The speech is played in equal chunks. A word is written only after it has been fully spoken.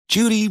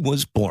Judy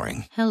was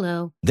boring.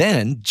 Hello.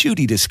 Then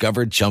Judy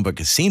discovered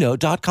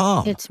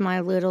ChumbaCasino.com. It's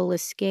my little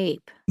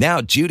escape. Now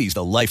Judy's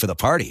the life of the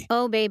party.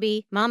 Oh,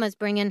 baby, mama's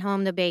bringing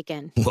home the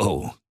bacon.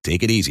 Whoa,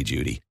 take it easy,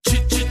 Judy.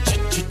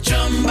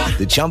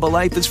 The Chumba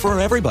life is for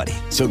everybody.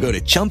 So go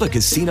to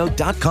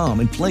ChumbaCasino.com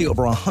and play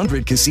over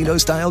 100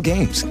 casino-style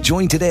games.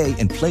 Join today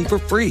and play for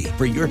free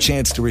for your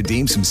chance to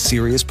redeem some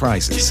serious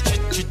prizes.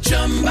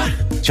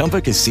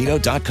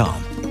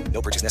 ChumbaCasino.com.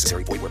 No purchase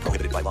necessary. Void where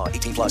prohibited by law.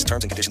 18 plus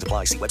terms and conditions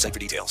apply. See website for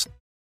details.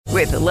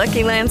 With the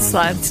Lucky Land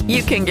Slots,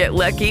 you can get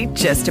lucky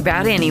just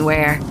about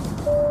anywhere.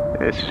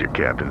 This is your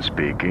captain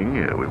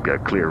speaking. We've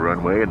got clear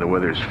runway and the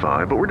weather's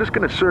fine, but we're just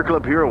going to circle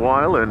up here a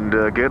while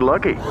and get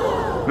lucky.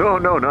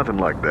 No, nothing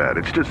like that.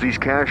 It's just these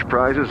cash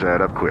prizes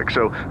add up quick.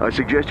 So I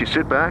suggest you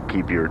sit back,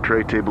 keep your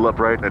tray table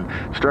upright, and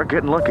start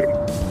getting lucky.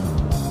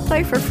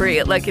 Play for free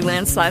at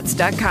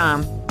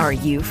LuckyLandSlots.com. Are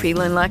you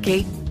feeling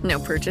lucky? No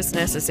purchase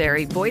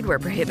necessary. Void where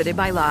prohibited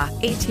by law.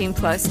 18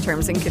 plus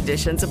terms and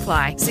conditions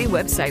apply. See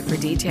website for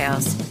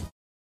details.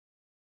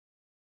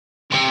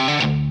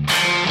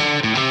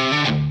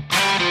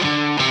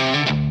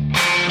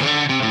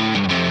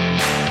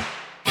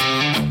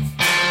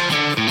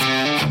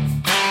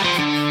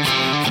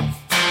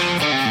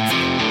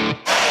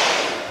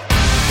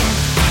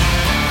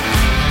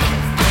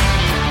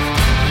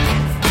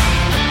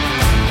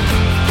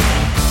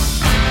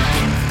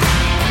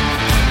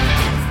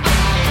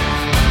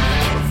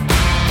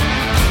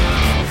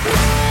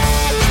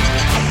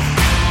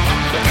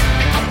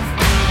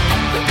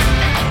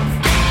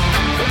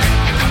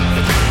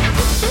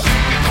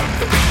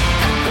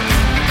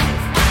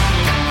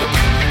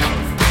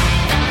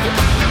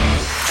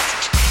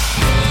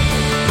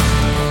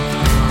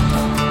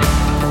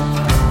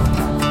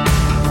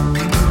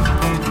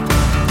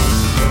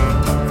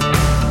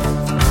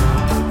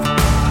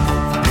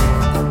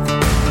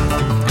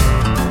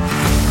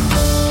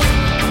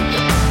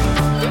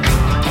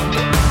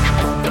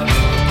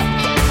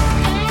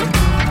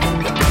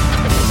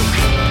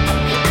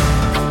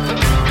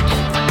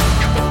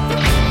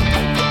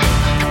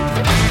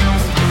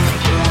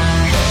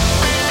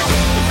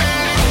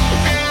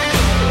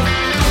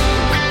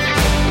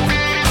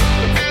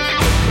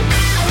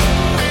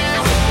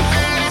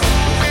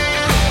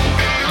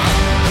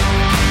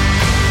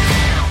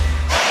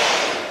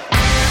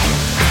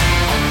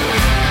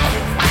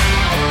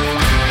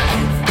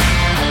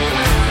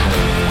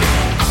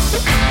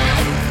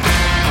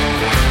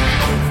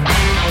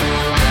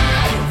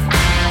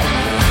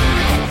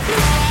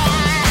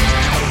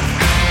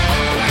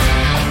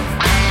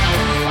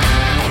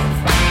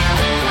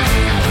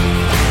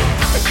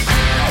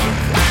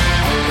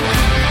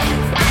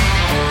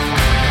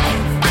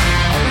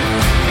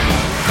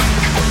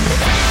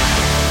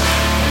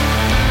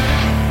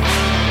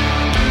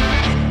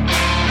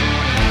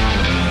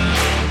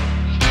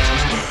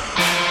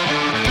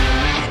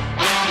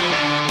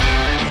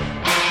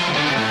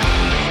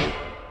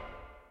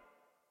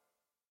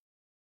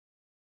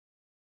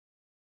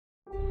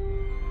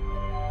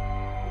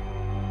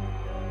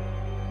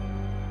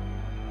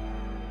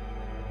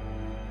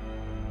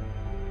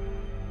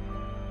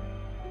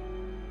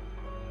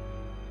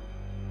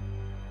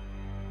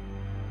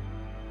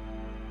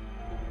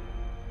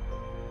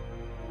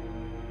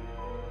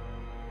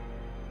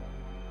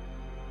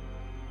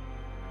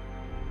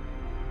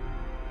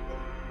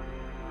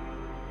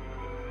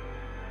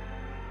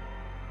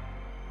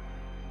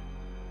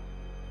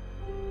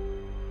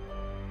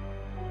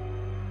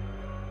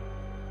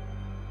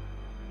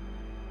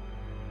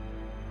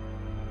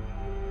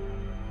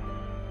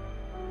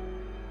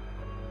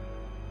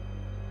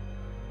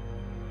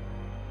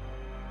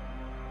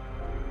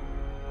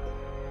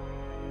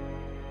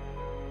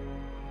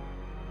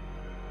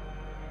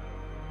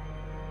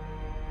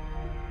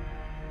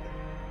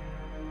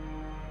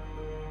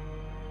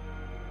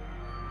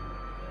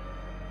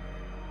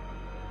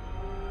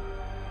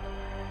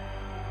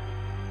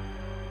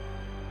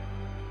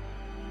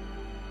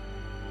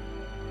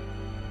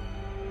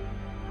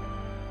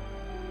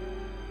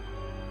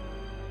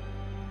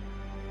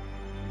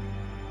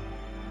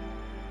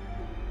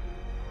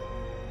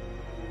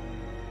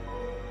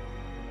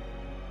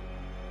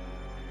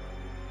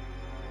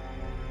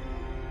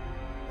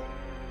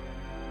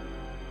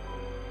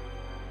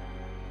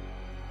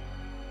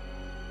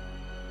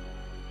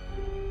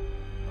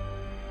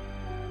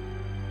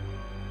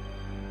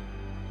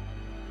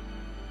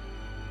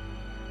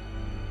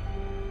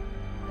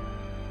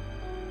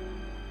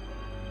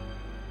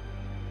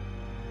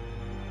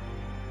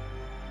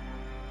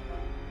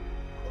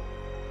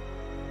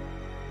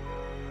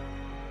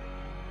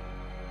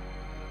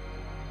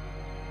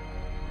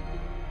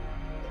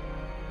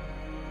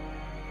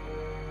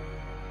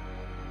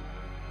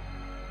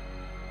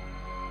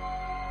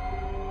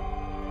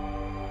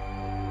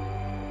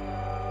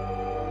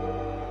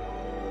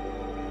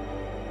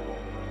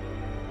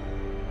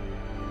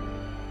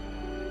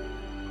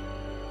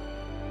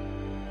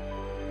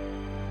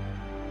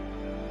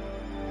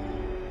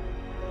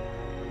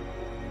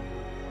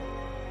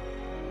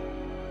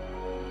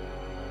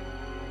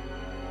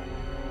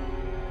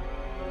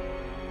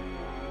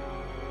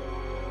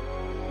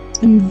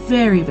 been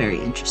very, very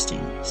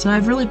interesting. So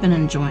I've really been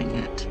enjoying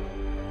it.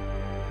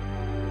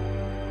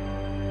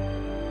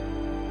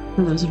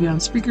 For those of you on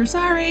speaker,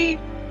 sorry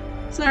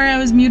I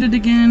was muted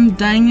again,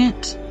 dang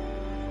it.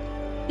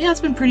 Yeah,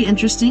 it's been pretty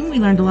interesting. We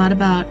learned a lot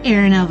about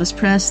Aaron Elvis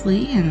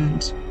Presley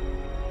and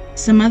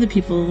some other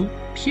people.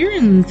 Here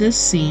in this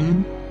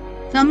scene,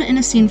 Thelma in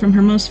a scene from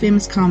her most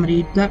famous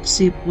comedy, Duck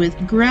Soup, with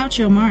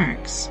Groucho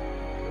Marx.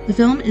 The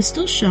film is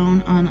still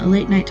shown on a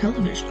late-night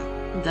television.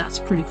 That's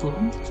pretty cool.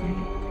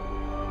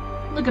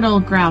 Look at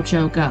old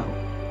Groucho go.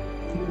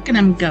 Look at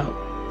him go.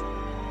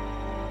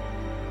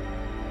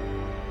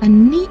 A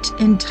neat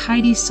and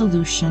tidy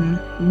solution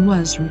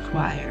was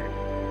required.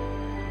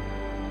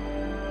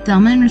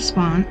 Thelma in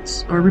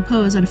response, or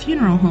repose at a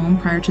funeral home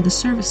prior to the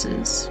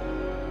services.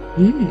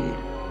 Ooh.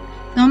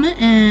 Thelma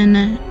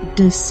and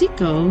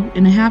DeSico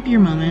in a happier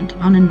moment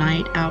on a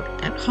night out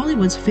at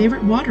Hollywood's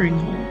favorite watering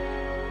hole,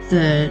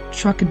 the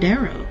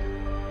Trocadero.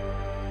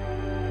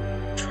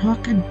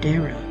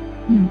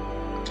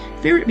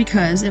 Favorite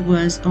because it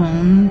was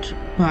owned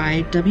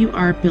by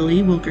W.R.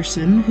 Billy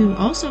Wilkerson, who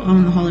also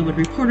owned the Hollywood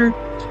Reporter.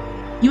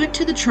 You went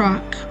to the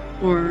Troc,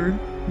 or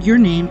your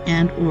name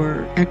and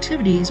or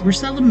activities were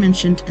seldom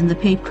mentioned in the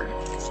paper.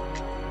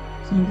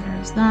 So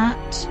there's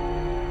that.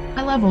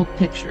 I love old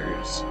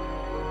pictures.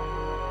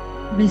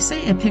 They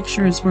say a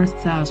picture is worth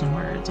 1,000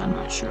 words. I'm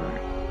not sure.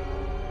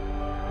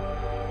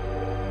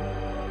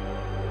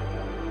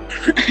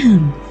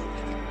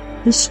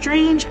 The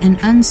strange and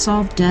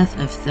unsolved death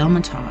of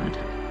Thelma Todd.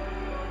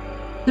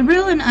 The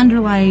real and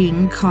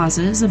underlying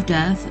causes of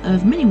death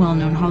of many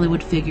well-known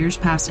Hollywood figures,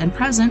 past and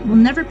present, will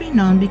never be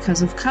known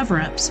because of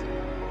cover-ups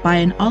by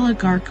an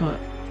oligarchical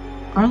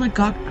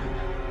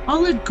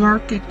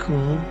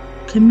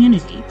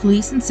community,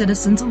 police and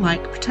citizens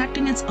alike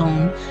protecting its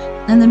own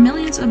and the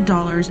millions of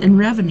dollars in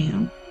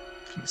revenue.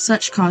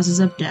 Such causes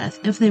of death,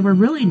 if they were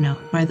really known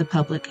by the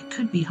public,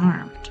 could be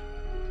harmed.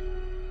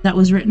 That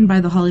was written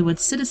by the Hollywood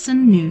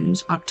Citizen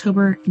News,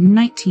 October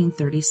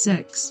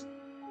 1936.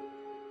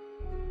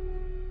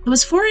 It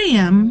was 4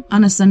 a.m.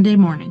 on a Sunday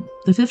morning,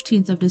 the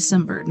 15th of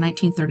December,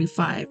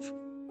 1935.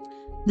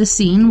 The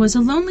scene was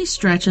a lonely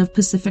stretch of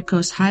Pacific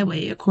Coast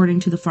Highway,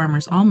 according to the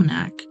Farmer's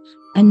Almanac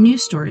and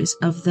news stories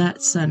of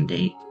that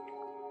Sunday.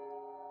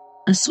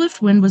 A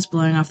swift wind was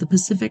blowing off the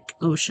Pacific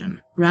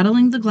Ocean,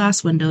 rattling the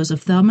glass windows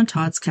of Thelma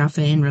Todd's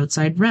Cafe and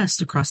Roadside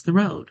Rest across the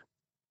road.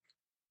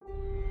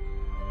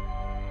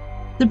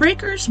 The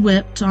breakers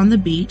whipped on the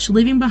beach,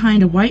 leaving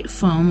behind a white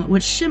foam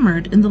which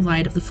shimmered in the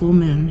light of the full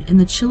moon in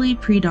the chilly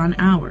pre-dawn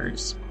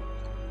hours.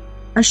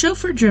 Our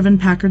chauffeur-driven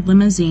Packard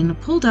limousine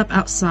pulled up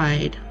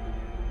outside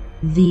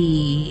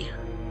the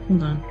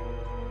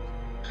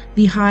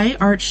high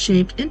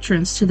arch-shaped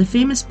entrance to the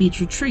famous beach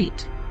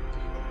retreat.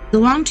 The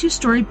long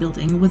 2-story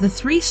building with a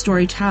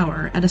 3-story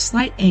tower at a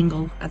slight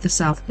angle at the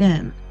south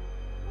end,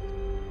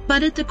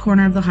 butted the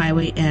corner of the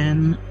highway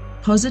and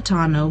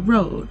Positano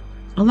Road.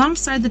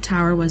 Alongside the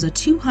tower was a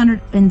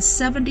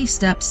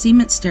 270-step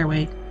cement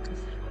stairway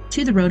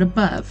to the road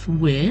above,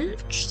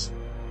 which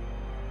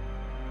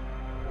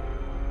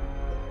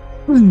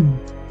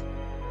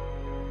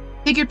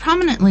figured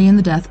prominently in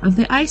the death of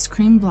the ice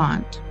cream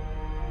blonde.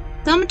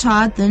 Thelma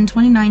Todd, then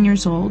 29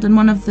 years old and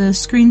one of the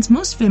screen's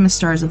most famous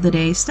stars of the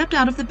day, stepped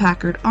out of the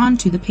Packard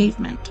onto the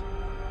pavement.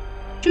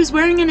 She was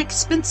wearing an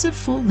expensive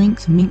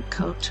full-length mink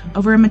coat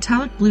over a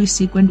metallic blue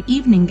sequined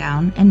evening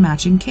gown and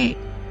matching cape,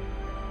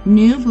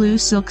 new blue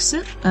silk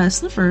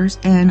slippers,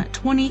 and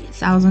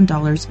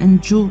 $20,000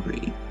 in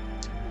jewelry.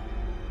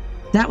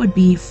 That would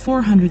be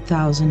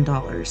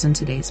 $400,000 in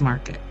today's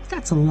market.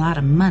 That's a lot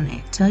of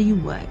money, tell you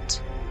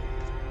what.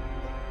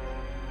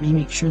 Let me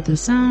make sure the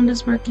sound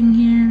is working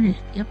here.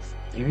 Yep,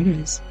 there it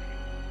is.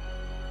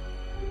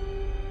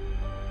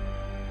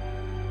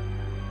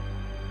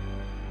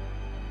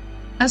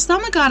 As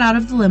Thelma got out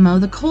of the limo,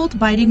 the cold,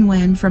 biting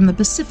wind from the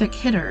Pacific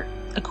hit her.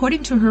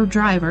 According to her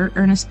driver,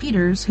 Ernest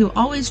Peters, who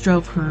always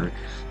drove her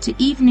to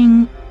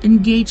evening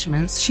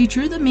engagements, she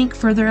drew the mink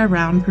further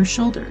around her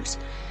shoulders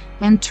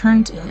and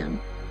turned to him.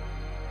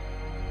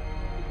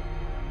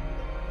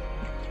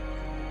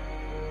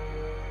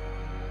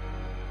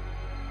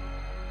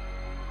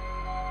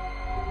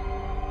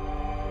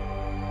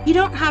 "You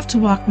don't have to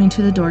walk me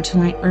to the door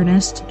tonight,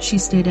 Ernest," she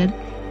stated.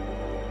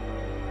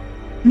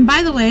 "And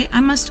by the way, I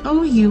must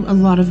owe you a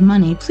lot of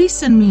money. Please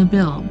send me a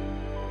bill."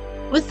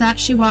 With that,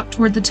 she walked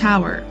toward the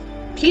tower.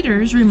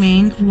 Peters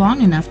remained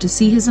long enough to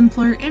see his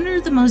employer enter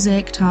the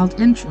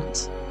mosaic-tiled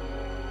entrance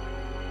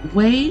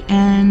way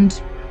and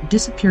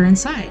disappear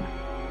inside.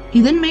 He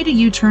then made a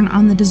U-turn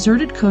on the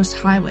deserted coast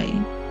highway,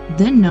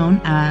 then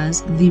known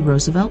as the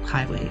Roosevelt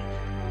Highway,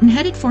 and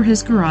headed for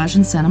his garage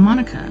in Santa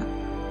Monica.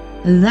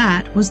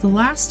 That was the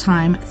last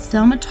time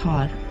Thelma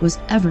Todd was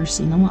ever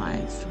seen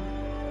alive.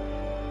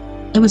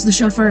 It was the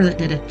chauffeur that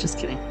did it, just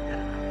kidding.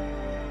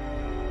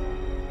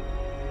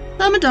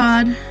 Thelma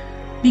Todd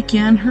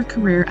began her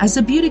career as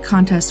a beauty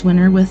contest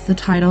winner with the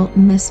title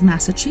Miss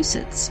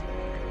Massachusetts.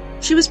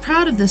 She was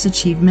proud of this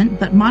achievement,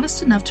 but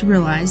modest enough to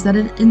realize that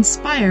it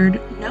inspired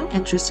no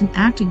interest in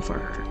acting for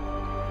her.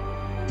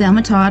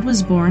 Thelma Todd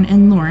was born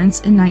in Lawrence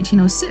in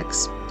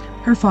 1906.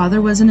 Her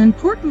father was an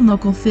important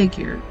local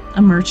figure,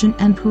 a merchant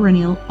and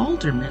perennial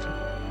alderman.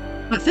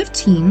 At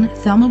 15,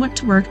 Thelma went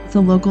to work at the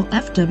local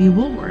F.W.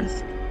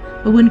 Woolworth.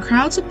 But when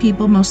crowds of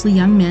people, mostly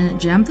young men,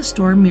 jammed the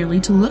store merely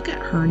to look at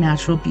her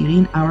natural beauty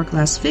and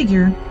hourglass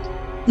figure,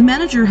 the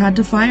manager had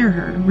to fire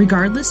her,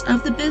 regardless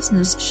of the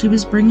business she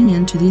was bringing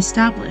into the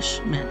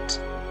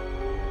establishment.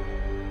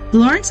 The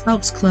Lawrence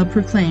Elks Club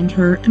proclaimed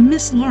her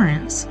Miss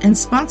Lawrence and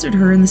sponsored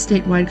her in the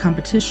statewide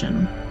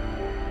competition.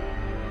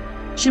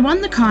 She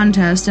won the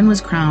contest and was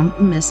crowned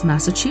Miss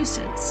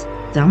Massachusetts.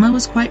 Thelma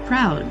was quite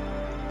proud.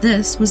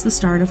 This was the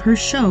start of her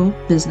show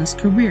business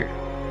career.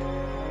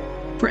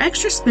 For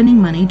extra spending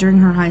money during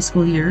her high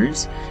school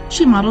years,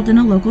 she modeled in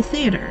a local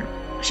theater.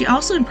 She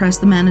also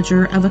impressed the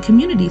manager of a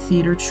community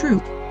theater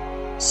troupe,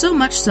 so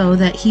much so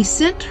that he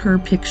sent her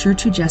picture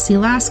to Jesse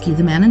Lasky,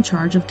 the man in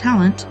charge of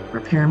talent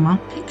for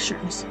Paramount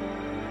Pictures.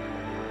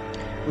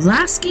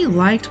 Lasky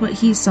liked what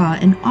he saw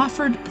and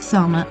offered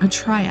Thelma a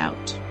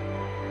tryout.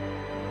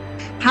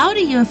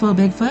 Howdy, UFO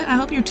Bigfoot. I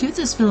hope your tooth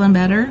is feeling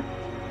better.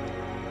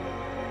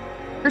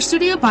 Her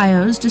studio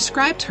bios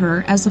described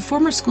her as a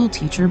former school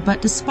teacher,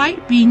 but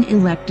despite being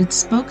elected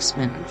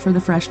spokesman for the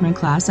freshman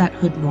class at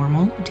Hood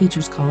Normal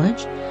Teachers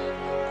College,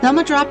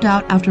 Thelma dropped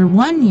out after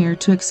 1 year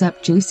to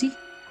accept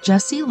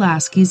Jesse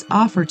Lasky's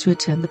offer to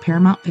attend the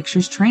Paramount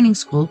Pictures Training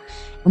School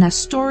in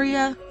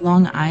Astoria,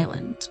 Long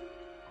Island.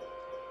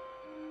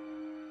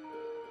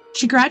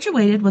 She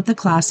graduated with the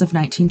class of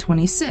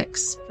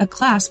 1926, a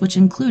class which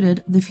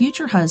included the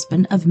future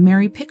husband of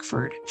Mary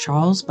Pickford,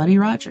 Charles Buddy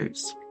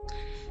Rogers.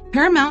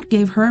 Paramount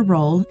gave her a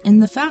role in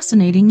The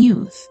Fascinating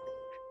Youth.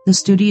 The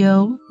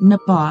studio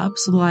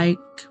nabobs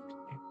liked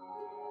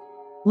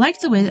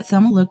the way that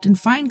Thelma looked in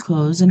fine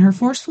clothes and her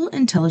forceful,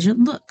 intelligent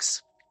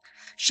looks.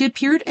 She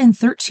appeared in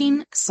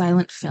 13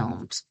 silent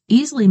films,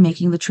 easily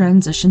making the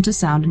transition to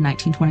sound in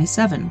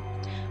 1927.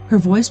 Her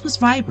voice was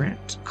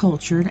vibrant,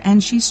 cultured,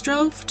 and she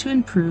strove to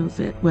improve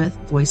it with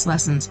voice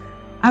lessons.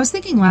 I was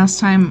thinking last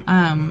time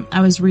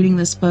I was reading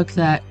this book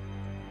that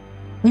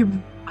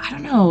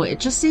it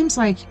just seems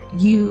like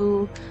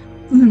you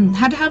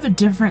had to have a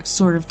different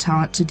sort of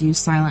talent to do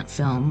silent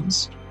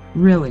films,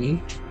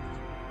 really.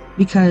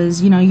 Because,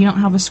 you don't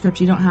have a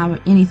script, you don't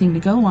have anything to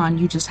go on,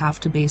 you just have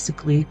to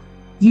basically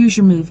use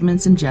your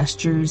movements and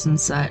gestures and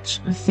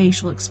such.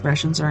 Facial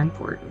expressions are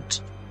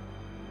important.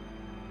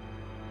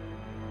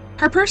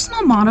 Her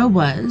personal motto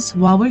was,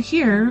 while we're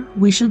here,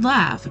 we should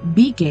laugh,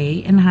 be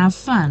gay, and have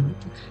fun.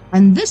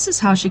 And this is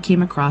how she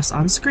came across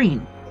on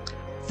screen.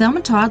 Thelma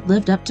Todd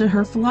lived up to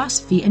her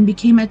philosophy and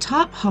became a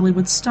top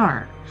Hollywood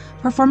star,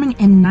 performing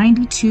in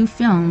 92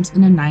 films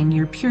in a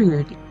 9-year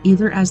period,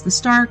 either as the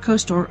star,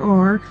 co-star,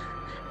 or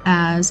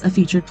as a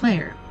featured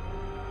player.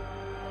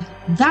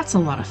 That's a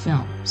lot of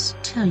films.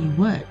 Tell you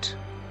what.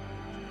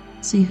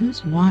 Let's see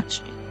who's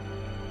watching.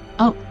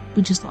 Oh,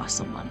 we just lost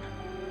someone.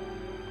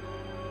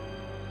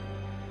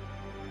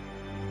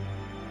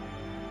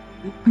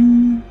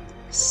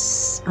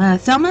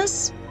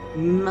 Thelma's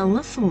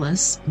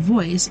mellifluous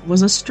voice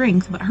was a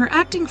strength, but her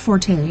acting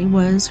forte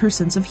was her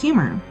sense of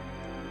humor.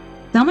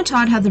 Thelma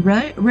Todd had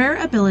the rare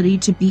ability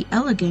to be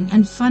elegant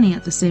and funny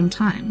at the same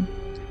time.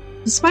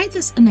 Despite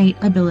this innate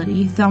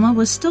ability, Thelma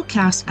was still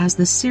cast as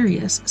the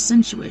serious,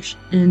 sensuous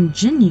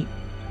ingenue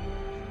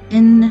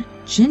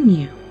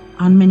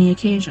on many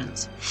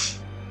occasions.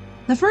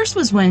 The first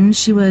was when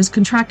she was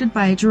contracted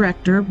by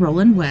director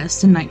Roland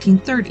West in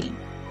 1930.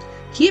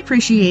 He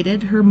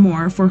appreciated her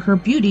more for her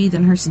beauty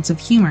than her sense of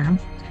humor,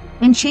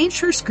 and changed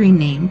her screen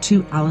name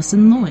to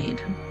Allison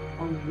Lloyd.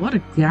 Oh, what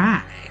a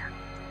guy.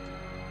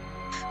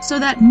 So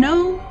that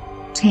no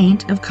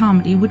taint of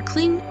comedy would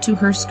cling to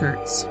her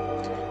skirts.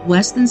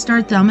 West then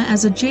starred Thelma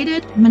as a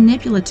jaded,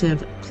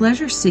 manipulative,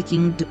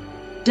 pleasure-seeking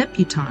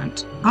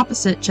debutante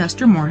opposite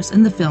Chester Morris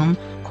in the film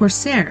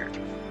Corsair.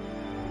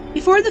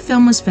 Before the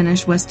film was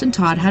finished, West and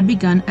Todd had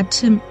begun a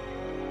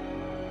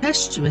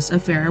tempestuous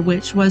affair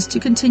which was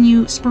to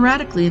continue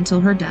sporadically until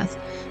her death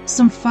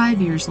some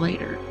 5 years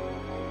later.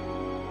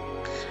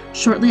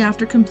 Shortly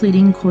after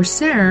completing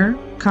Corsair,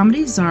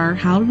 comedy czar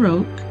Hal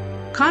Roach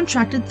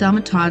contracted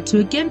Thelma Todd to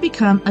again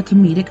become a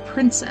comedic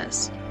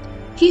princess.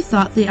 He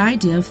thought the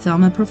idea of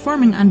Thelma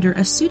performing under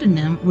a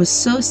pseudonym was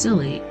so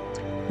silly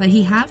that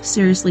he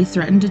half-seriously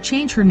threatened to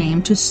change her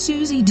name to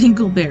Susie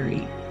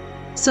Dingleberry,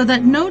 so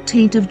that no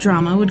taint of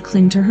drama would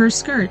cling to her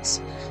skirts.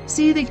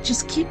 See, they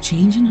just keep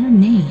changing her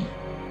name.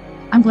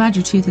 I'm glad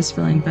your tooth is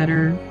feeling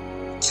better.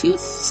 Tooth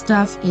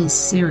stuff is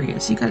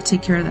serious. You gotta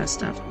take care of that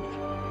stuff.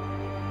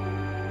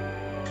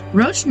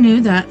 Roach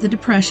knew that the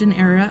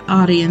Depression-era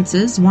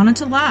audiences wanted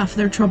to laugh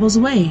their troubles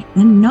away,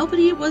 and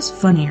nobody was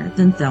funnier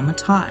than Thelma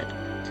Todd.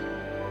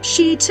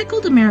 She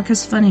tickled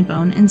America's funny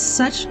bone in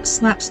such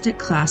slapstick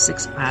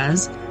classics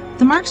as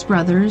The Marx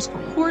Brothers,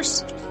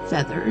 Horse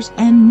Feathers,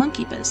 and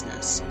Monkey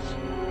Business.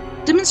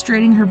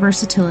 Demonstrating her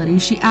versatility,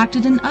 she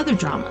acted in other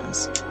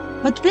dramas,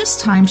 but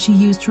this time she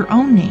used her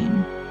own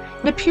name.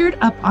 It appeared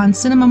up on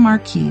cinema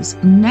marquees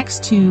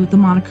next to the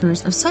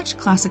monikers of such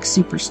classic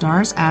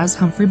superstars as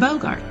Humphrey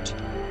Bogart.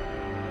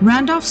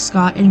 Randolph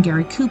Scott and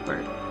Gary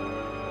Cooper.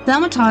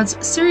 Thelma Todd's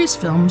serious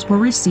films were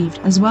received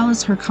as well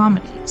as her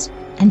comedies,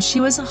 and she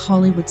was a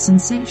Hollywood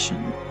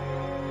sensation.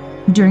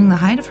 During the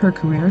height of her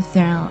career,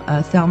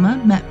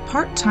 Thelma met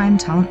part-time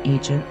talent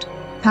agent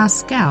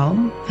Pascal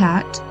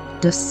Pat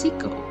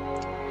DeSico,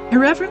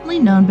 irreverently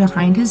known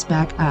behind his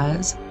back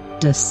as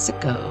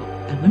DeSico.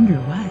 I wonder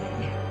why.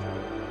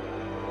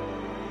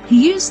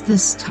 He used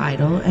this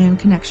title and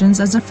connections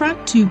as a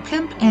front to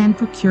pimp and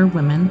procure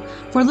women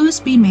for Louis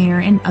B. Mayer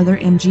and other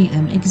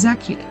MGM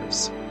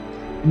executives.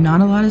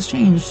 Not a lot has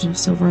changed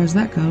so far as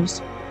that goes.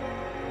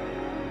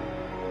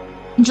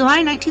 In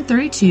July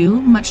 1932,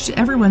 much to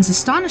everyone's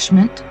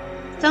astonishment,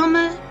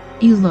 Thelma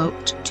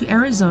eloped to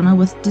Arizona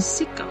with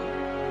DeSico.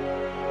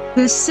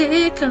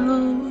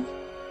 DeSico,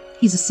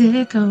 he's a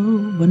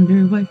sicko,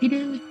 wonder what he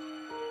did.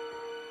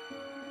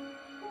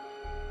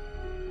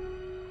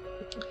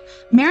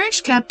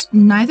 Marriage kept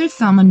neither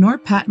Thelma nor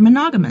Pat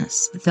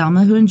monogamous.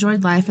 Thelma, who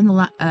enjoyed life in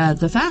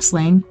the fast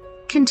lane,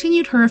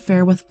 continued her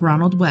affair with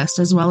Ronald West,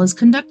 as well as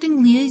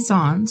conducting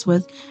liaisons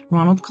with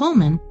Ronald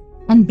Colman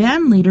and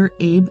band leader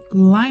Abe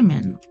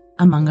Lyman,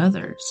 among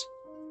others.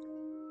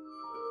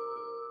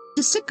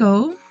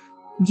 DeSico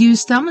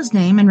used Thelma's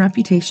name and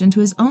reputation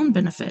to his own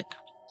benefit.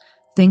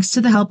 Thanks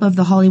to the help of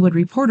The Hollywood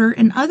Reporter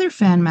and other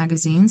fan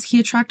magazines, he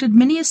attracted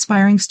many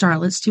aspiring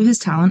starlets to his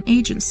talent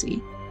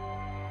agency.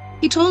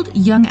 He told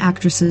young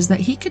actresses that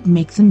he could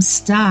make them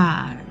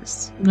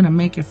stars. I'm gonna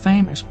make you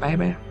famous,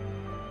 baby.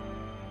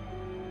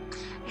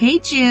 Hey,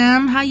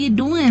 Jim, how you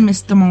doing,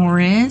 Mr.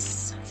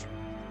 Morris?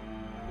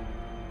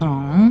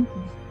 Oh.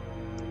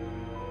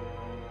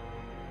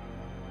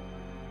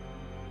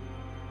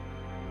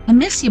 I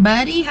miss you,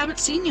 buddy. Haven't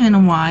seen you in a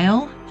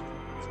while.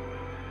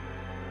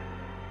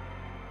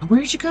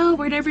 Where'd you go?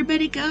 Where'd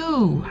everybody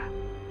go?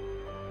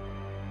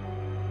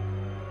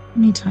 Let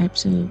me type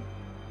to...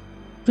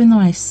 Even though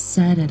I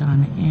said it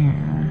on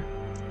air,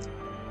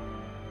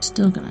 I'm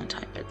still gonna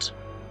type it.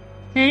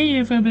 Hey,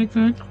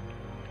 Bigfoot.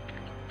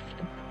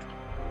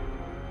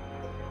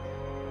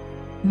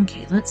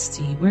 Okay, let's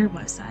see. Where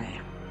was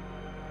I?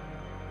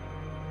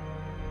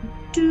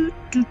 The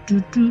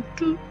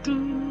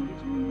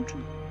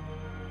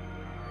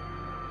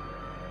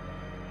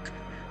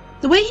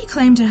way he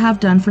claimed to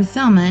have done for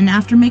Thelma, and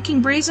after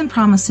making brazen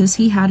promises,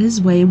 he had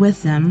his way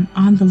with them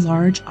on the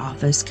large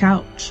office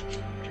couch.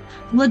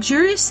 The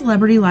luxurious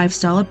celebrity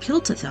lifestyle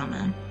appealed to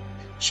Thelma.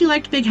 She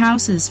liked big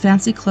houses,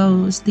 fancy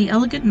clothes, the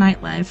elegant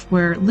nightlife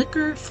where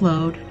liquor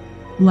flowed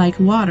like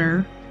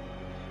water,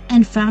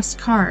 and fast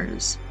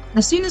cars.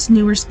 As soon as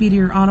newer,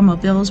 speedier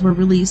automobiles were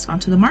released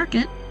onto the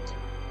market,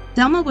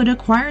 Thelma would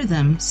acquire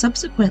them.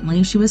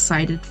 Subsequently, she was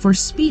cited for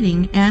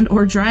speeding and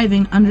or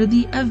driving under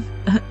the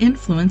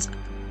influence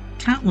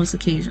countless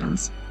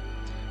occasions.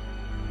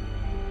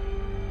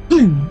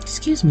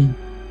 Excuse me.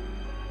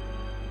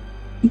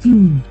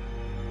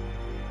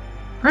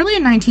 Early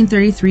in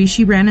 1933,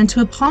 she ran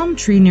into a palm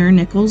tree near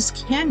Nichols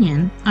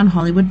Canyon on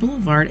Hollywood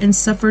Boulevard and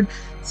suffered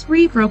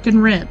 3 broken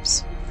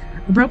ribs,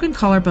 a broken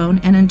collarbone,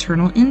 and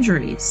internal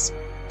injuries.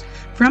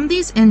 From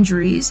these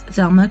injuries,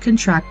 Thelma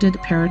contracted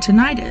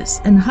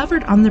peritonitis and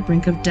hovered on the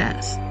brink of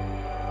death.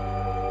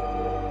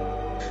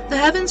 The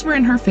heavens were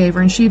in her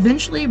favor, and she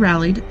eventually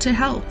rallied to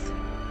health.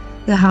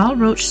 The Hal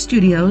Roach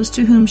Studios,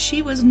 to whom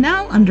she was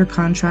now under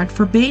contract,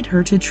 forbade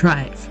her to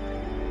drive.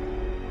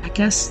 I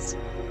guess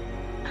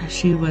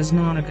she was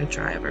not a good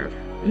driver.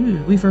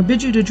 Ooh, we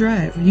forbid you to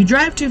drive. You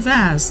drive too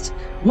fast.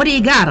 What do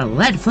you got, a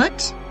lead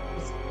foot?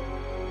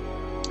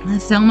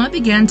 Thelma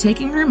began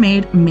taking her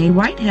maid, May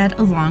Whitehead,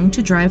 along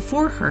to drive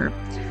for her,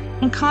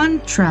 and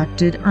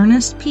contracted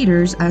Ernest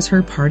Peters as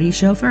her party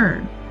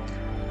chauffeur.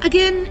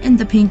 Again in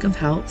the pink of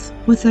health,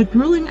 with a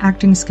grueling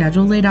acting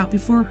schedule laid out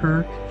before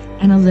her,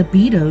 and a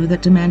libido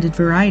that demanded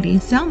variety,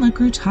 Thelma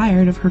grew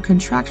tired of her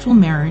contractual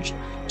marriage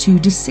to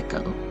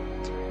DeSico.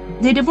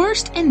 They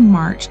divorced in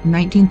March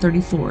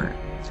 1934.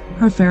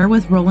 Her affair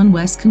with Roland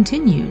West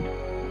continued.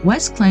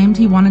 West claimed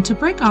he wanted to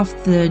break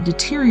off the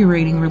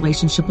deteriorating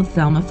relationship with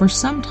Thelma for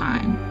some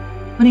time,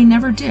 but he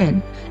never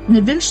did, and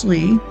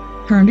eventually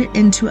turned it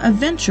into a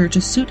venture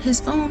to suit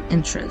his own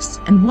interests,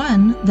 and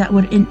one that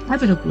would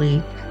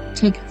inevitably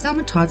take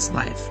Thelma Todd's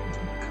life.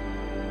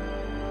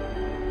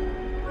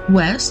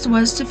 West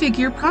was to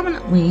figure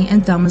prominently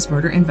in Thelma's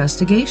murder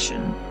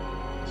investigation.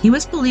 He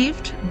was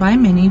believed by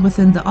many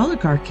within the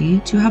oligarchy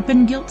to have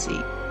been guilty.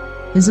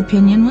 His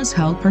opinion was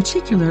held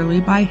particularly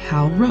by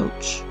Hal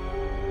Roach.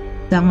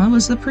 Thelma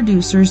was the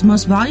producer's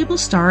most valuable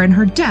star, and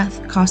her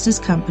death cost his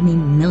company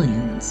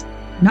millions,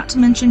 not to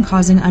mention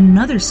causing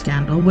another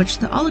scandal which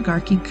the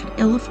oligarchy could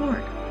ill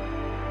afford.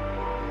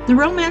 The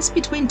romance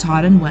between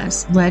Todd and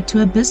West led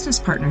to a business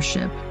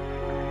partnership.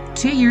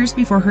 2 years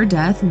before her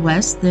death,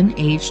 West, then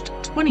aged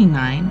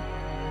 49,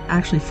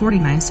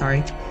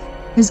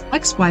 his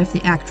ex-wife,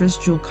 the actress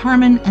Jewel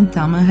Carmen, and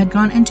Thelma had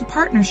gone into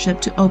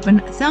partnership to open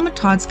Thelma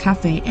Todd's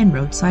Cafe and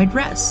Roadside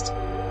Rest.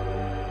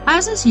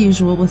 As is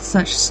usual with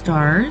such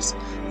stars,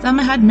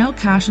 Thelma had no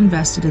cash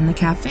invested in the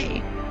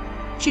cafe.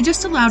 She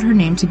just allowed her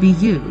name to be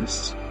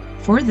used.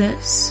 For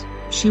this,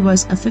 she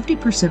was a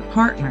 50%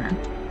 partner.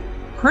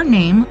 Her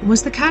name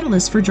was the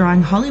catalyst for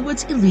drawing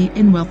Hollywood's elite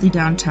and wealthy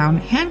downtown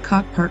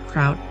Hancock Park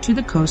crowd to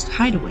the Coast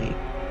Hideaway.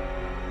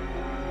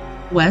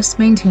 West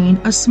maintained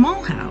a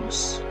small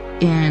house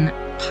in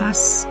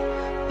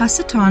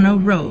Positano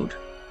Road,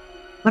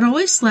 but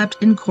always slept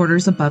in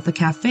quarters above the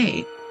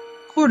cafe,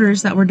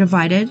 quarters that were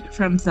divided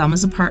from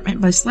Thelma's apartment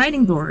by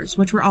sliding doors,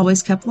 which were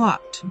always kept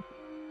locked.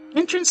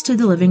 Entrance to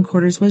the living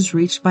quarters was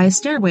reached by a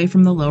stairway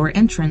from the lower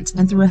entrance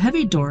and through a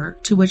heavy door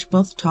to which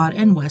both Todd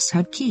and West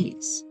had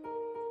keys.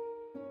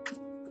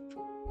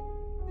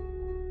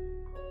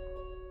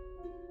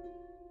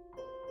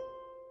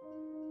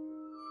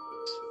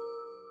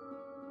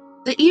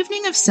 The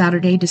evening of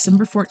Saturday,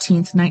 December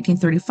 14th,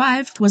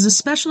 1935, was a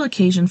special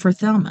occasion for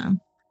Thelma.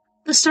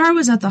 The star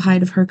was at the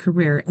height of her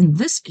career, and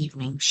this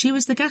evening she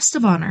was the guest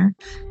of honor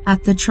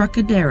at the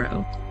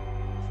Trocadero,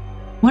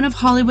 one of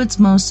Hollywood's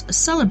most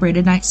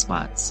celebrated night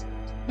spots.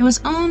 It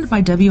was owned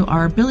by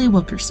W.R. Billy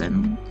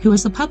Wilkerson, who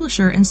was the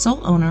publisher and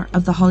sole owner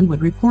of The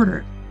Hollywood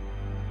Reporter.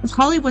 If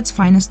Hollywood's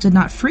finest did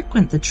not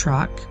frequent the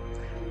Troc,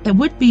 it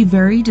would be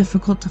very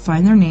difficult to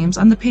find their names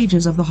on the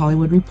pages of The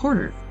Hollywood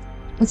Reporter,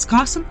 its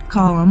gossip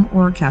column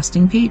or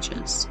casting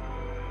pages.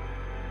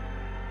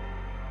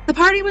 The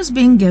party was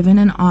being given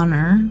in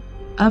honor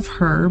of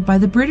her by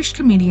the British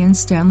comedian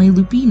Stanley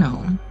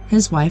Lupino,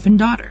 his wife and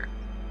daughter.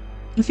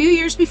 A few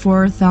years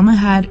before, Thelma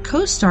had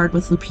co-starred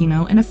with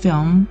Lupino in a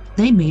film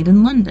they made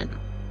in London.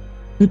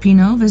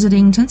 Lupino,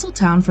 visiting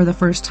Tinseltown for the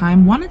first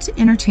time, wanted to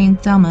entertain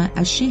Thelma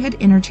as she had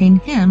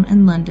entertained him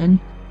in London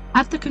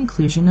at the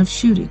conclusion of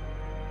shooting.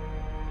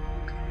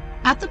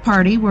 At the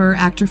party were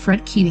actor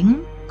Fred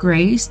Keating,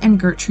 Grace and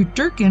Gertrude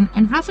Durkin,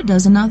 and half a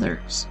dozen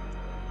others.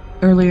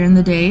 Earlier in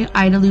the day,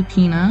 Ida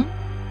Lupino,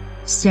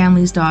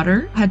 Stanley's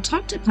daughter, had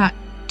talked to Pat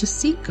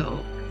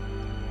DeSico,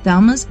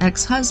 Thelma's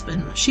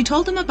ex-husband. She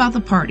told him about the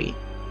party.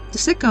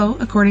 DeSico,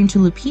 according to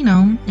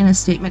Lupino, in a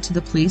statement to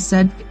the police,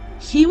 said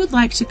he would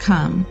like to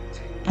come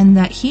and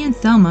that he and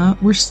Thelma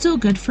were still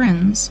good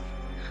friends.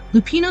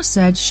 Lupino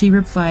said she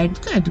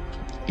replied, "Good,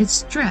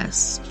 it's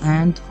dress,"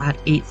 and at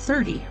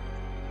 8:30.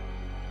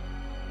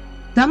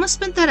 Thelma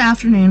spent that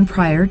afternoon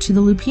prior to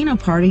the Lupino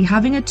party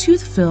having a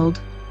tooth filled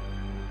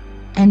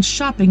and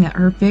shopping at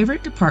her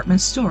favorite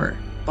department store,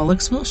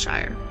 Bullock's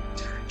Wilshire.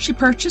 She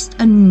purchased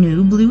a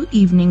new blue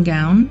evening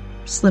gown,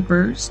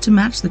 slippers to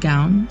match the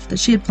gown that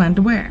she had planned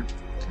to wear.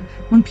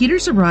 When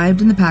Peters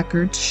arrived in the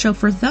Packard to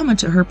chauffeur Thelma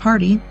to her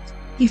party,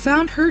 he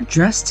found her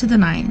dressed to the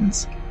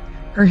nines.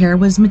 Her hair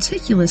was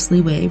meticulously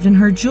waved and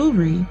her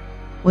jewelry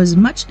was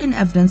much in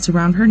evidence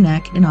around her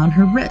neck and on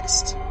her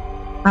wrist.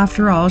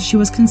 After all, she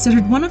was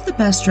considered one of the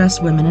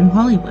best-dressed women in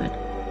Hollywood.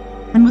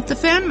 And with the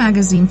fan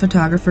magazine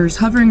photographers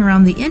hovering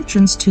around the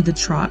entrance to the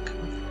Troc,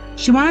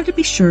 she wanted to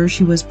be sure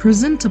she was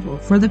presentable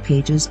for the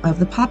pages of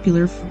the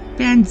popular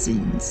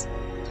fanzines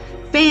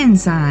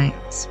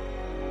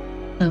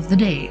of the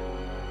day.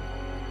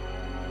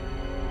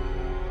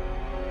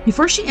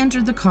 Before she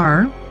entered the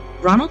car,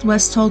 Ronald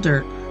West told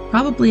her,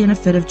 probably in a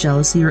fit of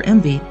jealousy or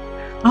envy,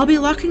 "I'll be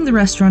locking the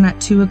restaurant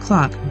at 2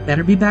 o'clock.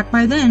 Better be back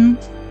by then."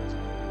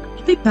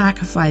 "I'll be back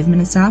 5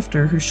 minutes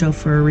after," her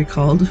chauffeur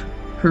recalled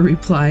her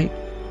reply.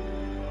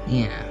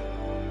 Yeah.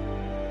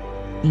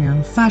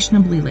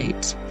 Fashionably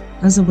late,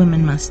 as a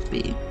woman must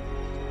be.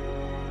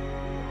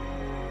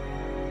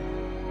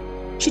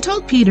 She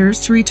told Peters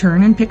to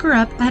return and pick her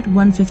up at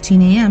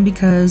 1:15 a.m.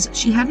 because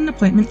she had an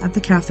appointment at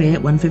the cafe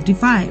at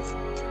 1:55.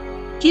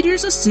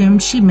 Peters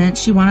assumed she meant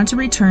she wanted to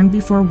return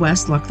before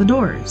West locked the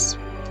doors.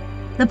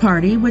 The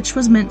party, which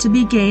was meant to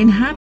be gay and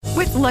happy.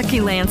 With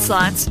Lucky Land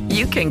Slots,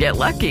 you can get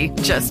lucky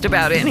just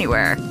about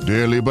anywhere.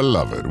 Dearly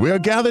beloved, we are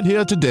gathered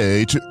here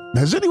today to...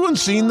 Has anyone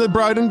seen the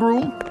bride and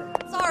groom?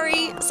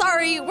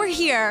 Sorry, we're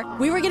here.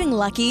 We were getting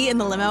lucky in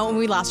the limo and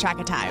we lost track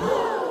of time.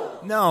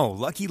 No,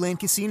 Lucky Land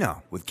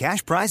Casino, with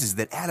cash prizes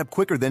that add up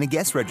quicker than a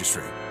guest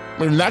registry.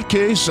 In that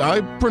case,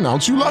 I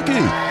pronounce you lucky.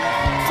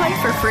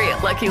 Play for free at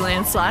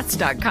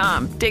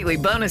LuckyLandSlots.com. Daily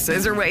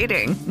bonuses are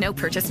waiting. No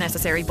purchase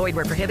necessary. Void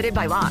where prohibited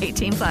by law.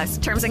 18+.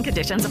 Terms and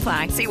conditions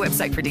apply. See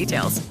website for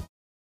details.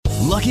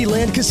 Lucky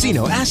Land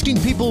Casino,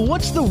 asking people,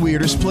 what's the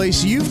weirdest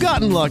place you've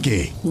gotten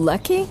lucky?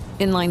 Lucky?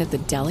 In line at the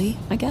deli,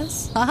 I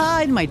guess?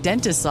 Aha, in my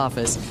dentist's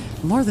office.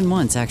 More than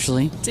once,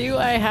 actually. Do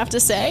I have to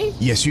say?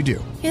 Yes, you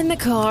do. In the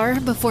car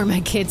before my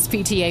kids'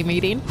 PTA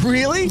meeting.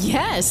 Really?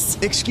 Yes.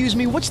 Excuse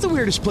me, what's the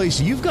weirdest place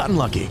you've gotten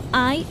lucky?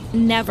 I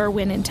never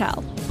win and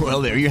tell.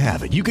 Well, there you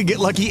have it. You can get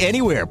lucky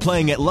anywhere,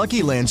 playing at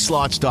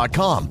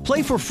LuckyLandSlots.com.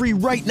 Play for free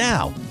right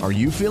now. Are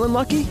you feeling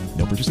lucky?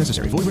 No purchase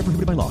necessary. Void where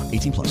prohibited by law.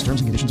 18+.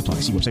 Terms and conditions apply.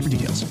 See website for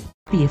details.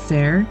 The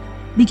affair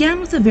began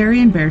with a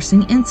very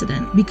embarrassing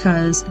incident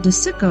because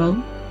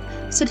DeSico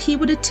said he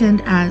would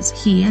attend as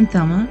he and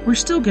Thelma were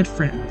still good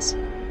friends.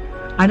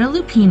 Ida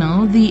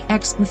Lupino, the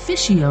ex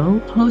officio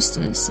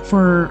hostess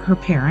for her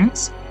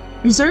parents,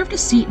 reserved a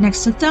seat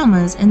next to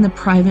Thelma's in the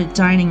private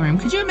dining room.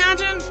 Could you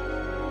imagine?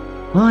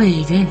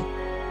 Oy vey.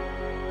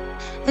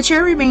 The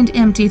chair remained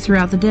empty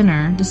throughout the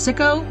dinner.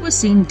 DeSico was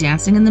seen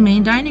dancing in the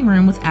main dining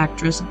room with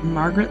actress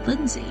Margaret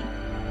Lindsay.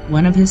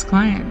 one of his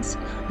clients.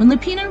 When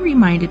Lupino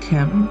reminded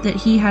him that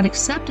he had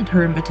accepted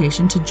her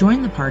invitation to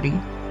join the party,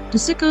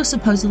 DeSicco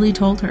supposedly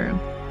told her,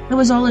 "It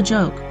was all a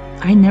joke.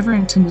 I never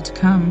intended to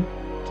come."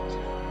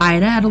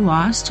 Ida, at a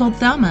loss, told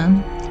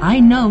Thelma, "I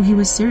know he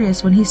was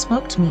serious when he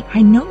spoke to me.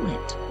 I know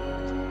it."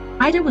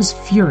 Ida was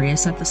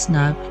furious at the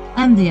snub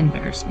and the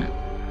embarrassment.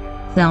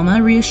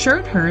 Thelma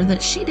reassured her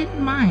that she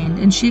didn't mind,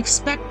 and she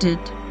expected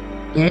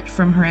it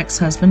from her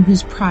ex-husband,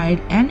 whose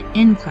pride and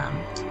income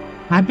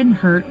had been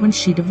hurt when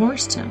she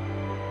divorced him.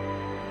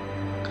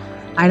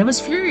 Ida was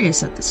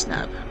furious at the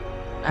snub.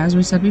 As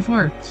we said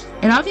before,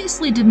 it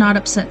obviously did not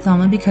upset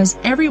Thelma because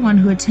everyone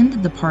who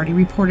attended the party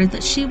reported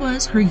that she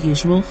was her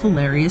usual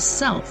hilarious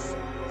self.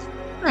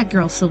 "That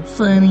girl's so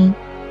funny."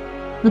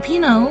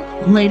 Lupino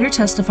later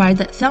testified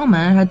that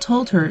Thelma had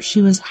told her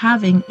she was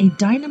having a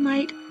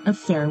dynamite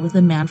affair with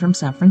a man from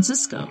San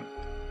Francisco.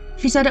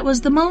 She said it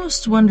was the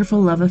most wonderful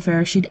love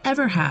affair she'd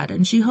ever had,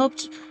 and she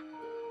hoped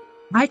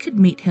I could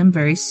meet him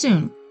very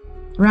soon.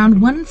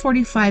 Around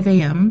 1:45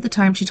 a.m., the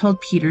time she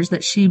told Peters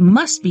that she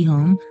must be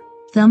home,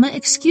 Thelma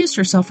excused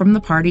herself from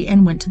the party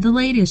and went to the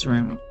ladies'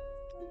 room.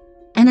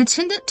 An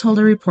attendant told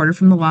a reporter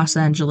from the Los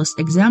Angeles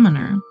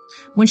Examiner.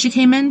 When she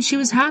came in, she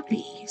was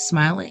happy,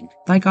 smiling,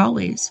 like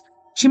always.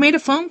 She made a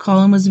phone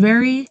call and was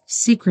very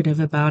secretive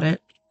about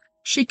it.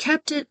 She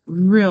kept it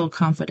real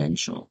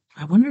confidential.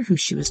 I wonder who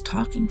she was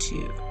talking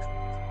to.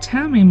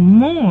 Tell me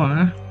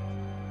more.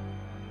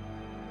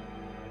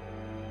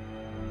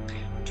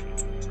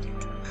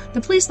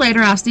 The police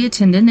later asked the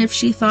attendant if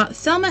she thought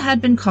Thelma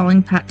had been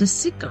calling Pat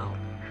DeSicco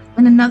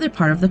in another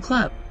part of the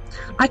club.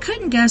 I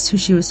couldn't guess who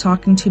she was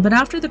talking to, but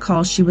after the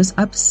call she was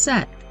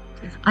upset.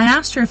 I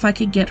asked her if I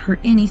could get her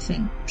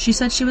anything. She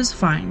said she was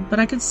fine, but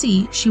I could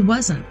see she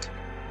wasn't.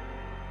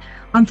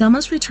 On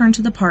Thelma's return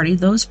to the party,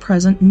 those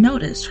present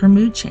noticed her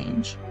mood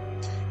change.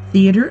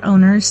 Theater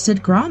owner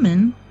Sid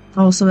Grauman,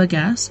 also a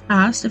guest,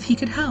 asked if he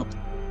could help.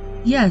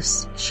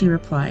 "Yes," she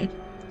replied.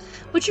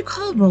 "Would you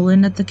call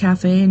Roland at the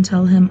cafe and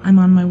tell him I'm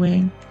on my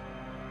way?"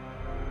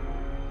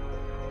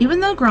 Even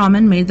though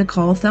Grauman made the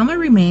call, Thelma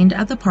remained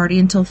at the party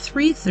until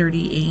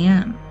 3:30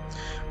 a.m.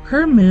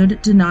 Her mood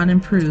did not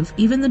improve.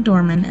 Even the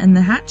doorman and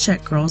the hat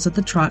check girls at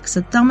the truck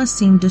said Thelma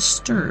seemed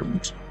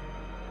disturbed.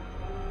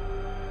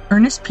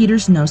 Ernest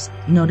Peters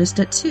noticed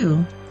it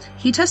too.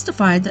 He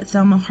testified that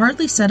Thelma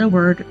hardly said a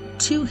word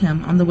to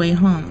him on the way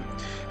home.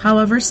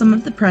 However, some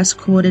of the press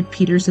quoted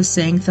Peters as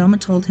saying Thelma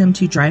told him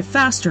to drive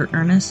faster,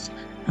 Ernest.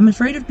 I'm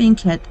afraid of being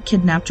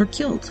kidnapped or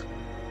killed.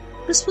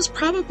 This was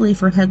probably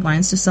for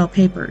headlines to sell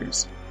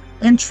papers.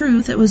 In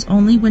truth, it was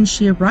only when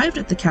she arrived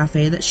at the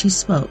cafe that she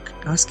spoke,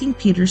 asking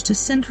Peters to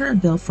send her a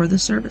bill for the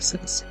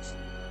services.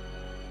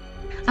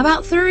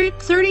 About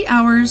 30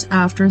 hours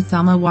after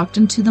Thelma walked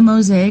into the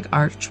mosaic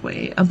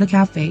archway of the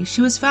cafe,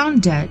 she was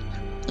found dead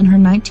in her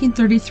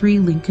 1933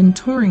 Lincoln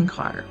touring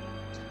car.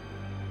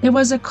 It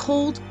was a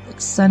cold,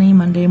 sunny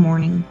Monday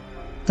morning.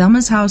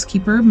 Thelma's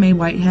housekeeper, May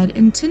Whitehead,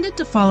 intended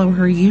to follow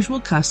her usual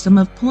custom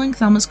of pulling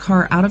Thelma's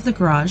car out of the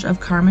garage of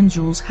Carmen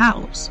Jules'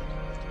 house,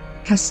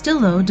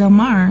 Castillo del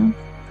Mar,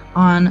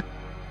 on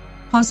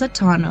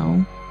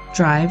Positano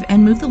Drive,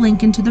 and move the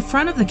Lincoln to the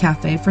front of the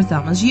cafe for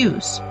Thelma's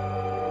use.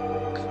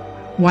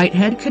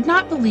 Whitehead could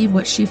not believe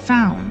what she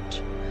found.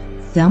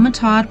 Thelma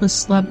Todd was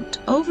slumped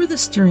over the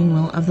steering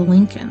wheel of the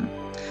Lincoln.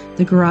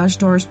 The garage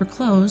doors were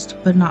closed,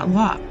 but not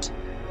locked.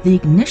 The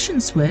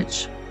ignition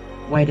switch,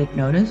 Whitehead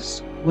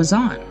noticed, was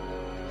on.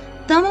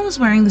 Thelma was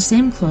wearing the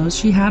same clothes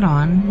she had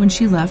on when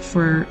she left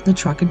for the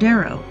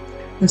Trocadero,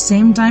 the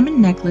same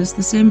diamond necklace,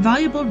 the same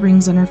valuable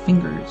rings on her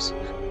fingers.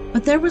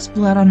 But there was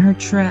blood on her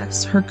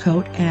dress, her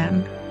coat,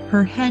 and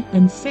her head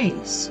and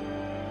face.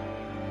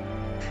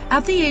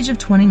 At the age of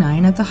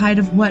 29, at the height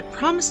of what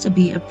promised to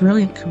be a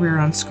brilliant career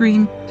on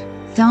screen,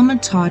 Thelma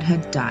Todd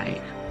had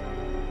died.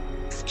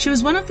 She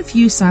was one of the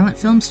few silent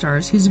film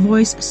stars whose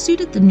voice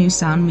suited the new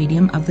sound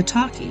medium of the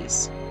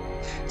talkies.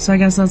 So I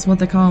guess that's what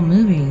they call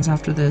movies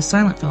after the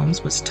silent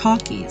films, was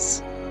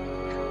talkies.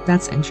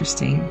 That's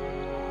interesting.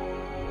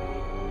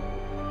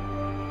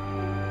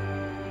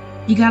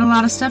 You got a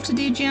lot of stuff to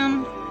do,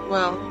 Jim?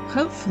 Well,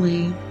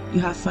 hopefully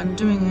you have fun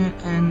doing it,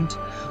 and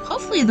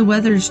hopefully the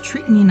weather's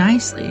treating you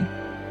nicely.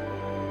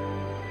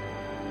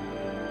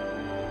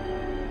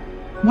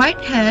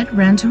 Whitehead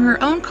ran to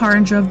her own car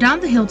and drove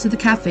down the hill to the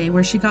cafe,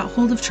 where she got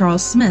hold of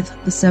Charles Smith,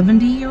 the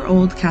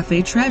 70-year-old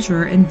cafe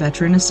treasurer and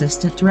veteran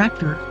assistant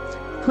director,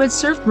 who had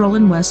served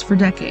Roland West for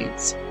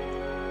decades.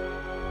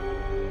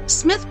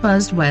 Smith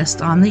buzzed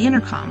West on the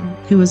intercom,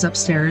 who was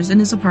upstairs in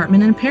his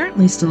apartment and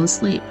apparently still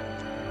asleep.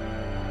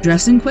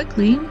 Dressing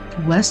quickly,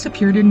 West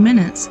appeared in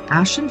minutes,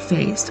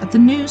 ashen-faced, at the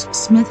news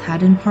Smith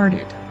had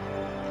imparted.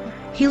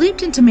 He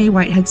leaped into May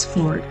Whitehead's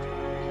Ford.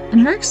 In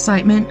her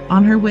excitement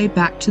on her way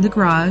back to the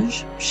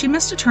garage, she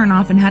missed a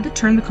turnoff and had to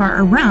turn the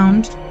car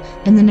around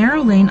in the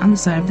narrow lane on the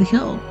side of the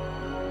hill.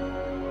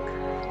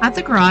 At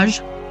the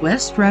garage,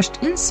 West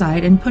rushed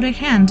inside and put a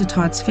hand to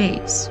Todd's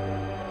face.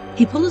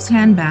 He pulled his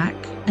hand back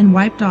and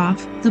wiped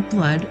off the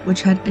blood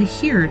which had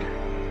adhered.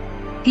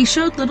 He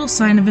showed little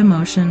sign of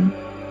emotion.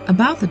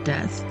 about the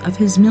death of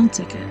his meal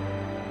ticket.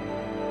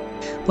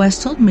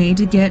 West told May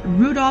to get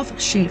Rudolph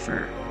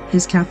Schaefer,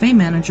 his cafe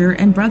manager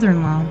and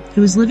brother-in-law,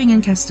 who was living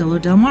in Castillo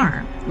del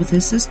Mar with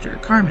his sister,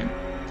 Carmen.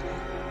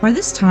 By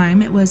this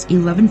time, it was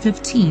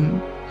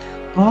 11:15.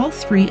 All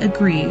three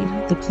agreed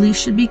the police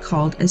should be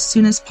called as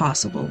soon as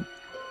possible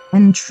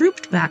and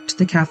trooped back to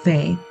the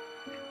cafe.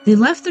 They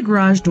left the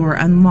garage door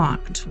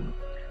unlocked.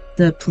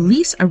 The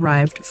police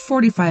arrived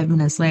 45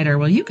 minutes later.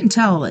 Well, you can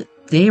tell that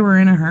they were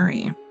in a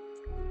hurry.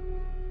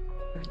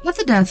 At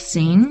the death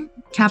scene,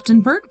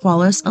 Captain Bert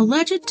Wallace,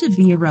 alleged to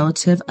be a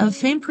relative of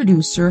famed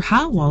producer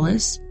Hal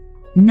Wallace,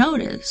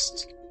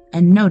 noticed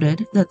and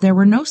noted that there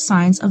were no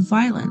signs of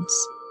violence.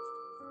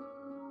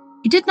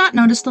 He did not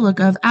notice the look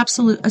of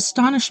absolute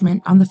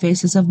astonishment on the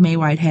faces of May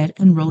Whitehead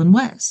and Roland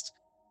West.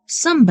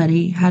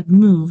 Somebody had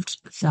moved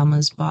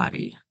Thelma's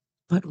body.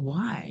 But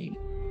why?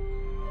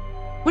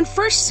 When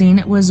first seen,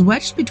 it was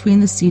wedged between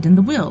the seat and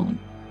the wheel.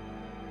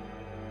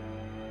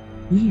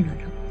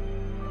 Weird.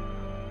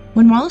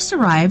 When Wallace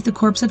arrived, the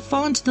corpse had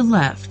fallen to the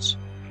left.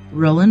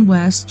 Roland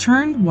West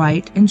turned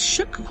white and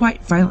shook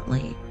quite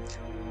violently.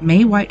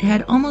 May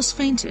Whitehead almost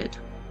fainted.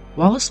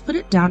 Wallace put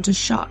it down to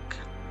shock.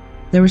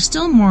 There was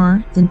still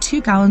more than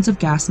 2 gallons of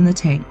gas in the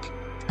tank,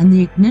 and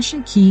the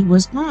ignition key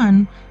was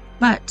on,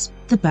 but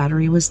the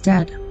battery was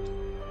dead.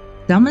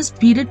 Thelma's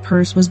beaded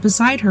purse was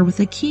beside her with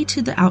the key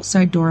to the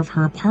outside door of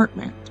her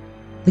apartment.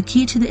 The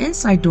key to the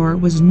inside door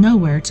was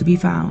nowhere to be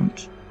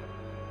found.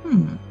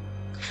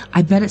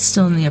 I bet it's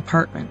still in the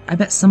apartment. I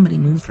bet somebody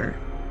moved her.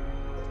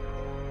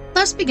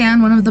 Thus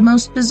began one of the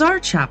most bizarre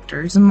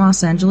chapters in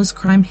Los Angeles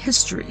crime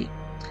history.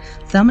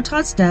 Thelma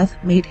Todd's death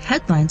made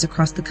headlines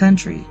across the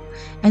country,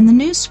 and the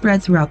news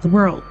spread throughout the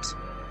world.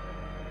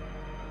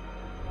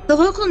 The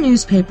local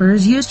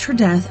newspapers used her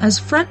death as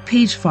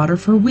front-page fodder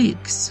for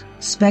weeks.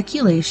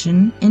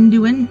 Speculation,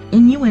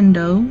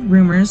 innuendo,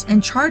 rumors,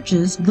 and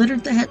charges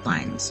littered the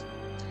headlines.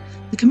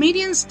 The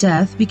comedian's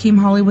death became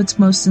Hollywood's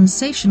most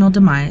sensational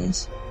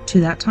demise to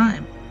that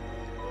time.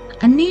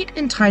 A neat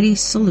and tidy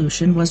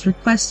solution was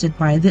requested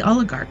by the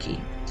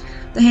oligarchy,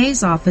 the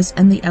Hayes office,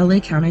 and the LA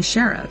County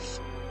Sheriff.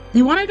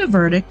 They wanted a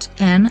verdict,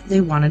 and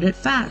they wanted it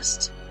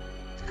fast.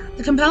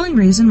 The compelling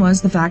reason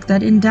was the fact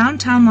that in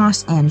downtown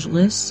Los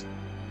Angeles,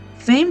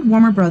 famed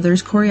Warner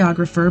Brothers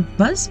choreographer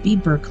Busby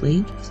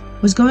Berkeley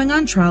was going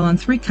on trial on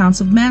 3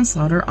 counts of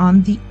manslaughter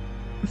on the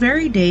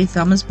very day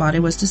Thelma's body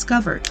was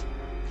discovered.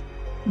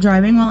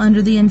 Driving while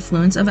under the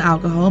influence of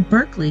alcohol,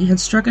 Berkeley had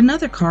struck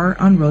another car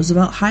on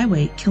Roosevelt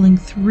Highway, killing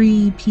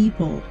 3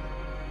 people.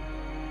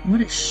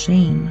 What a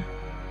shame.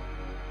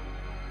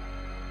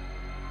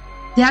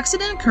 The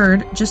accident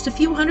occurred just a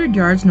few hundred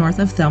yards north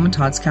of Thelma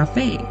Todd's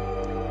cafe.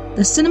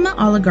 The cinema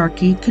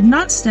oligarchy could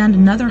not stand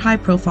another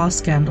high-profile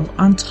scandal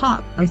on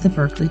top of the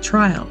Berkeley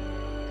trial.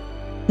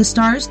 The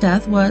star's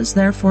death was,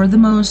 therefore, the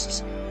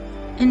most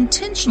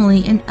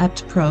intentionally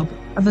inept probe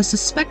of a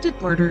suspected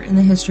murder in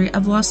the history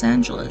of Los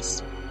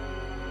Angeles.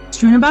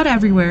 Strewn about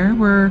everywhere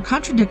were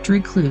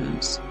contradictory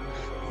clues.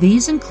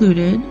 These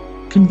included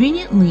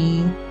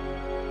conveniently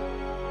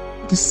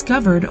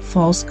discovered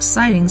false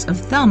sightings of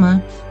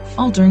Thelma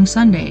all during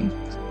Sunday,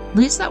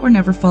 leads that were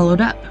never followed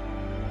up,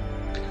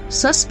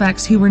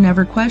 suspects who were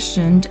never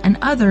questioned, and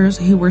others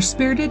who were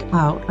spirited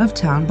out of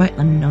town by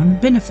unknown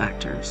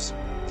benefactors.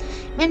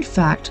 In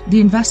fact,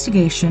 the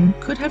investigation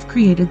could have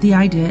created the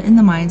idea in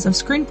the minds of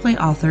screenplay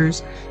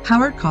authors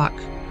Howard Koch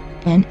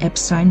and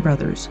Epstein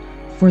brothers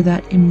for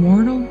that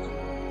immortal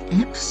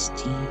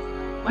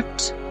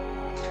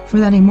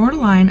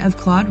line of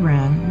Claude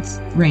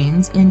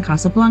Rains in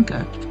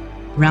Casablanca.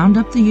 Round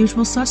up the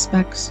usual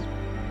suspects.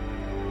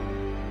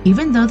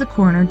 Even though the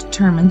coroner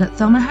determined that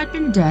Thelma had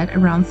been dead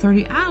around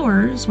 30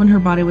 hours when her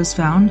body was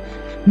found,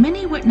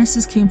 many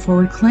witnesses came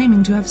forward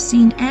claiming to have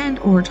seen and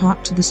or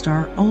talked to the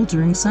star all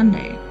during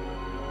Sunday.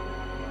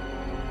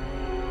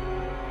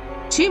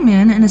 2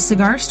 men in a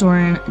cigar store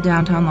in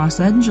downtown Los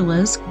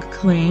Angeles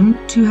claimed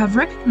to have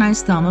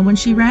recognized Thelma when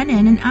she ran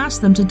in and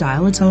asked them to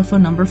dial a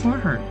telephone number for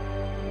her.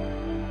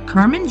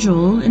 Carmen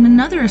Jewell, in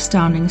another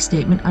astounding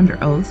statement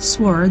under oath,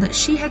 swore that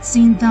she had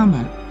seen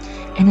Thelma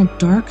and a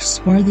dark,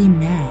 swarthy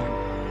man,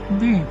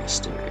 very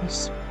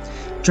mysterious,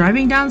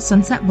 driving down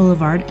Sunset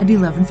Boulevard at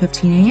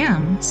 11:15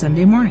 a.m.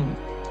 Sunday morning.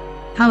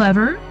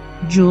 However,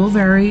 Jewell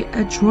very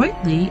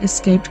adroitly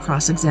escaped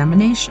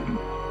cross-examination.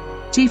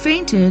 She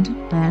fainted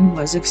and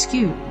was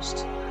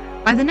excused.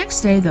 By the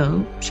next day,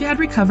 though, she had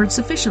recovered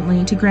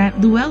sufficiently to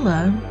grant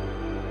Luella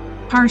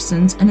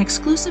Parsons an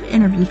exclusive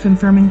interview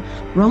confirming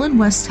Roland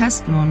West's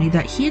testimony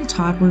that he and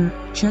Todd were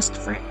just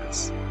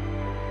friends.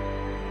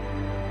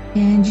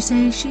 And you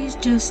say she's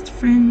just a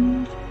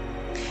friend?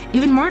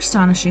 Even more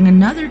astonishing,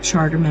 another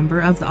charter member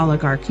of the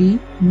oligarchy,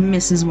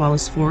 Mrs.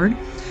 Wallace Ford,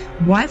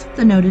 wife of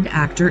the noted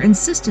actor,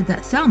 insisted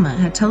that Thelma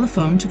had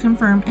telephoned to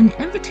confirm an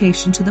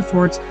invitation to the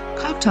Fords'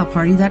 cocktail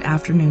party that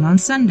afternoon on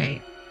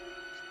Sunday.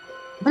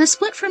 In a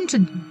split from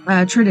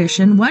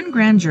tradition, one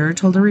grand juror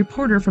told a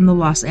reporter from the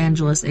Los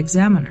Angeles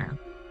Examiner,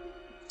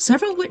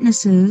 "Several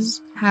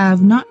witnesses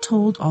have not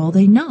told all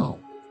they know.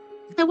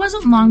 It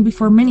wasn't long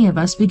before many of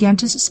us began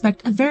to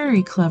suspect a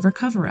very clever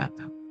cover-up.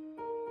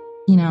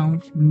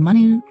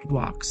 Money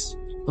walks,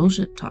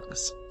 bullshit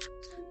talks.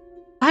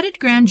 Added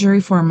grand jury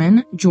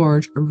foreman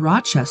George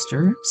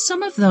Rochester,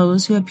 some of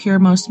those who appear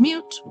most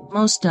mute,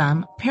 most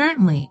dumb,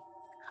 apparently,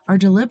 are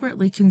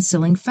deliberately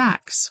concealing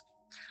facts.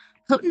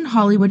 Potent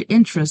Hollywood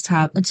interests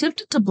have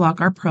attempted to block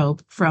our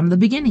probe from the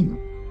beginning.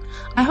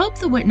 I hope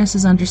the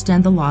witnesses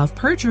understand the law of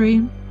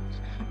perjury.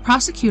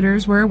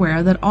 Prosecutors were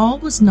aware that all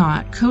was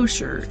not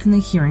kosher in the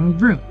hearing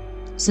room,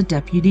 said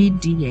Deputy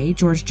DA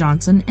George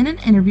Johnson in an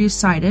interview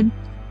cited,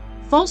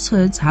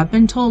 falsehoods have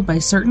been told by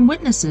certain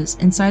witnesses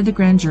inside the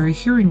grand jury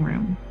hearing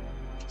room.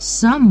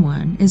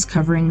 Someone is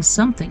covering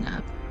something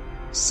up.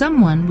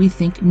 Someone we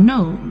think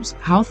knows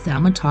how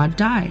Thelma Todd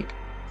died.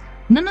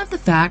 None of the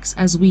facts,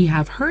 as we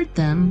have heard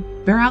them,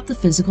 bear out the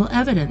physical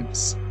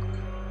evidence.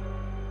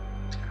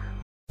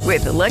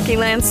 With the Lucky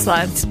Land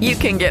Slots, you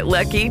can get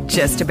lucky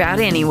just about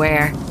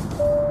anywhere.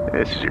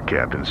 This is your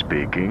captain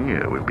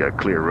speaking. We've got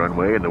clear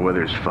runway and the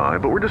weather's fine,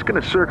 but we're just going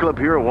to circle up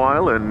here a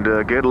while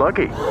and get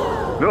lucky.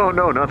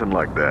 No, nothing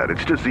like that.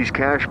 It's just these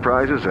cash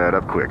prizes add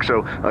up quick.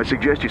 So I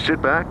suggest you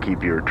sit back,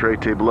 keep your tray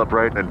table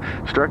upright, and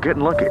start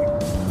getting lucky.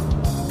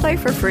 Play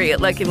for free at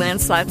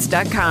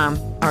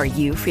LuckyLandSlots.com. Are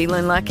you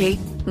feeling lucky?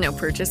 No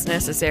purchase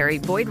necessary.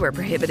 Void where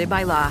prohibited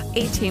by law.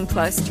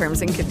 18+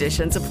 terms and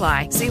conditions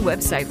apply. See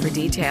website for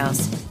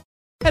details.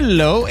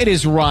 Hello, it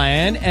is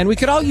Ryan, and we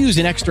could all use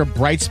an extra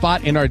bright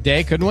spot in our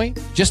day, couldn't we?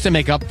 Just to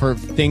make up for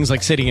things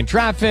like sitting in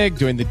traffic,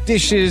 doing the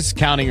dishes,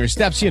 counting your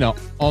steps,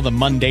 all the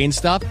mundane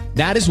stuff.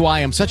 That is why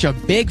I'm such a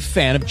big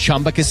fan of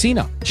Chumba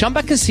Casino.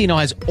 Chumba Casino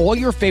has all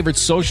your favorite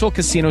social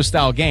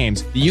casino-style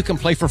games that you can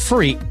play for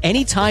free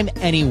anytime,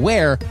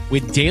 anywhere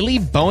with daily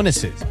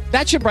bonuses.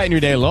 That should brighten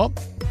your day a little.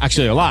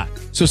 Actually, a lot.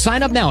 So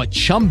sign up now at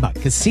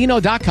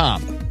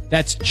ChumbaCasino.com.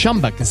 That's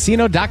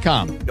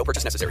ChumbaCasino.com. No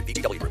purchase necessary.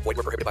 VGW Group. Void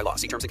where prohibited by law.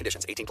 See terms and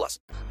conditions. 18+.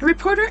 A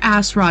reporter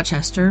asked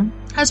Rochester,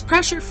 has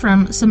pressure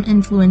from some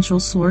influential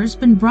source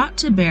been brought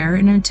to bear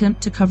in an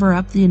attempt to cover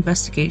up the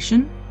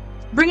investigation?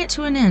 Bring it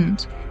to an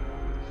end.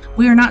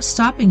 We are not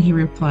stopping, he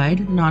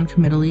replied,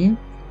 non-committally.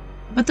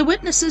 But the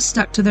witnesses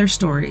stuck to their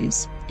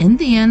stories. In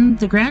the end,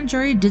 the grand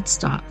jury did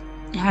stop.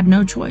 It had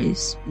no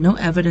choice, no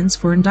evidence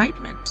for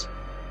indictment.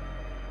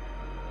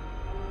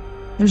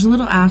 There's a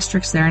little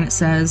asterisk there, and it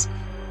says,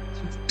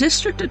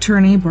 District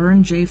Attorney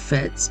Burn J.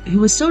 Fitz, who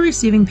was still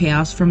receiving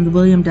payouts from the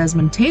William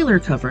Desmond Taylor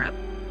cover-up,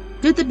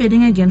 did the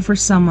bidding again for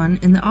someone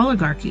in the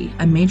oligarchy,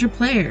 a major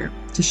player,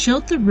 to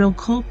shield the real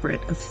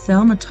culprit of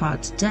Thelma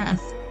Todd's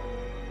death.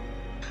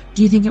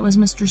 Do you think it was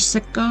Mr.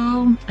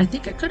 Sicko? I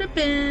think it could have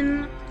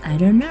been. I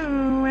don't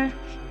know.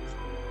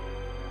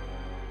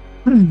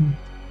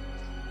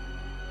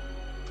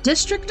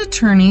 District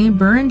Attorney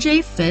Burn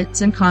J.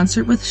 Fitz, in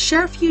concert with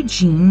Sheriff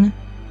Eugene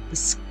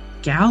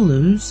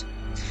Scallows,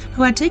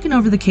 who had taken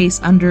over the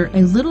case under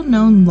a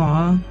little-known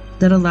law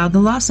that allowed the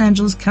Los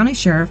Angeles County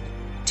Sheriff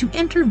to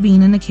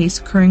intervene in a case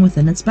occurring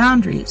within its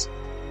boundaries,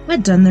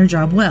 had done their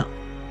job well.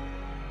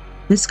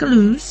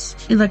 Scallows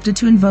elected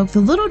to invoke the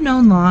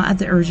little-known law at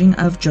the urging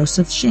of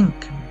Joseph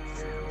Schenck,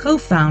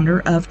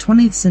 co-founder of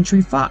 20th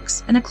Century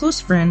Fox and a close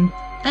friend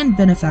and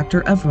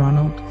benefactor of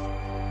Ronald,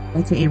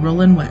 aka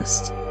Roland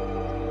West.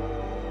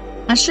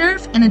 A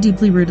sheriff and a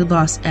deeply rooted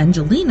Los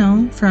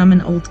Angelino from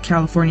an old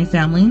California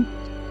family,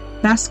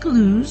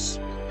 Scallows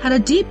had a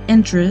deep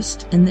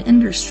interest in the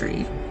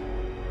industry.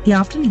 He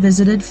often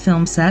visited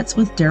film sets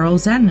with Daryl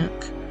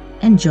Zanuck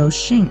and Joe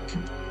Schenck.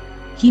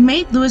 He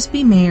made Louis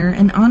B. Mayer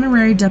an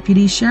honorary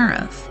deputy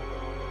sheriff.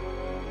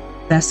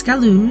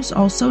 Scallows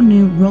also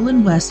knew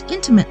Roland West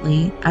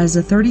intimately as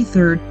a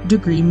 33rd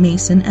degree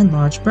Mason and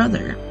Lodge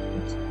brother.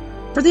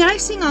 For the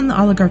icing on the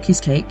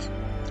oligarchy's cake,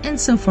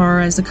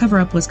 insofar as the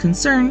cover-up was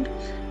concerned,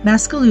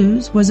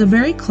 Scallows was a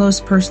very close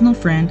personal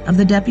friend of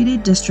the deputy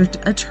district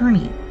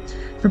attorney,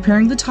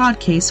 preparing the Todd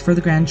case for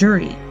the grand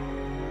jury.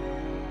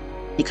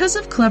 Because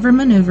of clever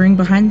maneuvering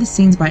behind the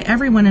scenes by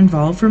everyone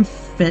involved, from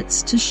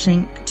Fitz to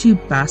Schenck to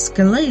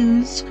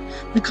Scallows,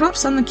 the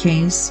cops on the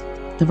case,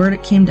 the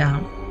verdict came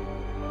down.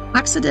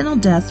 Accidental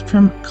death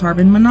from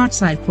carbon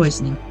monoxide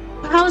poisoning.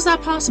 But how is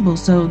that possible?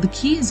 So the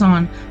key is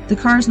on, the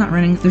car's not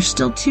running, there's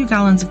still 2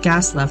 gallons of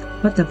gas left,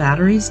 but the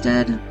battery's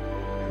dead?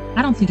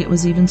 I don't think it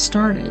was even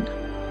started.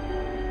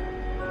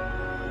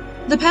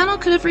 The panel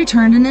could have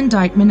returned an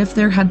indictment if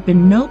there had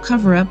been no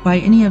cover-up by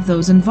any of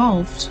those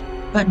involved.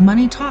 But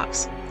money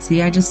talks.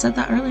 See, I just said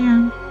that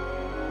earlier.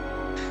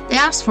 They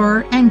asked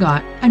for, and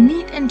got, a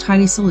neat and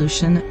tidy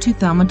solution to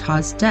Thelma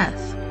Todd's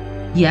death.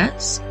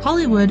 Yes,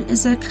 Hollywood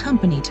is a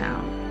company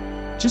town.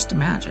 Just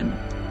imagine.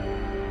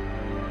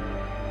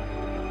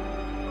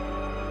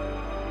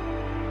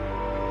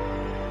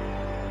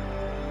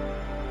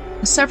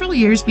 Several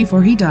years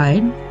before he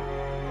died,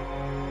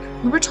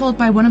 we were told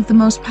by one of the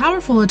most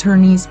powerful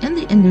attorneys in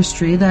the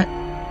industry that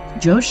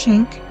Joe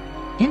Schenck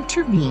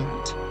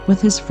intervened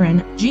with his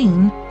friend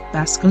Gene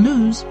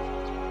Scallows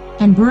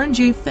and Burn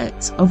J.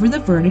 Fitz over the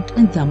verdict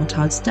in Thelma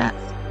Todd's death.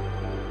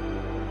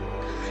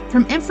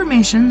 From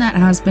information that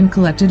has been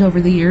collected over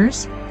the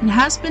years, It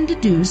has been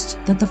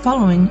deduced that the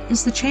following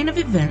is the chain of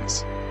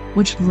events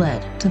which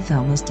led to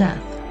Thelma's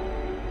death.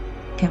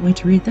 Can't wait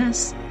to read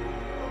this.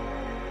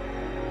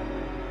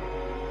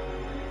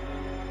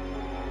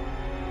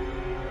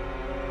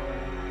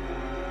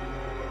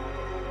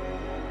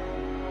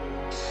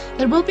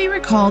 It will be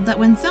recalled that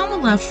when Thelma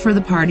left for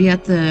the party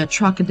at the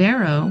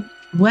Trocadero,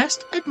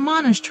 West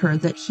admonished her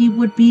that he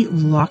would be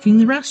locking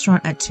the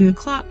restaurant at 2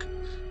 o'clock.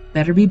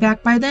 Better be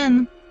back by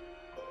then.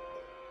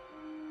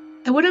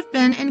 It would have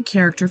been in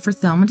character for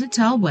Thelma to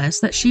tell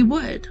West that she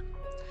would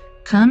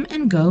come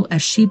and go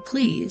as she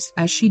pleased,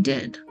 as she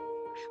did.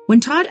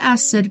 When Todd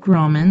asked Sid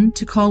Grauman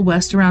to call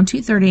West around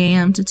 2:30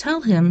 a.m. to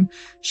tell him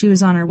she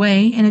was on her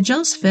way, in a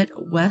jealous fit,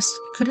 West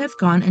could have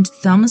gone into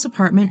Thelma's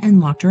apartment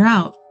and locked her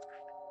out.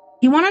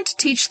 He wanted to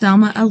teach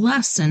Thelma a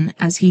lesson,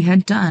 as he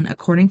had done,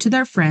 according to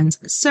their friends,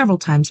 several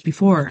times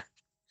before.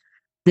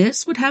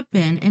 This would have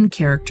been in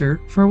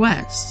character for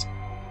West.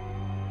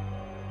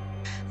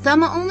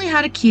 Thelma only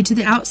had a key to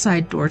the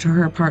outside door to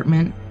her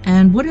apartment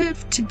and would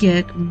have to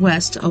get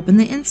West to open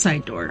the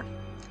inside door.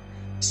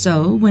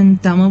 So, when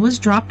Thelma was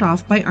dropped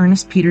off by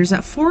Ernest Peters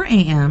at 4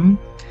 a.m.,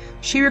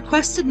 she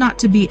requested not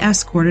to be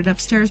escorted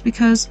upstairs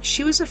because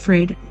she was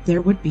afraid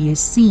there would be a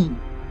scene,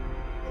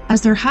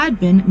 as there had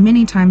been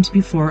many times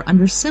before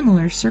under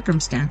similar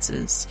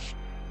circumstances.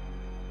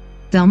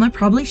 Thelma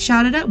probably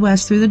shouted at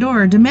West through the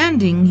door,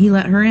 demanding he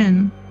let her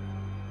in.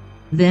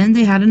 Then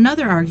they had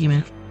another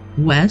argument.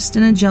 West,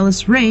 in a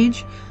jealous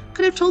rage,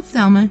 could have told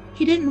Thelma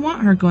he didn't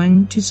want her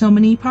going to so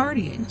many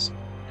parties.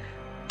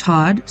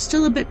 Todd,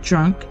 still a bit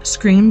drunk,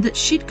 screamed that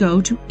she'd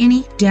go to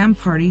any damn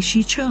party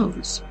she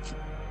chose.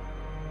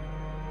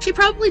 She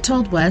probably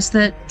told West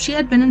that she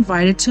had been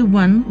invited to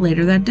one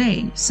later that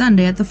day,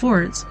 Sunday at the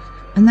Fords,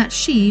 and that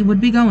she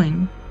would be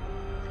going.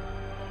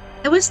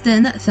 It was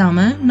then that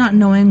Thelma, not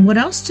knowing what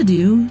else to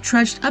do,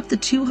 trudged up the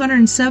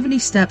 270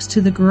 steps to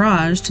the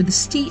garage to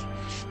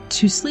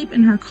sleep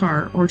in her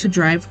car or to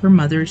drive to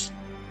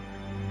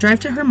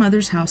her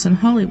mother's house in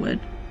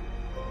Hollywood.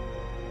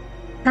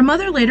 Her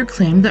mother later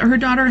claimed that her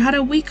daughter had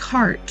a weak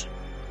heart.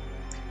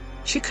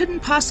 She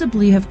couldn't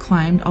possibly have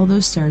climbed all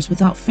those stairs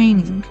without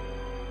fainting.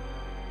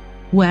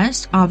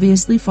 West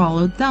obviously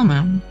followed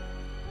Thelma.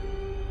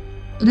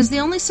 It is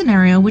the only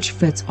scenario which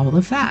fits all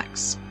the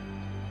facts.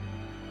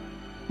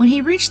 When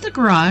he reached the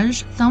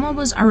garage, Thelma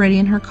was already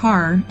in her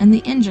car and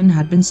the engine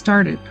had been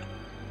started.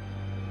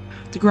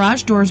 The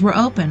garage doors were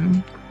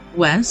open.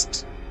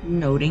 West,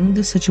 noting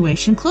the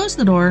situation, closed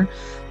the door,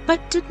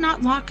 but did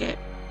not lock it.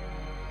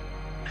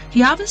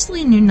 He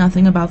obviously knew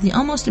nothing about the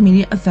almost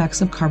immediate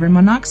effects of carbon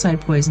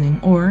monoxide poisoning,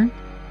 or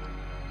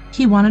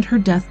he wanted her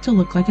death to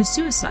look like a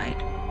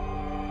suicide.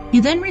 He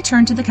then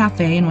returned to the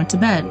cafe and went to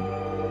bed.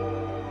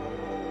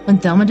 When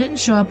Thelma didn't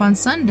show up on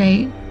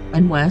Sunday,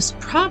 and West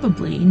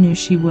probably knew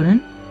she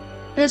wouldn't,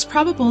 it is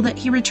probable that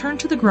he returned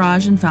to the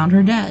garage and found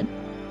her dead.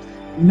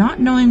 Not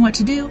knowing what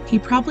to do, he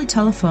probably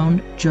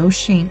telephoned Joe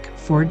Schenck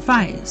for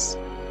advice.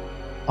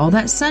 All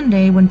that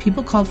Sunday, when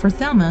people called for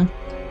Thelma,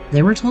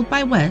 they were told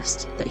by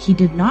West that he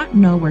did not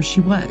know where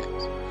she was.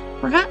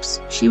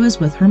 Perhaps she was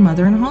with her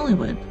mother in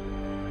Hollywood.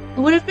 It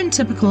would have been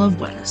typical of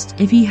West,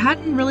 if he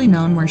hadn't really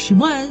known where she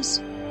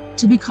was,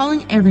 to be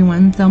calling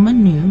everyone Thelma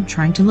knew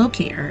trying to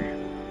locate her.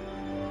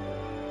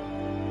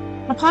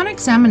 Upon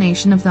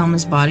examination of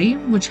Thelma's body,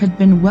 which had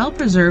been well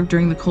preserved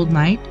during the cold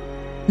night,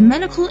 the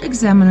medical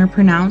examiner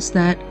pronounced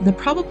that the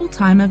probable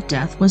time of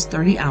death was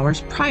 30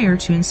 hours prior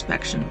to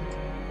inspection,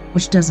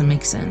 which doesn't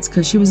make sense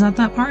because she was at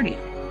that party.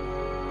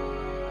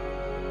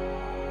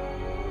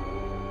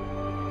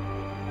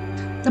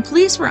 The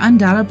police were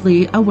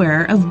undoubtedly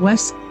aware of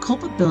West's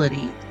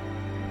culpability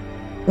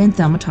in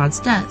Thelma Todd's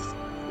death.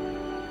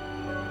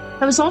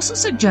 It was also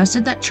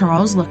suggested that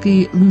Charles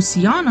Lucky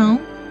Luciano,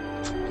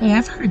 hey,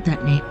 I've heard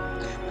that name,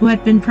 who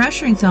had been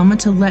pressuring Thelma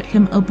to let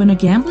him open a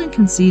gambling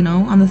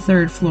casino on the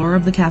 3rd floor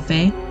of the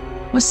cafe,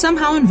 was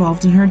somehow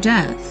involved in her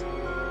death.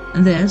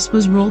 This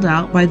was ruled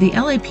out by the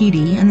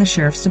LAPD and the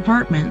Sheriff's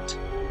Department,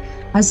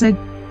 as a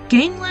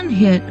gangland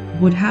hit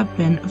would have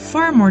been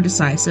far more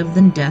decisive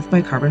than death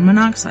by carbon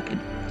monoxide,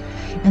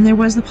 and there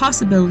was the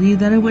possibility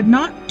that it would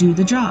not do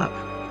the job.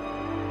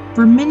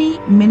 For many,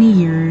 many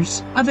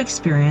years of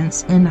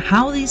experience in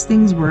how these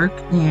things work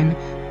in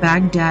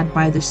Baghdad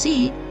by the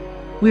Sea,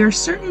 we are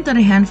certain that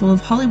a handful of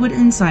Hollywood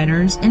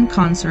insiders, in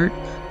concert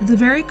with a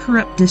very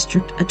corrupt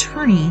district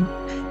attorney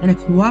and a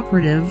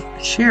cooperative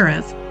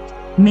sheriff,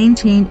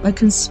 maintained a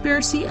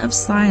conspiracy of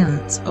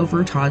silence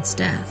over Todd's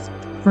death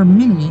for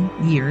many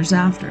years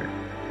after.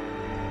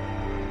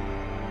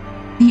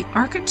 The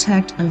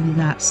architect of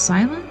that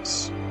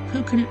silence?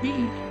 Who could it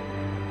be?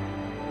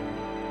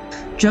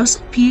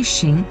 Joseph P.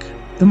 Schenck,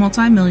 the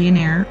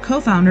multimillionaire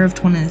co-founder of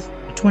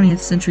 20th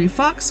Century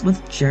Fox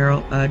with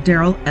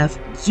Daryl F.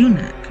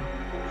 Zanuck.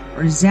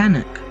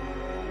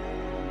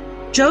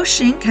 Joe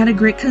Schenck had a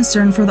great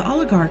concern for the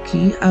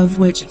oligarchy, of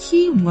which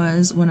he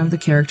was one of the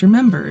character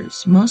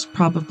members. Most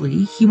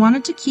probably, he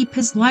wanted to keep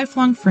his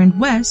lifelong friend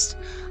West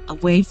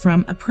away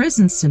from a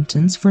prison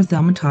sentence for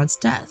Thelma Todd's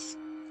death.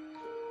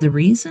 The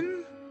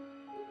reason?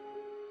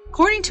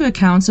 According to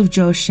accounts of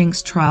Joe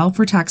Shink's trial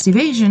for tax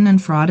evasion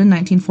and fraud in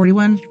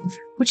 1941,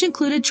 which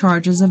included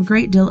charges of a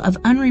great deal of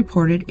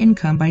unreported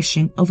income by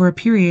Shink over a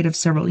period of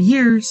several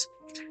years,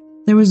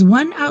 there was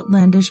one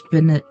outlandish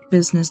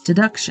business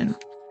deduction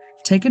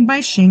taken by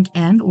Shink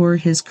and or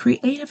his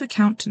creative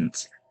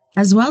accountants,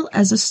 as well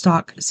as a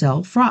stock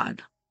sale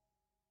fraud.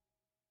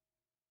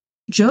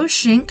 Joe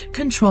Shink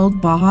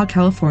controlled Baja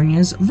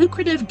California's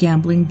lucrative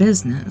gambling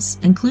business,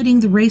 including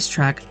the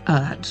racetrack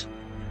at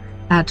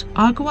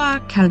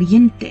Agua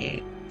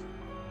Caliente.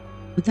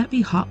 Would that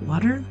be hot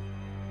water?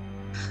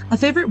 A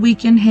favorite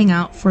weekend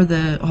hangout for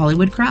the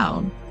Hollywood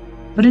crowd.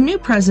 But a new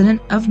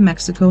president of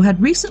Mexico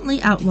had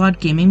recently outlawed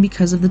gaming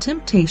because of the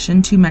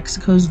temptation to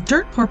Mexico's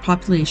dirt-poor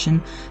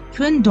population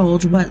to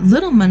indulge what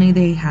little money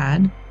they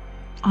had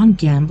on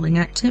gambling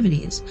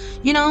activities.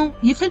 You know,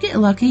 you could get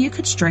lucky, you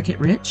could strike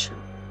it rich.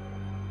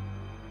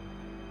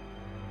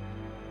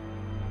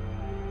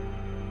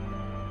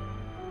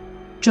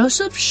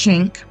 Joseph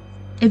Shink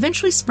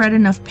eventually spread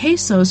enough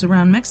pesos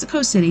around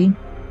Mexico City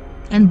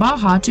and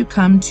Baja to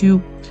come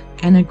to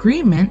an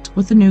agreement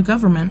with the new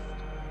government.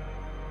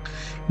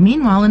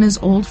 Meanwhile, in his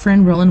old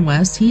friend Roland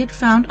West, he had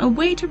found a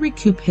way to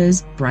recoup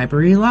his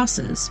bribery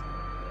losses.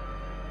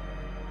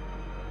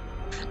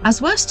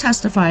 As West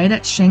testified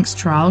at Shink's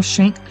trial,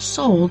 Shink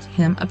sold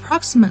him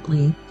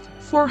approximately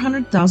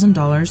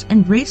 $400,000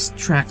 in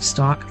racetrack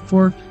stock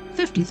for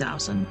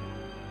 $50,000.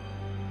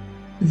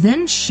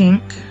 Then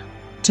Shink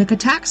took a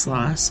tax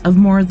loss of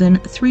more than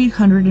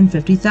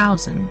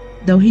 $350,000,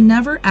 though he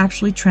never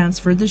actually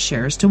transferred the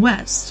shares to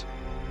West.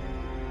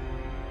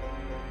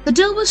 The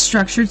deal was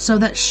structured so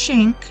that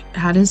Shink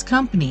had his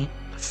company,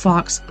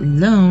 Fox,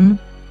 loan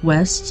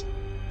West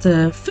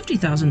the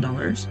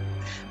 $50,000.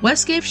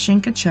 West gave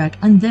Shink a check,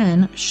 and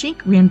then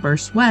Shink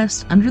reimbursed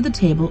West under the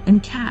table in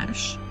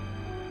cash.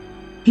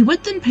 He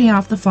would then pay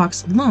off the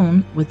Fox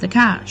loan with the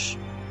cash.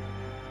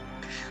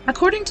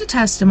 According to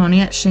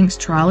testimony at Shink's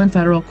trial in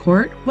federal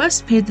court,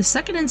 West paid the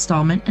second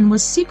installment and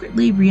was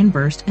secretly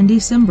reimbursed in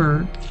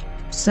December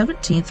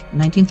 17,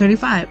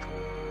 1935.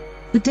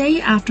 The day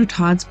after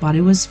Todd's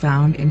body was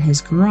found in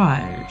his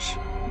garage.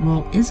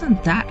 Well,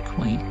 isn't that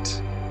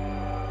quaint?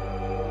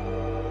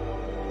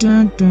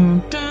 Dun,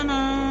 dun, dun,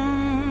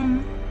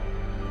 dun.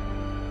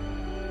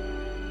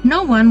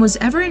 No one was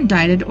ever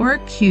indicted or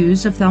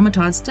accused of Thelma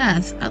Todd's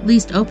death, at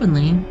least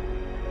openly.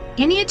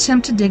 Any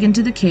attempt to dig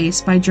into the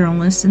case by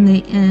journalists in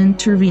the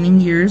intervening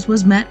years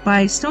was met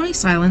by stony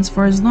silence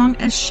for as long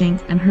as Shink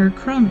and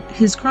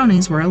his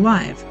cronies were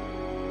alive.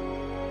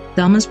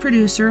 Thelma's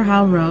producer,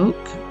 Hal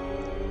Roque,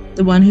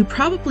 the one who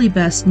probably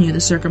best knew the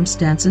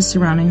circumstances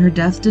surrounding her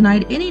death,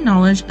 denied any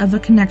knowledge of a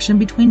connection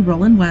between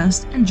Roland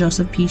West and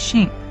Joseph P.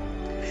 Shink,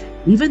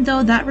 even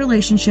though that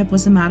relationship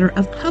was a matter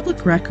of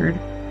public record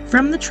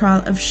from the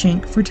trial of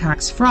Shink for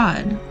tax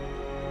fraud.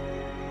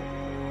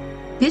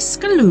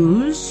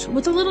 Piscaluz,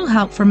 with a little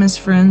help from his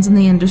friends in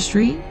the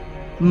industry,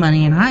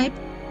 money and hype,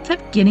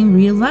 kept getting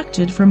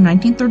re-elected from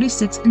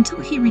 1936 until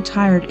he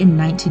retired in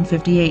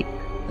 1958.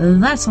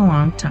 That's a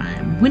long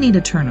time. We need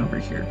a turnover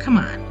here. Come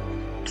on.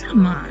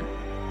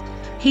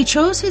 He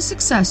chose his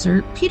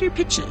successor, Peter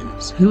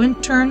Pitches, who in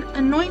turn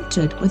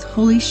anointed with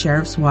holy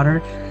sheriff's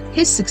water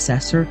his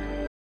successor.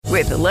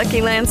 With the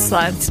Lucky Land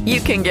Slots,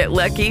 you can get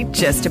lucky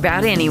just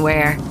about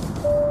anywhere.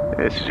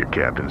 This is your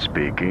captain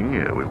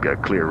speaking. We've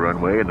got clear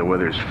runway and the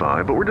weather's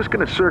fine, but we're just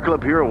going to circle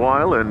up here a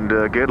while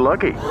and get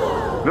lucky.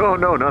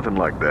 No, nothing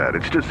like that.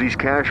 It's just these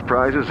cash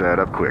prizes add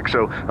up quick.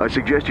 So I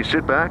suggest you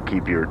sit back,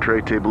 keep your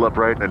tray table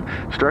upright, and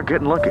start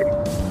getting lucky.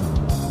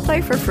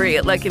 Play for free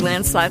at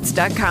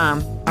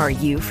LuckyLandSlots.com. Are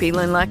you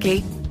feeling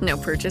lucky? No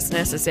purchase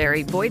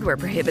necessary. Void where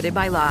prohibited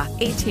by law.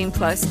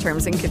 18+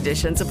 terms and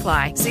conditions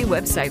apply. See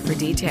website for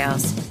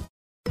details.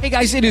 Hey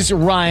guys, it is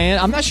Ryan.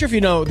 I'm not sure if you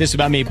know this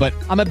about me, but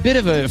I'm a bit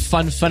of a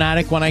fun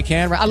fanatic when I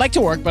can. I like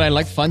to work, but I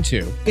like fun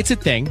too. It's a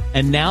thing.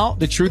 And now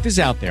the truth is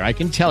out there. I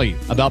can tell you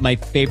about my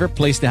favorite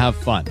place to have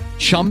fun.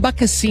 Chumba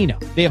Casino.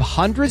 They have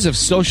hundreds of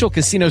social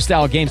casino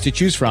style games to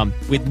choose from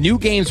with new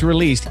games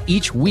released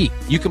each week.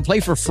 You can play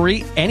for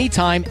free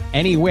anytime,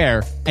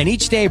 anywhere. And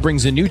each day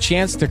brings a new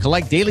chance to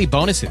collect daily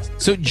bonuses.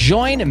 So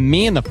join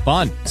me in the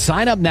fun.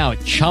 Sign up now at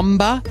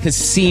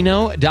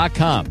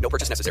ChumbaCasino.com. No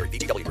purchase necessary.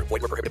 VGW. Void where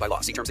prohibited by law.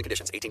 See terms and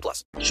conditions.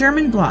 18+.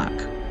 Sherman Block.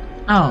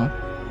 Oh.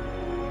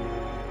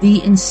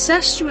 The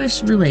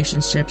incestuous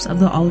relationships of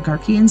the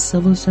oligarchy and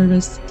civil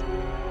service.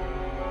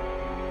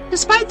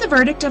 Despite the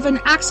verdict of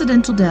an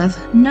accidental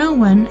death, no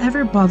one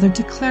ever bothered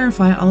to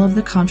clarify all of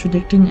the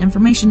contradicting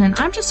information. And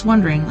I'm just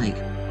wondering,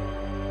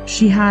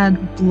 she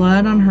had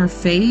blood on her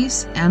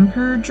face and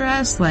her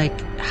dress.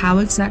 How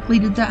exactly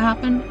did that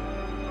happen?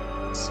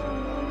 So,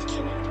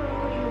 can I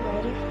borrow your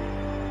lighter?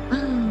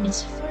 Oh.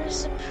 It's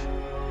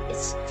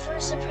for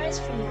a surprise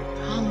for you.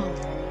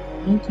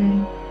 Oh. Okay.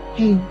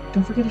 Hey,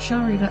 don't forget to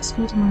shower. You got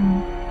school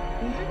tomorrow.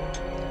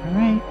 Mm-hmm. All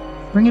right.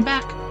 Bring it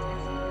back.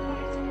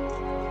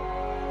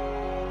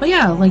 But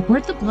yeah,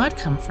 where'd the blood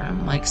come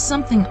from?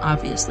 Something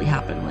obviously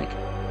happened.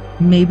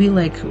 Maybe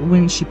like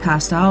when she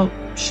passed out,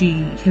 she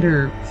hit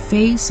her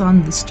face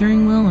on the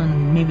steering wheel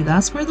and maybe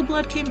that's where the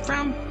blood came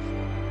from?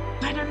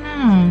 I don't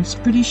know. It's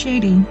pretty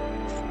shady.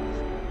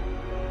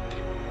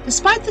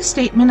 Despite the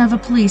statement of a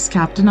police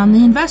captain on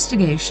the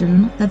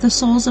investigation that the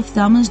soles of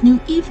Thelma's new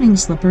evening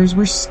slippers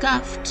were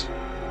scuffed,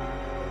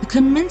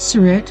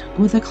 commensurate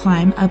with a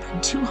climb up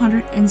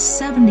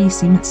 270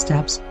 cement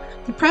steps,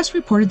 the press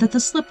reported that the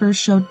slippers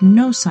showed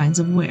no signs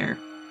of wear.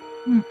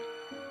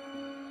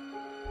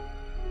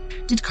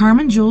 Did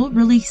Carmen Jewel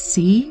really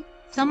see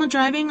Thelma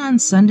driving on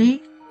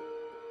Sunday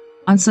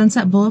on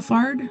Sunset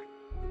Boulevard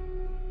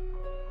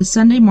the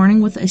Sunday morning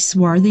with a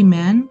swarthy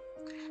man?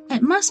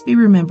 It must be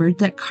remembered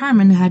that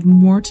Carmen had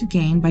more to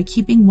gain by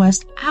keeping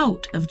West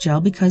out of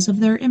jail because of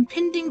their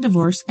impending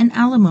divorce and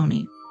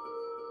alimony.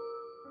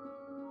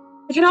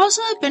 It could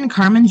also have been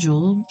Carmen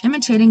Jewel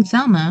imitating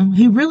Thelma,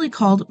 who really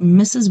called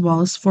Mrs.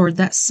 Wallace Ford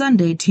that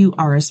Sunday to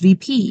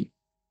RSVP.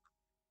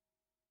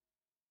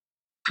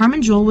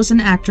 Carmen Jewel was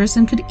an actress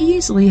and could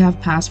easily have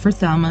passed for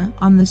Thelma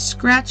on the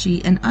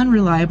scratchy and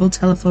unreliable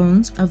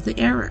telephones of the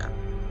era.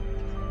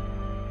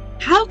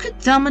 How could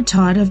Thelma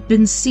Todd have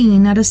been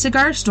seen at a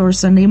cigar store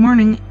Sunday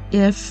morning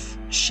if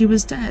she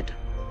was dead?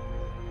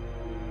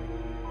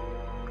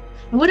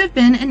 It would have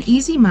been an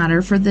easy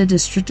matter for the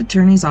district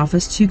attorney's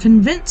office to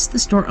convince the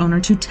store owner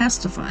to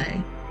testify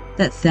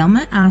that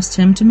Thelma asked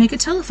him to make a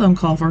telephone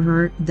call for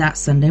her that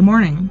Sunday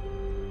morning.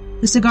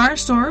 The cigar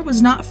store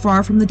was not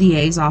far from the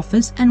DA's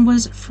office and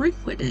was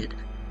frequented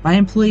by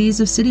employees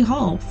of City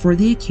Hall for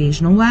the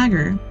occasional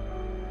wagger.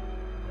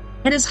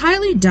 It is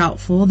highly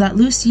doubtful that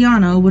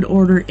Luciano would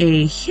order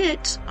a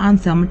hit on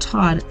Thelma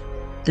Todd,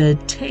 the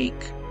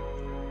take,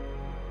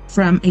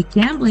 from a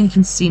gambling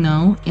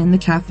casino in the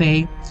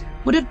cafe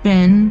would have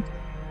been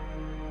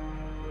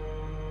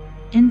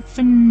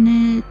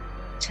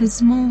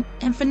infinitesimal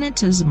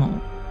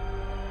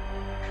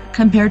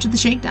compared to the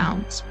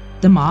shakedowns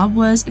the mob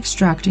was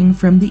extracting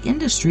from the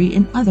industry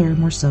in other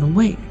more subtle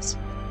ways.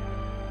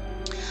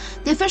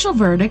 The official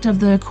verdict of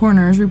the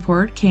coroner's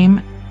report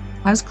came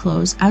as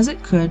close as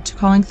it could to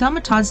calling Thelma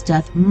Todd's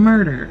death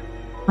murder.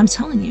 I'm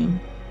telling you,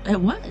 it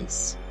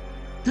was.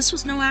 This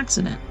was no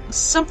accident.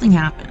 Something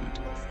happened.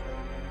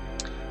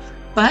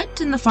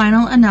 But in the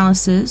final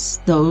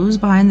analysis, those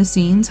behind the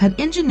scenes had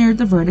engineered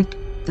the verdict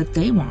that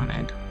they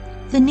wanted.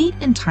 The neat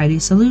and tidy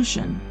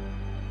solution.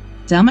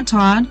 Thelma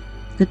Todd,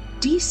 the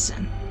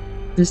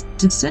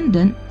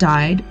descendant,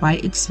 died by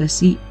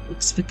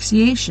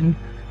asphyxiation,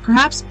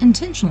 perhaps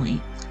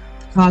intentionally.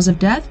 The cause of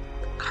death?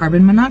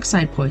 Carbon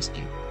monoxide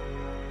poisoning.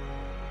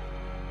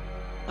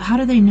 But how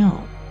do they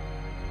know?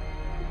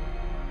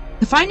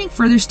 The finding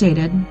further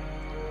stated,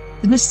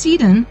 the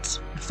decedent,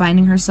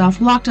 finding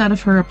herself locked out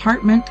of her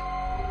apartment,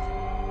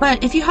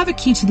 but if you have a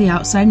key to the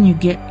outside and you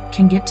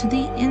can get to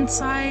the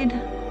inside,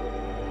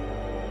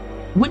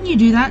 wouldn't you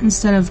do that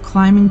instead of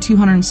climbing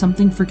 200 and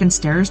something freaking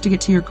stairs to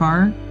get to your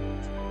car?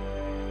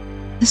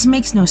 This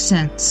makes no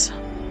sense.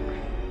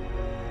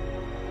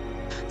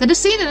 The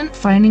decedent,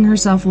 finding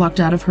herself locked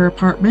out of her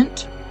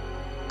apartment,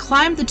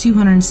 climbed the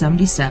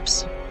 270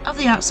 steps of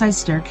the outside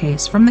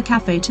staircase from the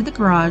cafe to the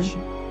garage,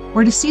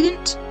 where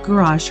decedent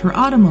garaged her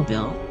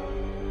automobile.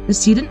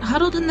 Decedent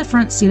huddled in the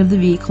front seat of the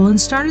vehicle and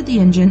started the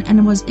engine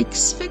and was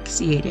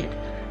asphyxiated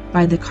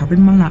by the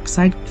carbon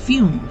monoxide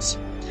fumes.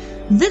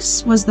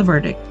 This was the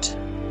verdict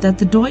that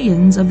the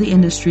doyens of the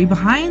industry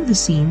behind the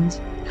scenes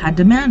had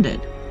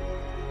demanded,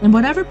 and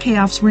whatever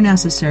payoffs were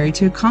necessary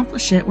to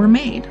accomplish it were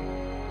made.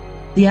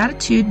 The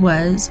attitude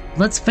was,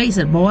 let's face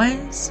it,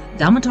 boys,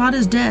 Thelma Todd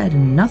is dead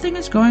and nothing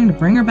is going to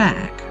bring her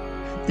back.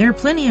 There are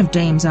plenty of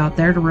dames out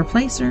there to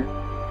replace her.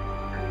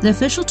 The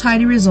official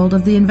tidy result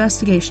of the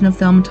investigation of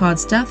Thelma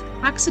Todd's death,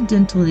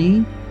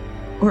 accidentally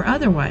or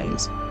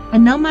otherwise,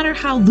 and no matter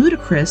how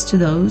ludicrous to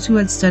those who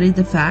had studied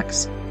the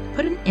facts,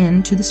 put an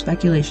end to the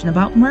speculation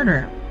about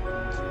murder.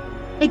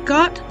 It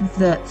got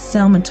the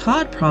Thelma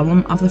Todd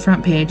problem off the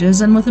front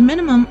pages and with a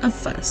minimum of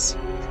fuss.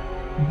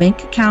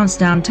 Bank accounts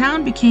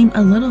downtown became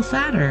a little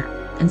fatter,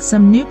 and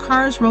some new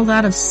cars rolled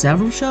out of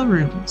several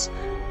showrooms.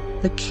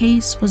 The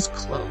case was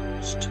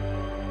closed.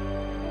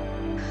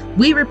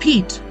 We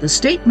repeat the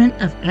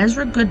statement of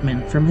Ezra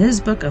Goodman from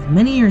his book of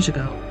many years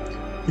ago,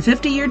 The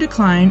 50-Year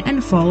Decline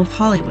and Fall of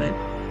Hollywood.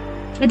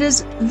 It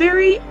is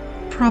very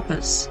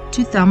propos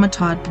to Thelma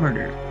Todd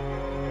murder.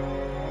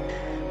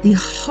 The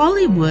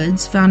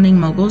Hollywood's founding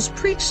moguls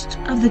preached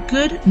of the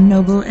good,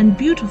 noble, and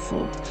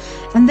beautiful,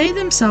 and they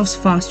themselves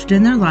fostered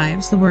in their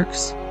lives the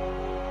works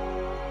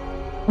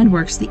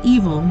the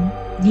evil,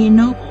 the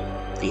ignoble,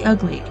 the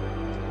ugly.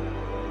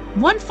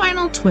 One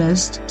final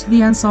twist to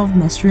the unsolved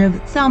mystery of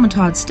Thelma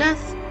Todd's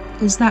death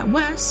is that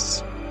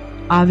West,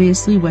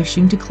 obviously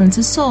wishing to cleanse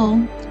his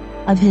soul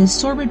of his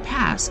sordid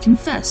past,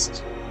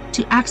 confessed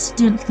to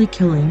accidentally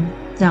killing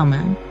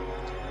Thelma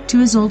to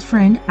his old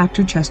friend,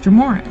 actor Chester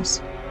Morris,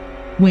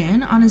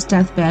 when on his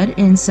deathbed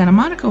in Santa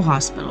Monica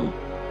Hospital.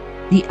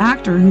 The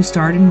actor who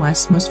starred in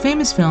West's most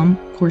famous film,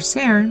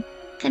 Corsair,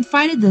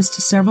 confided this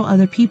to several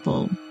other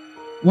people,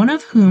 one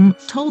of whom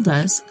told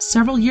us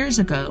several years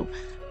ago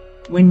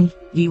when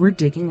you were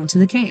digging into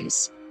the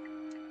case.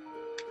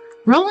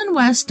 Roland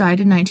West died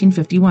in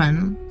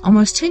 1951,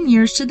 almost 10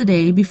 years to the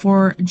day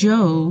before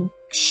Joe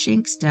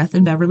Shank's death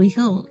in Beverly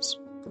Hills.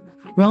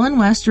 Roland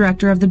West,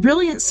 director of the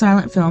brilliant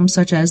silent films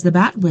such as The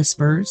Bat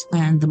Whispers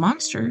and The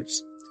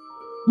Monsters,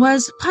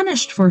 was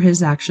punished for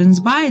his actions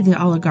by the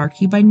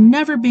oligarchy by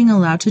never being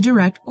allowed to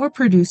direct or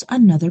produce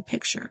another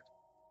picture.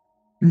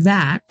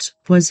 That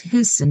was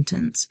his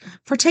sentence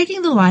for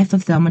taking the life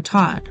of Thelma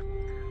Todd,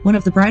 one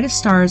of the brightest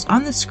stars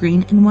on the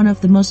screen and one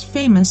of the most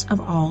famous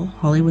of all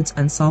Hollywood's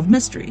unsolved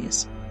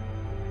mysteries.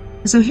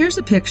 So here's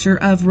a picture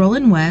of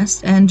Roland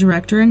West and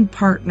director and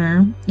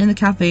partner in the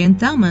cafe and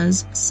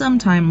Thelma's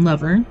sometime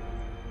lover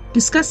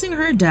discussing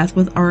her death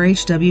with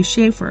R.H.W.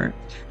 Schaefer,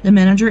 the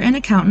manager and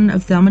accountant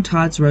of Thelma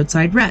Todd's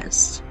roadside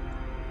rest.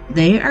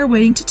 They are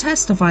waiting to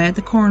testify at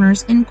the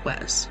coroner's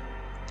inquest.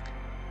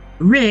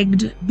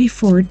 Rigged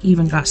before it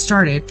even got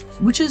started,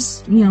 which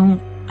is,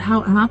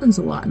 how it happens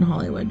a lot in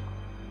Hollywood.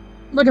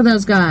 Look at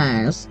those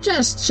guys.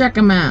 Just check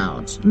them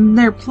out.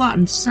 They're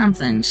plotting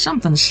something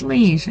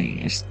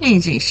sleazy.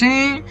 Sleazy,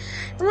 see?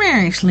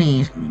 Very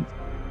sleazy.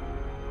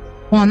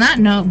 Well, on that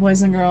note,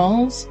 boys and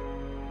girls,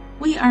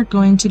 we are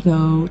going to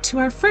go to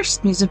our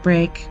first music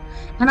break.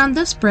 And on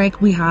this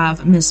break, we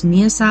have Miss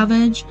Mia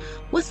Savage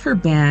with her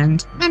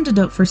band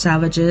Antidote for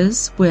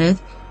Savages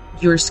with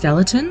Your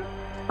Skeleton,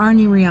 Our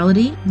New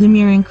Reality,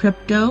 Lemurian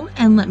Crypto,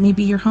 and Let Me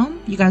Be Your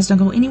Home. You guys don't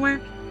go anywhere.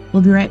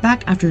 We'll be right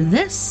back after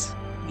this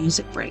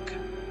music break.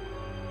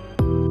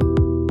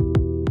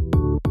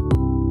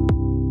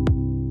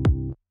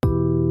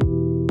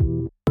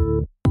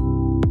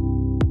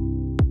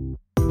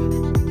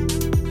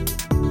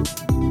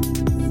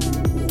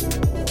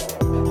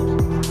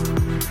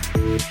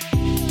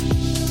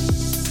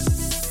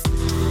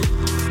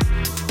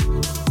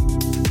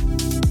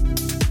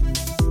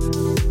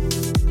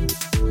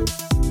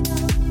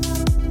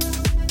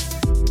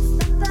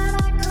 That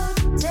I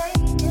could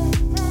take it,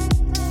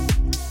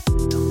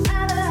 no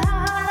matter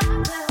how I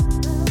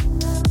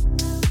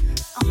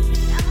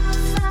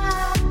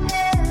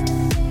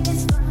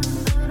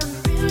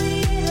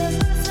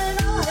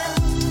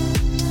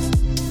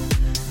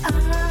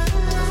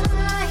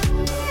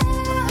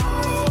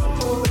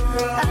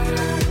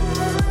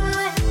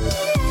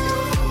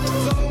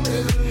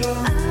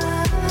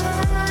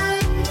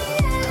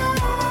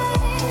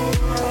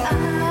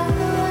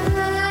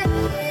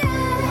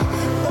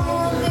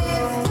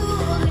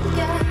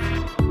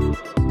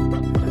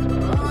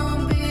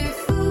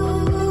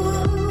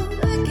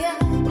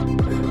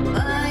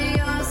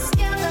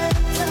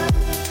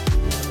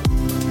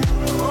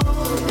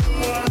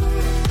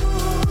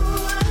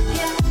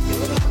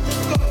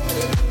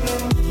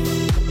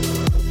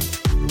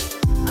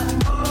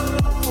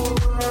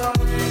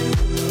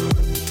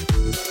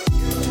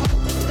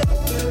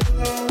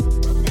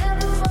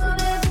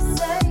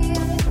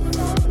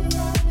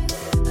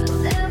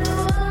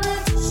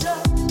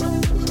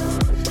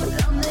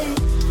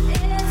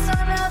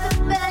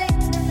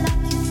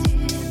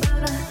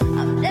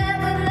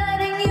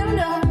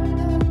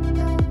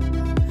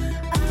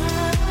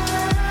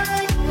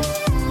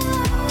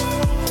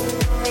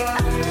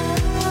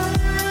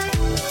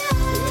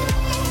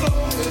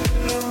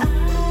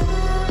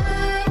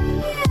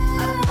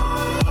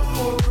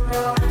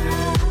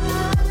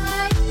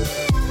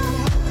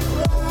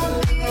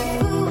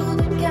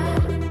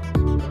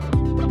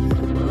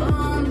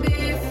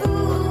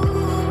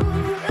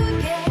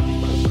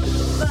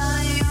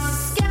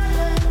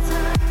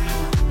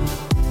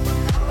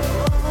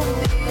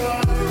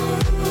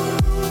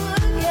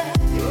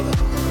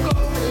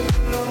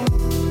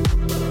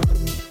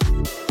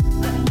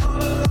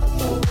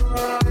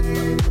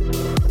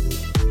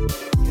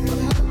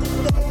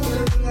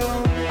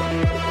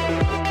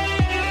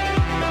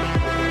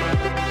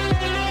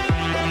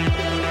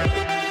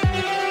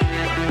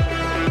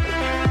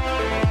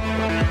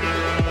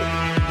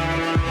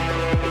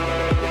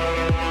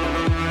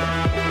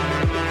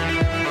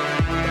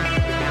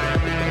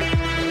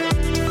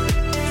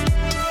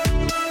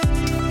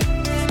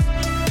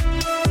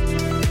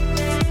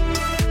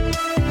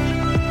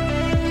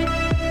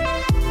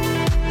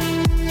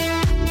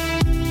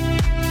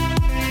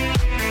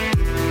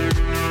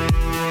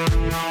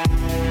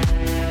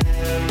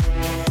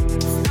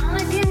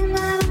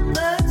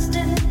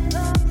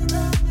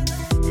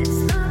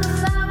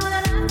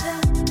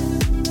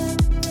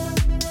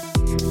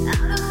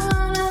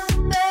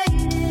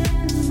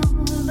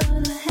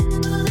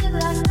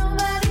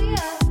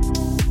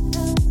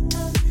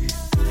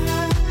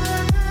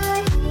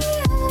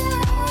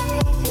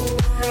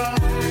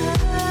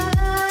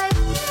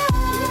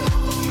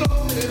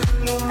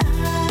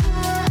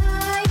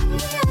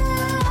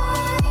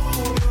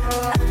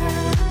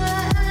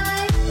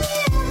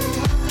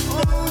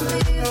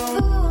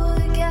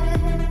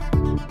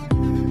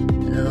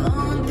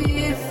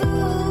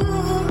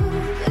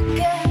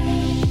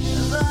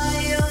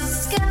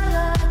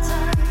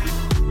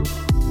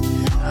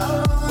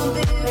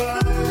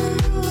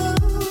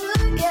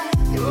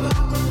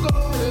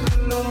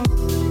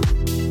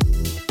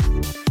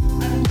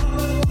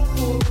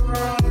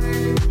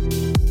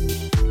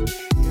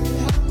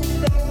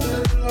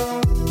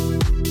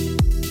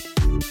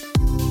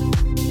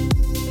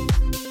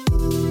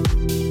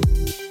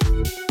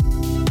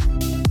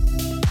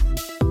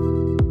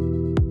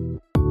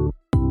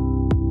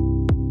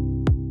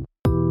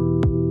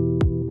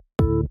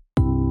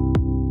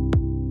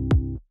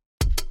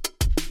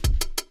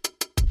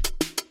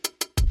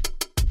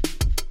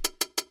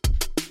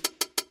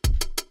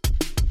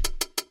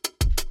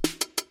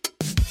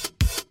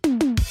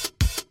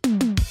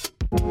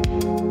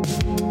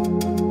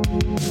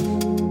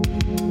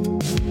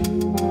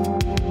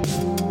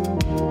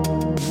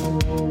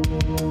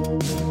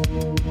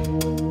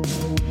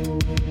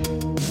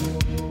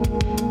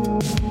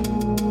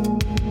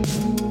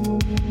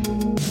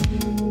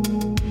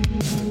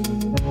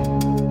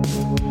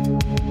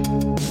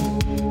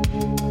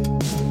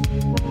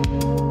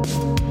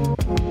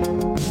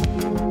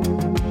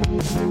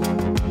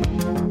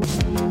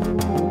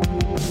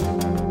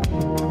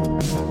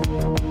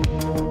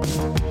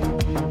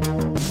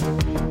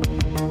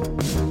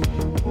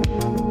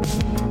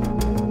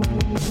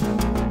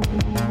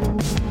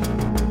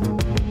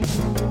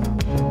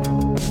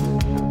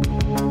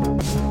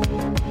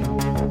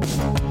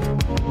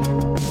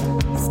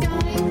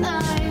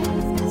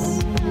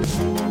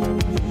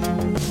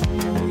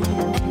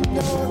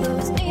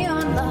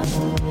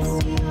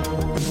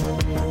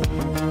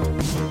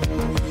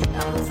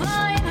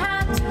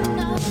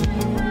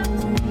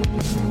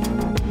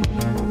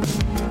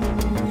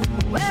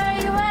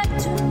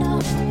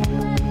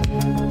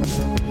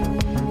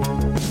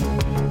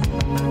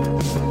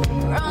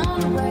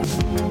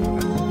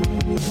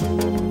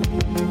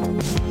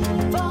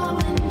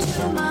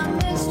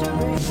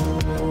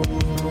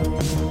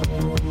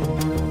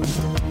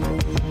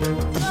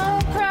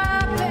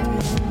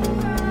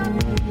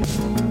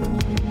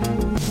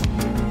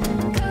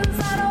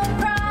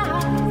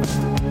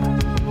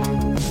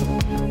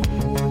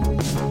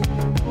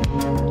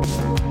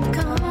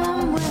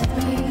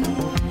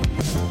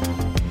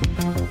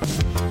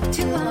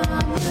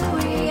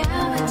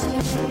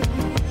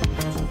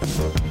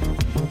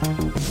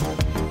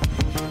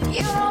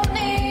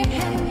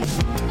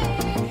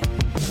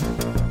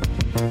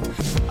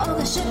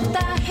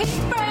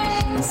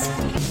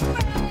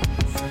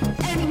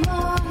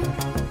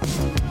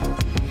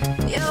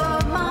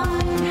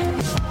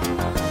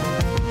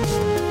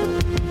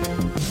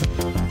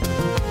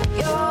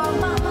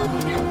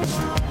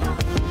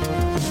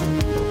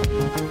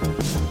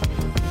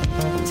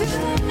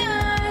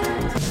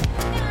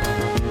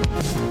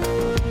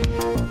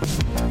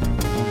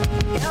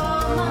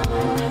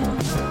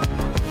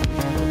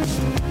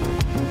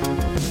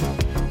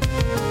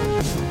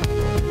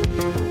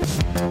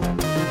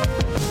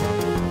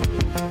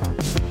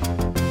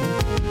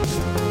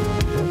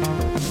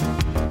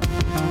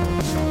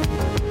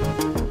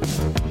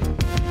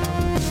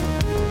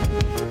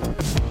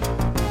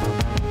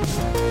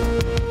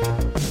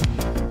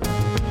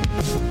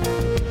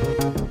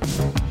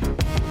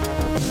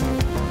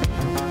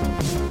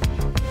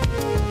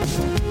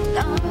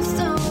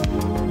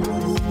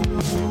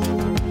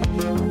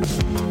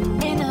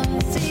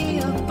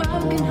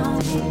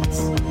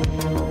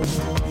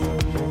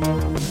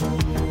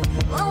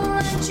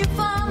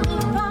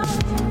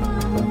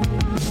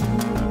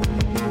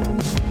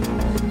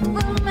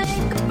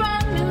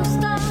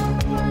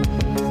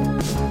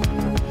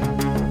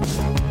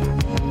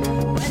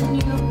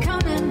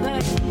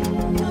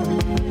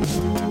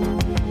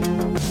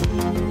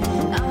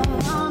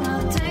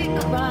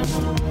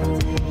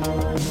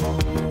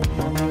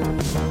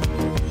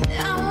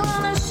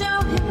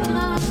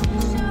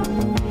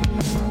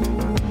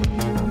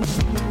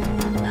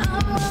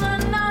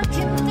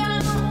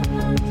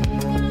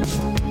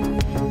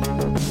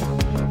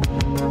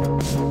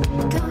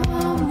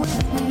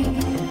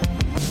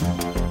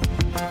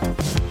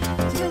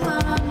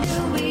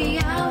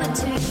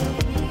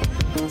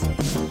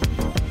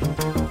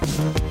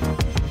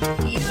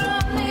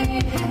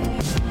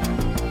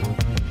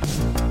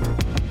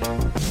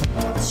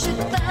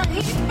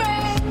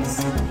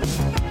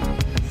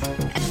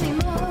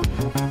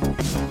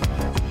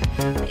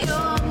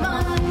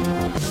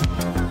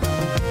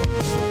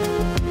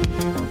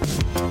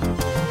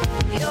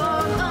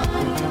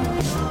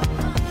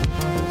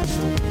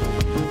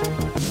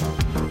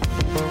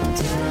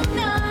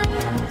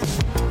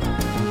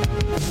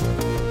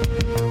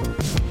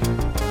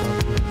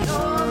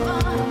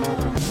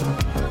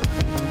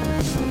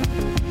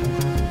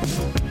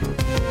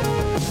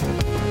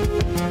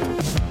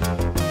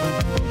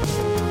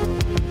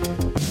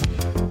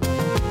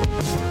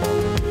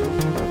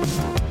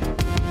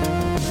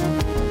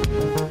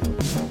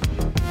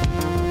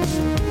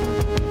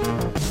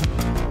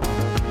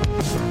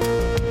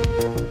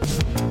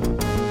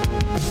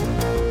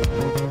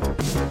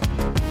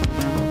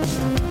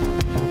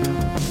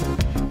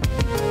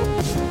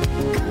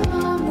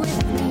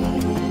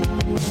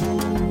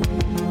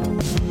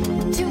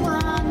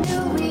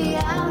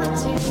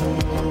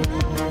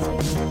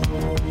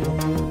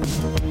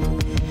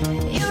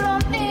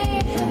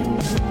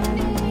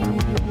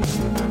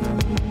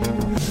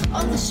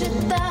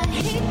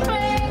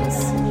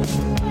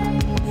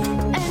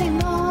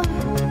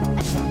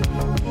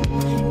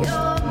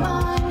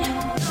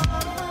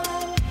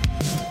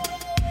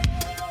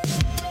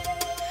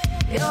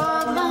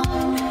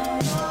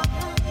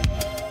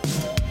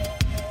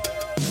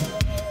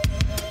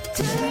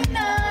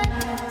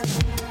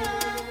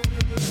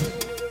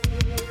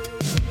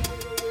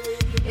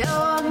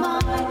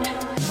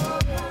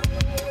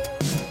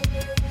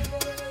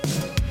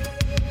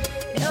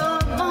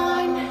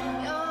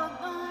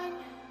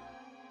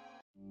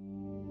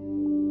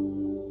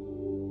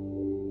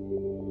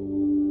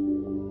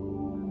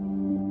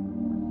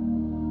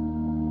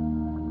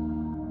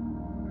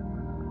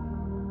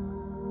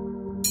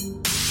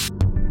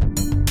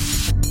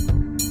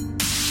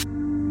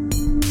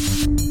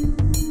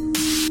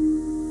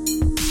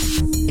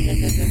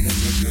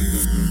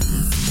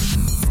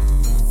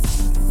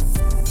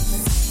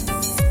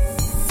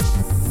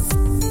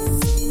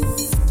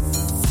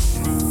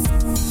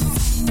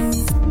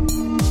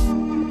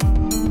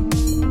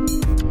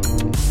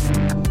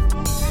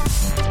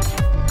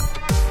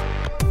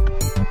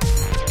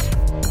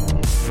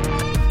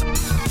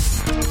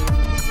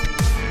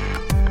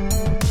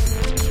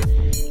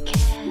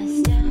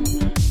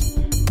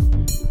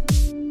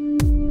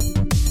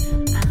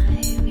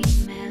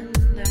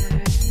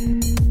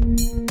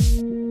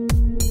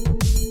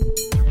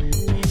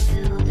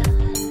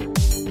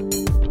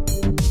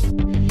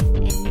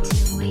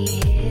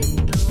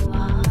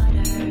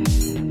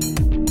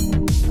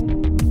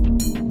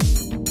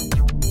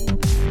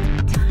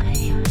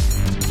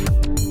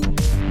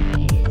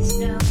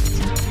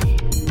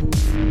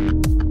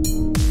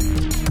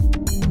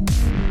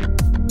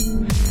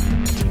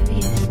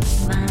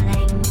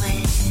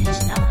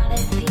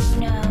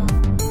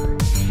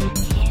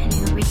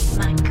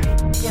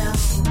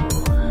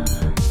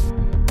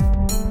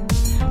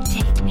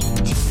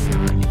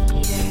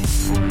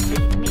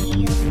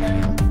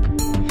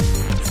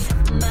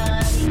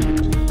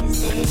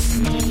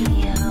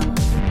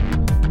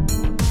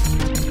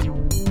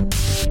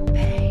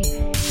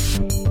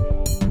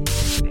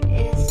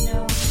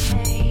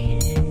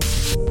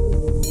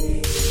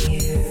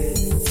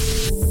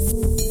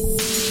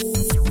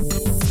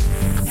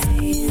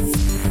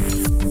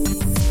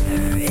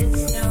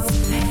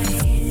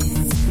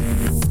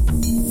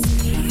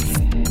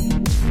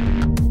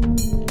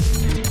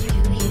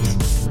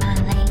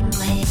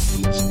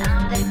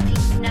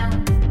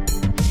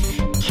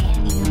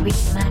read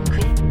my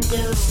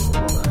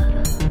crypto.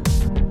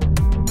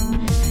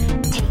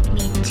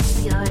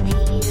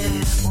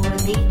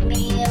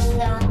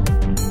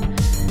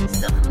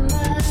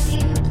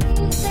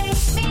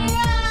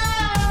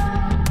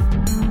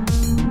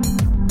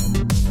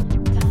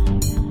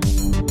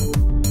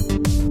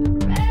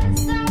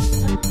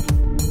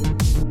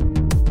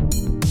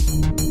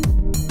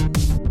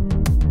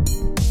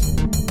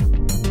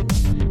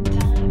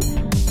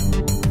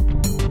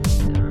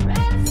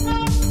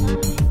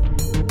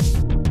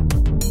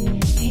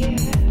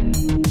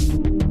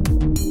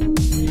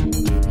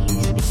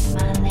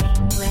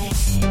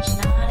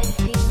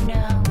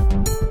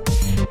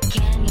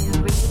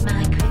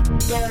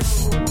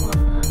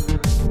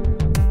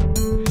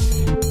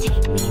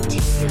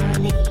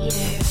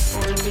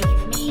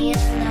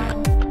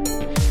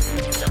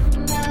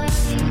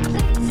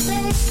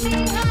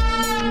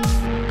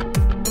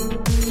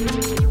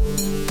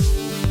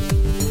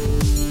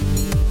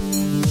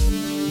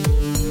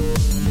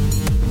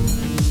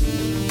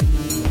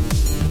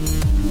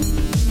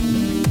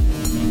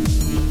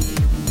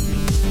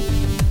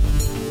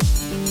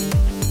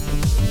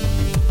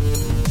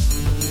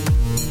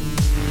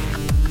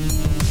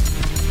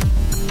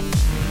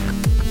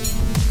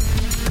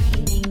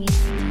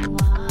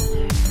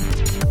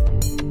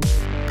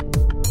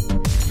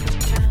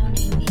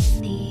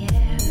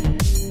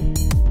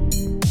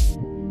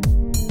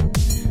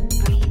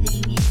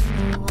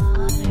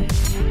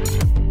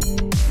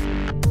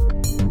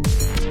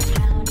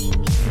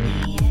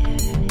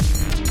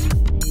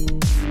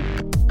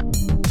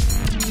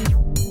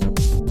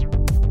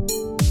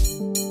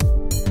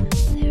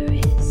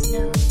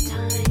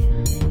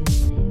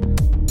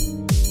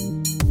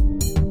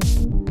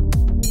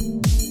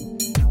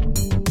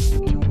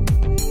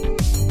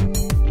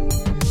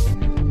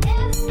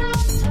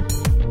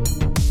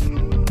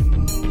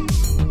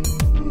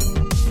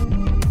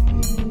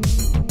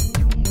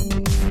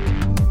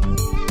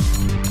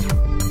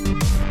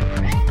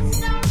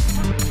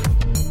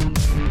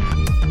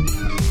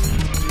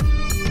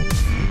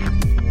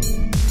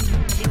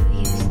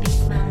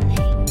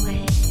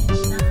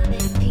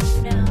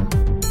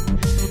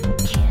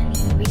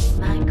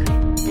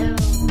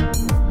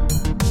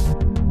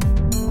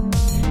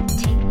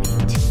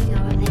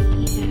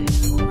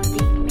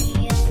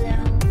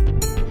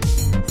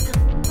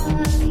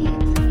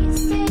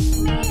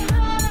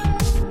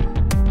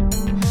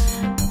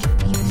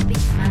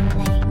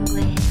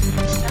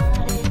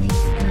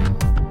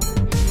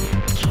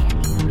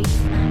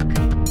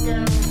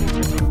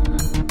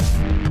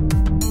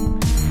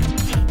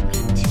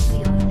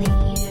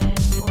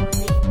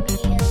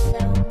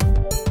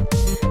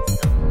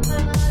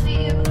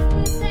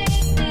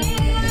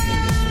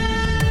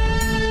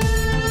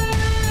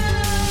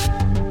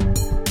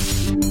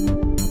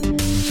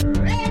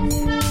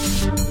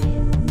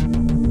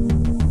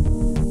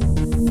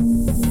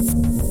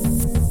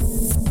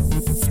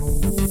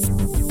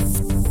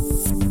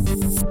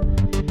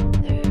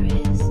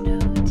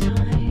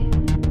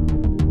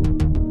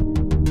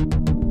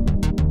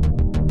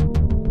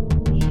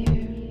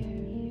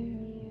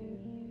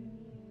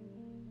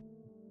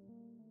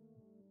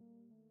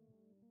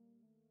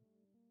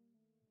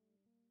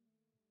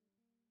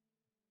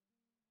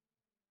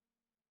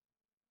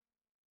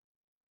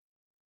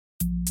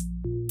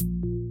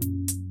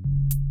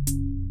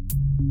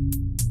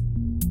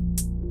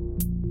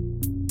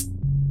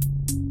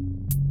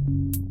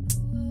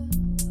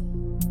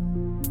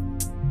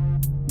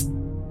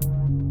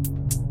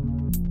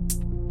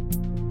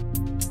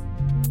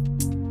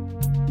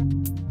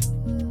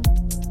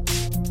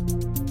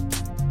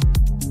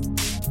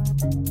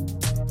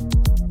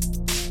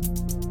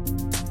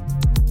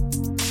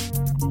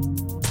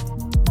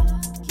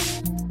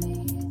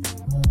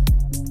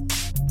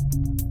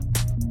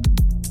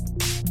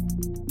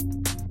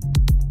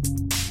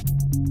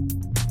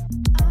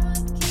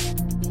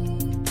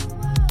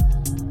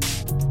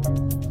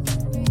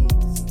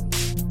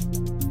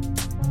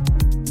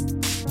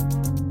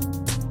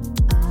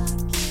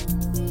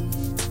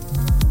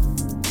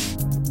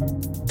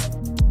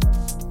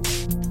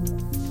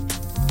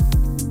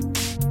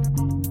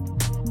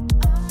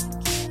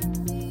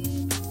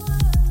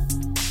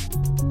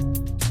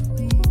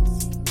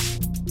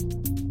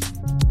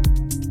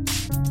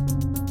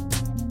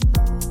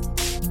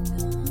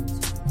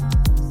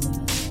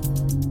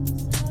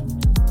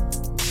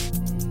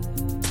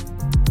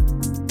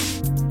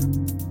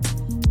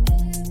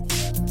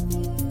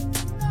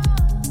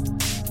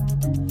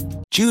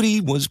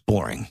 Judy was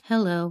boring.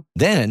 Hello.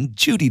 Then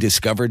Judy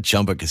discovered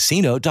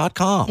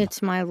ChumbaCasino.com.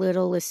 It's my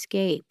little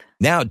escape.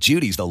 Now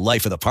Judy's the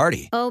life of the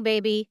party. Oh,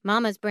 baby,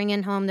 mama's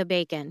bringing home the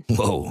bacon.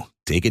 Whoa,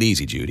 take it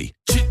easy, Judy.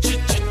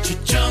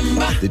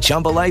 The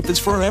Chumba life is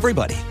for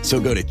everybody. So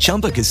go to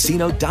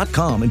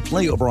ChumbaCasino.com and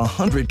play over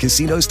 100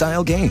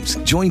 casino-style games.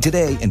 Join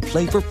today and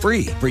play for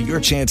free for your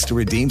chance to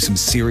redeem some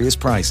serious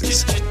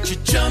prizes.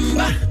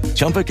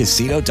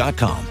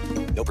 ChumbaCasino.com.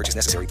 No purchase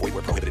necessary. Void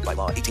where prohibited by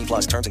law. 18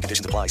 plus terms and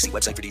conditions apply. See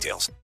website for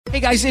details. Hey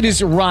guys, it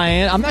is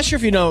Ryan. I'm not sure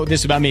if you know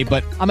this about me,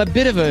 but I'm a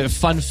bit of a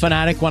fun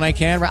fanatic when I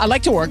can. I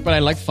like to work, but I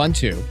like fun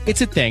too.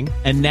 It's a thing.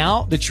 And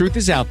now the truth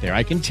is out there.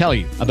 I can tell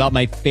you about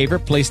my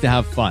favorite place to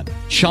have fun.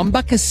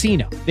 Chumba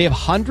Casino. They have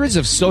hundreds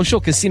of social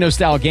casino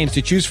style games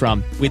to choose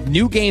from with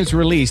new games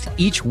released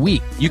each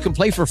week. You can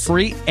play for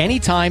free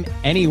anytime,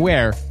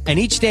 anywhere. And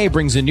each day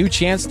brings a new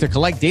chance to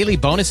collect daily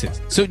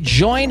bonuses. So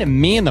join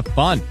me in the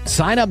fun.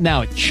 Sign up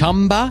now at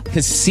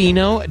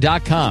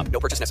ChumbaCasino.com. No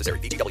purchase necessary.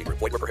 VGW.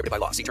 Void where prohibited by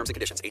law. See terms and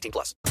conditions. 18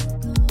 plus.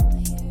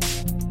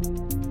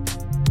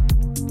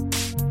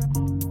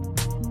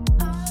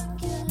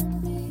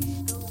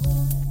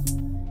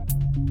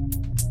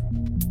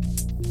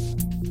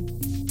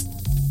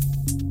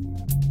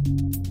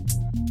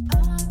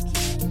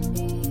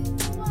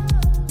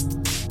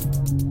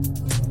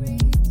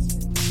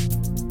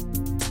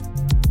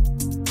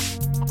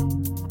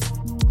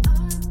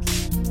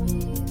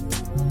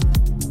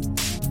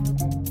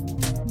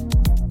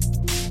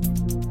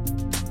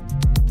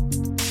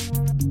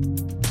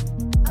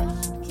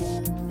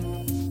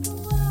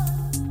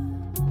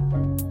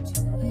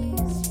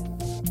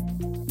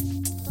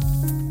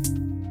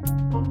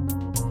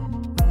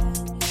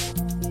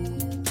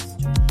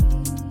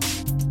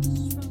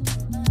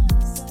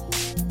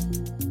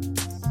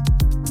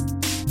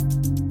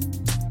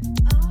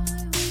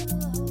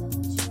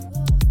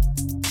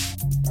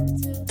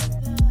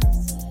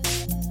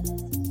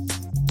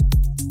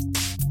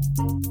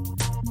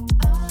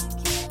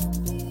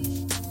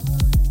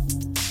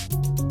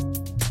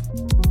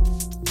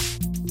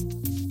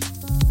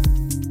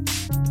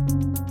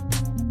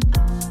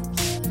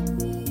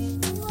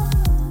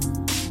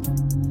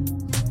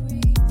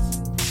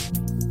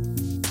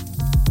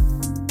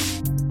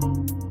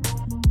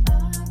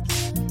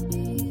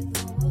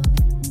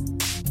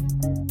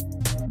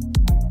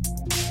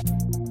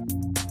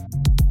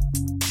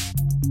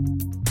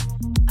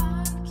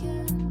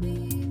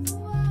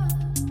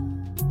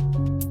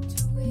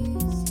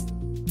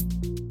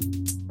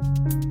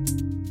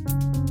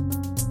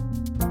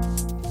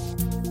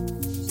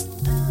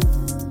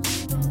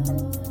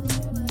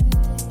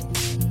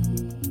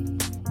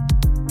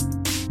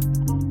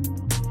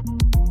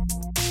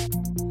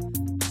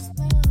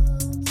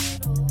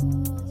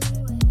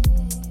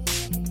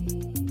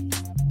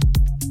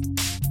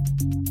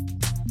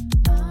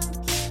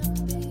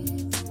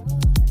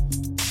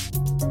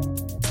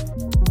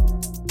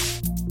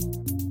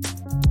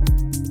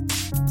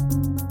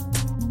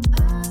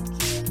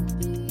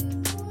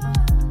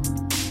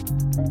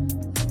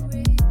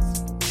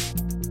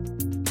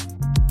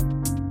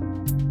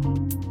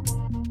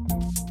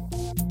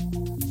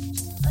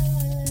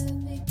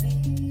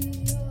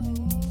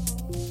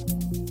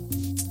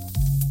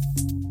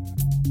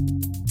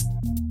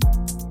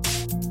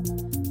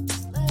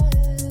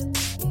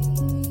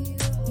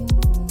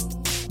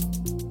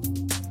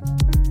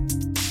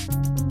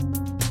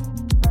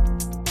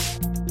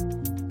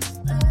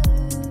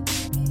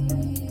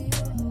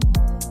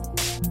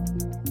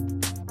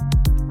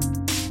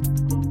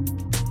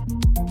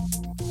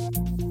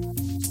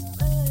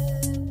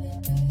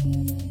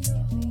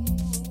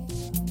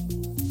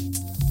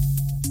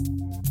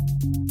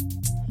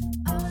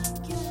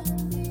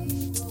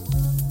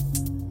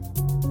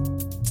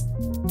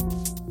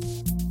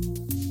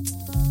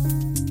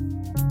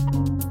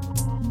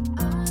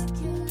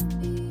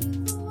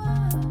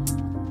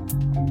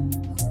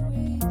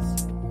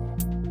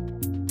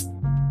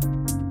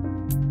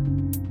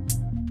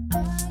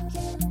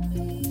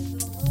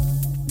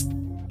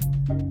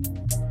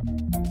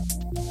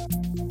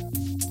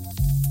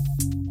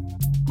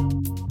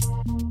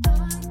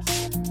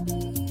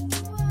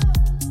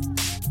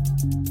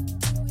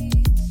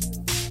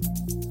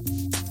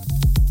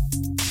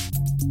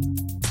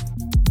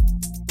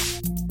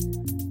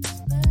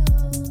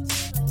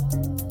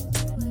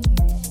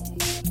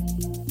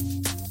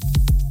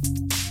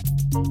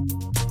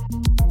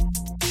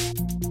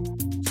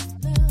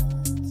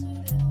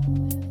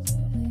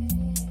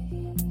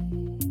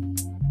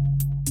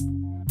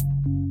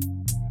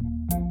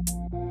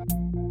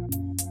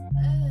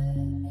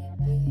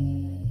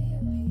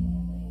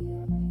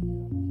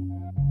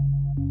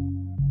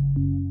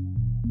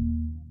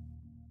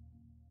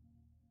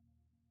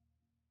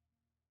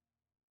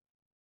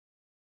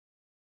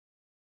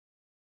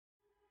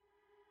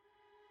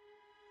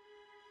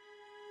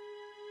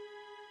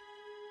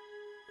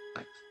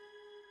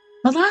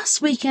 But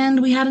last weekend,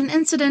 we had an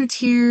incident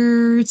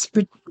here. It's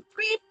pretty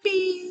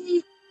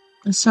creepy.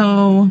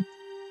 So,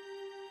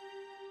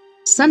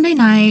 Sunday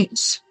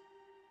night,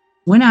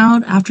 went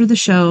out after the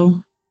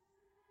show,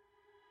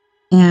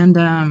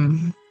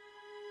 And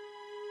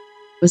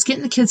was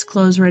getting the kids'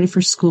 clothes ready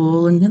for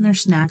school and getting their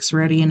snacks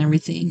ready and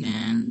everything.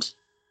 And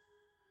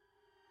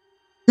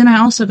then I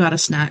also got a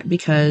snack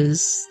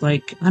because,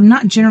 like, I'm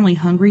not generally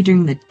hungry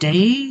during the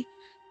day,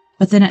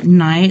 but then at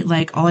night,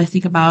 like, all I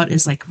think about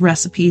is, like,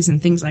 recipes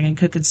and things I can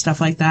cook and stuff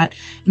like that.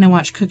 And I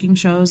watch cooking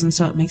shows, and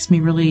so it makes me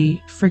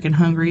really freaking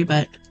hungry,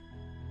 but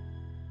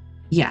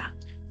yeah.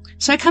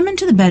 So I come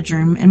into the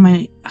bedroom, and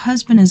my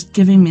husband is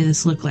giving me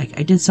this look like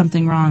I did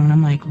something wrong, and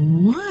I'm like,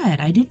 what?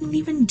 I didn't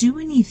even do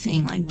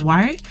anything. Like,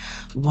 why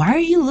are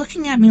you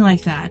looking at me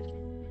like that?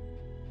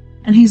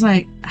 And he's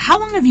like, how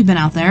long have you been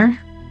out there?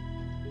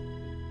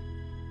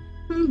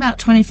 About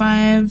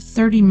 25,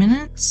 30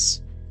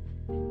 minutes.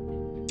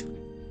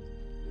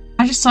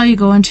 I just saw you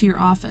go into your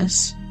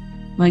office.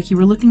 Like, you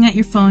were looking at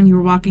your phone, you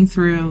were walking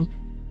through,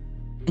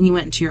 and you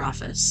went into your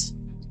office.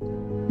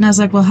 And I was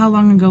like, well, how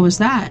long ago was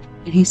that?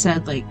 And he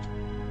said, like,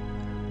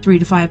 3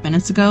 to 5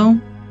 minutes ago.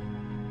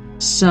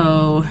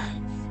 So,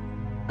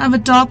 I have a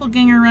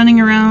doppelganger running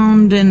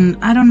around, and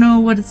I don't know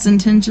what its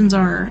intentions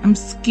are. I'm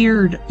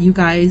scared, you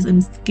guys.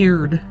 I'm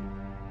scared.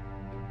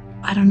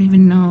 I don't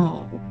even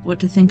know what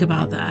to think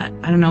about that.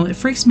 I don't know. It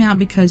freaks me out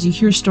because you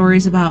hear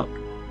stories about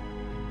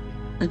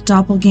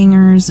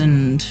doppelgangers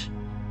and...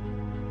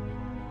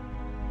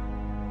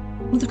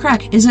 What the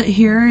crack? Is it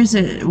here? Is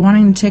it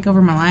wanting to take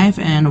over my life?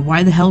 And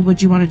why the hell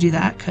would you want to do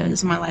that?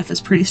 Because my life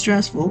is pretty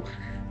stressful.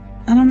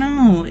 I don't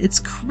know. It's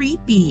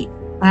creepy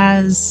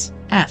as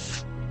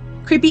F.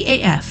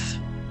 Creepy AF.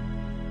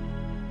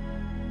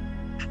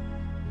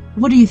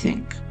 What do you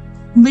think?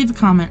 Leave a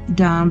comment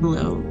down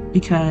below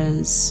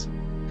because...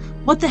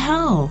 What the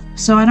hell?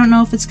 So I don't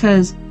know if it's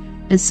because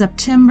it's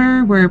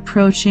September, we're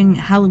approaching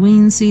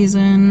Halloween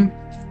season,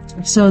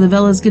 so the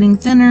vela's getting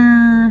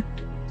thinner.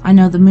 I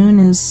know the moon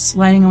is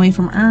sliding away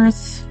from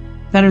Earth.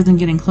 Better than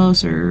getting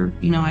closer,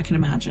 you know, I can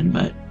imagine,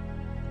 but...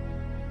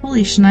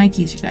 Holy shnikes,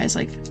 you guys,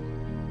 like...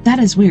 That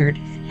is weird.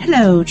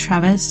 Hello,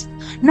 Travis.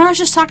 No, I was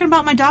just talking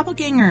about my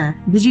doppelganger.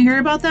 Did you hear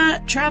about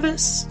that,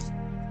 Travis?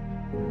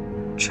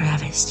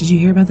 Travis, did you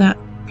hear about that?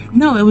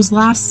 No, it was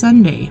last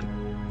Sunday.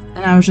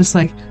 And I was just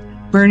like...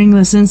 burning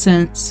this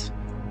incense,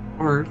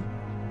 or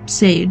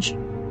sage.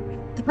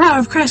 The power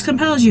of Christ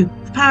compels you.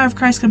 The power of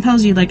Christ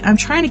compels you. Like, I'm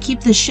trying to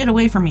keep this shit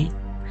away from me.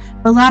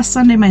 But last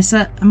Sunday,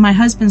 my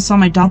husband saw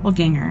my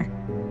doppelganger.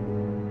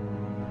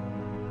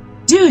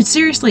 Dude,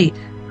 seriously.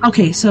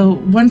 Okay, so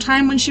one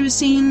time when she was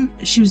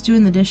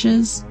doing the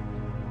dishes.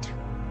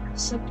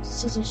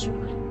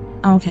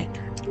 Okay.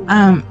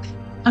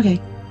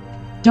 Okay.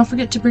 Don't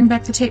forget to bring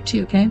back the tape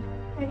too, okay?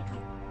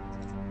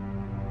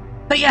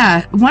 But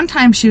yeah, one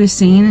time she was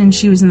seen and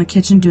she was in the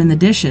kitchen doing the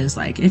dishes.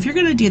 Like, if you're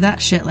gonna do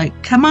that shit,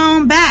 like, come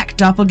on back,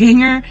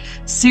 doppelganger.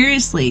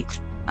 Seriously.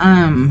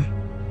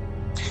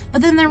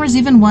 But then there was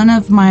even one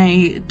of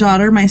my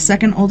daughter, my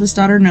second oldest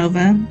daughter,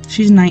 Nova.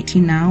 She's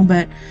 19 now,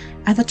 but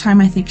at the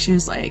time I think she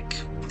was like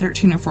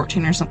 13 or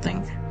 14 or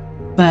something.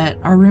 But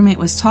our roommate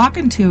was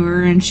talking to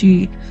her and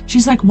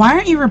she's like, why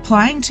aren't you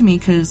replying to me?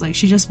 Because, like,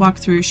 she just walked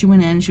through, she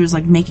went in and she was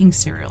like making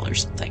cereal or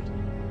something.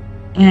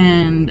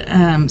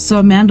 And so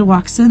Amanda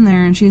walks in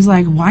there and she's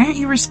like, why aren't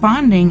you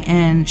responding?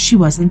 And she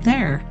wasn't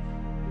there.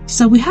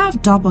 So we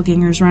have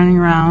doppelgangers running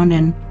around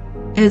and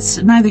it's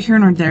neither here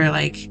nor there.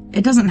 Like,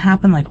 it doesn't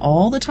happen like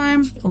all the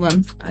time. Hold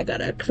on, I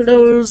gotta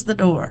close the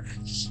door.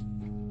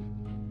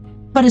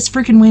 But it's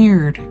freaking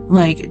weird.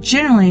 Like,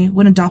 generally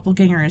when a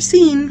doppelganger is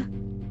seen,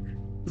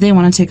 they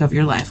want to take over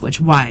your life,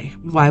 which why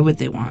would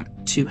they want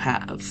to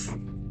have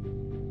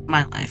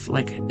my life?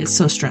 Like, it's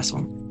so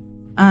stressful.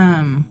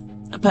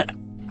 But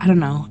I don't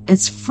know.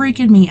 It's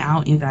freaking me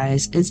out, you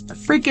guys. It's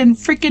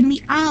freaking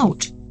me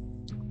out.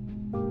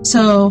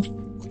 So,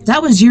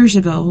 that was years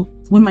ago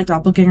when my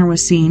doppelganger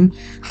was seen.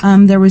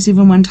 There was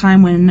even one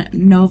time when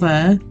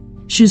Nova,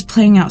 she was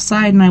playing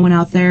outside and I went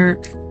out there,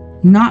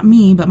 not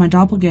me, but my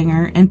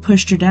doppelganger, and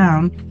pushed her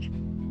down.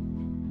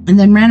 And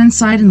then ran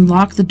inside and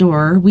locked the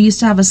door. We used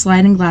to have a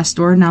sliding glass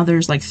door. Now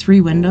there's like 3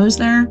 windows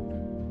there.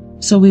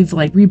 So we've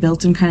like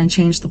rebuilt and kind of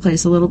changed the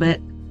place a little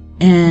bit.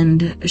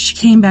 And she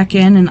came back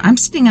in and I'm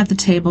sitting at the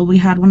table. We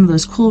had one of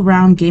those cool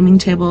round gaming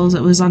tables.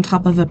 It was on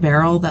top of a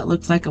barrel that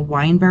looked like a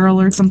wine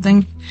barrel or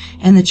something.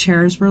 And the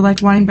chairs were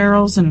like wine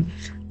barrels. And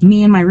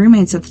me and my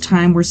roommates at the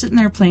time were sitting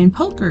there playing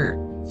poker.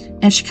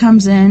 And she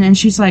comes in and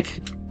she's like,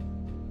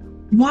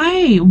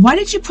 why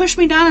did you push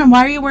me down and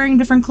why are you wearing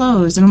different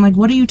clothes? And I'm like,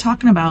 what are you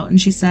talking about?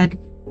 And she said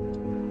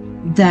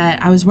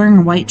that I was wearing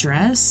a white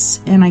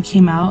dress and I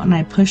came out and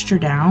I pushed her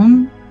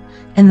down.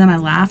 And then I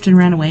laughed and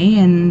ran away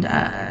and,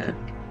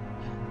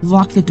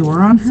 locked the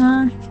door on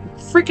her.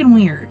 Freaking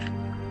weird.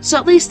 So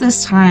at least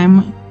this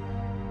time,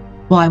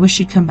 well, I wish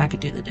she'd come back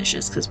and do the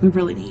dishes because we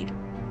really need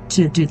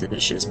to do the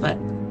dishes, but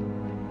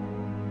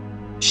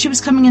she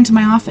was coming into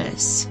my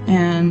office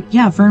and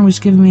yeah, Vern was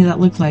giving me that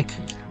look like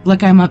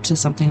I'm up to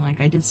something, like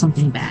I did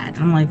something bad.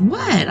 I'm like,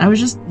 what? I was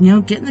just,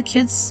 getting the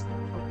kids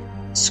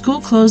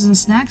school clothes and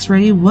snacks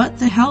ready. What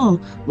the hell?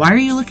 Why are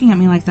you looking at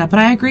me like that? But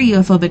I agree,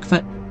 UFO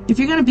Bigfoot. If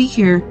you're gonna be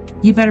here,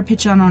 you better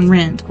pitch on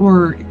rent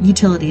or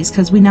utilities,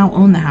 because we now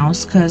own the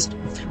house, because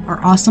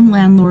our awesome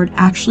landlord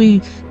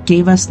actually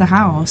gave us the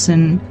house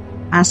and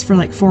asked for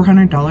like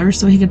 $400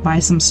 so he could buy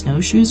some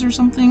snowshoes or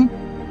something.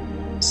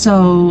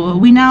 So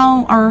we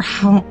now are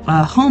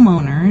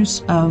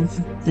homeowners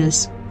of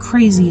this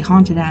crazy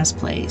haunted ass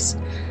place.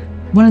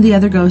 One of the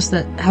other ghosts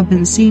that have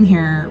been seen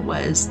here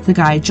was the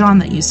guy John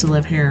that used to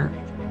live here.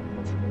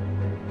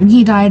 And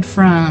he died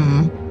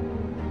from,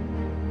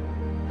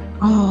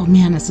 oh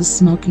man, it's a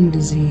smoking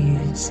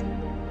disease.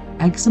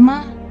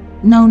 Eczema?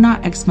 No,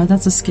 not eczema,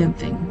 that's a skin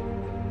thing.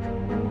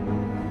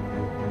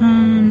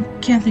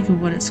 Can't think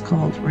of what it's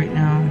called right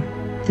now.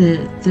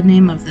 The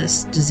name of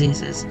this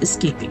disease is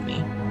escaping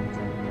me.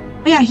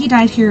 But yeah, he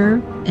died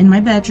here in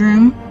my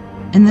bedroom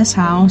in this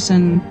house,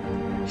 and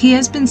he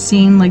has been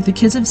seen, like the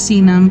kids have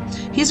seen him.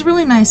 He's a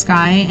really nice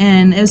guy,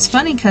 and it's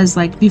funny because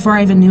like before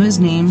I even knew his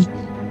name,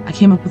 I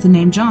came up with the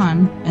name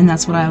John, and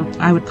that's what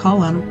I would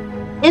call him.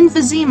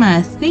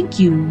 Emphysema, thank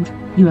you,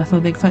 UFO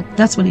Bigfoot.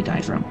 That's what he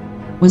died from,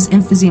 was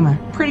emphysema.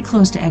 Pretty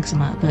close to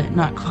eczema, but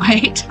not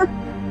quite.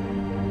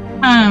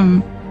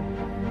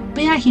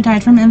 But yeah, he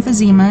died from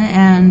emphysema,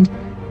 and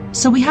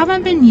so we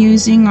haven't been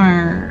using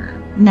our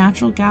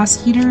natural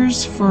gas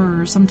heaters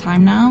for some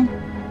time now.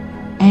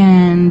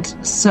 And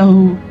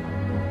so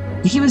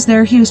he was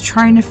there, he was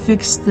trying to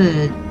fix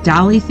the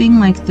dolly thing,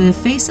 like the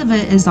face of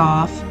it is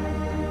off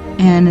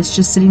and it's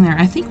just sitting there.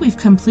 I think we've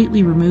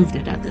completely removed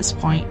it at this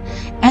point,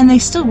 and they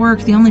still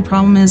work. The only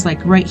problem is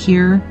like right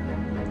here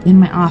in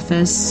my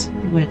office,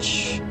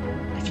 which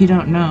if you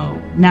don't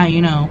know, now you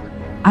know,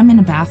 I'm in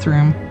a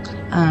bathroom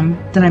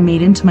that I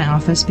made into my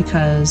office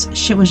because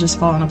shit was just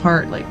falling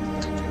apart. Like,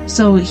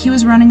 so he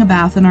was running a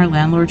bath and our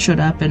landlord showed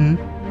up, and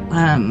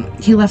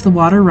he left the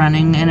water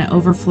running and it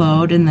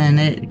overflowed, and then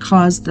it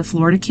caused the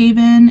floor to cave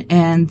in,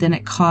 and then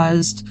it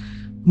caused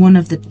one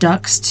of the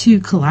ducts to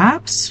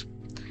collapse.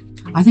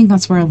 I think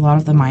that's where a lot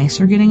of the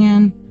mice are getting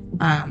in.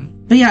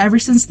 But yeah, ever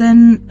since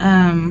then,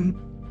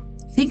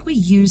 I think we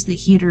used the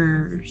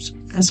heaters,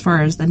 as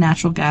far as the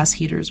natural gas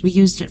heaters, we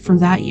used it for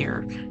that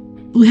year.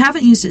 We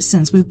haven't used it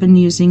since. We've been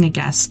using a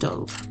gas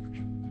stove.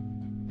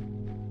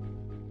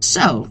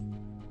 So,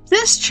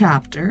 this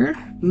chapter,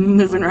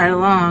 moving right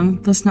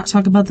along, let's not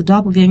talk about the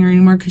doppelganger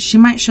anymore, because she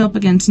might show up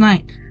again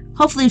tonight.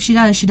 Hopefully if she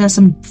does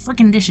some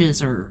frickin'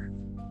 dishes or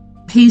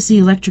pays the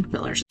electric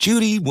bill or something.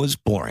 Judy was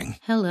boring.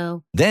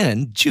 Hello.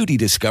 Then Judy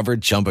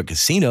discovered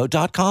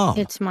ChumbaCasino.com.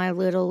 It's my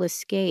little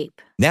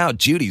escape. Now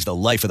Judy's the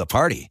life of the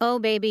party. Oh,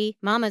 baby,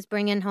 mama's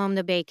bringing home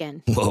the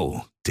bacon.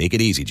 Whoa, take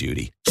it easy,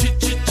 Judy.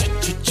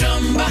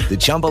 The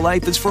Chumba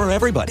life is for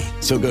everybody.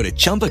 So go to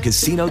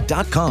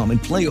ChumbaCasino.com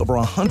and play over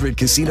 100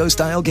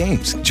 casino-style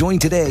games. Join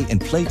today and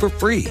play for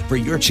free for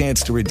your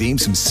chance to redeem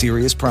some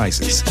serious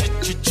prizes.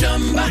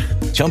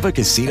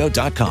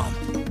 ChumbaCasino.com.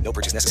 No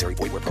purchase necessary.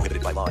 Void where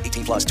prohibited by law.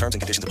 18 plus terms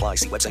and conditions apply.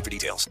 See website for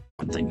details.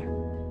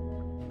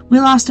 We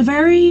lost a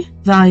very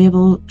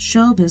valuable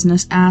show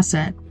business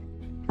asset.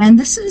 And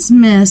this is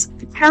Miss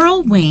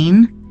Carol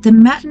Wayne, the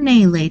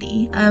matinee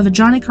lady of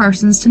Johnny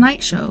Carson's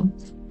Tonight Show.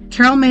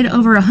 Carol made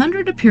over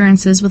 100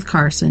 appearances with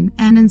Carson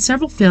and in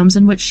several films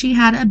in which she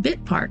had a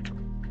bit part.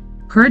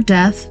 Her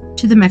death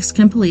to the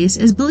Mexican police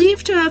is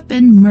believed to have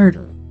been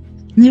murder,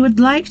 and they would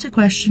like to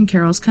question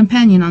Carol's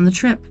companion on the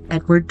trip,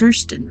 Edward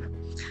Durston,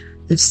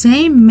 the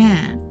same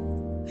man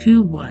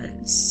who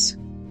was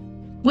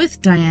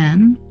with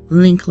Diane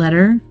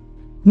Linkletter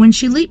when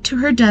she leaped to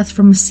her death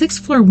from a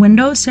 6th-floor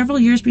window several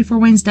years before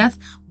Wayne's death.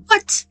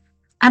 What?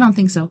 I don't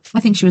think so. I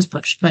think she was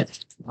pushed,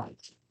 but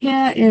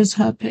here is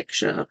her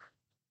picture.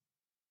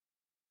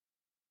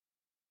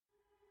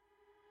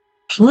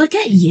 Look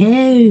at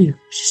you.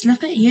 Just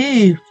look at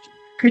you.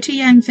 Pretty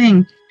young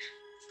thing.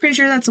 Pretty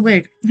sure that's a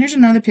wig. Here's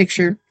another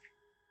picture.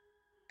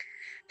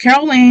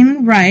 Carol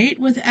Wayne Wright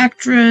with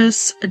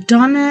actress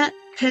Donna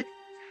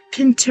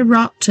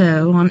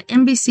Pinterotto on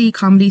NBC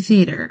Comedy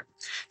Theater.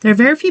 There are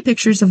very few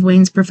pictures of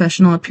Wayne's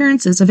professional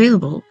appearances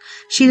available.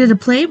 She did a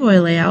Playboy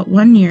layout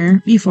 1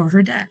 year before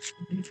her death.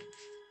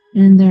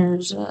 And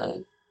there's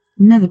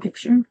another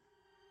picture.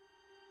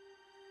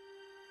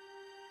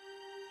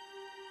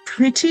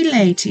 Pretty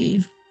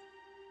lady.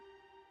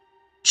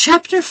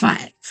 Chapter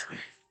 5.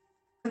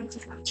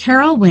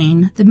 Carol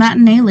Wayne, the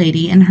matinee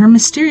lady, and her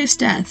mysterious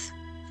death.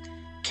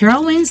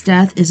 Carol Wayne's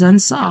death is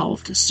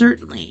unsolved,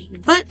 certainly,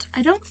 but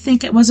I don't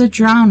think it was a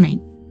drowning.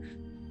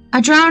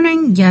 A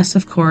drowning, yes,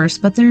 of course,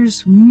 but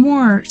there's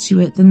more to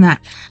it than that.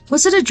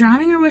 Was it a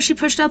drowning or was she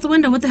pushed out the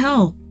window? What the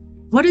hell?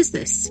 What is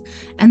this?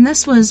 And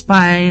this was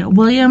by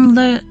William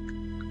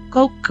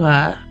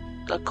Lecoqua,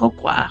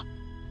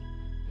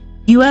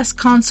 U.S.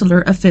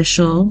 Consular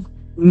Official,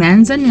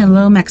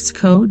 Manzanillo,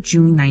 Mexico,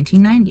 June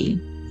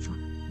 1990.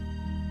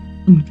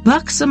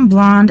 Buxom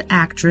blonde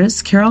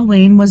actress Carol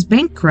Wayne was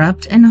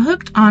bankrupt and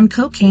hooked on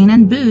cocaine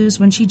and booze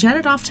when she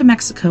jetted off to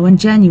Mexico in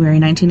January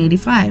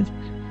 1985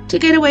 to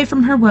get away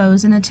from her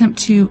woes and attempt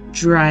to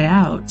dry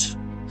out.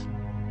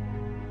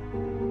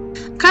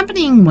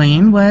 Accompanying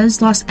Wayne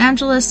was Los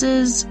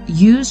Angeles'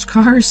 used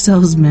car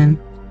salesman,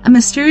 a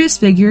mysterious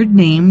figure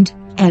named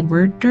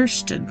Edward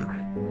Durston.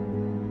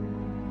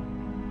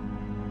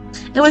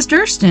 It was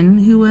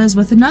Durston who was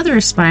with another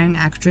aspiring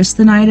actress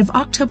the night of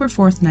October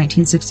 4th,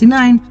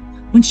 1969,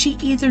 when she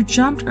either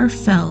jumped or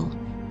fell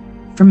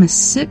from a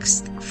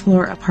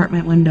 6th-floor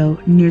apartment window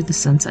near the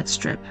Sunset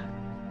Strip.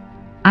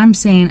 I'm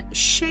saying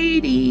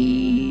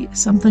shady.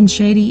 Something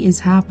shady is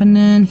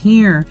happening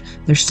here.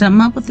 There's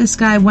something up with this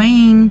guy,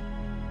 Wayne.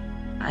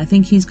 I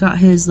think he's got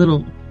his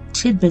little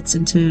tidbits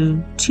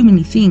into too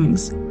many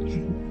things.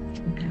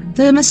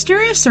 The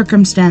mysterious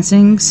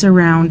circumstances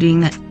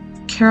surrounding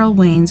Carol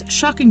Wayne's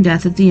shocking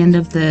death at the end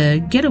of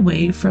the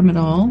getaway from it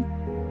all.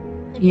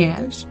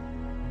 Yes.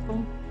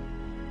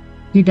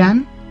 You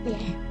done? Yeah.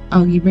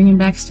 Oh, you bringing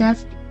back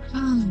stuff?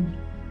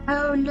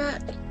 Oh,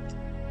 look.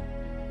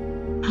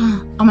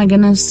 Oh my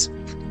goodness.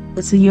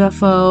 It's a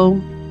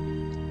UFO.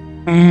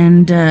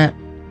 And,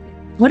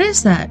 what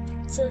is that?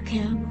 It's a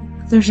cow.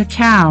 There's a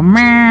cow.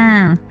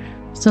 Meow.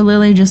 So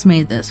Lily just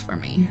made this for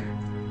me.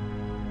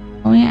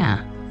 Oh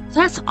yeah.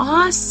 That's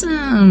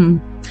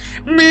awesome.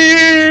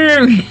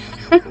 Meow.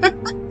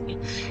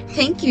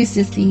 Thank you,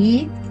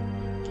 sissy.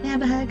 Can I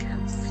have a hug?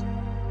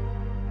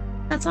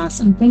 That's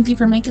awesome. Thank you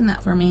for making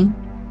that for me.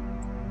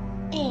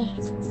 Hey.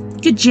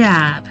 Good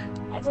job.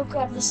 I will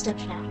grab the stuff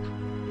now.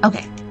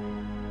 Okay.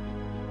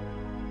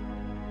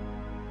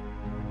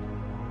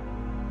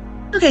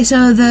 Okay,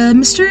 so the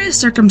mysterious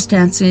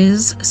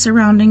circumstances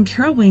surrounding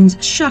Carol Wayne's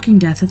shocking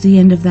death at the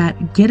end of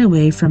that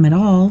getaway from it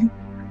all,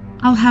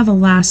 I'll have a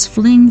last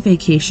fling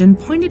vacation,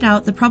 pointed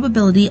out the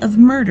probability of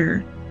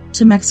murder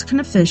to Mexican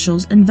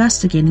officials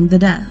investigating the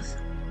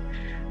death.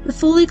 The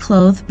fully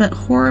clothed but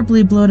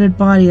horribly bloated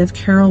body of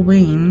Carol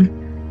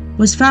Wayne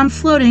was found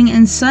floating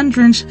in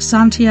sun-drenched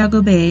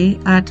Santiago Bay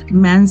at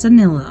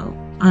Manzanillo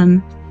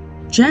on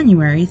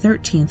January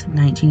 13th,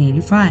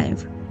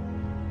 1985.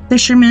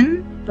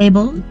 Fisherman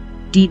Abel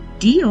de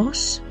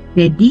Dios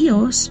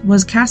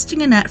was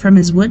casting a net from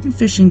his wooden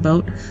fishing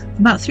boat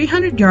about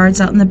 300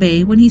 yards out in the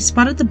bay when he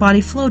spotted the body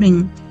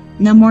floating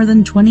no more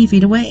than 20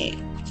 feet away.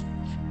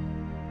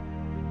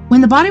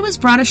 When the body was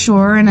brought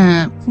ashore in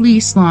a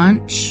police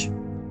launch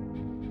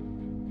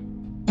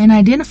and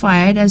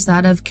identified as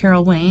that of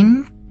Carol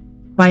Wayne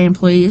by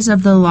employees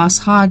of the Los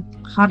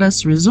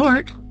Hadas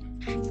Resort,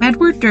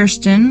 Edward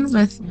Durston,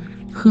 with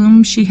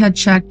whom she had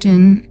checked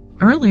in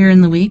earlier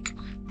in the week,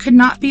 could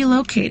not be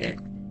located.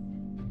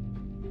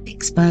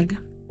 Thanks, Bug.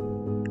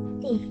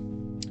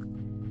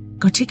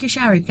 Go take your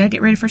shower. You gotta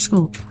get ready for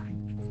school.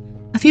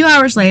 A few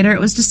hours later, it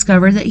was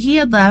discovered that he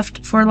had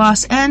left for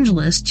Los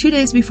Angeles 2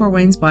 days before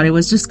Wayne's body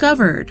was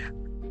discovered.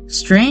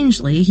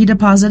 Strangely, he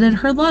deposited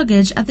her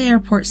luggage at the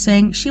airport,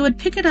 saying she would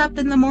pick it up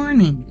in the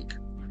morning.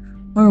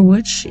 Or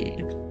would she?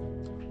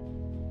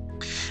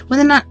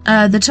 When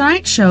the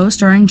Tonight Show,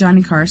 starring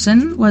Johnny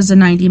Carson, was a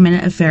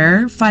 90-minute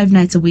affair 5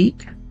 nights a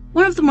week,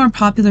 one of the more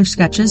popular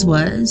sketches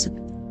was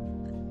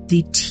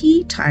the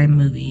Tea Time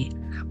movie,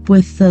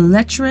 with the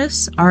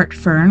lecherous Art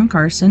Fern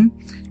Carson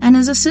and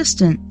his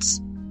assistants,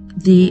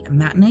 the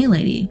matinee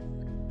lady.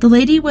 The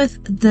lady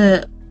with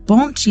the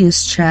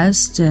bounteous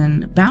chest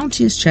and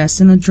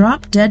a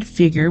drop-dead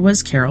figure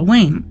was Carol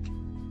Wayne.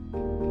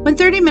 When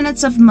 30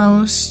 minutes of the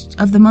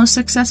most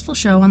successful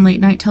show on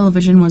late-night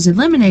television was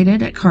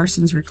eliminated at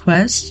Carson's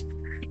request,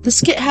 the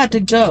skit had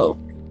to go.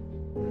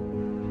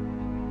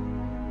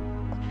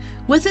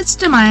 With its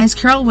demise,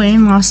 Carol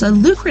Wayne lost a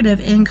lucrative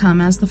income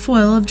as the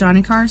foil of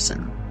Johnny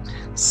Carson.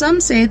 Some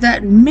say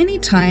that many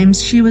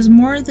times she was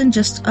more than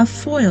just a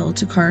foil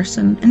to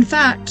Carson. In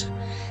fact,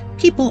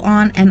 people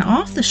on and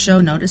off the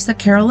show noticed that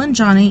Carol and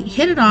Johnny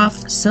hit it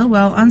off so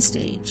well on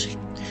stage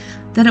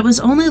that it was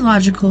only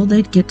logical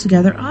they'd get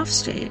together off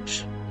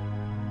stage.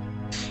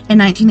 In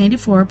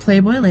 1984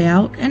 Playboy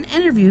Layout, an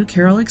interview,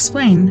 Carol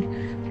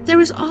explained, there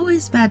was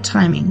always bad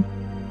timing.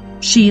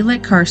 She,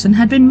 like Carson,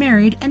 had been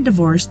married and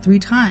divorced 3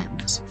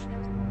 times.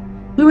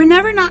 We were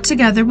never not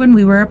together when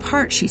we were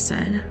apart, she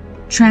said.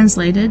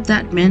 Translated,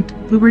 that meant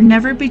we were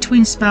never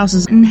between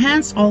spouses, and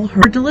hence all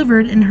her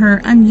delivered in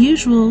her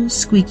unusual,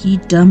 squeaky,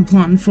 dumb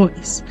blonde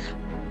voice.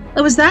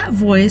 It was that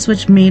voice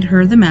which made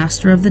her the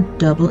master of the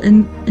double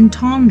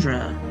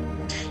entendre.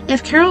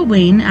 If Carol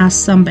Wayne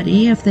asked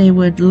somebody if they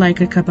would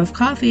like a cup of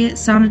coffee, it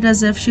sounded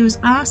as if she was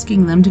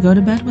asking them to go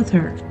to bed with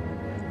her.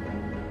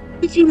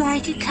 Would you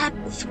like a cup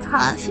of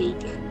coffee?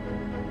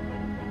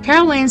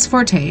 Carol Wayne's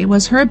forte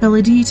was her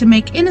ability to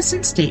make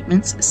innocent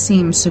statements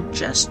seem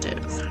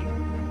suggestive.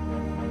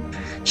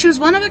 She was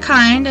one of a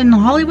kind, and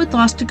Hollywood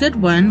lost a good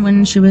one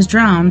when she was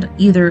drowned,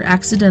 either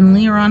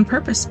accidentally or on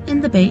purpose, in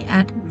the bay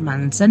at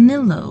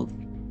Manzanillo.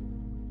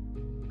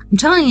 I'm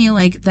telling you,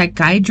 like, that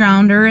guy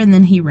drowned her, and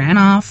then he ran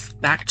off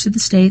back to the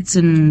States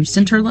and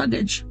sent her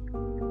luggage.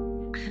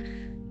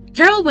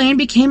 Carol Wayne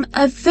became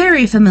a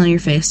very familiar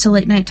face to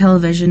late-night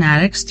television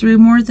addicts through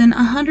more than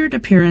 100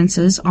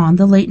 appearances on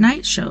The Late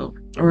Night Show,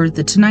 or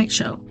The Tonight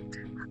Show,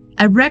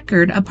 a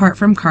record apart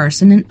from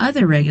Carson and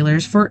other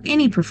regulars for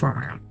any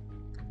performer.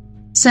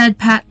 Said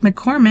Pat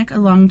McCormick, a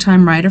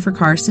longtime writer for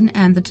Carson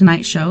and The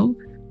Tonight Show,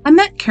 I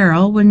met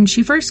Carol when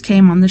she first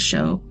came on the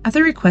show at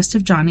the request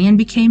of Johnny and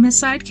became his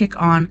sidekick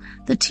on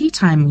the Tea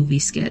Time movie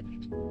skit.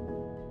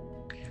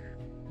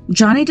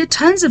 Johnny did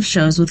tons of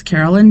shows with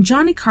Carol, and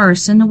Johnny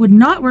Carson would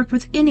not work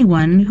with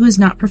anyone who is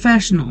not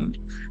professional.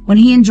 When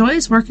he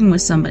enjoys working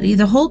with somebody,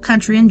 the whole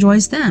country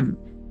enjoys them.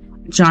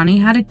 Johnny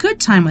had a good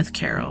time with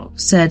Carol,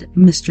 said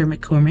Mr.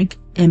 McCormick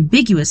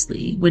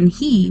ambiguously when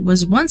he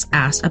was once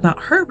asked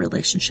about her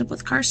relationship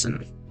with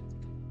Carson.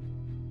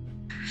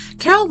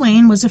 Carol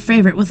Wayne was a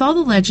favorite with all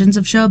the legends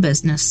of show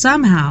business,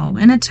 somehow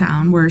in a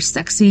town where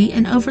sexy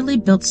and overly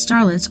built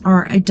starlets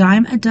are a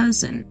dime a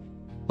dozen,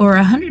 or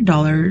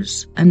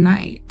 $100 a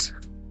night.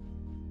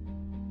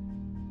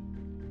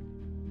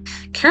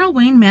 Carol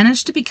Wayne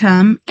managed to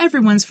become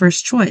everyone's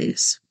first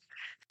choice.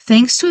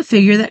 Thanks to a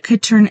figure that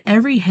could turn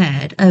every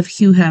head of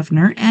Hugh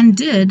Hefner, and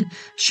did,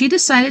 she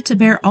decided to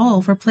bear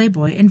all for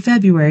Playboy in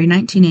February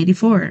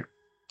 1984.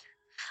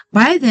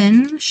 By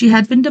then, she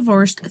had been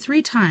divorced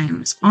 3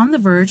 times, on the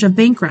verge of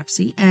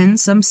bankruptcy, and,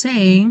 some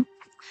say,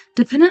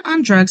 dependent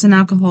on drugs and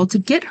alcohol to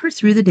get her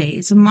through the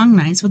days and long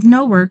nights with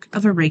no work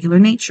of a regular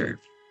nature.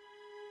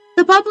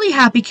 The bubbly,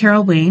 happy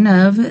Carol Wayne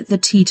of the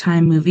Tea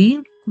Time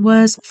movie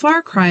was a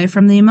far cry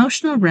from the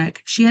emotional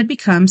wreck she had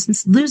become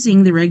since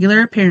losing the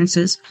regular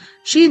appearances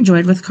she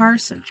enjoyed with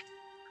Carson.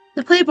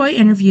 The Playboy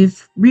interview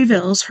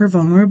reveals her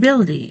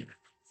vulnerability.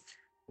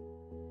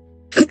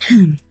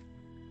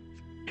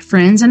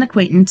 Friends and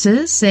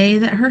acquaintances say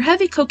that her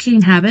heavy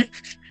cocaine habit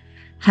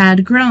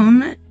had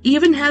grown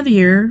even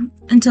heavier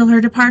until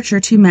her departure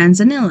to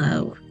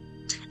Manzanillo.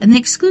 In the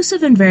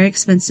exclusive and very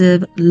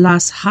expensive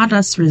Las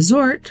Hadas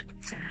resort,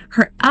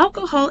 her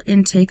alcohol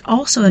intake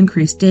also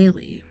increased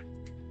daily.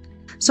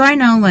 So I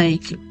know,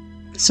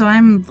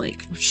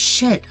 I'm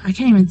shit, I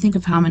can't even think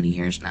of how many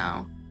years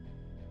now.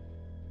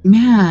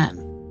 Man,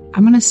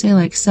 I'm gonna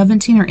say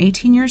 17 or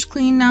 18 years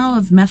clean now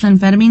of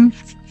methamphetamine.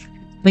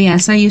 But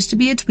yes, I used to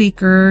be a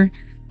tweaker,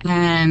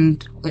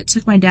 and it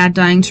took my dad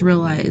dying to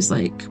realize,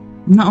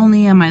 not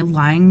only am I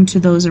lying to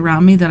those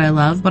around me that I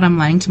love, but I'm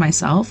lying to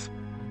myself.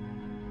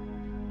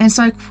 And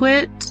so I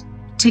quit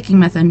taking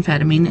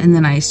methamphetamine, and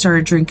then I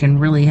started drinking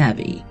really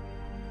heavy,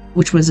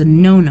 which was a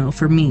no-no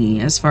for me,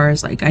 as far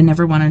as, I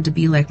never wanted to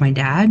be like my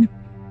dad.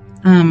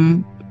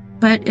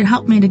 But it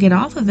helped me to get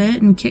off of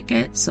it and kick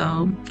it,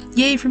 so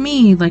yay for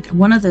me,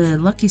 one of the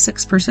lucky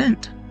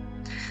 6%.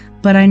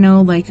 But I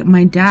know,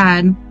 my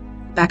dad,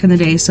 back in the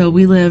day, so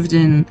we lived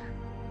in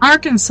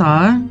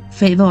Arkansas,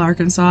 Fayetteville,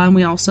 Arkansas, and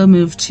we also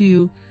moved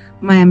to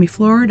Miami,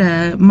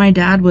 Florida. My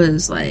dad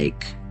was,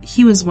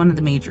 he was one of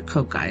the major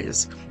coke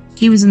guys.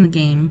 He was in the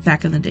game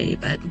back in the day,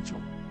 but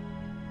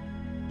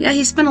yeah,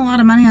 he spent a lot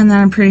of money on that,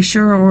 I'm pretty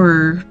sure,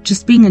 or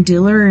just being a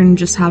dealer and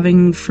just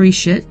having free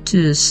shit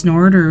to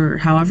snort or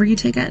however you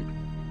take it.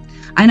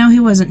 I know he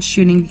wasn't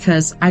shooting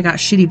because I got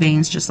shitty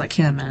veins just like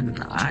him,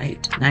 and I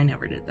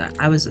never did that.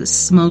 I was a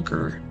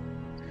smoker.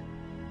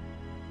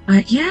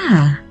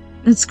 Yeah,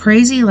 it's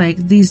crazy,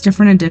 these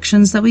different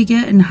addictions that we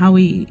get and how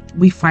we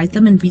fight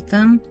them and beat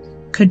them.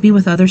 Could be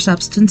with other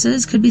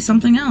substances, could be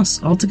something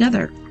else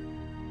altogether.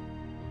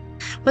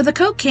 With the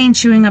cocaine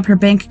chewing up her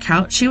bank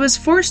account, she was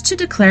forced to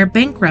declare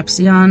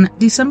bankruptcy on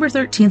December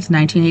 13th,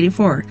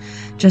 1984,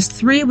 just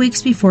 3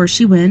 weeks before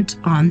she went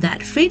on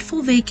that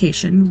fateful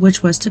vacation,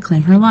 which was to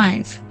claim her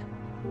life.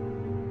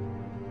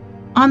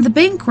 On the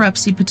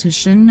bankruptcy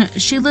petition,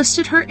 she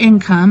listed her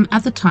income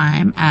at the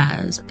time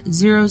as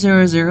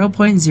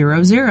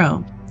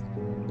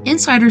 000.00.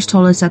 Insiders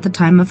told us at the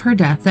time of her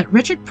death that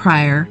Richard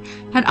Pryor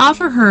had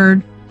offered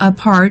her a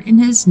part in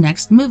his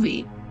next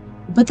movie,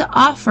 but the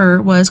offer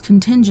was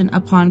contingent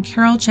upon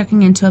Carol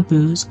checking into a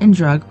booze and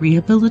drug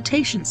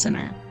rehabilitation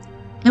center.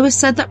 It was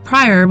said that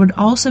Pryor would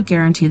also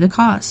guarantee the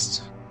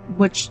cost,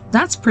 which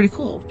that's pretty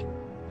cool.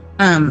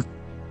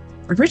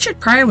 Richard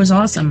Pryor was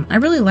awesome. I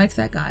really liked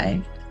that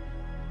guy.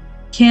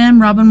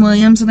 Robin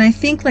Williams, and I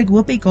think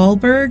Whoopi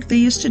Goldberg, they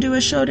used to do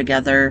a show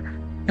together.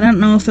 I don't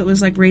know if it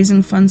was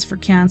raising funds for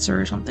cancer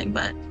or something,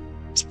 but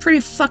it's pretty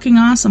fucking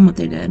awesome what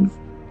they did.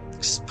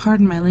 Just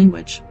pardon my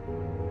language.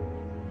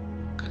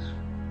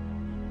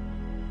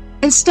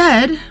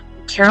 Instead,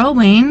 Carol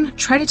Wayne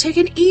tried to take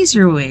an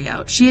easier way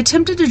out. She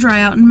attempted to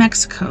dry out in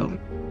Mexico.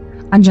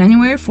 On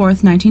January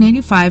 4th,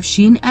 1985,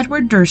 she and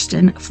Edward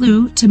Durston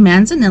flew to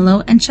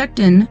Manzanillo and checked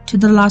in to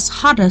the Las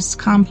Hadas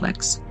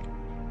complex.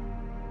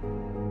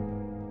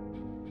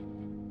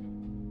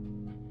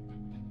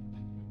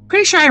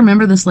 Pretty sure I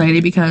remember this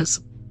lady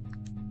because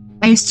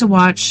I used to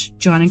watch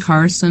Johnny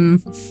Carson.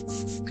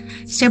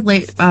 Stay up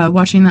late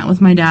watching that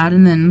with my dad,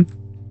 and then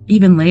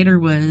even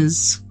later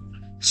was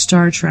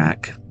Star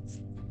Trek.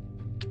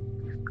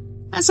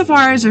 As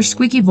far as her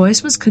squeaky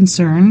voice was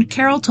concerned,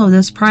 Carol told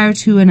us prior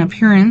to an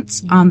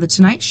appearance on The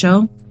Tonight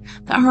Show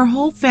that her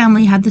whole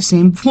family had the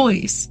same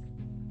voice.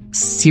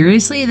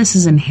 Seriously, this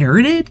is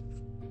inherited?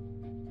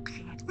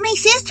 My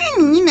sister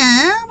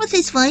Nina, with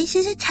his voice,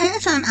 is a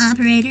telephone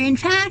operator, in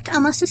fact,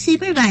 almost a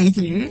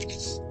supervisor. If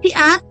you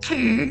ask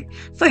her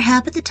for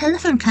help at the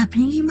telephone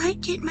company, you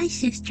might get my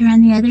sister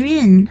on the other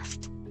end.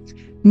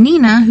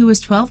 Nina, who was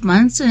 12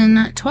 months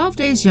and 12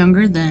 days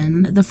younger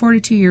than the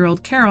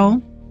 42-year-old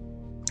Carol,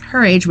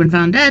 her age when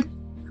found dead,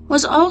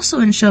 was also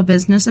in show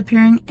business,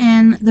 appearing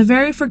in the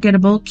very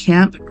forgettable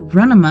Camp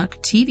Runamuck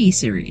TV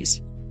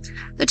series.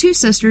 The two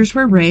sisters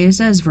were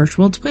raised as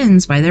virtual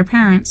twins by their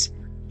parents,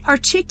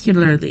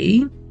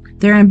 particularly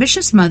their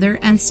ambitious mother,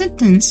 and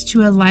sentenced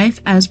to a life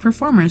as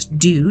performers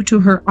due to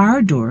her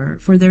ardor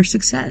for their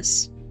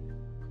success.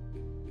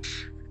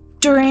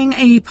 During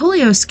a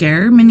polio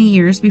scare many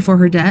years before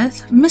her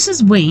death,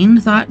 Mrs.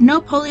 Wayne thought no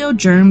polio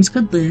germs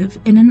could live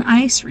in an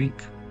ice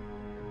rink.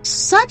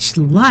 Such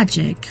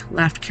logic,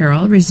 laughed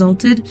Carol,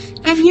 resulted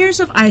in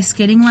years of ice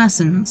skating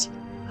lessons.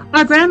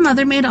 Our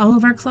grandmother made all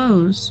of our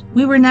clothes.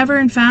 We were never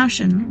in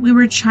fashion. We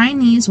were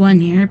Chinese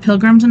one year,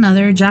 Pilgrims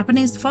another,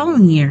 Japanese the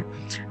following year.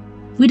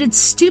 We did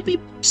stupid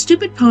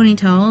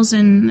ponytails,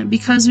 and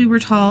because we were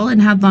tall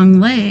and had long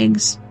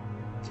legs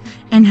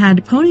and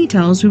had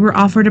ponytails, we were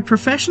offered a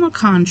professional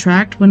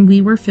contract when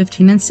we were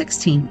 15 and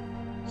 16.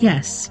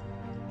 Yes,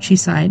 she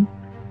sighed.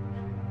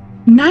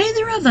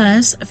 Neither of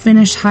us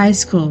finished high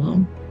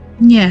school.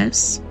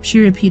 Yes, she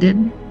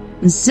repeated.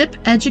 Zip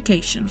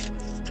education.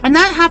 And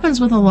that happens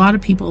with a lot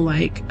of people,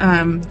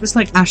 just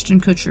like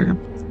Ashton Kutcher.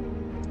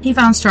 He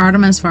found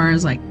stardom as far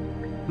as,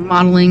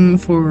 modeling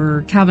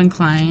for Calvin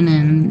Klein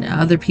and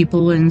other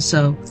people, and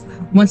so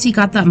once he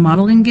got that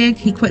modeling gig,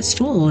 he quit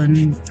school,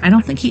 and I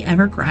don't think he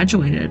ever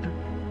graduated.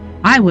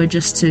 I would,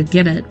 just to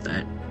get it,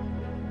 but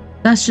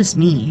that's just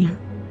me.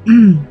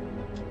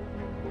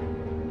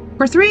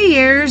 For 3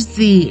 years,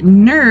 the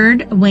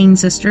nerd Wayne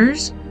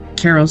sisters,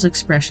 Carol's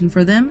expression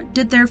for them,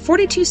 did their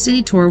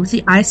 42-city tour with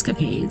the Ice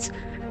Capades.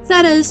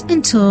 That is,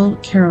 until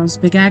Carol's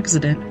big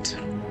accident.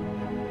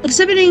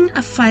 Exhibiting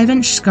a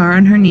 5-inch scar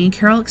on her knee,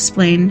 Carol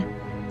explained,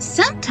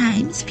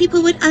 "Sometimes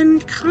people would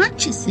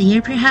unconsciously,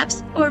 or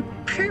perhaps on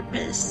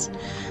purpose,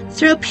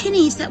 throw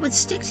pennies that would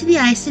stick to the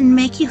ice and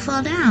make you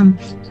fall down.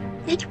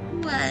 It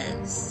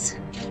was,"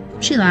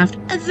 she laughed,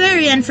 "a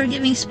very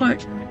unforgiving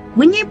sport.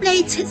 When your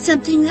blades hit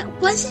something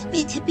that wasn't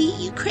meant to be,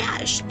 you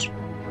crashed."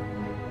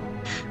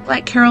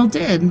 Like Carol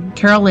did.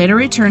 Carol later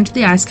returned to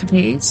the Ice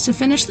Capades to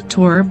finish the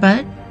tour,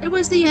 but it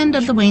was the end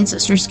of the Wayne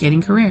sisters'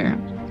 skating career.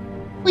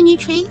 "When you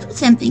train for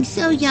something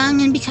so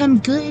young and become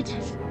good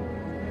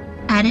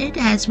at it,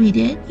 as we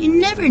did, you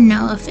never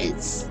know if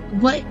it's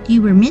what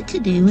you were meant to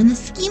do in the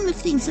scheme of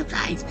things of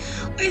life,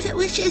 or if it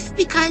was just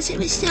because it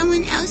was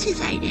someone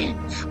else's idea.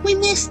 We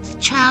missed the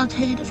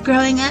childhood of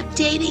growing up,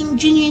 dating,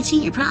 junior and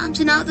senior proms,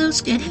 and all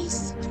those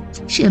goodies,"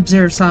 she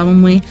observed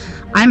solemnly.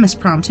 "I missed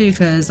prom too,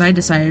 because I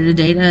decided to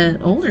date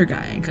an older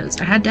guy, because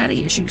I had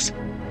daddy issues."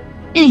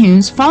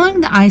 Anywho's,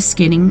 following the ice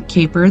skating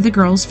caper, the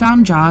girls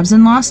found jobs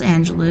in Las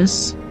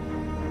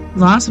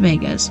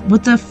Vegas,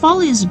 with the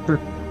Follies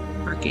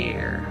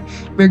Brigade.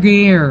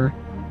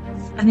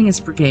 I think it's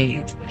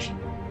Brigade.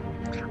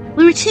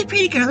 "We were two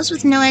pretty girls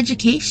with no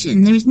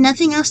education. There was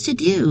nothing else to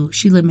do,"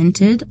 she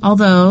lamented,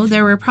 although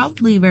there were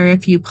probably very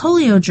few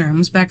polio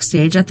germs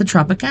backstage at the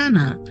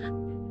Tropicana.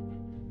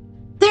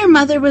 Their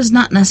mother was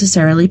not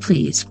necessarily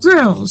pleased.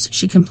 "Girls,"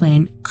 she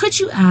complained, "could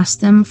you ask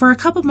them for a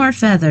couple more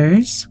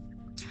feathers?"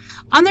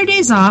 On their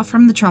days off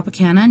from the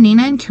Tropicana,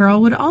 Nina and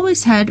Carol would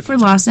always head for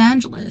Los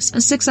Angeles,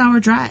 a 6-hour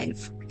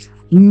drive.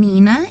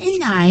 "Nina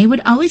and I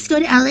would always go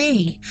to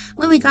L.A.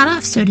 when we got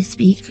off, so to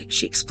speak,"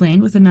 she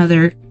explained with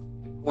another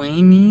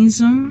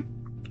Wayneism,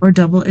 or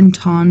double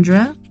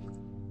entendre.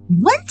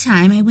 "One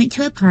time I went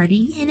to a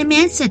party, and a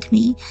man said to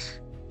me,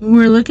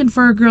 'We're looking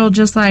for a girl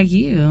just like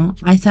you.'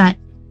 I thought,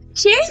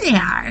 here they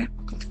are."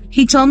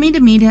 He told me to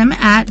meet him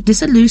at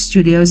Disaloo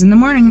Studios in the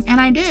morning, and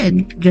I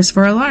did, just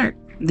for a lark.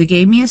 They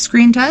gave me a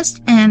screen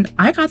test, and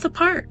I got the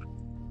part.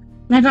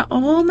 And I got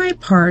all my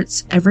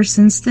parts ever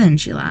since then,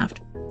 she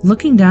laughed,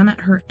 looking down at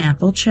her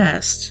ample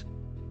chest.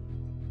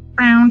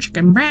 Brown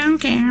chicken, brown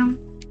cow.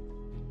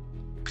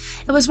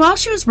 It was while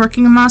she was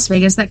working in Las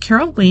Vegas that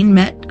Carol Wayne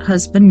met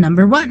husband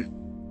number 1.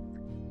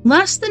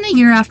 Less than a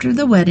year after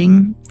the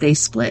wedding, they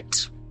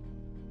split.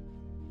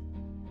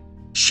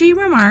 She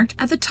remarked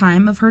at the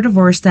time of her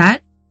divorce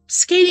that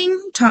skating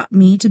taught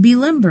me to be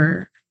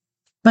limber,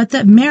 but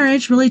that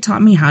marriage really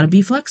taught me how to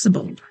be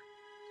flexible.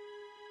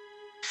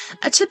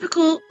 A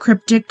typical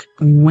cryptic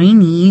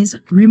Wayne's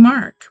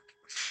remark.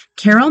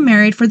 Carol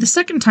married for the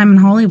second time in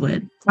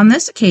Hollywood. On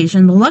this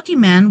occasion, the lucky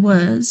man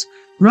was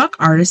rock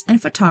artist and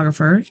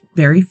photographer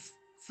Barry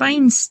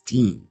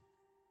Feinstein.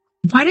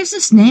 Why does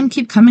this name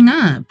keep coming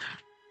up?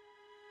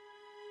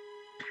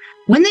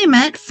 When they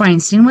met,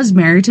 Feinstein was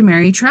married to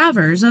Mary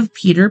Travers of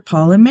Peter,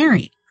 Paul, and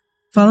Mary.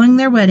 Following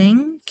their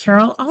wedding,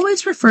 Carol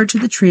always referred to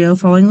the trio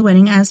following the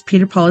wedding as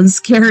Peter, Paul, and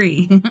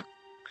Scary.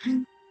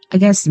 I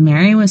guess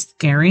Mary was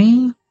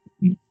scary.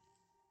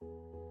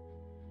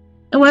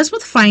 It was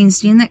with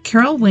Feinstein that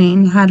Carol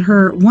Wayne had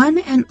her one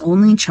and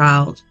only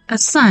child, a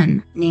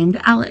son named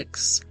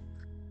Alex.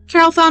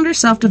 Carol found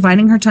herself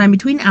dividing her time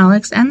between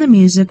Alex and the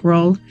music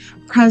world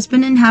her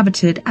husband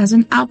inhabited as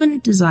an album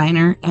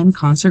designer and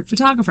concert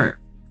photographer.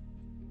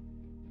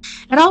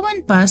 It all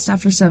went bust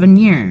after 7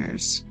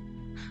 years.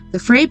 The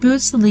frayed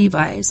boots, the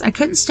Levi's. I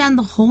couldn't stand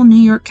the whole New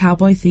York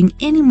cowboy thing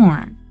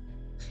anymore.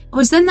 It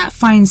was then that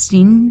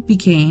Feinstein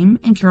became,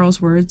 in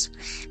Carol's words,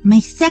 my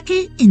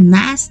second and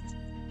last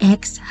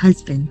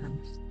ex-husband.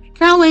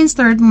 Carol Wayne's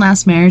third and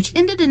last marriage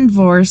ended in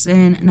divorce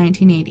in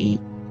 1980.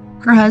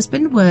 Her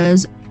husband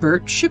was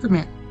Burt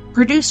Sugarman,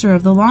 producer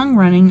of the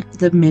long-running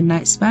The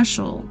Midnight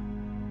Special.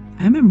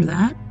 I remember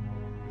that.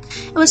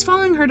 It was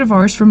following her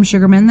divorce from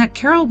Sugarman that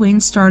Carol Wayne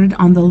started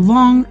on the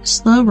long,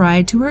 slow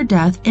ride to her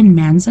death in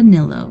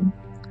Manzanillo.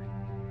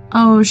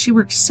 Oh, she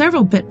worked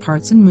several bit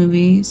parts in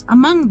movies,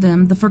 among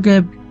them the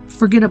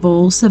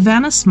forgettable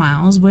Savannah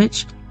Smiles,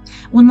 which,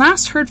 when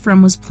last heard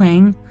from, was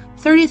playing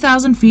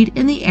 30,000 feet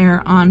in the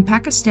air on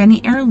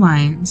Pakistani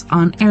Airlines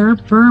on Air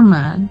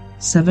Burma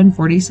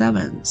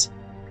 747s.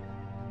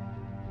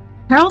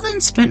 Carol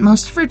then spent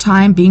most of her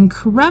time being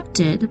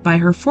corrupted by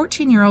her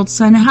 14-year-old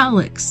son,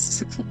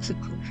 Alex.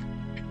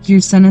 Your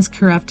son is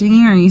corrupting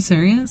you? Are you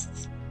serious?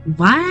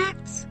 What?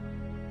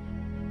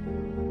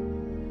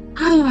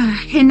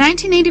 In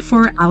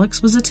 1984,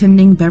 Alex was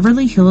attending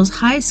Beverly Hills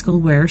High School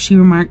where she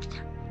remarked,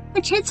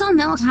 "The kids all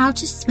know how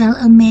to spell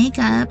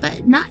omega,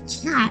 but not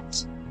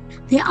cat.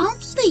 They all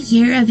know the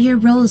year of your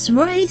Rolls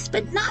Royce,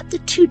 but not the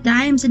 2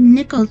 dimes and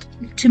nickel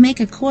to make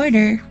a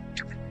quarter."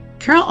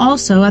 Carol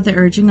also, at the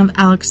urging of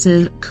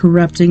Alex's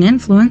corrupting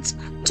influence,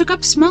 took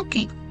up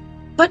smoking,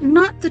 but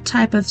not the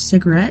type of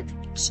cigarette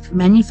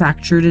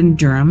manufactured in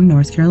Durham,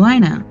 North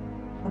Carolina.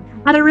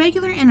 At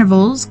irregular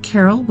intervals,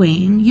 Carol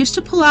Wayne used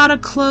to pull out a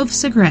clove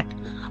cigarette.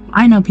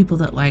 I know people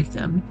that like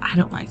them. I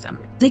don't like them.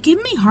 They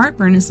give me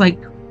heartburn. It's like,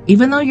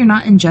 even though you're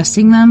not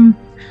ingesting them,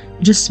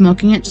 just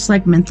smoking it, just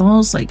like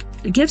menthols, like,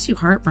 it gives you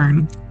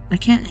heartburn. I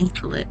can't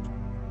handle it.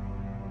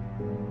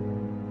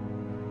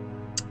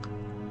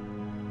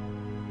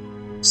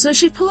 So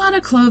she'd pull out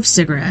a clove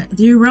cigarette,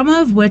 the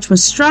aroma of which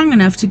was strong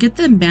enough to get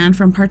them banned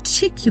from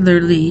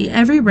particularly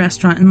every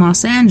restaurant in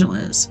Los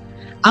Angeles.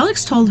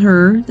 Alex told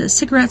her that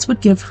cigarettes would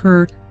give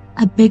her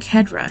a big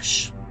head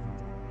rush.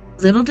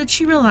 Little did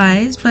she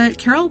realize, but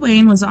Carol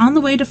Wayne was on the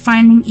way to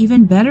finding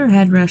even better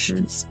head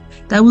rushes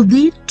that would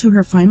lead to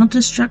her final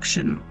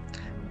destruction,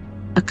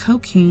 a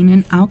cocaine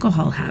and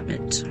alcohol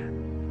habit.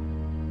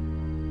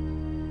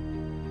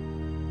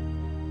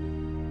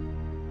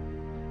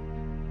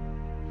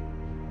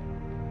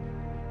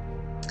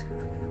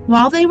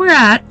 While they were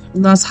at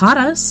Las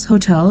Hadas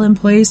Hotel,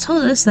 employees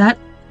told us that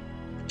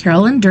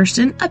Carol and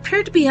Durston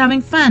appeared to be having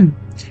fun,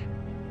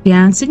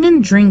 dancing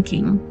and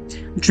drinking.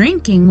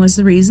 Drinking was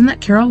the reason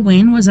that Carol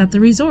Wayne was at the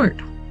resort,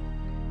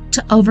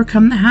 to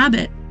overcome the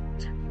habit.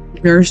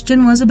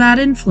 Durston was a bad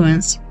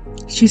influence.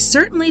 She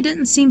certainly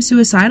didn't seem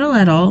suicidal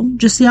at all,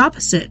 just the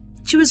opposite.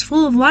 She was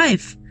full of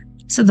life,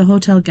 said the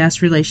hotel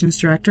guest relations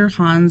director,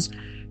 Hans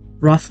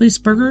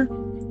Roethlisberger.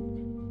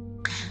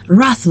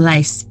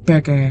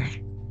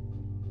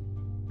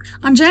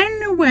 On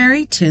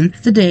January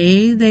 10th, the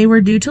day they were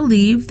due to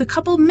leave, the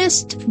couple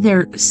missed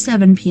their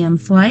 7 p.m.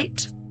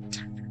 flight.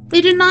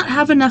 They did not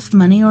have enough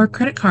money or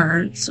credit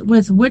cards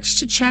with which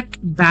to check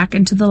back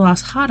into the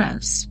Las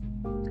Hadas.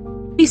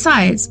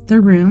 Besides,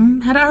 their room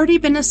had already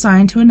been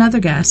assigned to another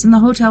guest and the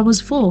hotel was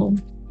full.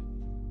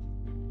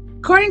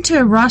 According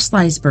to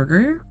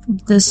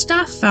Roethlisberger, the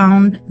staff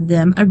found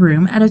them a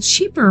room at a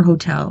cheaper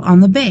hotel on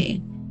the bay,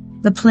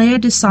 the Playa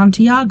de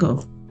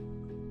Santiago.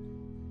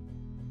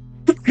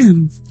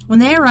 When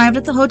they arrived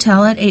at the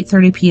hotel at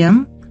 8:30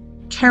 p.m.,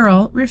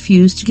 Carol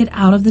refused to get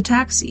out of the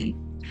taxi.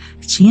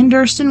 She and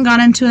Durston got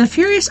into a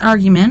furious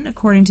argument,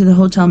 according to the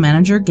hotel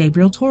manager,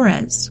 Gabriel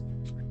Torres.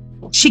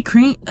 She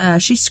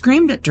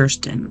screamed at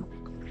Durston.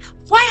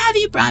 "Why have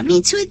you brought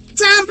me to a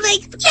dump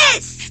like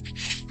this?"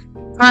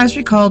 Torres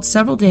recalled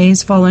several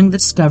days following the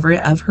discovery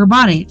of her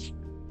body.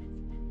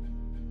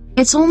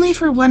 "It's only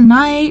for one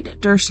night,"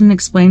 Durston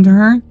explained to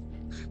her.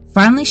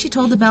 Finally, she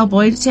told the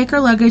bellboy to take her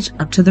luggage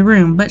up to the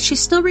room, but she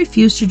still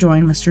refused to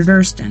join Mr.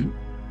 Durston.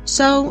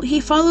 So he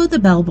followed the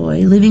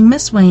bellboy, leaving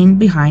Miss Wayne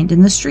behind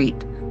in the street,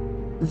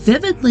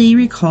 vividly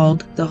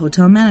recalled the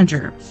hotel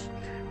manager.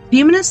 A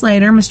few minutes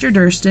later, Mr.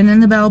 Durston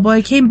and the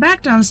bellboy came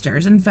back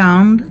downstairs and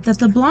found that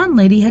the blonde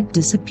lady had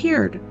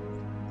disappeared.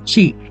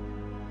 She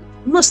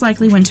most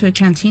likely went to a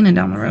cantina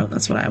down the road.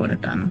 That's what I would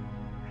have done.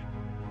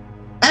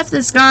 F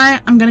this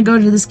guy, I'm going to go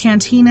to this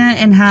cantina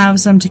and have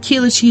some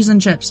tequila, cheese, and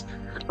chips.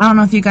 I don't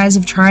know if you guys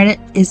have tried it.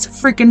 It's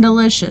freaking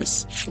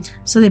delicious.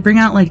 So they bring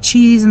out like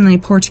cheese and they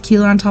pour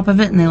tequila on top of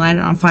it and they light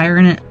it on fire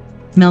and it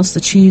melts the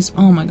cheese.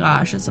 Oh my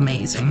gosh, it's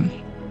amazing.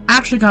 I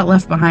actually got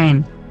left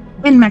behind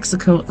in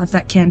Mexico at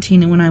that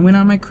cantina when I went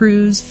on my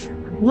cruise.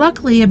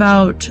 Luckily,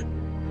 about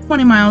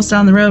 20 miles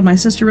down the road, my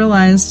sister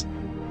realized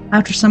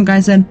after some guy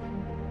said,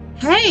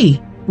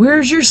 "Hey,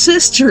 where's your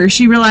sister?"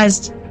 She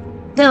realized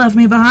they left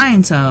me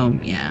behind. So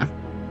yeah.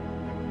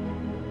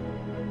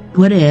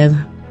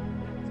 Whatever.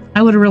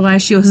 I would have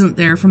realized she wasn't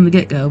there from the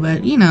get-go,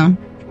 but, you know.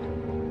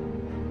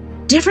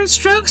 Different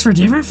strokes for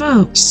different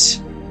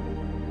folks.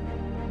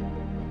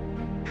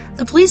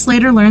 The police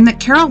later learned that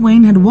Carol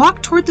Wayne had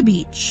walked toward the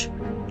beach.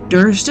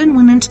 Durston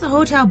went into the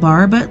hotel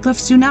bar, but left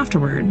soon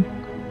afterward.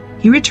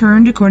 He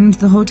returned, according to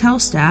the hotel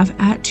staff,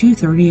 at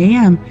 2:30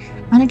 a.m.,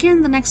 and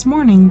again the next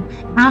morning,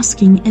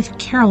 asking if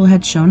Carol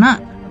had shown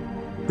up.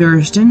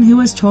 Durston, who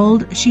was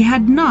told she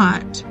had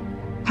not,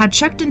 had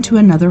checked into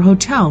another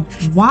hotel.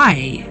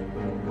 Why?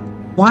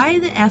 Why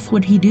the F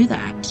would he do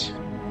that?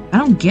 I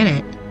don't get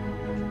it.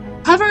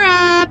 Cover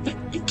up!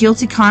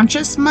 Guilty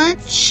conscience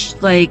much?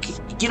 Like,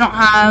 you don't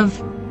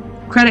have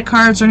credit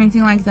cards or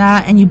anything like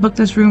that, and you booked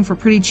this room for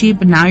pretty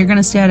cheap, and now you're going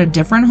to stay at a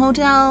different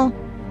hotel?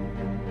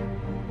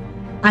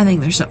 I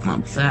think there's something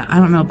wrong with that. I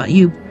don't know about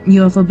you,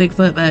 UFO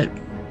Bigfoot,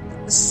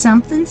 but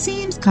something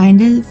seems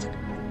kind of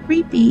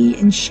creepy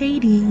and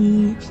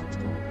shady.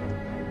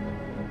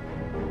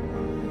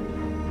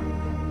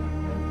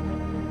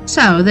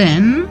 So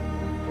then,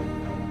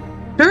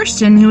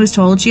 Durston, who was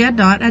told she had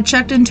not, had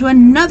checked into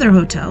another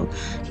hotel.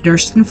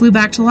 Durston flew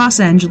back to Los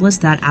Angeles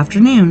that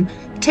afternoon,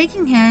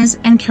 taking his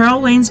and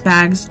Carol Wayne's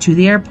bags to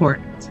the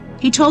airport.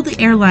 He told the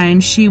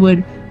airline she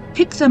would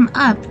pick them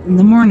up in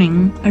the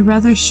morning, a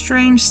rather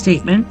strange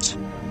statement,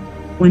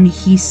 when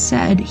he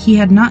said he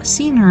had not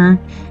seen her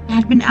and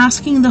had been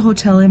asking the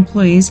hotel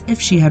employees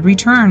if she had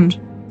returned.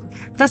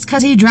 That's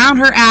because he drowned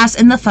her ass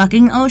in the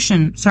fucking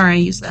ocean. Sorry, I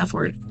used the F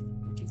word.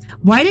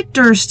 Why did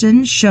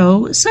Durston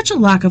show such a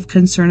lack of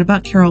concern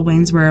about Carol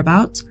Wayne's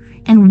whereabouts?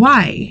 And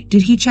why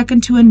did he check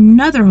into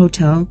another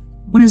hotel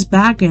when his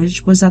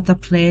baggage was at the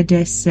Playa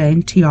de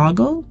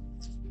Santiago?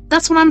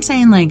 That's what I'm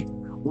saying, like,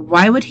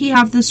 why would he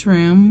have this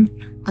room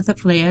at the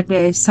Playa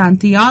de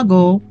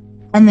Santiago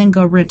and then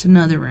go rent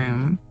another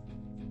room?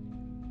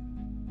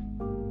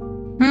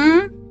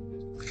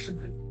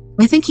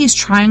 I think he's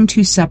trying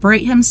to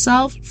separate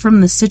himself from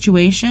the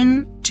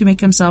situation to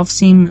make himself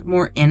seem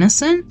more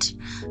innocent,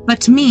 but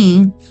to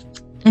me,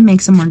 it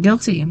makes him more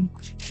guilty.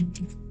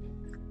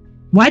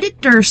 Why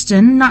did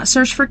Durston not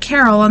search for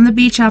Carol on the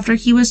beach after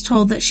he was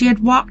told that she had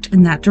walked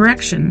in that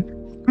direction?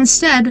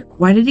 Instead,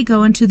 why did he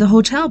go into the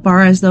hotel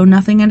bar as though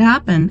nothing had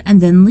happened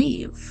and then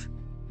leave?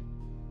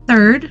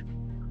 Third,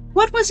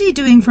 what was he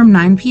doing from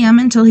 9 p.m.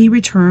 until he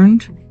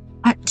returned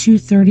at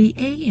 2:30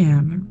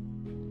 a.m.?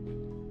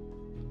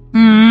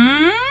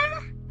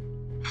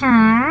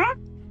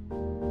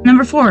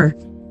 Number 4,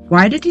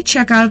 why did he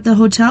check out of the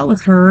hotel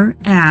with her,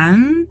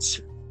 and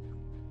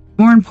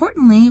more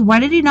importantly, why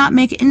did he not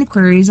make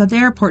inquiries at the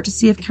airport to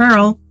see if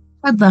Carol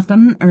had left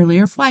on an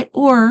earlier flight?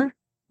 Or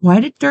why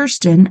did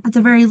Durston, at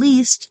the very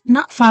least,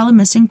 not file a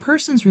missing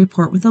persons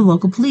report with the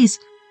local police?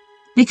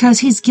 Because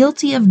he's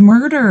guilty of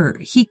murder.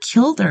 He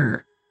killed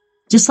her.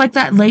 Just like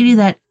that lady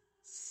that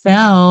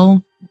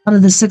fell out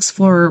of the 6th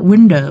floor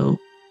window.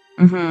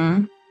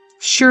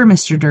 Sure,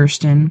 Mr.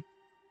 Durston.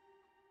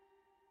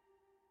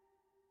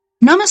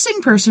 No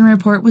missing person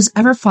report was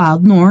ever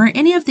filed, nor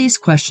any of these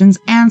questions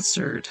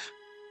answered.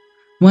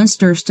 Once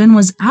Durston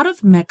was out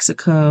of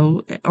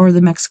Mexico or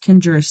the Mexican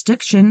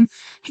jurisdiction,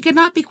 he could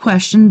not be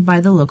questioned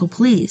by the local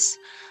police.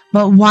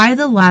 But why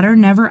the latter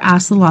never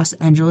asked the Los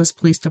Angeles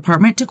Police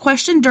Department to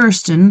question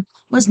Durston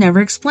was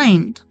never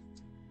explained.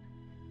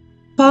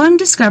 Following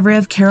discovery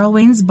of Carol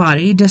Wayne's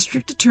body,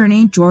 District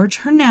Attorney George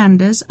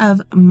Hernandez of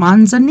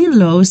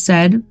Manzanillo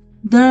said,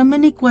 "There are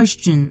many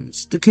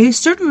questions. The case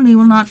certainly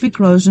will not be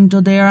closed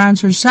until they are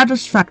answered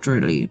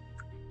satisfactorily."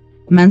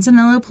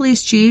 Manzanillo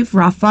Police Chief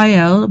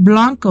Rafael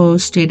Blanco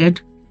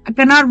stated, "I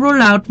cannot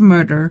rule out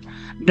murder.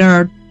 There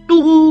are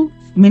too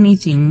many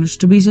things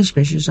to be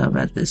suspicious of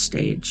at this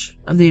stage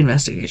of the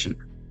investigation."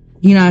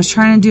 You know, I was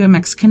trying to do a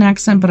Mexican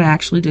accent, but I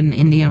actually did an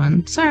Indian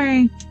one.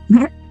 Sorry.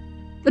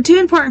 The 2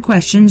 important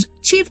questions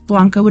Chief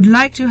Blanco would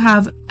like to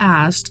have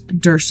asked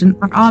Durston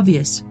are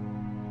obvious.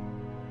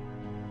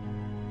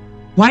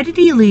 Why did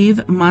he leave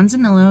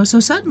Manzanillo so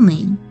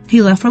suddenly?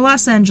 He left for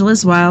Los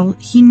Angeles while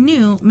he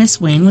knew Miss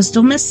Wayne was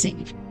still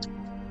missing.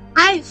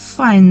 I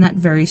find that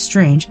very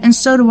strange, and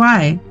so do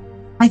I.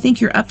 I think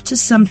you're up to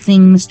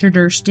something, Mr.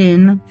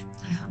 Durston.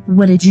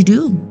 What did you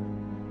do?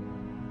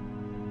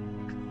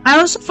 I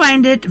also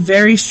find it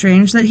very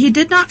strange that he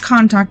did not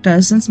contact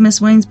us since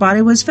Miss Wayne's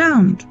body was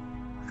found.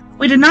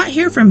 We did not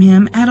hear from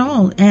him at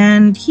all,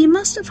 and he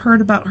must have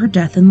heard about her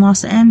death in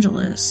Los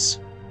Angeles.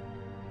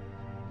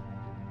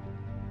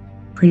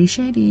 Pretty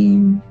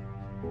shady.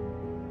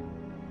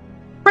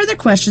 Further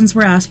questions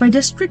were asked by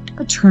District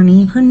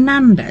Attorney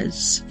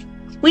Hernandez.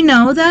 We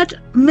know that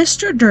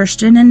Mr.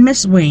 Durston and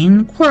Miss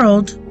Wayne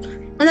quarreled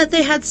and that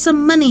they had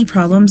some money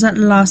problems at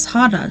Las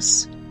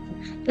Hadas.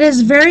 It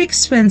is very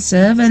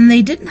expensive and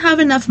they didn't have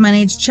enough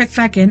money to check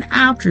back in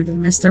after they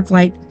missed their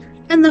flight,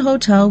 and the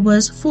hotel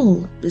was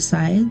full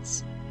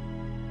besides.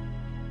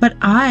 But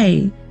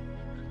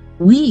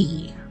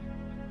we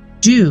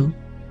do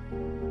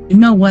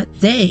know what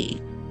they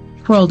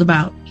quarreled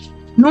about,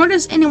 nor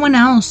does anyone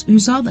else who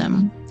saw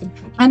them.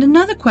 And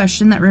another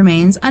question that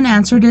remains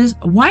unanswered is,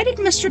 why did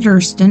Mr.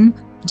 Durston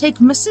take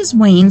Mrs.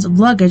 Wayne's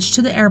luggage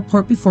to the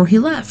airport before he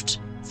left?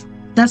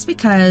 That's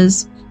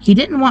because he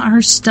didn't want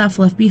her stuff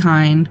left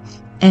behind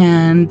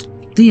and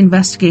the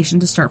investigation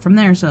to start from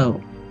there,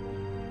 so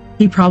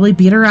he probably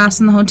beat her ass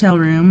in the hotel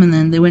room and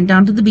then they went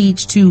down to the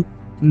beach to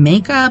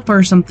make up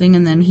or something,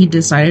 and then he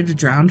decided to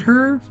drown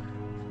her.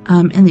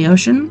 in the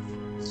ocean.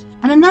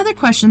 And another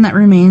question that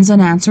remains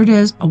unanswered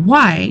is,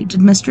 why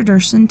did Mr.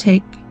 Durston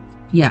take...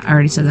 Yeah, I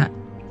already said that.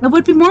 It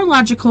would be more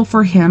logical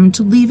for him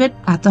to leave it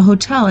at the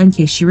hotel in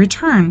case she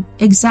returned.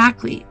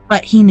 Exactly.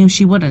 But he knew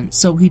she wouldn't,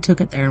 so he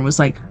took it there and was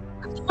like,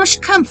 well,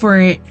 she'll come for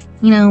it,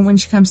 when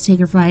she comes to take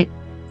her flight.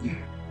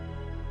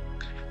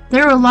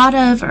 There were a lot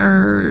of,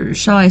 or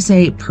shall I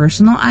say,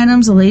 personal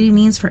items a lady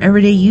needs for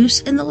everyday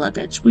use in the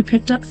luggage we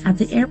picked up at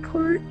the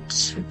airport.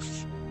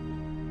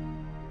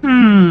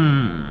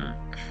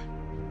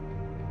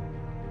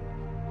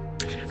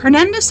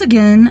 Hernandez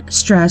again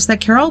stressed that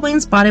Carol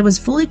Wayne's body was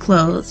fully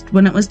clothed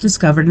when it was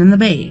discovered in the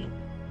bay.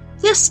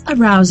 This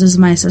arouses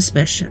my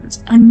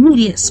suspicions,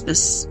 immediate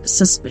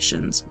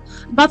suspicions,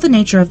 about the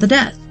nature of the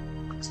death.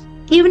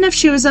 Even if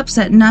she was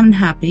upset and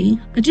unhappy,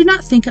 I do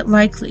not think it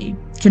likely,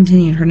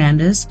 continued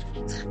Hernandez,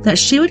 that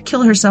she would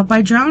kill herself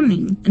by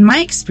drowning. In my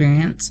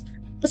experience,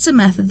 it's a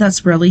method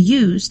that's rarely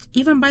used,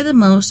 even by the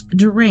most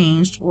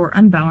deranged or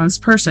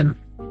unbalanced person.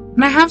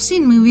 And I have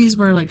seen movies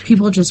where,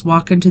 people just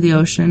walk into the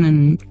ocean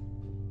and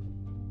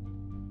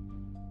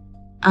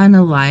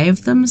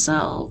unalive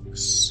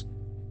themselves.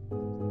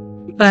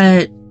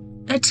 But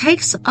it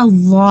takes a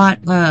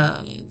lot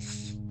of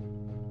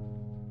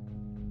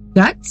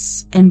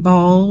guts and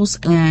balls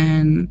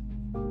and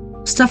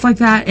stuff like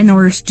that in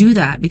order to do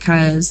that,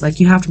 because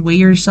you have to weigh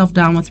yourself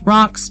down with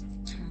rocks,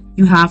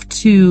 you have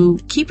to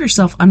keep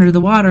yourself under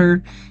the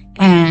water,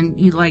 and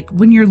you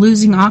when you're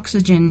losing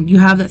oxygen, you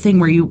have that thing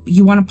where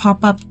you want to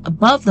pop up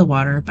above the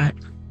water. But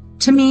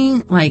to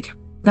me,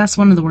 that's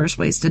one of the worst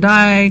ways to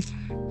die,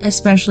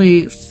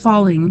 especially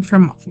falling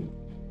from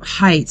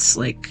heights.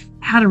 I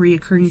had a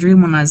reoccurring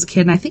dream when I was a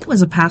kid, and I think it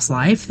was a past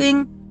life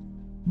thing,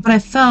 but I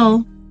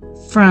fell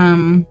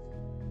from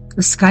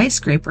a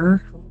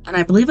skyscraper, and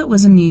I believe it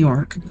was in New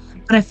York,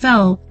 but I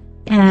fell,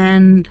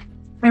 and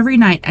every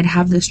night I'd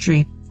have this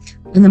dream,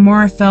 and the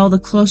more I fell, the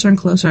closer and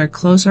closer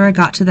I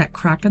got to that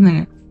crack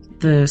in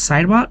the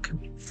sidewalk.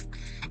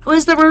 It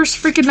was the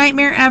worst freaking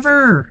nightmare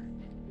ever.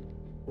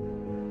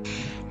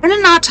 In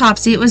an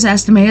autopsy, it was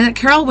estimated that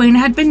Carol Wayne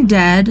had been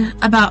dead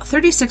about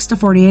 36 to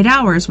 48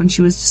 hours when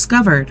she was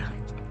discovered.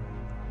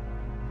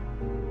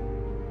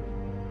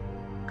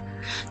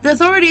 The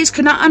authorities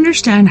could not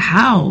understand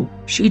how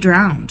she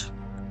drowned.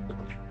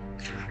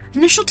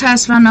 Initial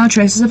tests found no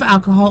traces of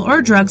alcohol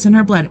or drugs in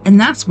her blood, and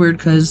that's weird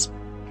because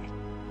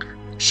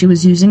she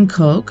was using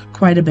coke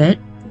quite a bit,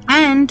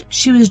 and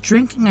she was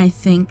drinking, I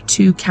think,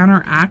 to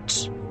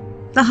counteract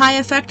the high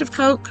effect of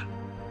coke.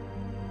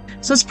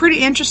 So it's pretty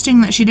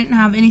interesting that she didn't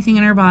have anything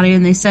in her body,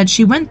 and they said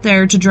she went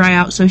there to dry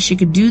out so she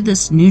could do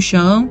this new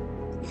show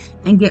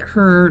and get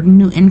her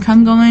new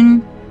income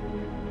going.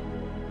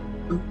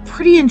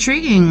 Pretty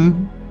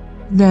intriguing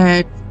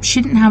that she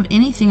didn't have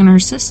anything in her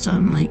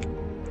system,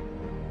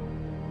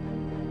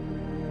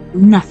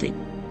 nothing.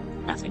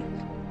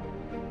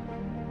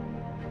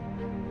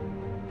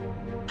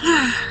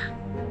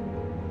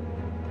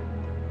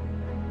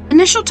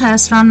 Initial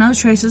tests found no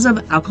traces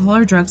of alcohol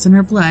or drugs in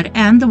her blood,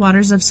 and the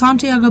waters of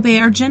Santiago Bay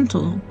are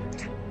gentle.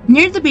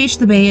 Near the beach,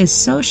 the bay is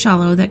so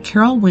shallow that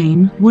Carol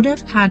Wayne would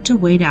have had to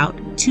wade out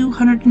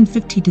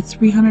 250 to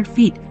 300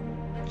 feet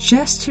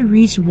just to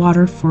reach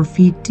water 4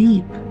 feet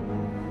deep.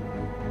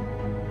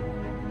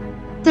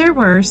 There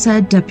were,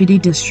 said Deputy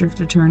District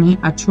Attorney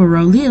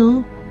Arturo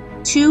Lille,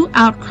 2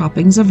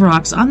 outcroppings of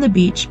rocks on the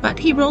beach, but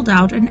he ruled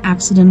out an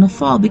accidental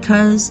fall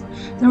because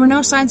there were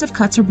no signs of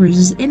cuts or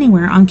bruises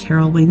anywhere on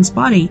Carol Wayne's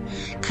body,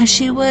 because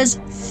she was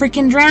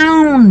freaking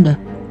drowned.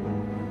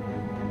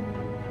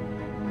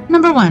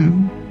 Number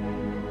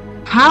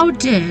 1. How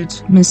did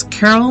Miss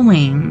Carol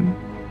Wayne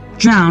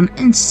drown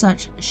in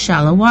such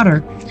shallow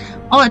water?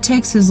 All it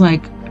takes is a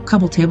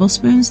couple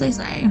tablespoons, they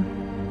say.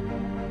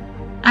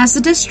 As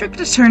the district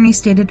attorney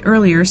stated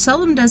earlier,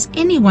 seldom does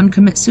anyone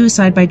commit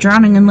suicide by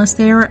drowning unless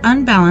they are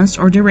unbalanced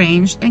or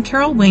deranged, and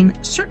Carol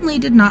Wayne certainly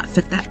did not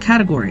fit that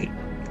category.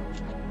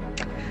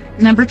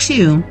 Number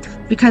 2,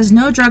 because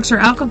no drugs or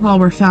alcohol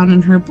were found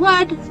in her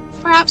blood,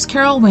 perhaps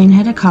Carol Wayne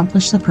had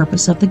accomplished the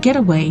purpose of the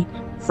getaway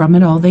from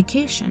it all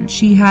vacation.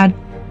 She had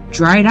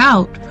dried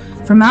out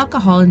from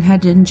alcohol and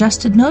had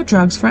ingested no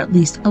drugs for at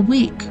least a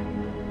week.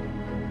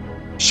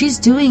 She's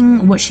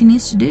doing what she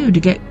needs to do to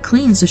get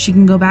clean so she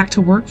can go back to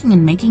working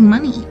and making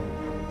money.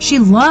 She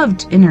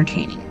loved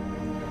entertaining.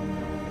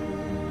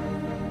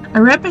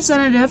 A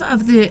representative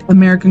of the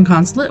American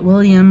consulate,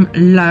 William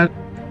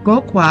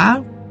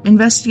Lagocqua,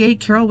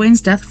 investigated Carol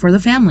Wayne's death for the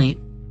family.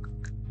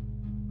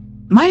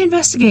 My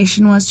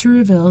investigation was to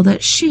reveal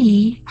that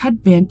she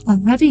had been a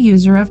heavy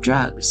user of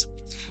drugs.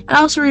 It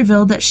also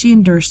revealed that she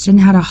and Durston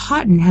had a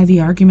hot and heavy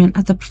argument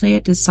at the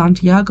Playa de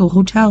Santiago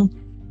hotel,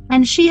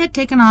 and she had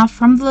taken off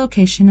from the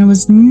location and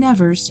was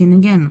never seen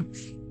again.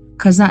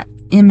 Because that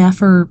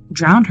MFer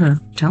drowned her,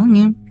 I'm telling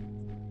you.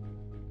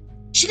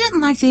 She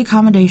didn't like the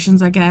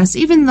accommodations, I guess,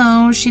 even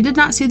though she did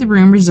not see the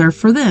room reserved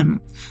for them.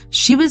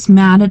 She was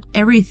mad at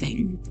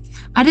everything.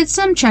 I did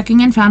some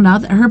checking and found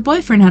out that her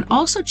boyfriend had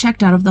also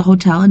checked out of the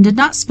hotel and did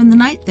not spend the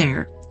night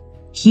there.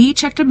 He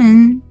checked him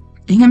in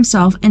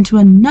himself into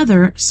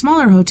another,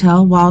 smaller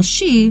hotel while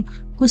she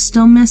was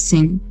still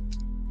missing.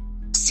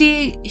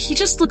 See, he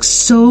just looks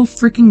so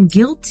freaking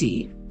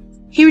guilty.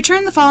 He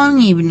returned the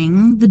following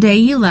evening, the day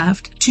he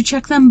left, to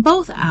check them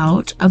both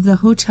out of the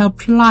Hotel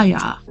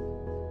Playa.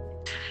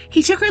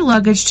 He took her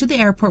luggage to the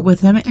airport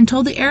with him and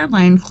told the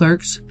airline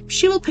clerks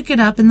she will pick it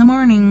up in the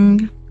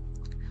morning.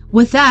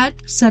 With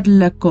that, said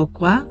Le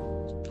Coqua,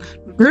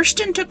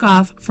 Burston took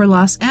off for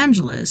Los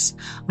Angeles.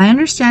 I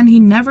understand he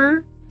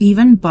never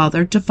even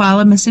bothered to file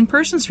a missing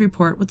persons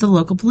report with the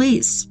local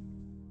police.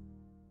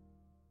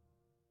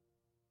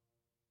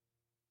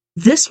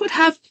 This would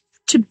have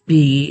to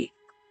be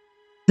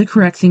the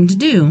correct thing to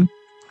do.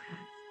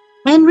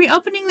 In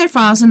reopening their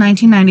files in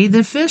 1990, the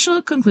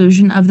official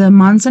conclusion of the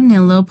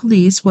Manzanillo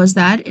police was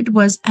that it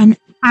was an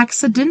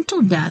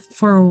accidental death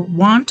for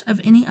want of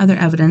any other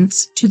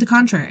evidence to the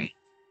contrary.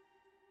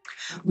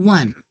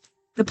 1.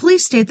 The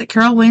police state that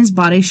Carol Wayne's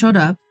body showed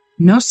up,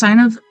 no sign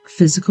of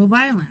physical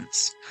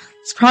violence.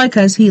 It's probably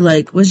because he,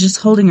 was just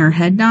holding her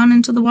head down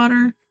into the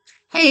water.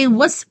 Hey,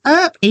 what's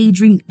up,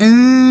 Adrian?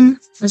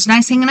 It was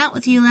nice hanging out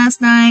with you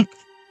last night.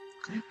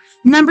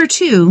 Number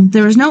 2,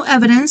 there was no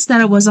evidence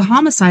that it was a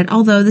homicide,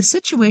 although the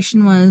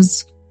situation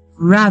was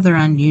rather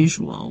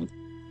unusual.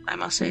 I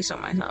must say so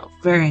myself.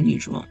 Very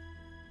unusual.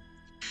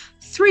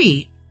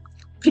 3,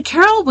 could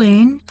Carol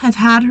Wayne have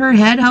had her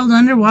head held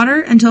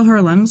underwater until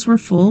her lungs were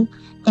full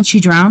and she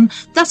drowned?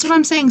 That's what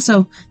I'm saying.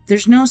 So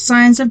there's no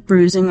signs of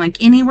bruising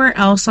like anywhere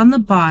else on the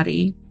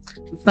body,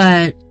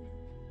 but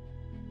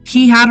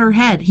he had her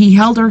head. He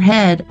held her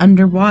head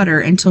underwater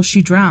until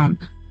she drowned.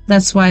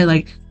 That's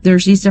why,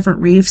 there's these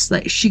different reefs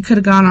that she could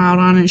have gone out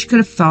on and she could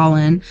have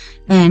fallen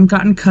and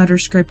gotten cut or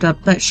scraped up,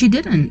 but she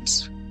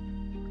didn't.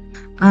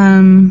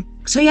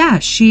 So yeah,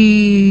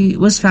 she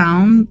was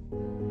found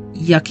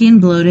yucky and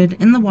bloated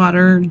in the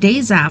water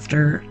days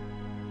after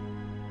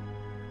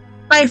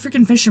by a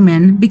freaking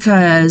fisherman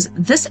because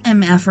this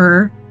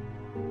MFer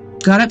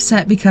got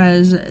upset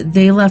because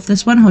they left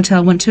this one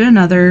hotel, went to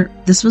another.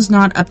 This was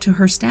not up to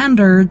her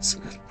standards.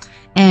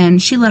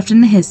 And she left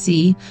in a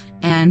hissy,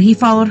 and he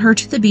followed her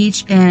to the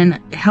beach and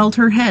held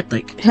her head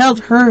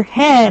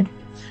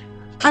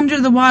under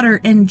the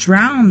water and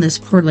drowned this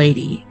poor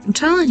lady. I'm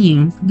telling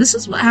you, this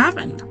is what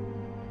happened.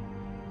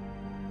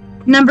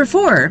 Number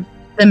 4,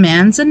 the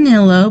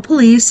Manzanillo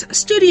police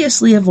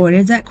studiously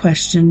avoided that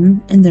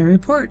question in their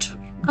report.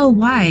 Oh,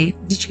 why?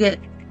 Did you get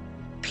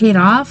paid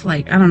off?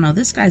 I don't know,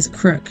 this guy's a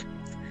crook.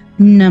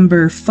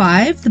 Number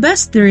 5, the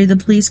best theory the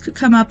police could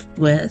come up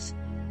with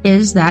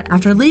is that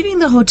after leaving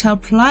the Hotel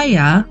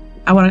Playa,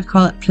 I want to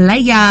call it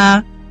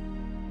Playa,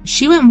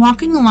 she went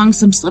walking along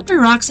some slippery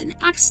rocks and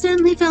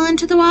accidentally fell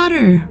into the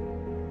water.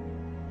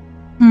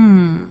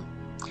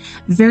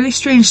 Very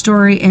strange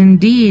story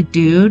indeed,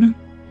 dude.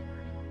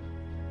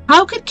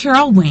 How could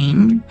Carol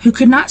Wayne, who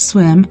could not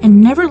swim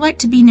and never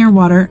liked to be near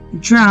water,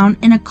 drown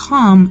in a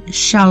calm,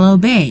 shallow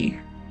bay?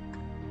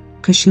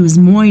 Because she was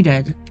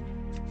moited.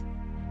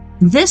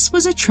 This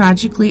was a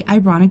tragically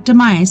ironic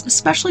demise,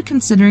 especially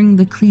considering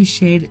the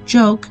cliched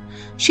joke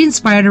she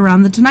inspired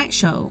around The Tonight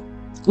Show.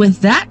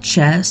 With that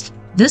chest,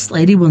 this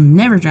lady will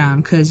never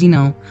drown because,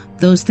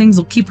 those things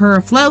will keep her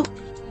afloat.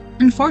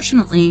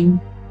 Unfortunately,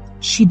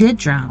 she did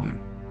drown.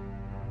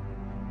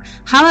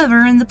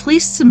 However, in the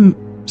police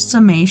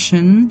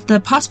summation, the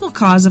possible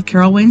cause of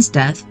Carol Wayne's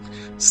death,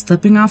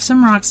 slipping off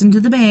some rocks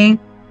into the bay,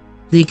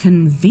 they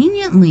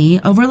conveniently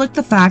overlooked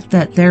the fact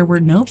that there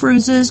were no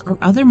bruises or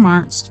other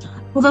marks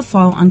of the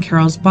fall on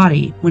Carol's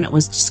body when it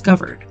was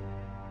discovered.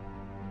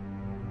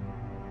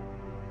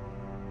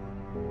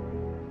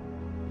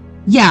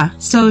 Yeah,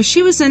 so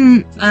she was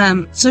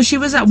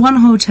at one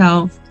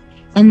hotel,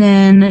 and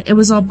then it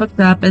was all booked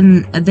up,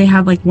 and they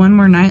had one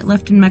more night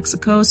left in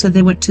Mexico, so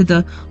they went to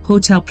the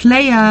Hotel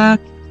Playa,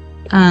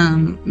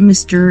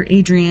 Mr.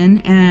 Adrian,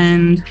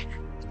 and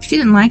she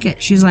didn't like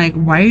it. She's like,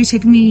 why are you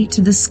taking me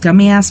to this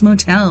scummy ass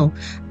motel?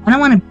 I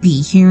don't want to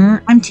be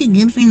here. I'm too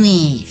good for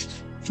this.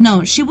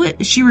 No, she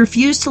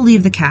refused to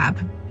leave the cab.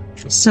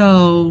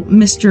 So,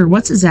 Mr.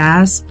 What's his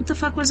ass? What the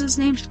fuck was his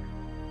name?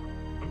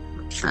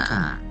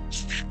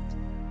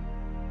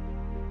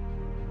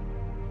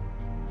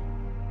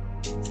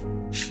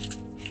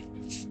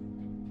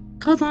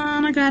 Hold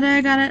on, I got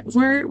it.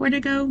 Where'd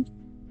it go?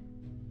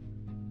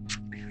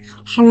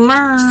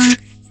 Hello?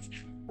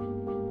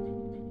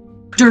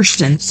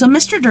 Durston. So,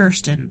 Mr.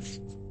 Durston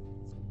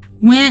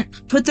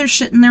put their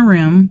shit in their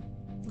room,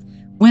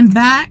 went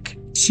back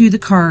to the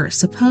car.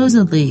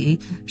 Supposedly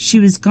she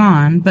was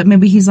gone, but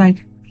maybe he's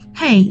like,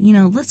 hey,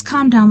 let's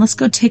calm down, let's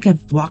go take a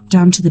walk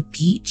down to the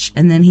beach.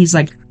 And then he's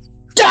like,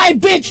 die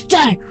bitch,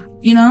 die.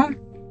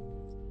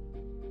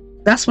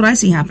 That's what I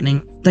see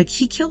happening.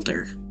 He killed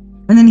her,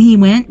 and then he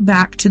went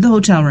back to the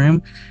hotel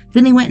room,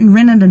 then he went and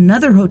rented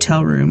another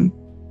hotel room.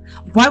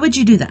 Why would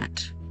you do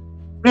that?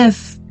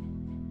 If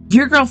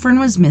your girlfriend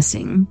was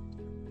missing,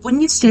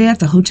 wouldn't you stay at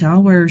the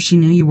hotel where she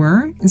knew you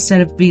were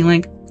instead of being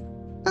like,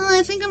 oh,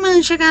 I think I'm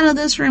going to check out of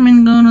this room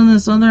and go to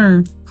this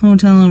other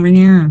hotel over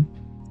here?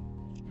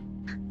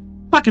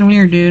 Fucking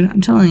weird, dude.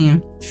 I'm telling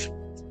you.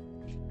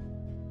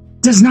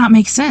 does not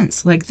make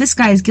sense. Like, this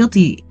guy is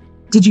guilty.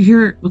 Did you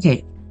hear?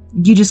 Okay,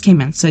 you just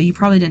came in, so you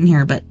probably didn't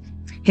hear, but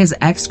his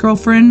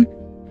ex-girlfriend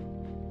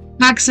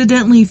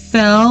accidentally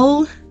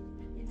fell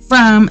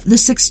from the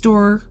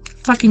 6th-story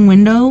fucking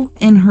window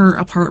in her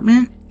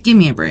apartment. Give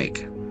me a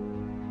break.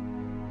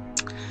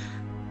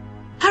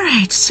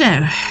 Alright,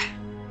 so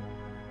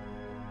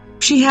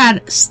she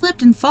had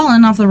slipped and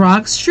fallen off the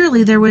rocks.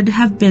 Surely there would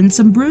have been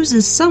some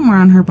bruises somewhere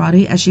on her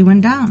body as she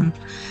went down,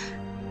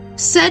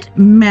 said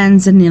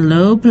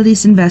Manzanillo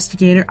police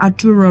investigator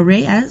Arturo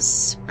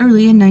Reyes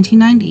early in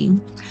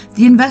 1990.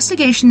 The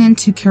investigation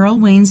into Carol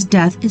Wayne's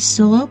death is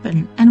still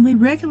open, and we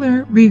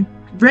regularly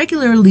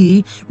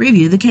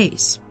review the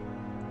case.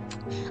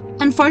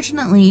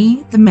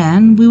 Unfortunately, the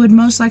man we would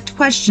most like to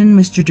question,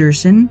 Mr.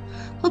 Durson,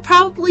 will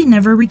probably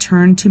never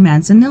return to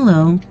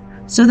Manzanillo,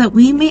 so that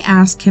we may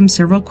ask him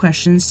several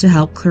questions to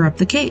help clear up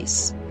the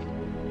case.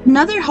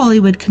 Another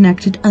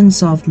Hollywood-connected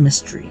unsolved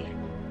mystery.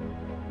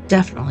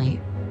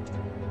 Definitely.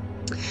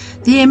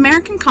 The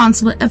American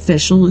consulate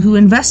official who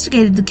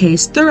investigated the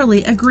case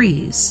thoroughly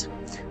agrees.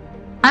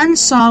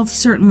 Unsolved,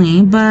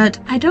 certainly, but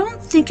I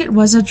don't think it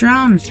was a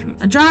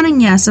drowning. A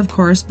drowning, yes, of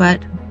course,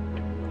 but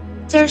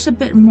there's a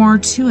bit more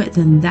to it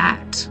than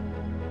that.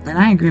 And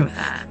I agree with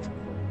that.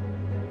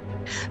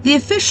 The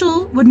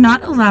official would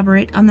not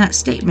elaborate on that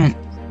statement.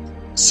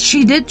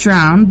 She did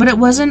drown, but it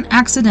wasn't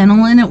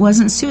accidental and it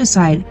wasn't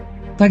suicide.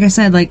 Like I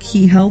said, like,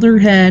 he held her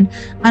head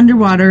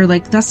underwater.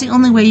 Like, that's the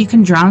only way you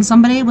can drown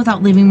somebody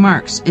without leaving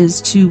marks,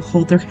 is to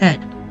hold their head.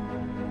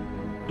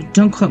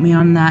 Don't quote me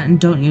on that, and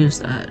don't use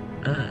that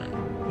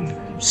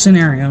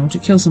scenario to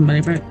kill somebody,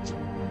 but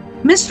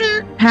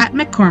Mr. Pat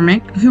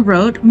McCormick, who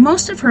wrote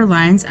most of her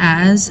lines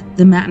as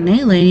the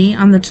matinee lady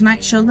on The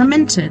Tonight Show,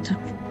 lamented,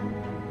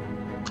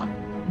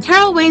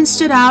 Carol Wayne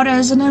stood out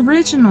as an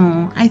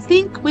original. I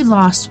think we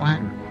lost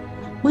one.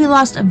 We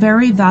lost a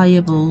very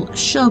valuable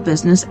show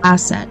business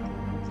asset.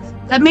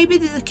 That may be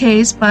the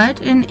case,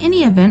 but in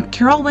any event,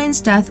 Carol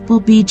Wayne's death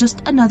will be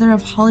just another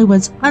of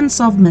Hollywood's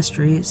unsolved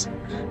mysteries,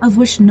 of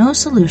which no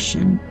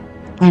solution,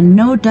 and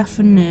no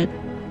definitive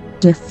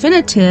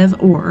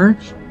or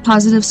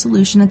positive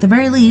solution at the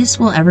very least,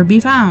 will ever be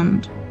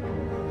found.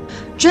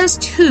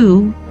 Just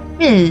who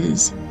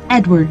is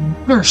Edward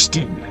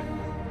Burstyn?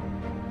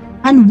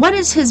 And what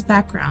is his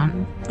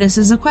background? This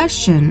is a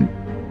question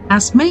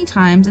asked many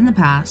times in the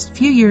past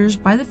few years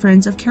by the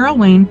friends of Carol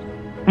Wayne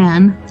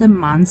and the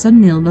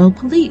Manzanillo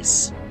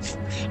police.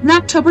 In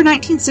October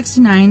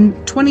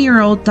 1969,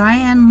 20-year-old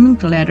Diane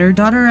Linkletter,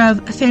 daughter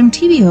of famed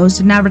TV host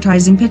and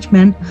advertising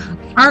pitchman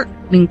Art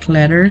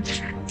Linkletter,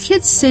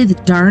 kids say the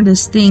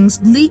darndest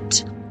things,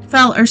 leaped,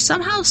 fell, or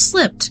somehow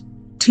slipped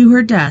to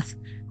her death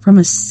from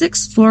a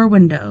 6th-floor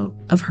window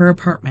of her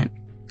apartment.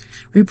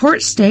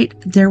 Reports state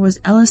there was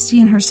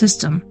LSD in her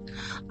system.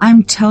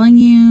 I'm telling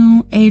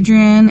you,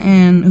 Adrian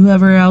and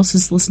whoever else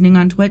is listening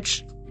on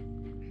Twitch,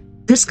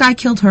 this guy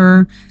killed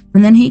her,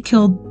 and then he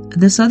killed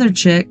this other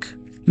chick,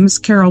 Miss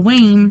Carol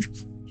Wayne.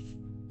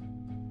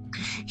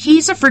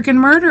 He's a freaking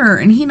murderer,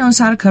 and he knows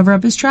how to cover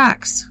up his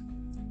tracks.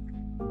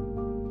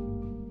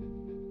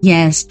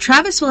 Yes,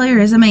 Travis Willer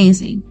is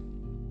amazing.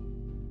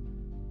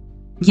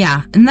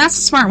 Yeah, and that's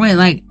a smart way.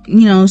 Like,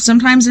 you know,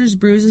 sometimes there's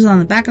bruises on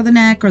the back of the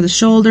neck or the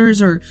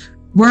shoulders or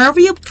wherever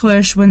you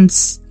push when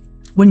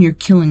you're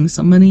killing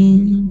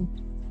somebody.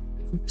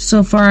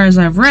 So far as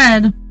I've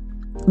read,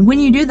 when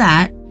you do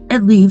that,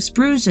 it leaves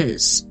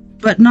bruises,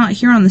 but not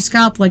here on the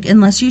scalp. Like,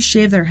 unless you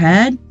shave their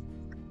head,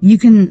 you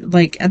can,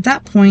 like, at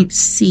that point,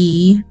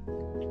 see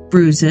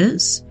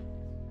bruises.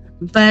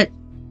 But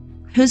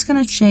who's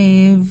gonna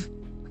shave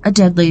a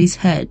dead lady's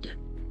head?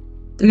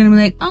 They're gonna be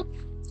like, oh,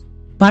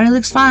 body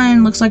looks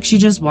fine. Looks like she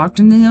just walked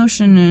into the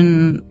ocean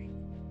and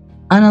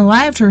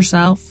unalived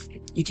herself.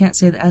 You can't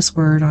say the S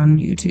word on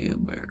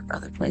YouTube or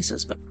other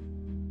places, but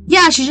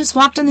yeah, she just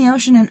walked in the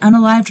ocean and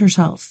unalived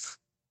herself.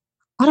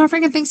 I don't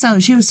freaking think so.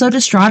 She was so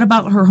distraught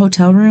about her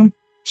hotel room.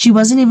 She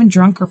wasn't even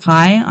drunk or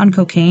high on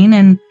cocaine,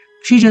 and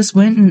she just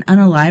went and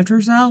unalived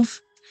herself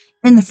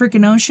in the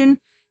freaking ocean.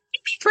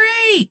 Give me a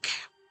break.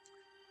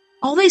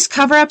 All these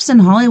cover-ups in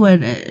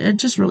Hollywood, it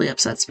just really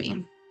upsets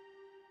me.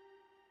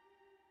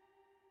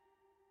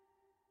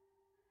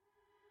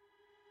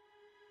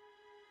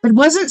 It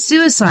wasn't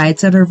suicide,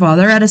 said her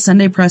father at a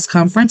Sunday press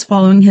conference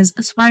following his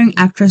aspiring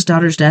actress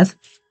daughter's death.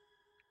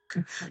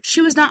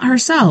 She was not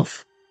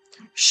herself.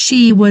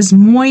 She was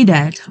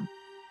moided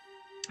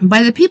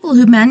by the people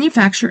who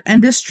manufacture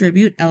and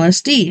distribute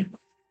LSD.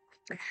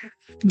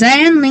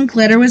 Diane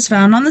Linkletter was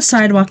found on the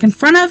sidewalk in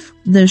front of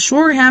the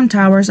Shoreham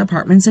Towers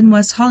apartments in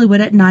West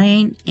Hollywood at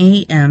 9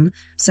 a.m.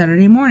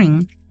 Saturday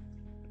morning.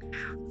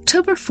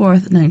 October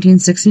 4th,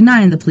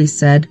 1969, the police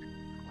said.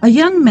 A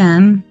young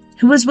man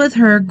who was with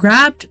her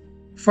grabbed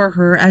for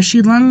her as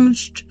she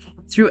lunged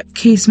through a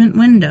casement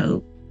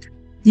window.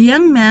 The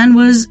young man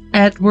was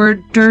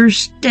Edward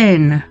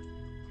Burstyn.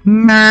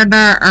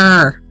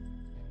 Murderer.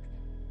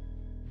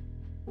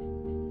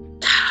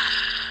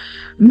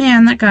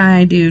 Man, that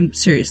guy, dude,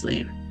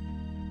 seriously.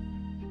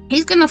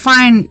 He's gonna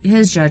find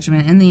his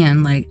judgment in the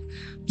end. Like,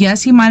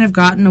 yes, he might have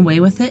gotten away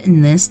with it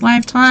in this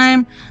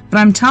lifetime, but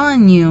I'm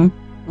telling you,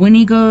 when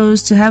he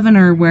goes to heaven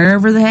or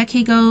wherever the heck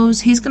he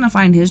goes, he's gonna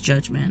find his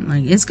judgment.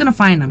 Like, it's gonna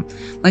find him.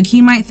 Like,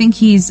 he might think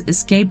he's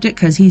escaped it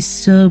because he's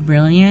so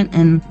brilliant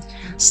and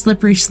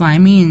slippery,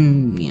 slimy,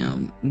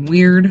 and,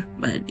 weird,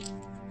 but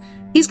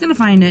he's gonna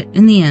find it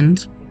in the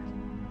end.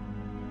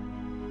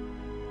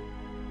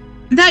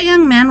 That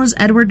young man was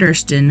Edward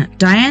Durston.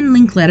 Diane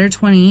Linkletter,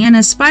 20, an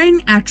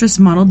aspiring actress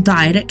model,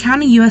 died at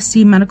County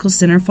USC Medical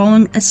Center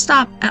following a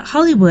stop at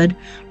Hollywood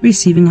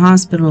Receiving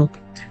Hospital.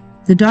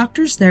 The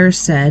doctors there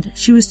said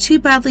she was too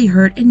badly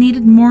hurt and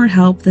needed more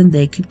help than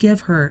they could give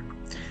her.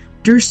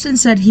 Durston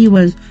said he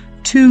was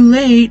too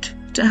late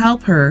to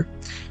help her.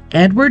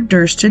 Edward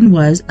Durston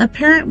was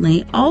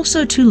apparently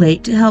also too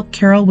late to help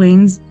Carol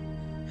Waynes,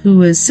 who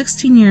was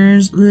 16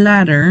 years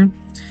later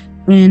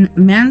in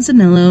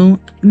Manzanillo,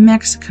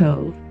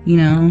 Mexico.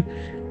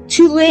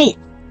 Too late.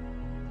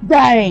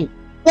 Dying.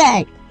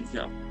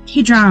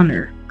 He drowned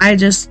her. I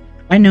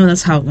know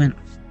that's how it went.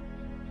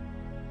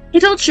 He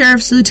told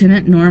Sheriff's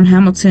Lieutenant Norm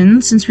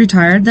Hamilton, since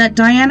retired, that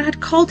Diana had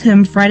called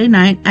him Friday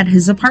night at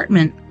his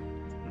apartment.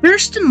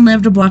 Durston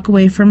lived a block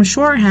away from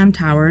Shoreham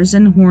Towers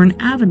and Horn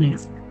Avenue,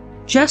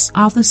 just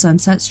off the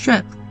Sunset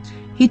Strip.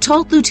 He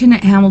told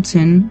Lieutenant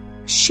Hamilton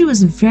she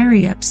was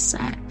very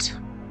upset.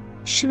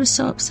 She was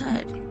so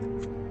upset.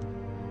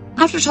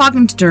 After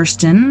talking to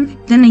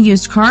Durston, then a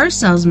used car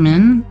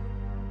salesman,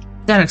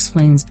 that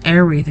explains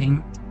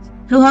everything,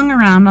 who hung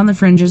around on the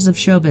fringes of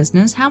show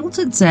business,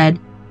 Hamilton said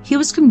he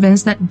was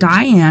convinced that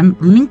Diane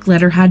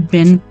Linkletter had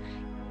been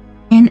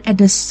in a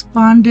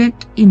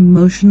despondent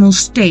emotional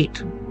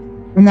state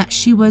and that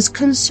she was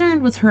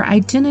concerned with her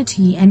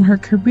identity and her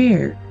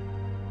career.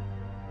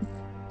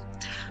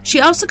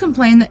 She also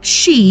complained that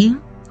she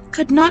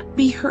could not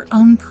be her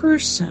own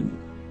person.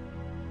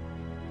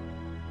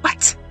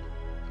 What?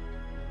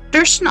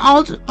 Durston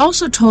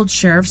also told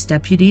sheriff's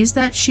deputies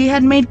that she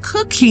had made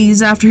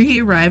cookies after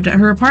he arrived at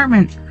her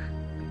apartment.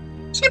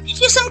 Let me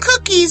do some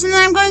cookies and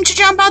then I'm going to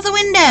jump out the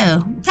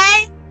window.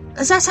 Okay?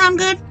 Does that sound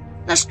good?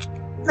 Let's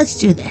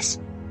do this.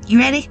 You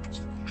ready?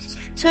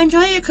 So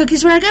enjoy your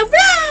cookies where I go.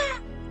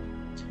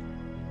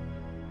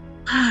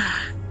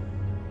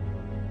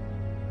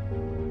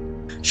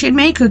 She had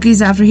made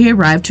cookies after he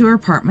arrived to her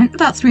apartment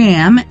about 3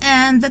 a.m.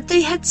 and that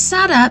they had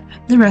sat up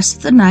the rest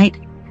of the night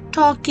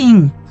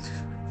talking.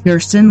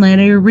 Durston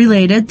later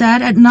related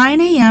that at 9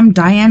 a.m.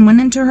 Diane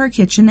went into her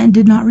kitchen and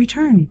did not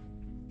return.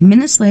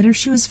 Minutes later,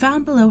 she was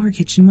found below her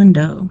kitchen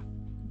window.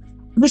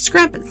 A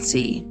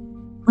discrepancy.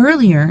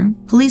 Earlier,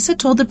 police had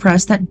told the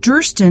press that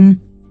Durston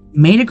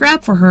made a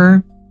grab for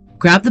her,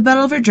 grabbed the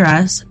button of her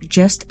dress,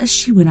 just as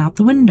she went out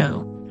the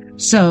window.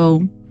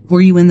 So,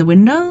 were you in the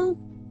window?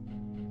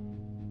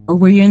 Or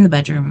were you in the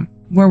bedroom?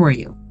 Where were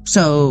you?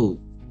 So,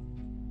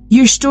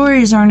 your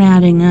stories aren't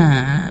adding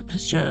up.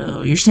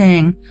 So, you're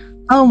saying,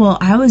 oh, well,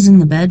 I was in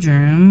the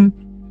bedroom,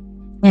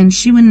 and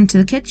she went into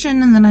the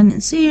kitchen, and then I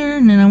didn't see her,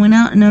 and then I went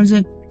out, and I was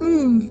like,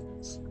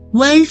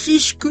 why is the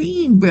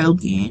screen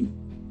broken?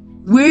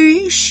 Where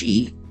is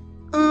she?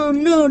 Oh,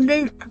 no,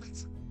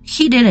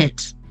 he did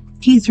it.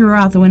 He threw her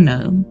out the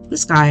window.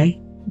 This guy,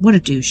 what a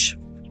douche.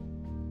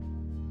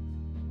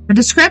 A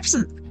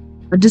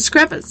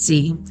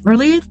discrepancy.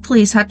 Earlier,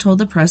 police had told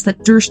the press that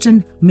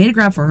Durston made a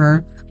grab for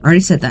her. I already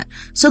said that.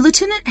 So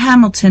Lieutenant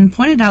Hamilton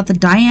pointed out that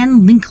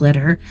Diane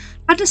Linkletter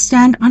had to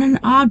stand on an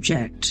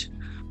object.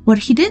 What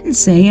he didn't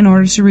say in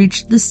order to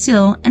reach the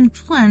sill and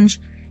plunge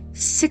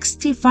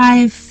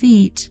 65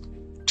 feet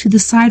to the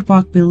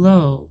sidewalk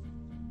below.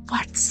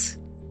 What?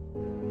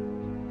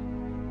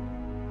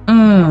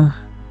 Ugh.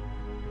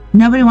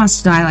 Nobody wants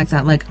to die like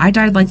that. Like, I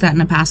died like that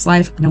in a past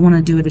life. I don't want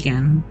to do it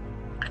again.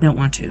 I don't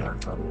want to.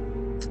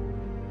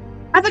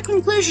 At the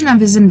conclusion of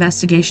his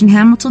investigation,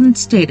 Hamilton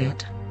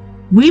stated,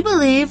 "We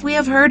believe we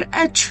have heard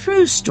a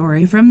true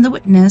story from the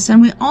witness,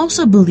 and we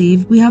also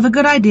believe we have a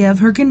good idea of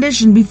her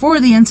condition before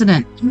the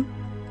incident.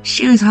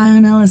 She was high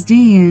on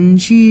LSD,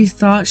 and she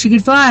thought she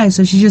could fly,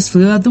 so she just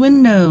flew out the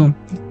window.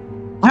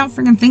 I don't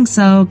freaking think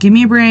so. Give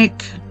me a break."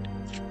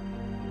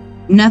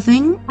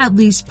 Nothing, at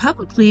least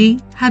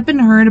publicly, had been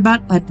heard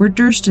about Edward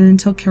Durston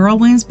until Carol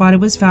Wayne's body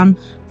was found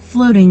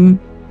floating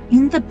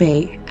in the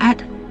bay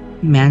at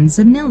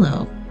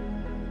Manzanillo.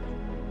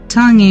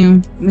 Telling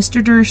you,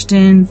 Mr.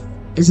 Durston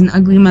is an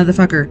ugly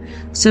motherfucker.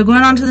 So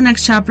going on to the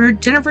next chapter,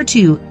 Jennifer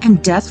 2,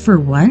 and Death for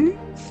 1?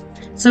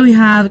 So we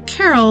have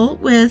Carol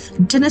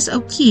with Dennis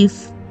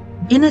O'Keefe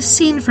in a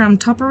scene from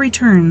Topper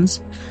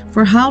Returns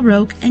for Hal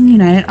Roke and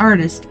United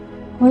Artists.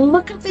 Well,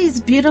 look at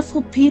these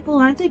beautiful people.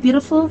 Aren't they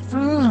beautiful?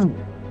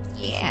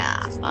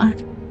 Yeah.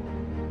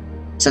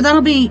 So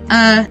that'll be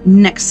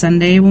next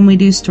Sunday when we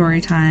do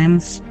story time.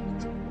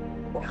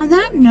 On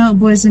that note,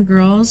 boys and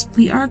girls,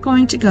 we are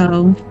going to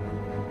go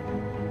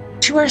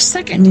to our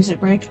second music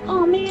break.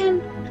 Oh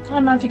man, I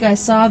don't know if you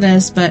guys saw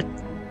this, but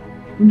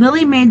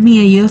Lily made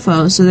me a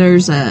UFO. So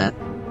there's a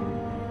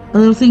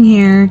little thing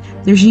here.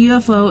 There's a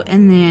UFO,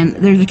 and then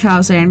there's a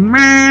cow saying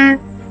 "Meh."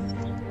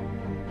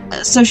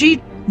 So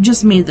she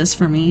just made this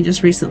for me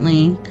just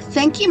recently.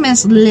 Thank you,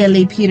 Miss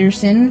Lily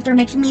Peterson, for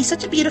making me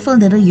such a beautiful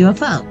little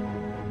UFO.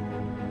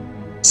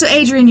 So,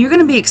 Adrian, you're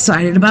going to be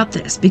excited about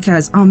this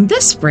because on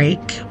this break,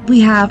 we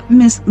have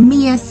Miss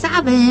Mia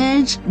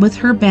Savage with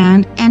her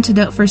band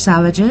Antidote for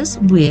Savages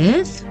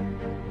with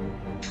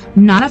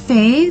Not a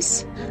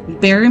Phase,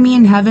 Bury Me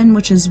in Heaven,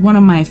 which is one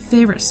of my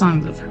favorite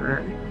songs of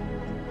her,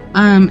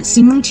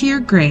 Singing to Your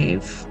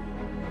Grave.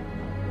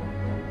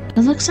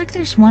 It looks like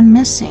there's one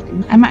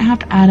missing. I might have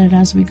to add it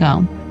as we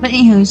go. But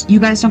anywho's, you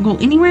guys don't go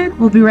anywhere.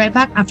 We'll be right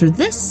back after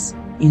this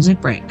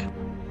music break.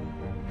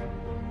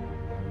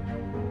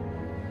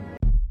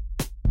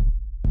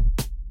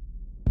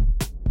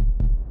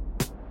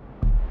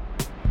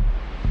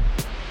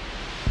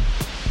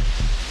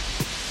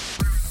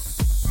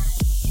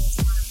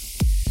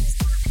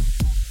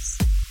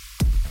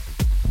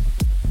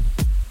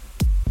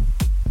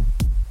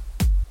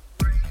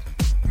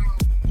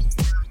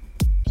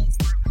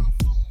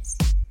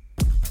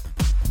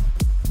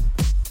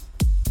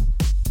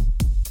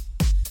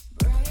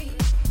 Break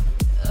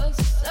the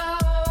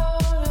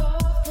sound.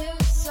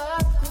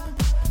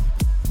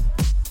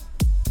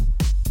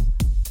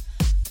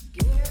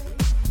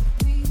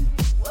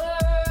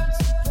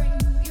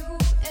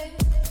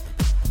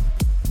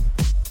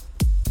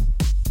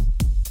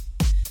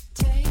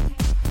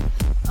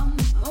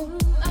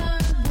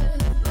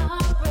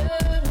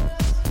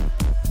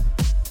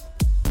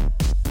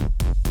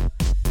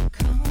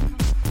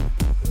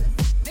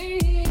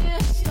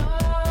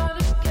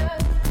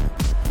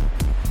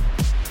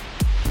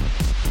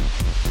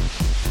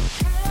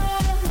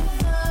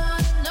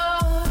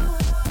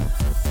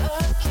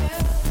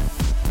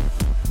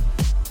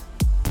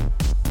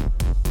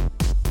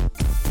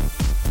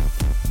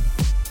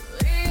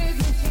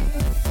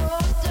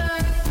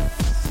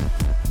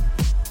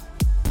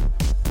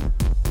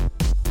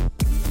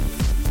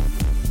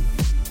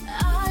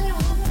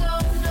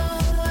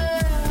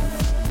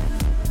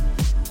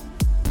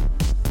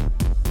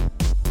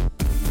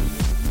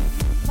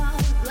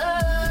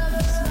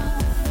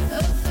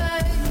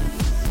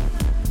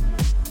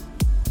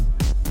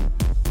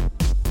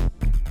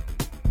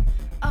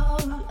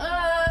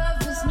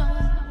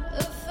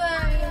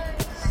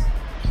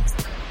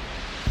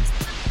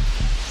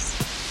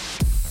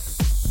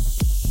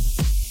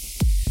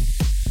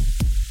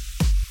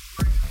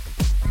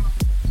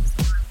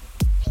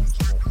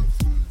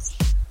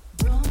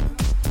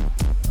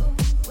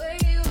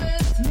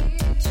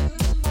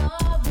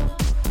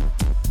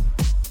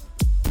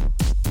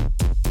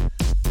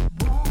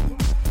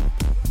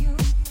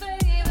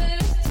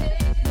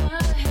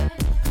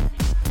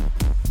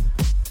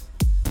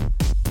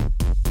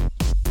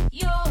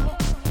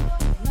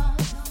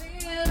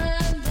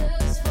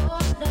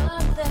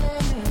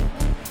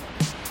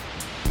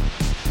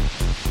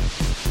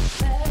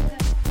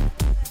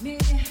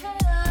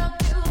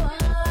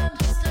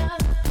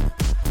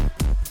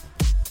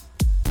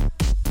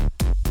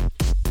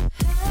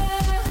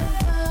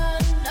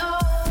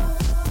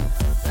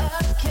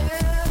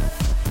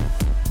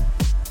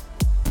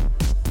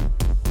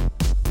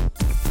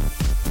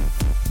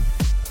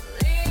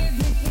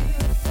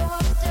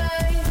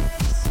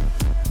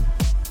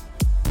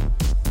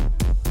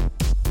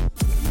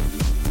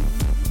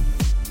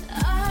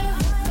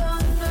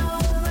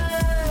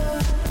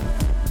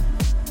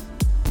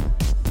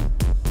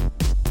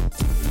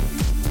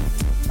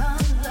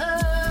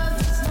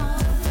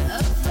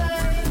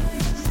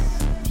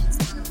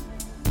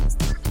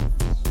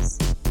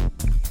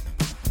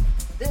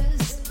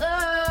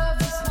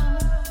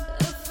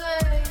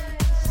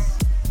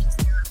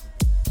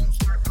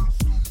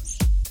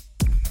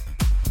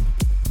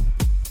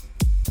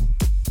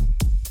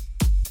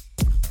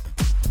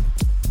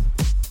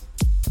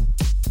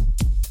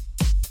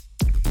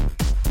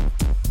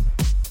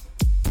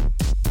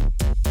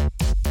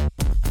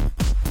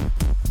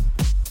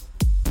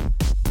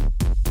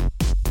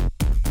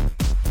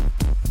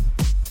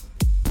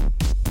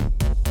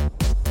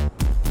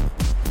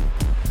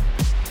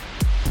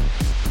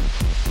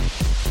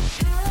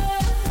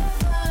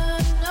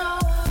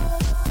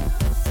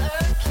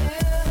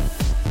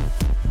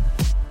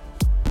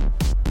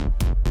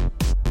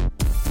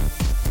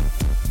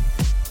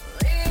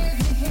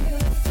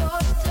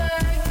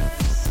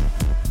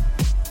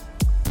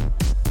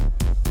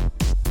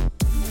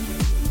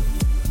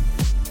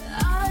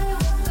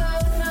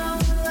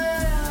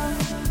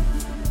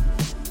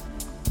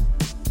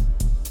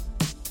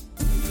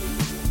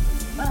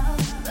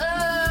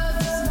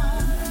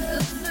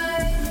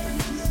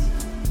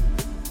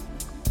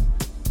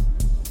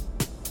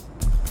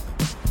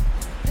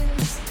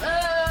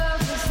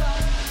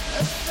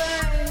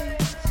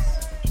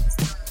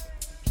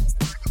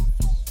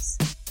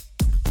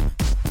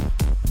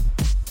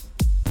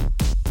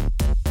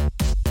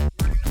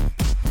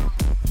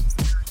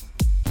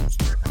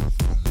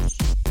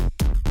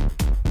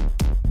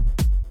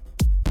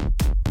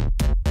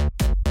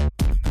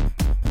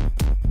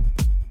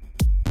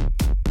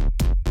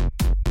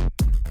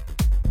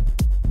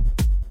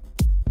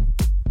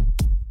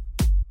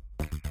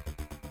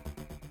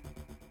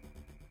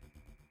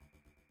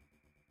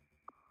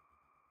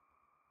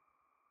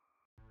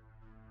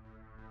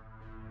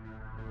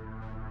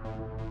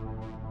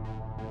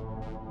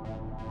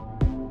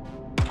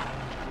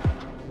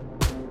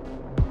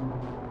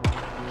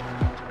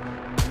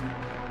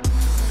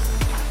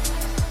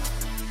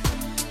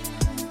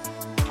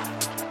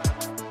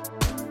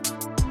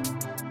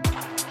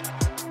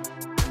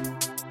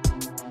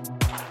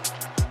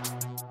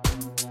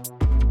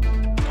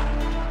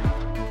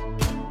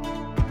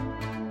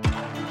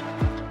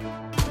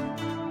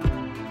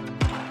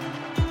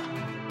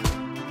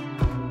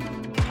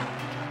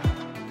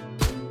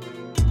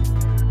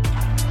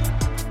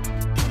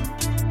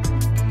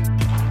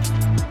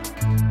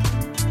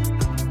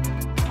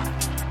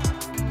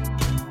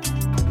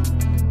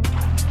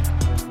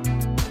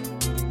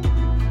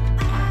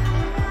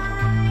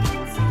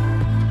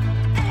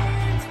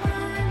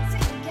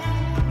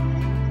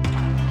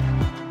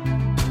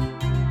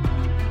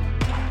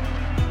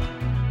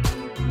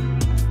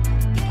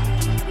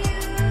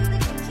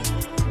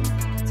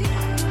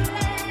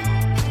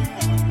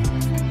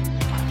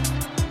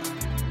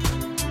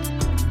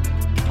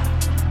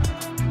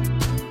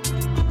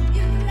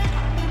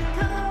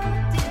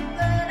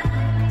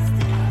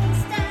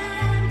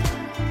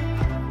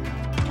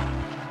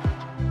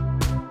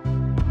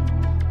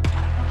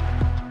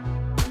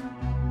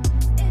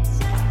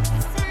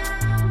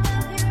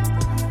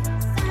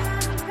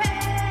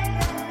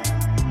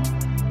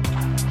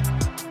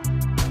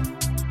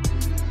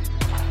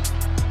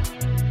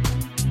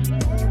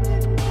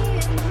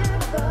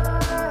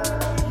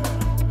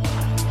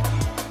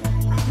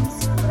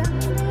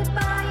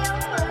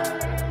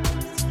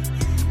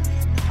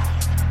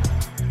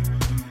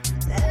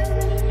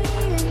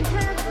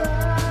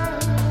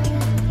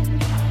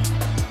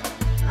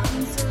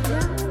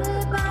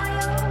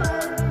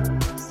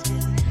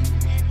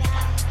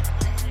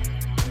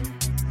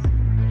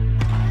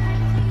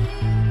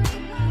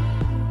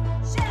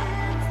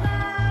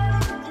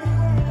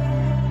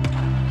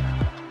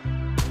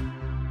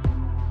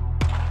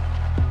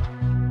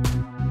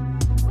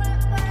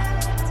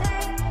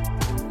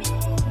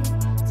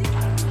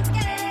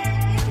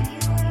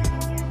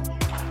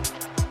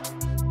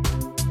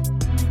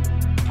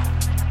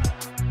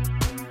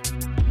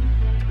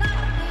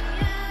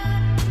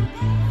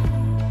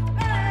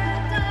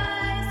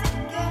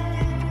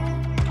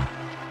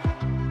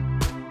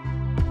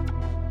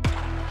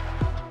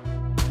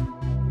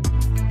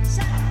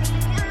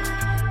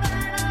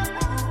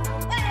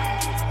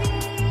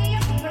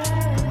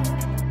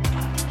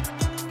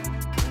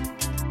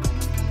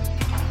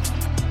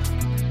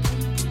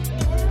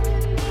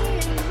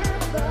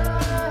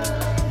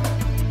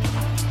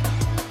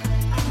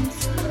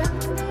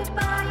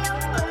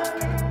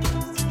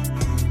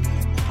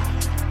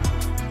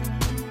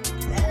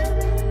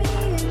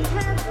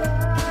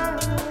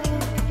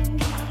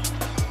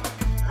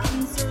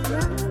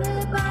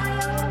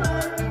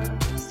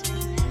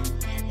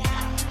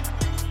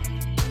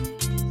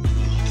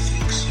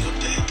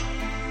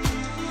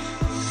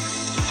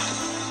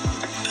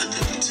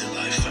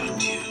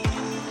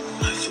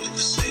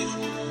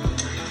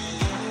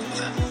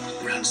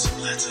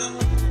 Unsolved.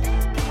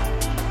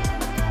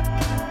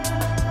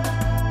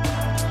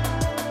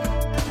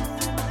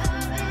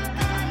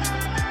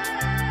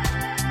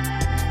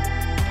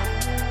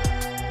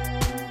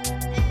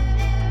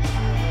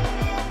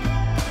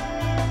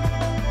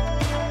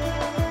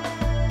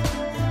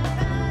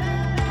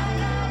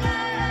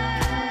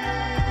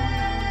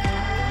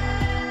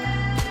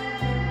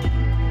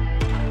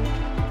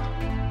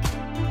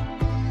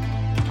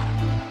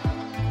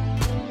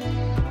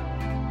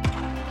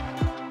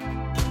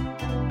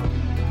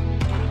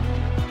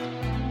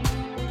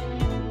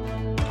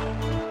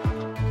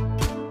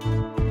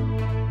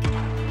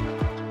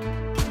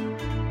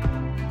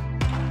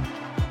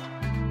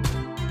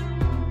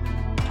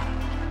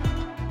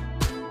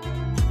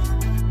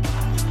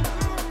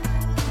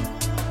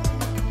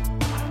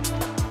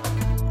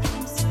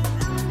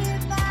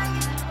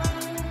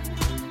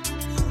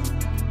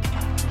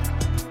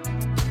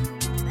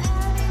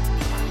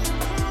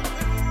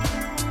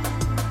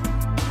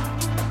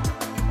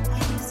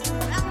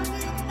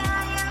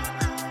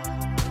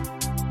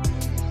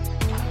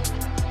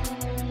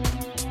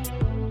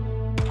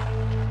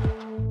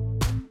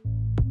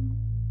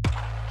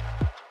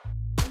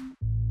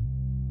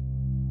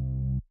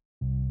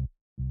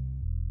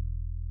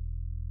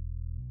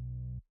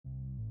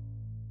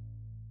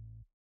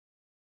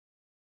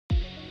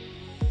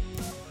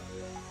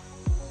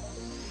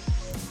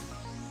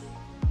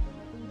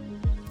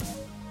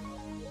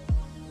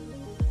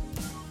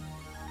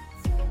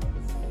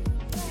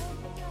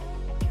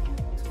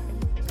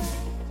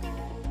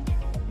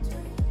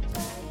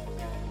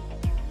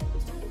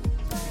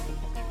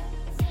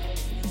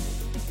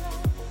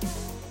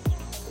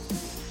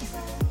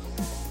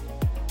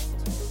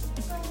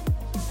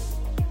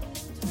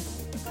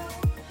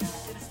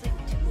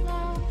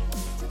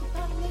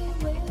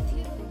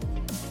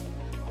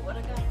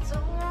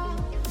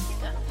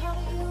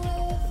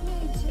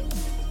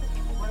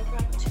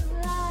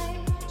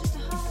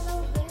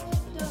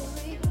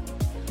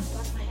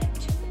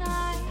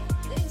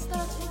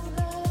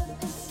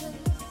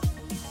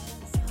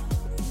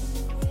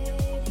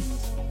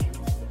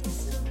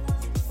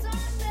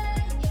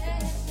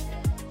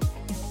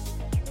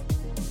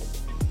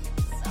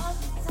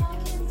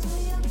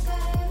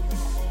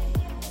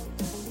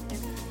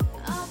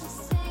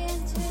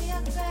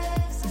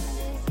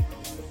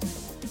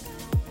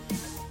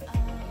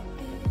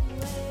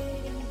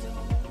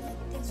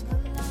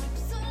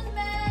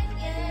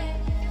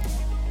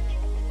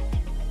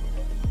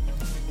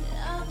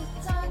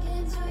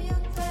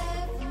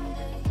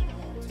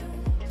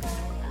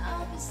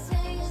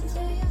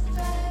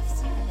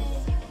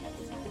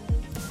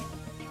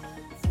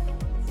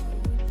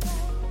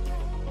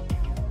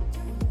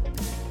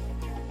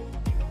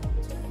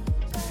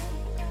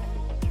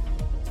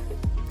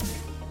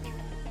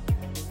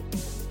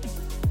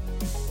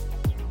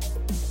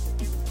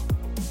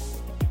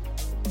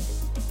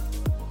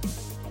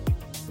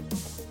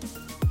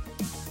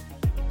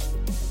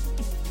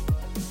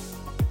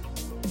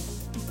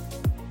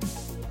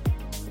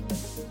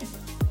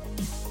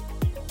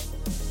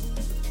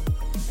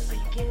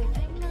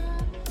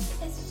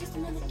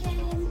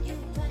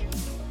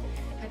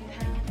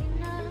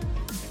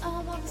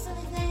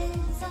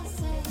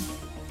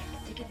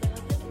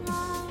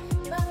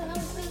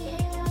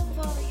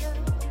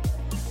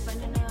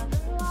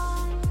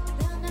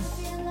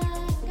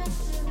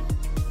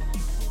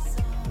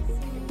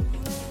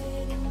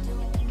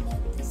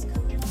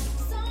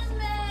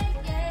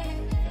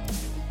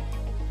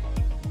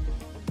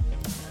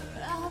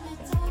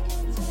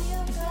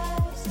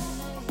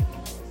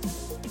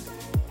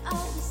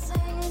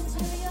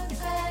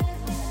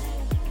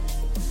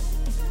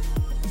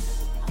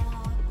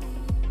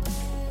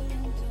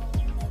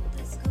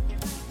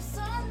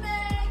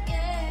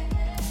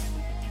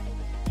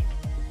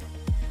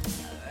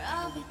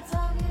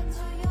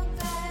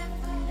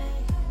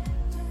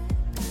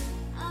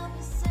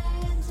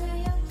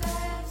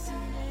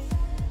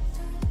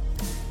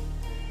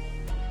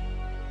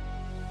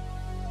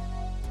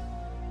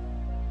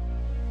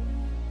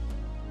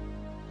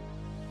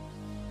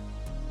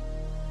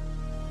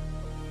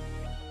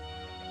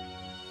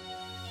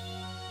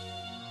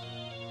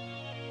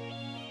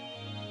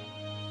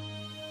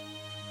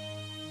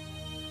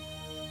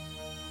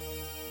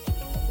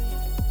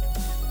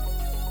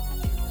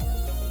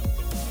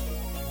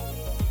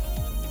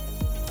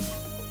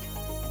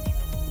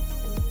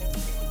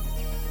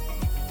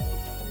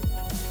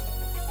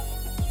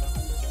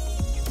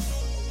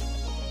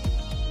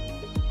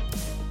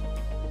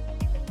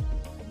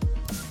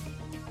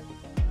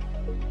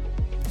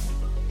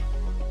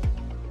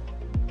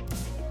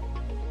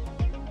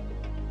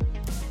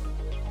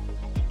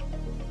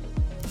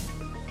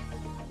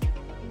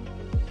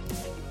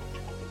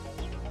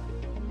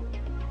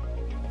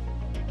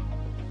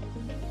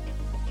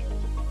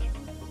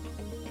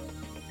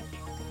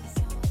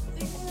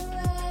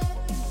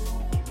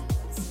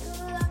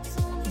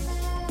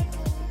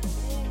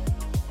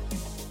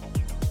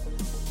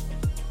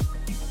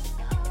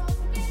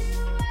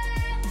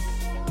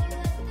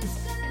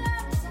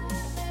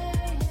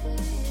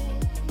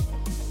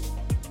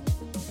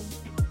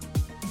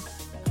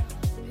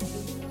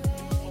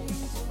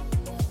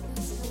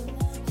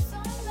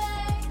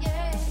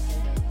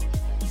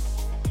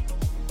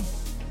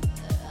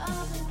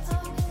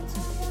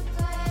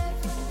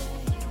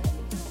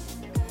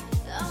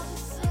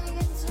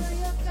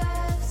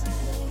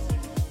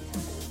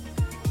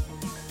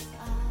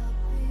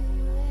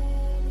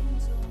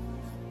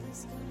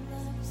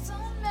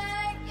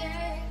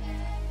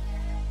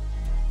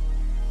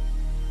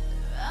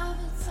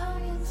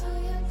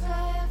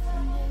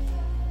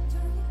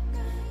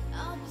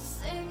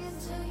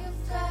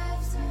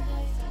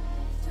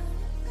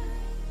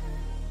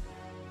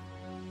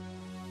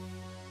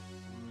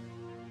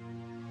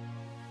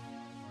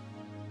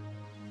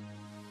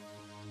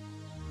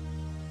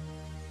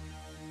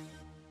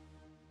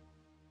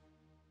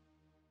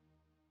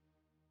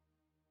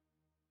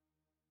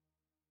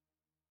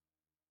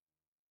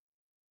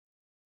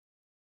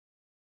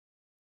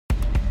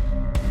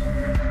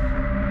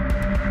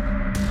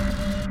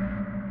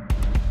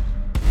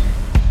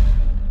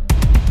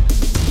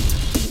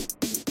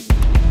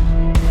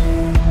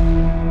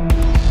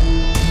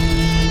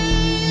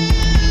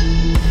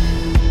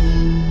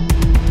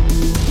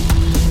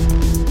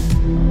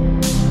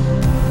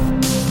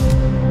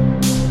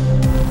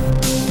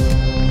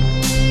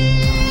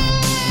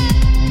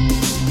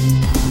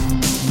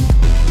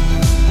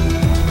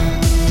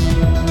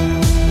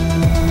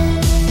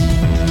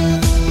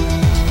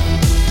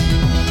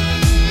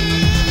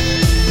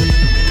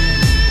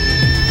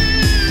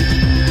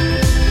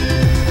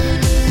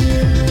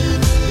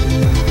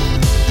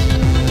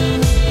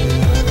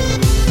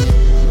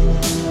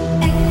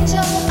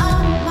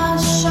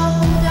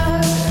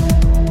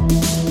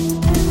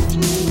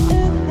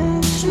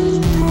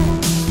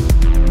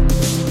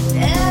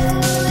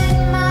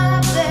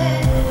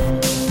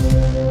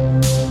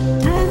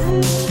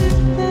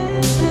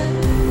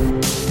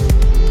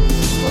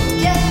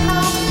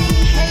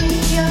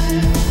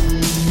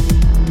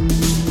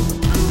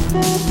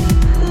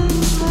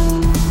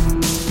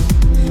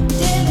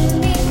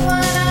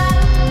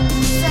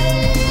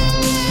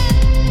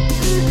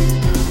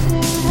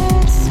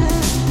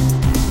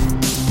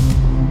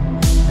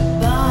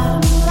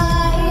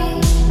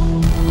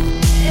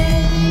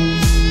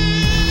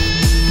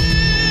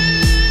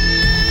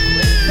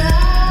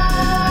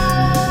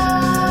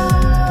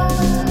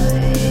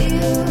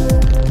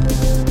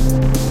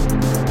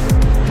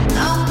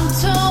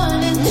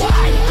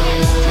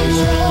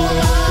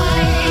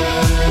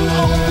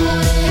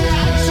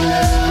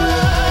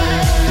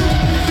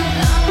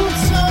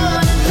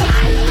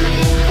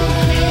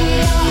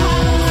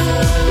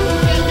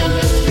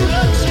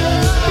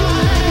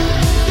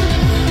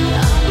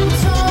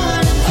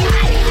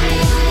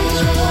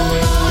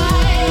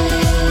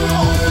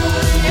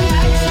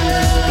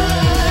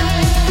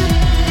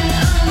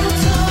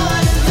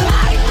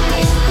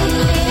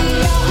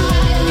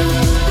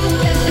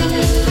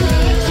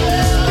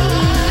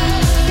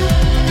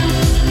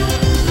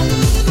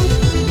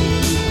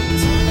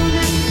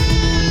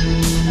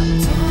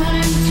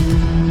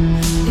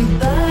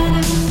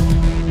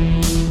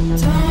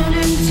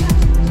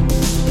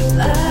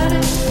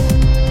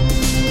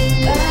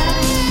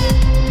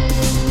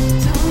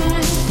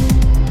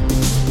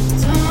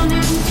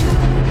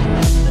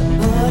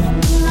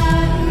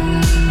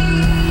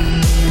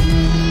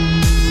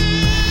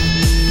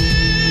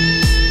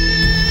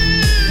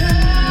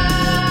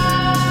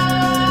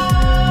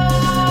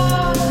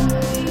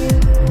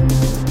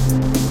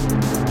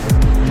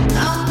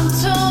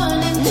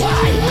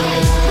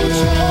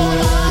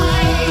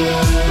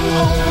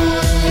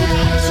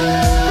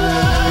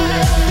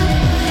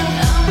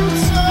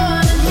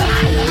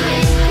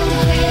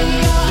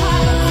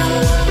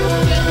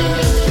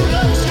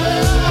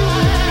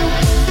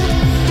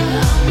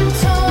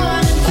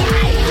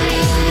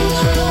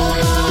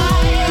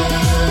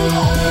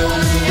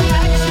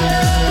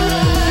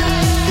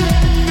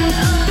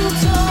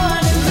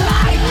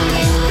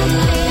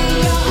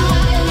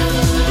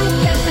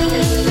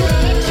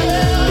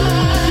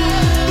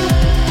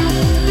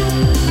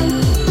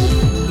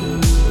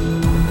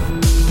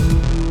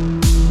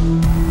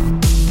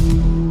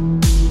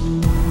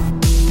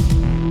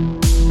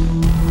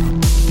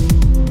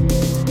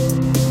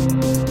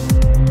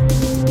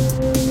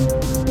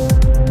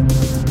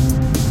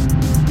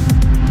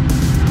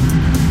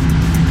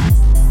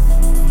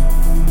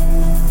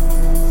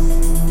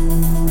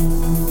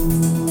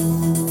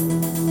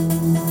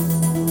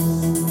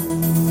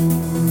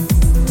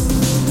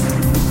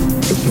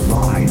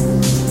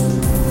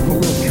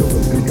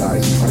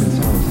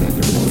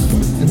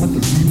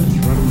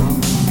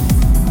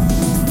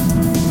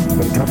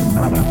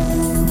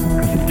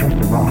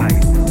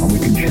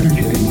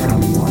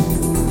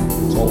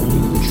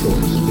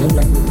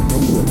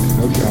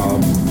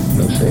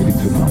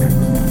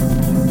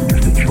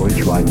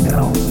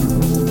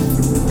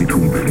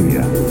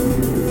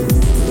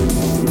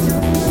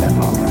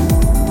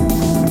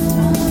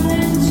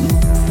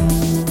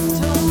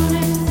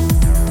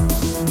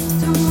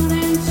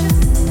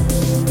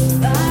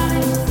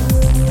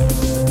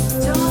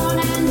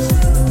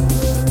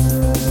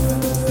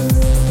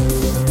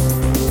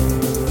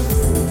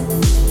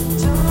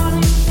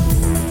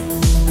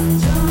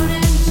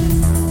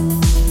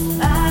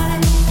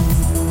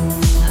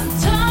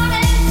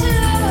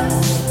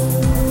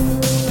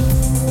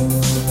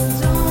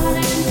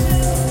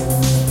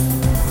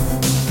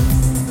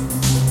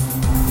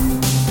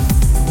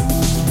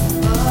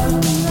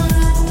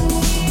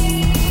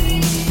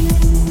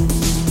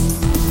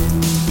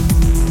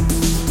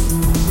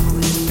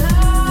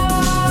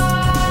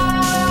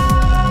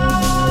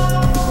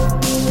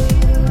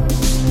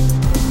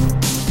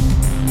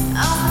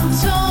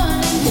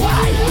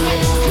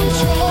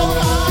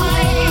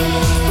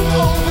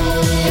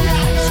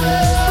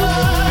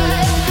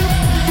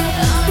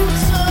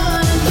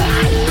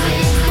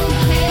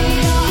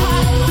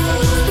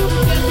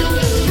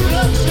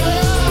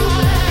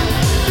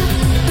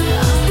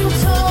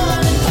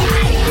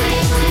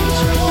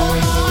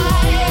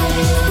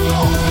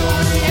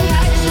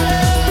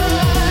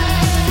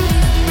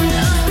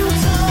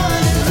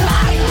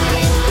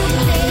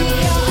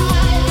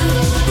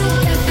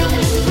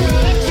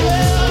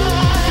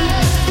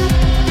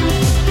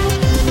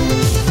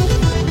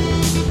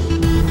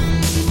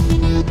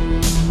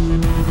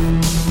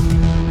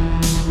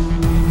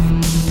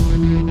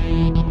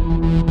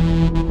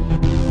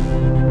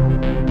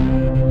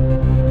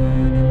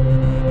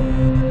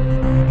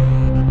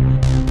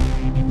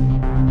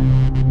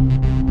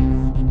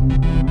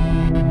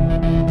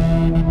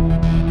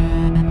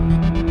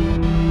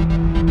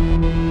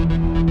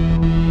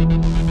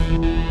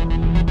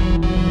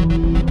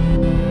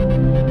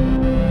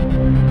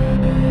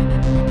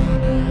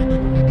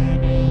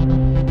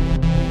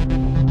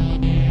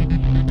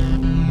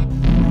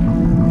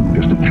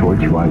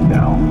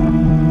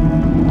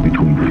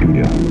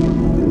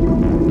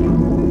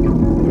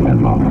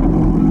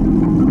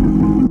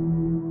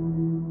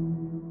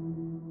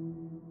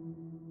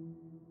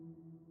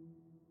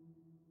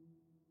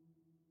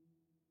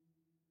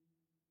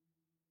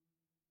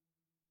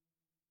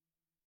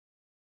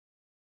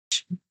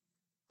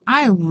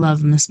 I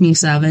love Miss Me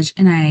Savage,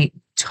 and I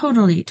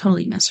totally,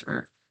 totally miss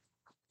her.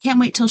 Can't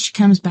wait till she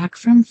comes back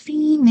from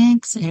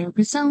Phoenix,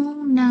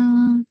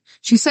 Arizona.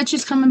 She said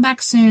she's coming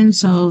back soon,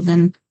 so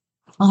then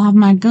I'll have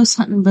my ghost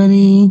hunting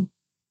buddy.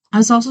 I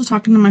was also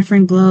talking to my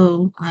friend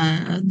Glow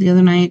the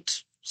other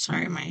night.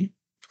 Sorry, my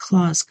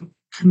claw's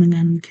coming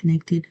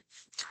unconnected.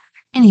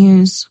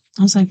 Anyways,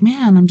 I was like,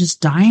 man, I'm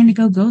just dying to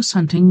go ghost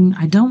hunting.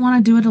 I don't want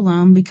to do it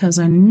alone because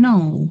I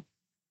know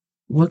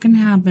what can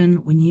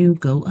happen when you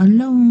go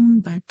alone,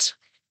 but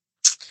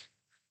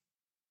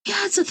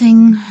yeah, it's a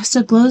thing.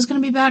 So Glow's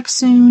going to be back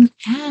soon,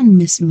 and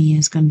Miss Me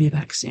is going to be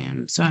back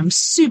soon. So I'm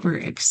super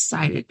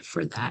excited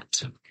for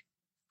that.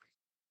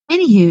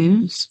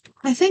 Anywho's,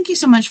 I thank you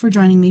so much for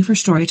joining me for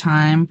story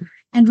time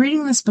and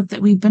reading this book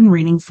that we've been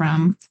reading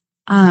from.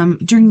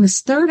 During this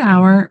third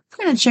hour,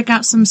 we're going to check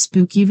out some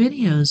spooky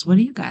videos. What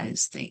do you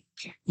guys think?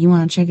 You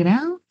want to check it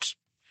out?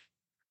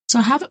 So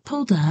I have it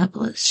pulled up.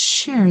 Let's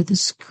share the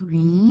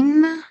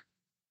screen.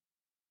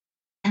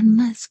 And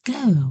let's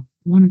go.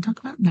 Want to talk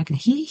about back in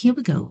here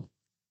we go.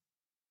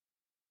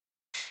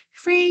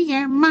 Free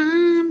your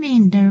mind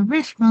and the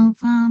rest will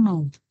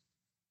follow.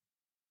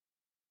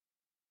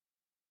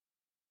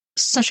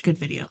 Such a good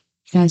video.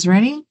 You guys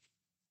ready?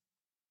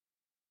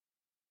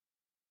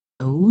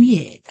 Oh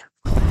yeah.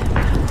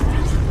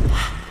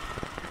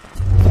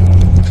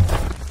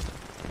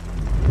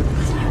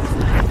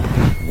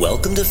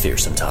 Welcome to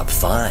Fearsome Top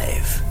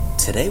 5.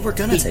 Today we're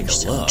gonna take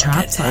a look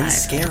at 10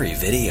 scary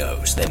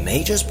videos that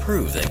may just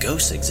prove that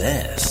ghosts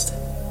exist.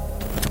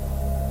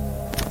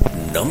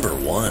 Number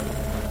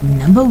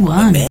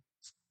 1.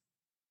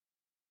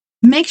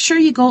 Make sure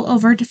you go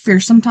over to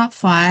Fearsome Top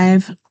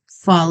 5,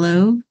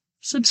 follow,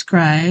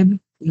 subscribe,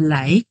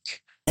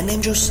 like. A man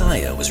named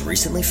Josiah was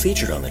recently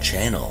featured on the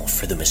channel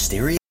for the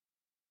mysterious...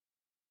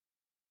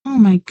 Oh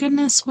my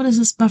goodness, what is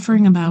this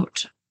buffering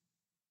about?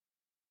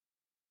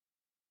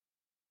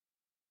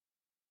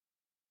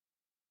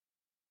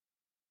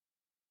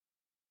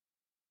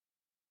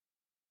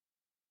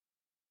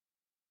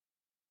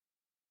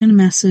 And a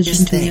message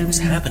into things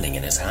happening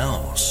in his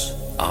house.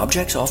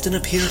 Objects often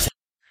appear to...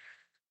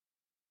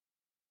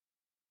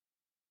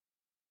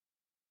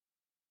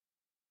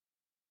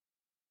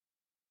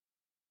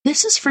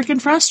 This is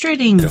freaking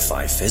frustrating.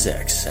 ...defy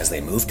physics as they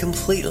move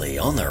completely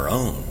on their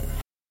own.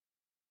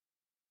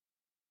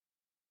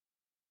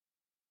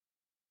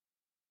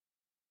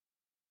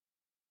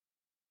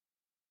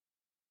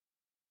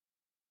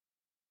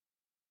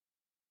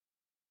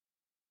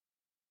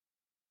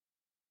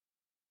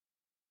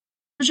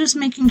 Just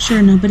making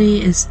sure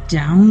nobody is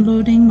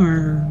downloading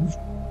or...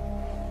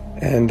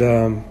 And,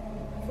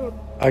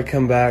 I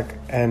come back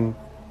and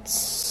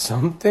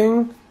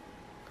something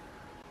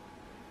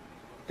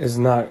is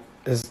not...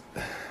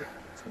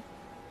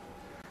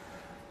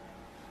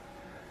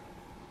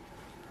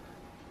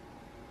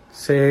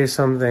 Say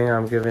something,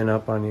 I'm giving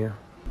up on you.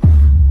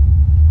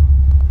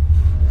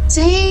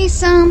 Say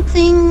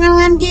something,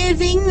 I'm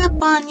giving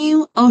up on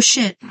you. Oh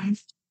shit.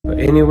 But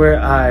anywhere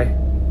I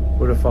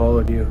would have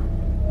followed you.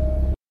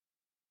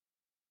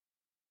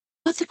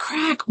 What the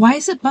crack? Why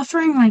is it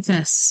buffering like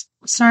this?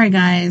 Sorry,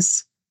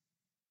 guys.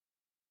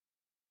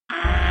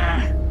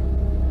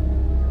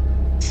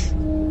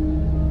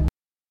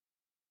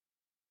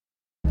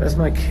 That's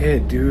my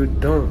kid,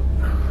 dude. Don't...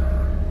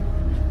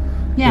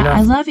 Yeah,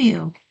 I love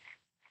you.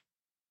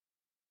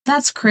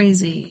 That's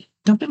crazy.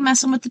 Don't be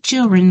messing with the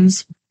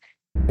children's.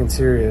 I'm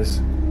serious.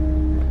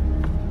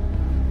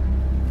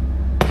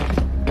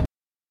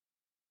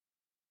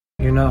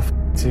 You're not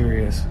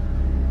serious.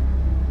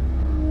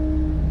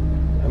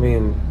 I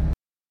mean...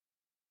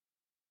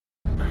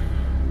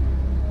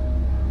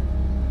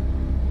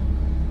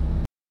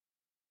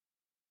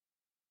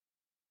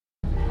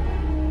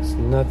 It's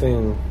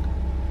nothing...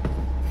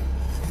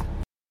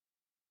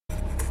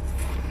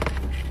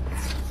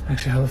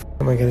 Actually, how the f***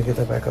 am I gonna get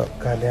that back up?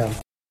 Goddamn.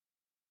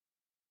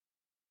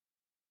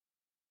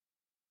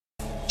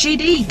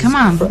 GD, come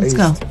on, let's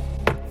go.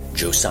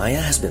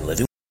 Josiah has been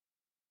living...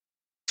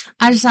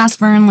 I just asked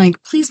Vern,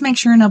 like, please make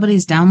sure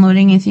nobody's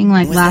downloading anything.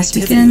 Like last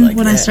weekend like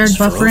when I started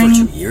buffering,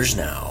 for over 2 years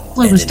now.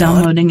 Floyd was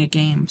downloading a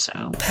game,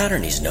 so. The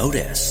pattern he's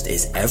noticed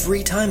is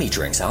every time he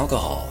drinks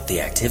alcohol,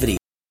 the activity...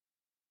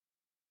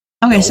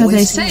 Okay, so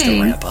they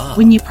say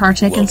when you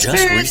partake in just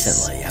spirits,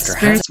 recently, after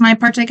spirits might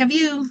partake of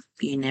you.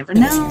 You never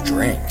know. A few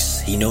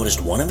drinks, he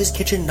noticed one of his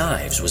kitchen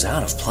knives was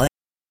out of place.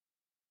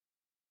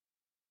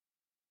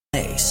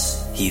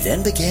 He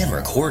then began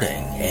recording,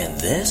 and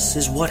this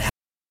is what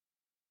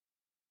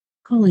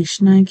Holy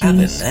shnikes.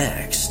 happened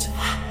next.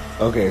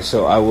 Okay,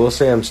 so I will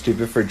say I'm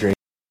stupid for drinking.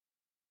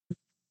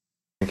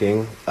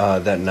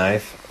 That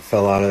knife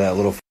fell out of that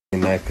little f***ing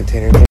knife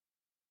container thing.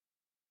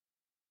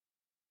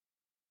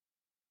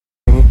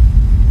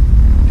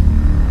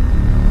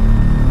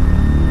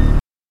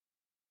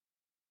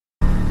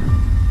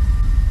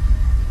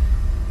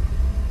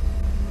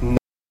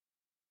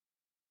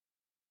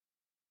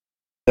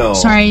 No.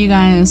 Sorry, you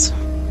guys.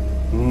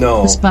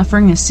 No. This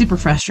buffering is super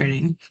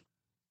frustrating.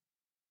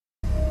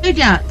 Dude,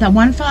 yeah, that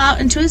one fell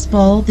out into his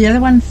bowl, the other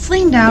one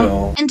flinged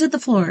out into the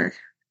floor.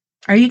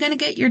 Are you gonna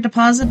get your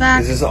deposit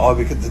back? This is all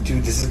because,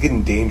 dude, this is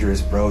getting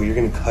dangerous, bro. You're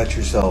gonna cut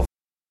yourself.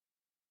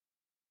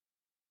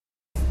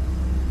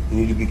 You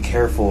need to be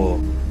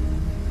careful.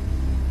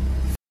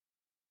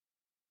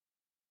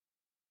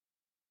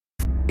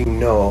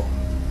 No.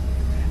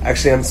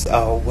 Actually,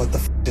 what the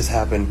f just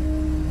happened?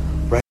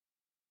 Right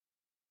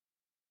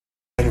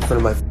in front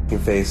of my fucking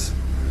face.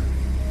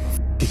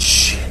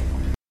 Shit.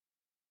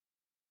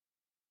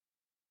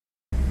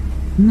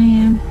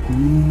 Man.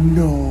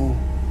 No.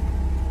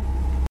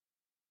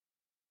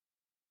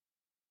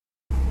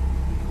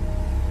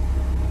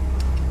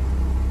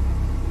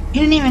 He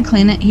didn't even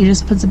clean it. He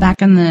just puts it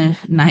back in the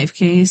knife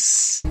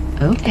case.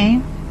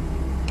 Okay.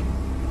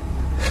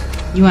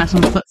 You want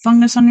some foot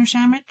fungus on your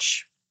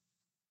sandwich?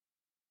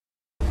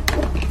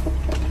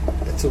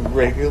 It's a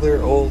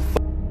regular old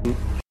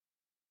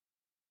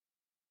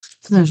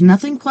So there's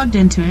nothing plugged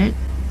into it.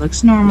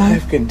 Looks normal.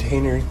 knife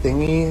container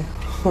thingy.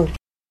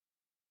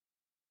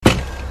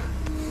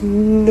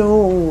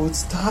 No,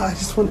 stop.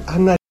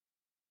 I'm not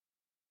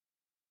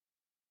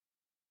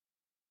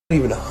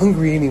even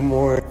hungry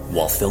anymore.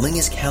 While filming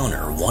his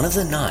counter, one of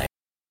the knives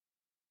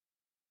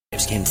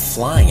came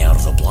flying out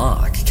of the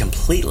block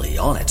completely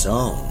on its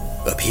own.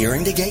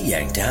 Appearing to get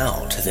yanked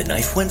out, the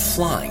knife went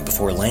flying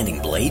before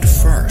landing blade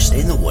first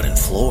in the wooden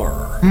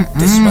floor.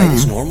 Despite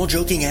his normal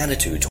joking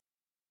attitude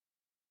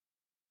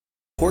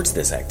towards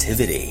this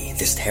activity,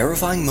 this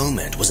terrifying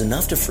moment was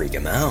enough to freak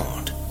him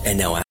out. And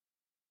now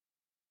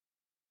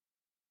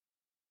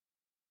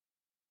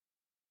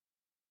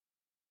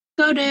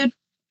Go, dude.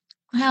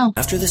 Hell.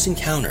 After this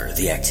encounter,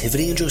 the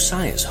activity in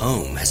Josiah's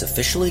home has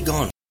officially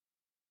gone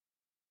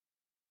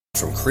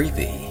from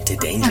creepy to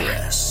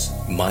dangerous.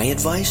 My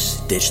advice,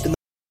 ditch the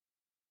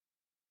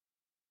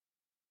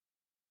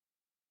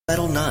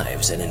metal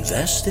knives and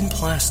invest in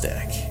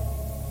plastic.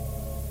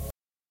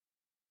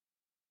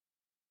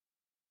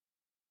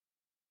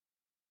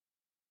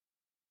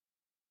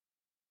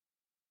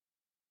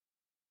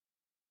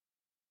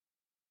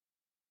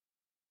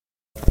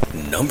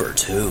 Number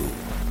 2.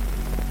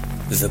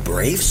 The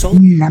Brave Soul.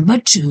 Number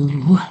 2.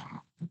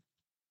 Come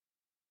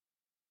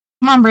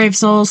on, brave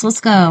souls. Let's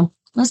go.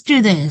 Let's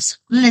do this.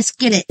 Let's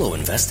get it. An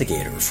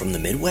investigator from the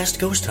Midwest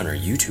Ghost Hunter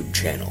YouTube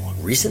channel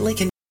recently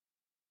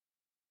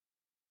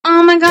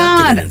Oh my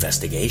god! an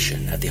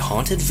investigation at the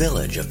haunted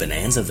village of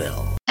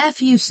Bonanzaville. F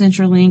you,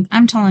 CenturyLink.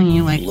 I'm telling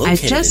you, like, I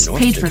Located just in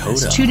North paid for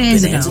Dakota, this 2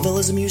 days ago. Bonanzaville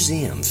is a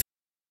museum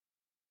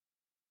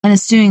And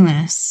it's doing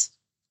this.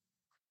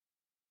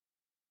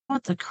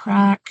 What the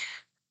crack?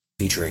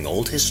 featuring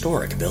old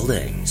historic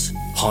buildings.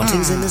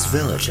 Hauntings in this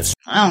village have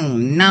Oh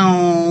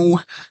no.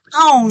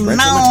 Oh spread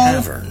no. from a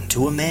tavern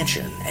to a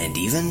mansion and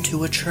even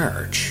to a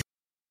church.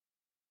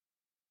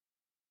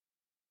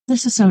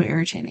 This is so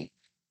irritating.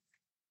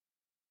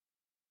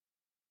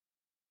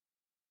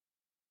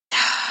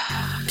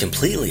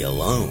 Completely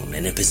alone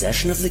and in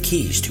possession of the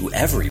keys to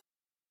every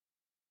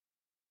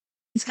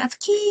He's got the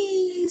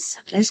keys.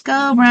 Let's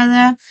go,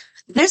 brother.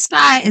 This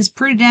guy is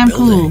pretty damn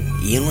building,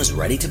 cool. Ian was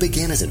ready to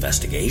begin his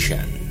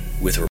investigation.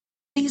 With I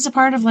think he's a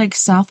part of, like,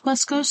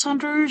 Southwest Ghost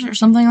Hunters or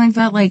something like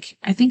that. Like,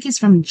 I think he's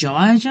from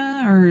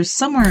Georgia or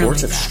somewhere like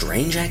reports of that.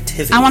 strange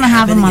activity I want to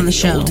have him happening on in the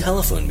show. Old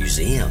Telephone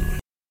Museum.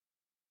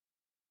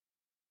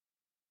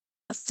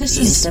 This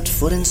Ian is stepped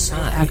foot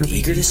inside, aggravating.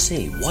 eager to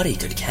see what he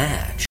could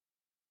catch.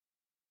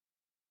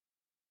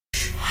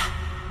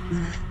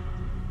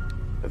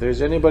 If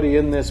there's anybody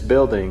in this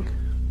building,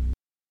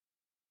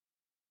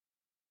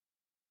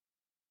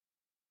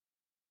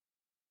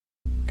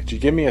 could you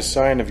give me a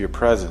sign of your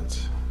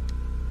presence?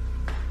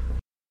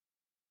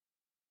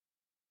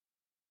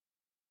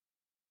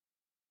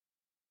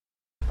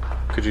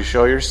 Could you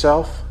show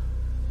yourself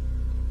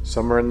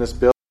somewhere in this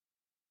building?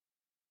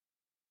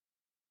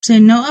 So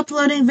no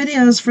uploading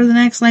videos for the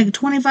next, like,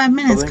 25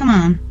 minutes. Come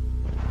on.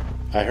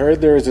 I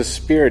heard there is a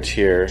spirit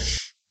here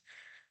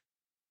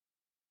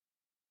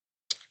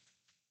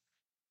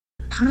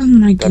Oh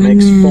my that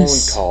makes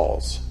goodness. phone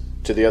calls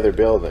to the other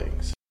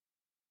buildings.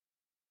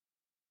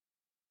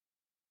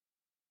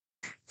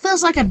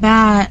 Feels like a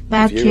bad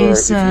If you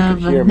case could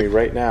hear of me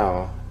right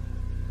now,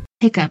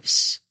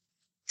 hiccups.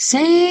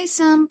 Say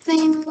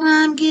something,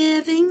 I'm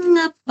giving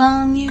up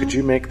on you. could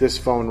you make this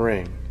phone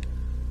ring?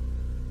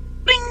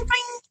 Bing,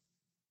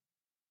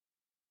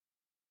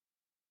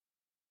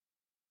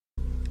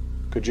 bing.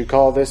 Could you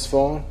call this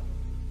phone?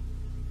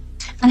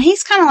 And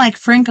he's kind of like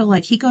Franco,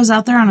 like he goes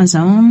out there on his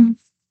own.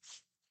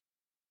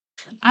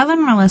 I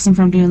learned my lesson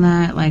from doing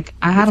that. Like,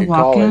 I had If a you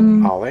call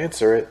walk-in it, I'll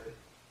answer it.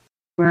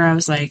 where I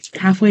was like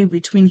halfway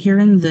between here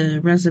and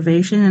the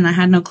reservation and I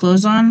had no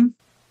clothes on.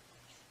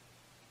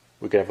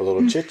 We could have a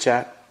little chit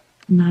chat.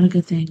 Not a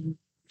good thing.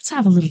 Let's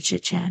have a little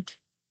chit chat.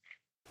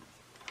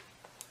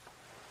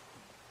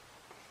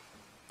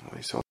 Oh,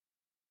 these phones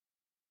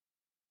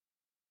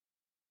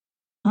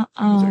Uh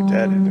are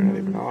dead. oh. They're not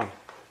even on.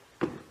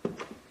 I'm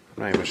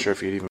not even sure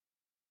if you'd even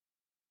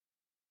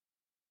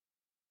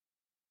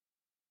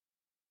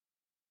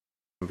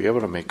be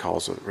able to make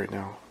calls right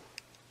now.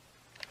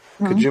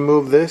 Could you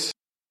move this?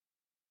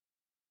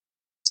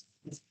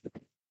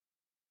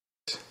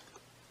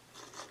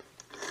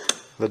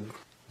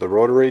 The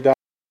rotary dial?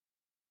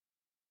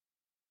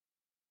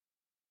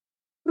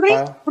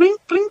 Blink,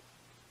 blink, blink.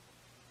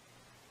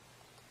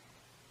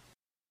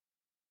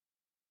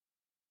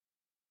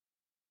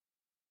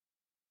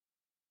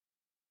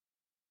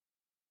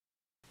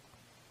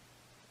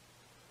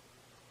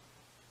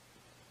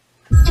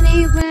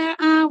 Anywhere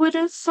I would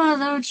have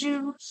followed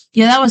you.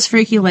 Yeah, that was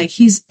freaky. Like,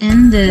 he's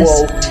in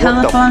this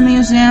telephone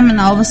museum, and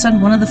all of a sudden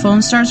one of the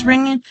phones starts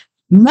ringing.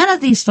 None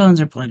of these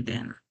phones are plugged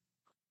in.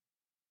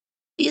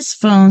 These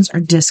phones are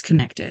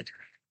disconnected.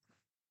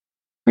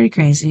 Pretty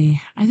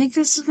crazy. I think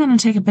this is going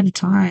to take a bit of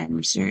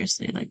time.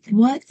 Seriously. Like,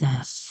 what the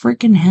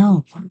freaking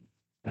hell?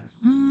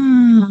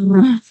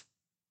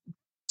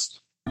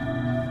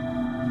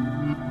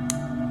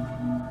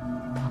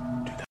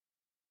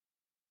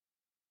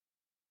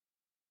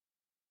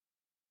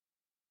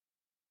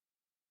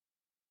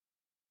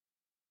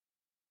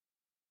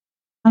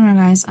 I don't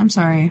know, guys. I'm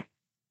sorry.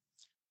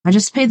 I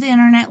just paid the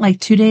internet like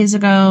 2 days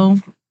ago,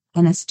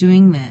 and it's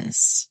doing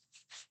this.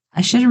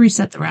 I should have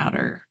reset the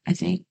router, I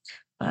think,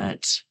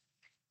 but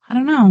I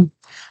don't know.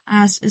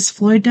 Is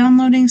Floyd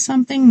downloading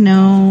something?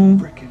 No.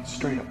 Freaking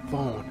straight up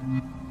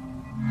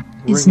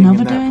phone. Is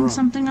Nova doing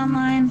something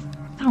online?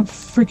 I don't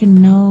freaking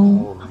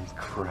know. Holy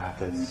crap,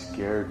 that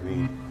scared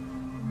me.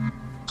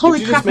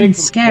 Holy crap, I'm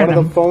scared. One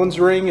of the phones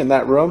ring in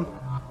that room?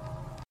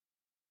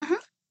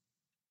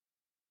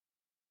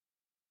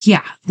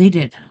 Yeah, they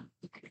did.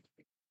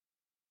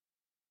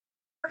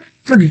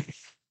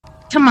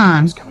 Come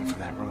on. It's coming from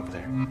that room over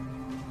there.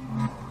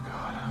 Oh,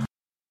 God.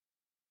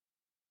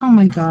 Oh,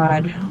 my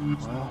God.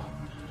 Well,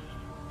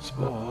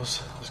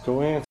 suppose. Let's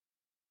go in.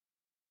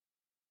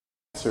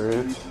 Answer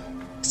it.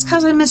 It's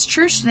because I missed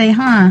church today,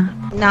 huh?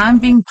 Now I'm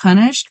being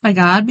punished by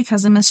God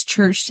because I missed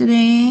church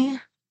today.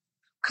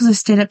 Because I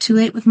stayed up too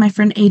late with my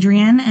friend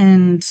Adrian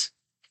and...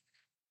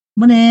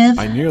 whatever.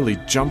 I nearly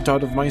jumped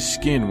out of my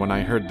skin when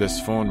I heard this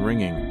phone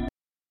ringing.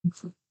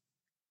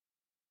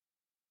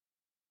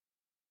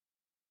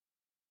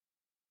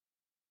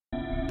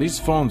 These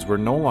phones were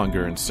no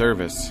longer in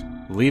service,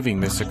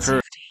 leaving this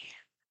occurrence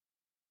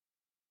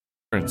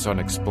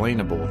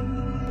unexplainable.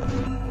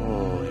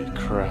 Holy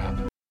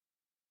crap.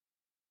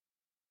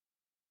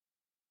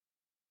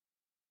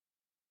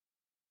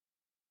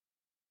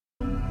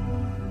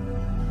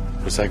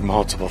 There's like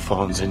multiple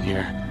phones in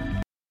here.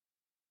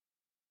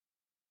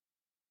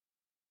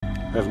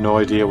 I have no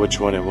idea which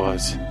one it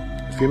was.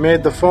 If you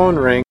made the phone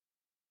ring,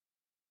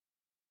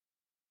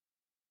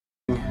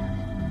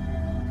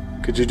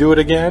 could you do it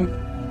again?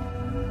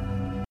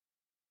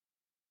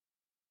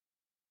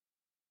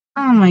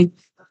 Oh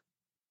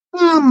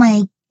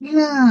my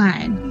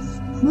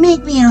God.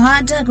 Make me a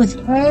hot dog with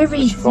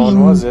everything. Which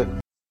phone was it?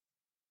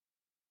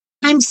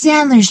 I'm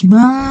Sandler's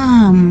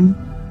mom.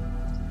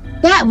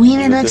 That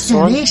wiener looks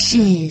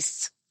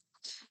delicious.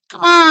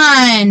 Come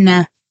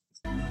on!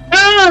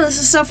 Oh, this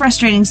is so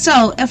frustrating.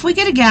 So, if we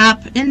get a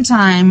gap in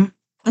time,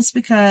 it's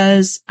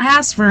because I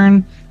asked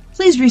Vern,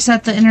 please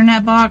reset the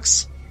internet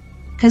box.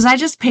 Because I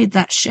just paid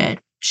that shit.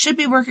 Should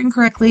be working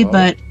correctly,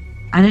 but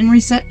I didn't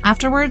reset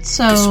afterwards,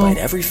 so despite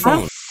every phone I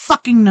don't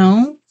fucking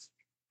know.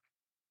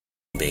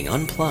 Being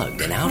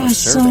unplugged and out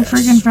That's of service. So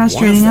freaking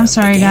frustrating. I'm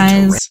sorry,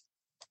 guys.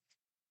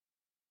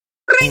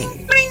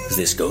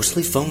 This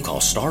ghostly phone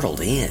call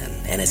startled Ian,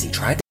 and as he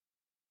tried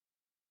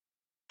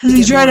to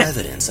get more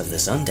evidence of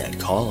this undead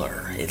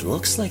caller, it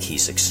looks like he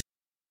succeeded.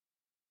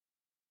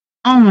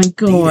 Oh my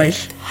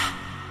gosh.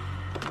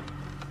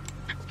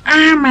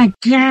 Oh my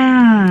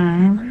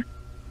God.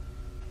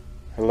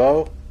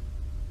 Hello?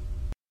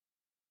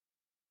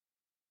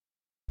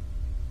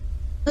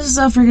 This is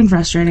so freaking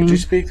frustrating. Could you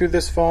speak through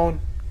this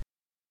phone?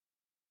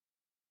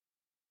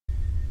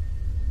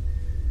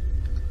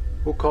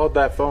 Who called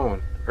that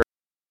phone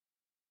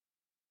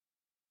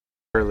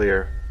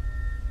earlier?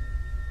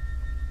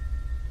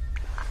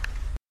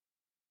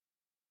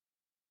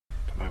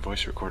 Put my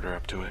voice recorder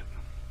up to it.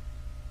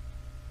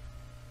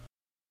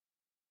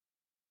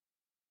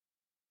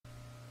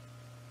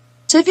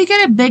 So if you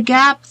get a big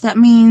gap, that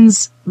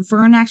means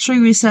Vern actually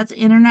reset the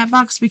internet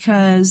box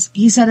because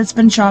he said it's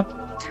been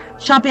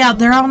choppy out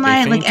there all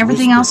night. Like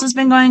everything else has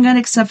been going good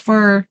except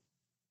for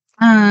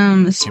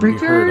Spreaker.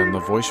 Heard on the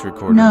voice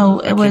recorder. No,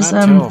 it was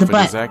the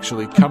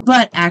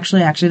butt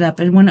actually acted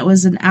up, and when it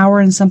was an hour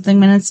and something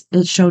minutes,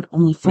 it showed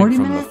only 40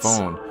 minutes.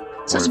 Phone,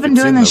 so it's been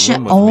doing this shit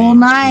all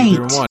night.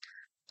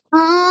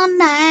 All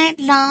night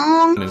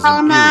long,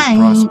 all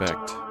night.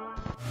 Prospect.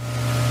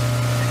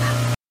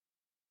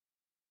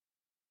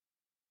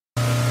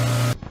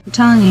 I'm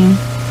telling you.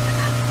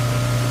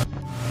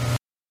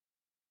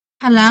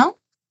 Hello?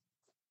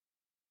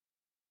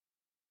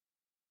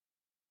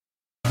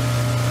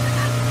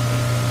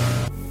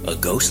 A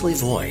ghostly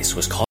voice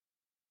was called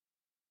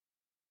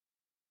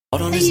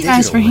on his Thank you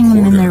guys for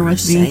hanging in there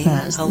with me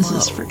because this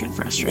is freaking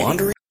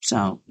frustrating.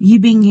 So, you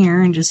being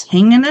here and just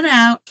hanging it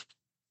out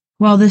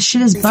While this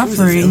shit is Through the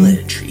buffering.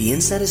 village,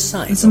 Ian set his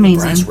sights It's on the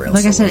brass amazing. rail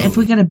Like I said, if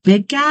we get a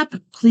big gap,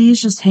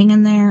 please just hang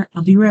in there.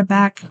 I'll be right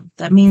back.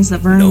 That means that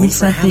Vern known for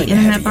reset the having a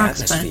internet heavy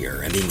box, but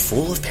atmosphere and being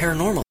full of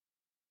paranormal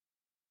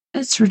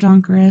it's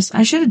redonkulous.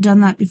 I should have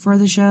done that before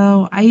the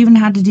show. I even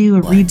had to do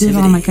a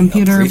reboot on my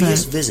computer, a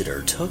previous but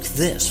visitor took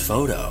this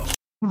photo.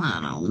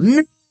 I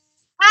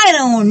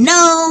don't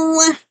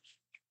know.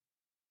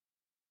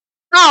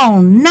 Oh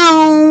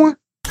no!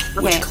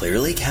 Which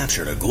clearly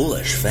captured a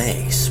ghoulish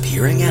face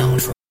peering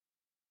out from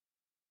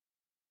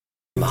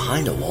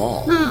behind a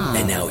wall.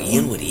 And now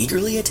Ian would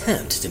eagerly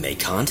attempt to make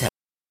contact.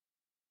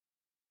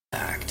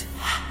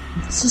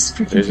 This is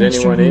freaking There's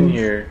anyone in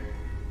here?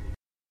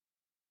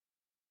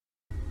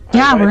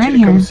 Yeah, we're in to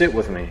here. Come sit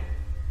with me.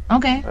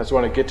 Okay. I just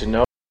want to get to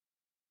know.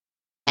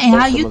 Hey,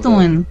 how some you of the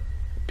doing?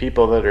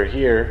 People that are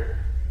here.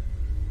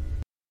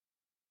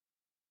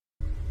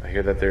 I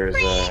hear that there's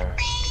a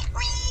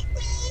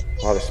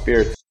lot of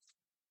spirits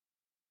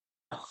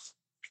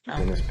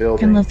in this I building.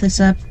 can lift this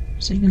up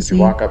so you can see.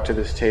 Walk up to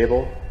this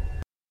table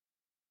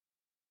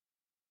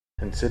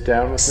and sit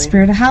down with me.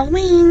 Spirit of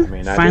Halloween. I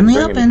didn't Finally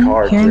bring any open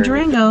cards here in or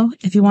Durango.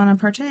 If you want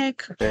to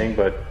partake,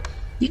 but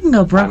you can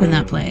go broke in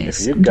that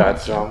place. if you've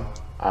got some,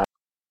 I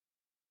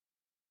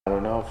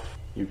don't know if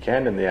you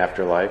can in the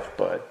afterlife,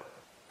 but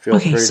feel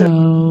Okay, free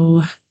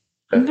so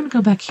I'm gonna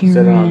go back here.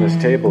 sit on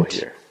this table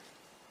here.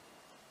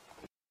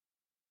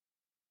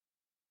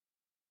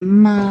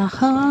 My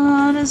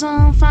heart is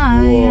on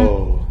fire.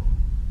 Whoa.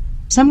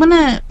 So I'm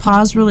gonna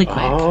pause really quick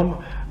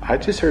I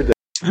just heard that.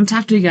 and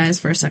talk to you guys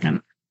for a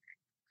second.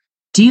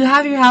 Do you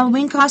have your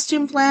Halloween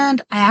costume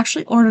planned? I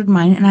actually ordered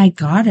mine and I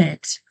got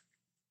it.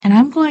 And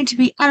I'm going to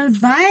be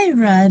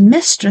Elvira,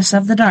 Mistress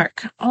of the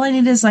Dark. All I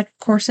need is like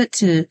a corset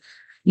to,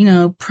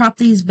 prop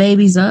these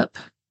babies up.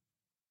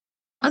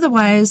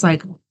 Otherwise, I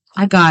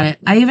got it.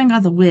 I even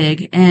got the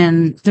wig.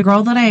 And the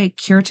girl that I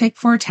caretake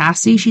for,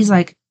 Tassie, she's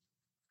like,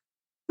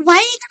 why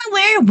are you gonna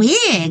wear a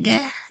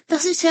wig?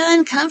 Those are so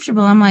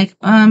uncomfortable. I'm like,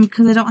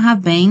 because I don't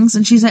have bangs.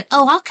 And she's like,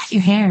 oh, I'll cut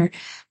your hair.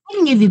 I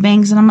can give you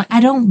bangs. And I'm like,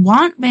 I don't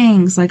want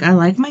bangs. Like, I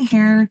like my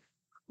hair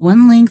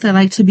one length. I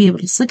like to be able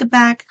to slick it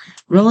back,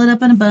 roll it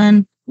up in a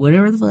bun,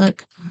 whatever the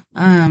fuck.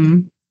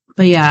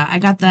 But yeah, I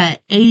got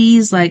that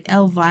 80s,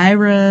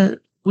 Elvira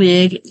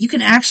wig. You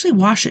can actually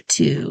wash it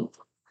too.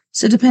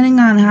 So depending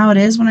on how it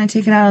is when I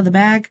take it out of the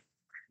bag,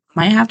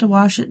 might have to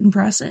wash it and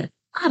press it.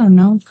 I don't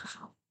know.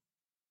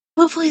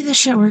 Hopefully this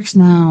shit works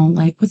now,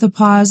 with the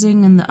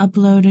pausing and the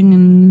uploading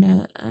and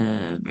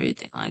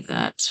everything like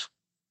that.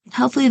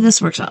 Hopefully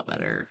this works out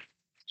better.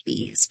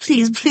 Please,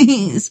 please,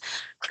 please.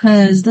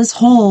 Because this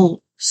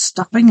whole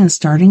stopping and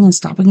starting and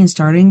stopping and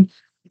starting,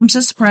 I'm so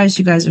surprised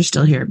you guys are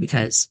still here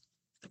because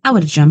I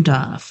would have jumped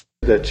off.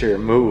 That chair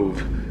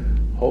move.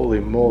 Holy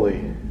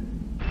moly.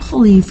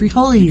 Holy free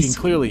holies. You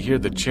can clearly hear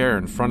the chair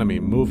in front of me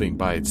moving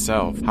by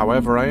itself.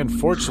 However, I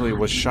unfortunately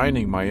was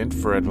shining my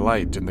infrared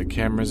light in the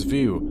camera's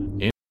view,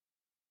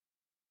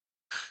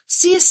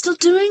 See, it's still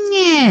doing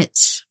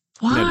it.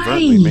 Why?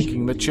 inadvertently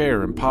making the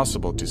chair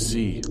impossible to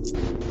see.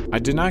 I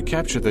did not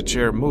capture the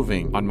chair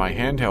moving on my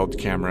handheld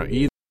camera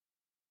either.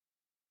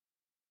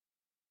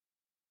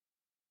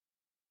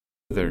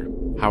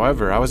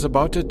 However, I was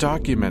about to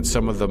document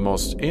some of the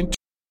most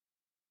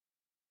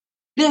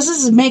This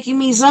is making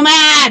me so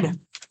mad.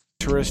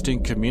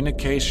 interesting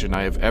communication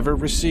I have ever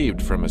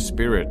received from a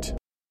spirit.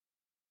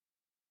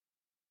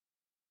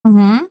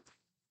 Mm-hmm.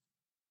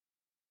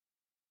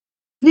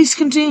 Please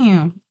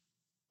continue.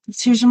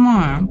 Let's hear some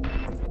more.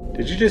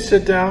 Did you just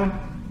sit down?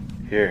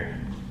 Here.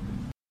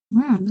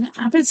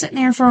 I've been sitting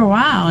here for a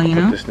while,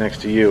 Put this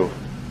next to you.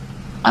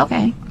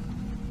 Okay.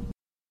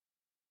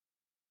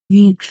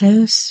 You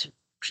closer.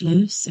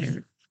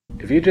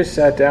 If you just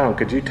sat down,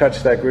 could you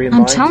touch that green I'm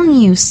light? telling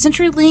you,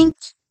 Century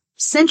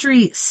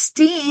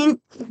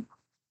stink.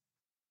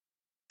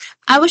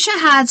 I wish I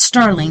had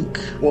Starlink.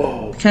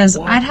 Whoa. Because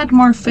I'd had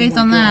more faith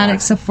on that,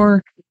 except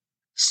for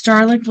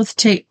Starlink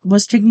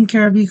was taking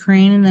care of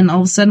Ukraine, and then all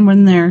of a sudden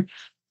when they're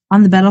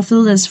on the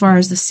battlefield as far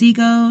as the sea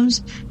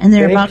goes, and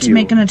they're about to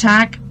make an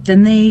attack,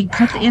 then they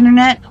cut the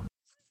internet.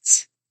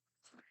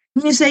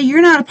 And you say,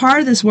 you're not a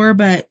part of this war,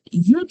 but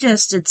you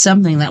just did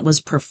something that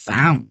was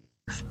profound.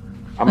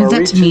 I'm gonna that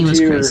reach to me into was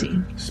your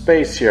crazy.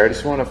 space here. I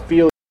just want to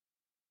feel.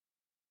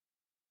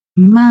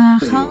 My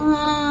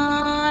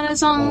heart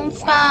is on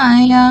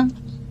fire,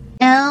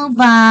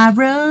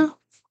 Elvira.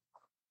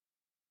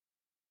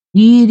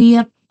 Giddy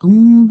up,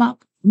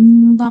 bop,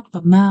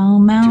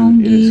 mow,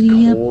 Dude, it is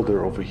giddy up.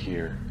 colder over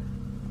here.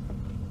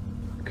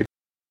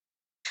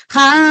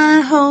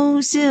 Hi ho,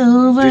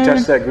 silver. Did you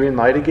touch that green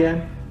light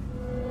again?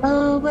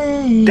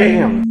 Away.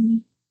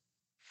 Damn.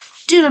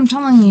 Dude, I'm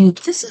telling you,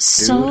 this is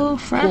so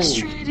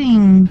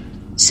frustrating.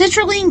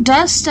 CenturyLink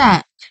does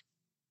that.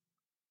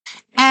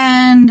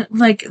 And,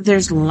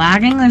 there's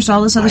lagging, there's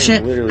all this other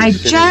shit. I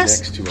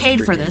just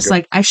paid for this.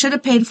 I should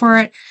have paid for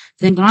it,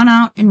 then gone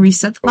out and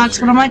reset the box,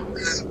 but I'm like,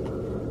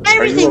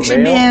 everything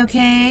should be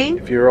okay.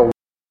 If you're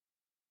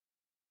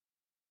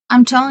a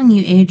I'm telling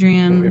you,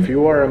 Adrian. If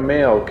you are a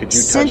male, could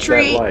you touch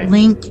that light?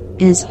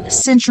 CenturyLink is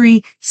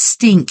Century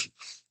Stink.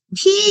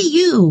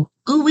 you.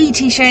 Ooh,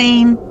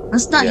 T-Shane.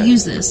 Let's not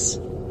use this.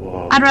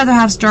 Whoa. I'd rather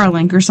have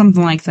Starlink or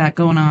something like that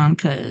going on,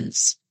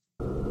 because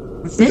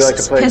this like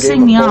is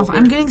pissing me off.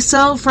 I'm getting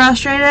so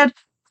frustrated.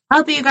 I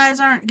hope you guys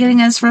aren't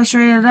getting as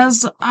frustrated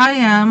as I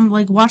am,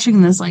 like,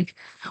 watching this. Like,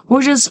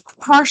 we're just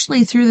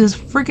partially through this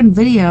freaking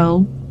video.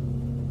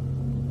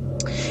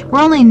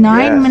 We're only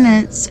 9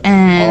 minutes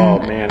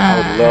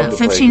and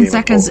 15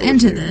 seconds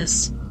into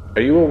this.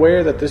 Are you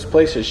aware that this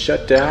place is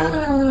shut down?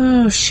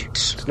 Oh, shit.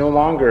 It's no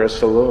longer a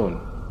saloon.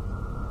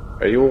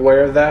 Are you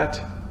aware of that?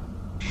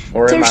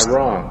 Or am I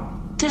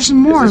wrong? There's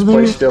more.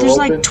 There's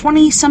like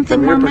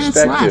 20-something more minutes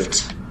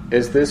left.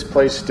 Is this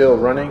place still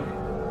running?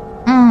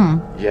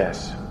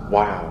 Yes.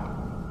 Wow.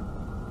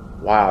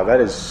 Wow, that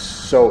is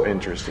so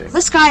interesting.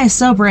 This guy is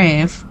so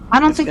brave. I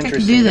don't think I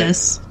could do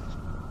this.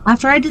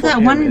 After I did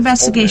that one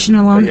investigation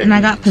alone and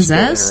I got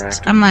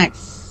possessed, I'm like,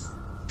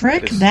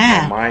 frick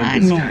that. My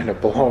mind is kind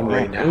of blown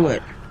right now.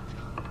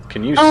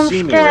 Can you I'm see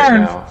scared. me right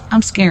now?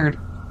 I'm scared.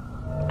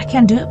 I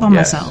can't do it by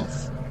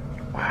myself.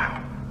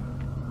 Wow.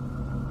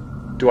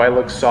 Do I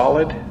look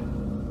solid?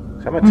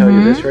 I'm gonna tell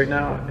you this right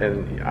now,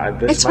 and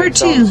this it's might weird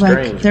sound too.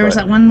 strange, Like there was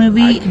but that one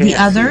movie, I can't The see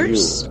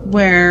Others,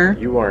 where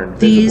you are invisible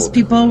these to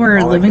people me. were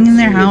All I living can in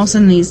their see house, is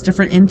and these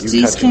different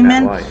entities touching came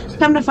that in. light.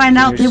 Come to find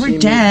out, Can they you were see me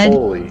dead,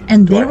 fully?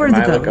 and Do they I- were am the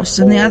I like a ghosts,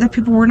 and the full other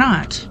people were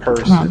not.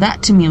 person Well,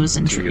 that to me was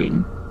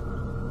intriguing.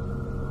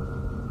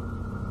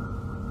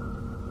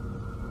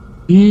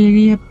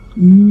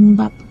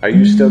 Are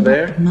you still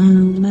there?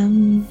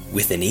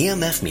 With an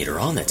EMF meter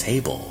on the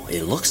table,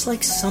 it looks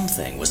like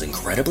something was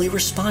incredibly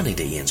responding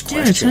to Ian's Dude,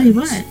 I questions. tell you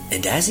what.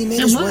 And as he made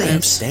his way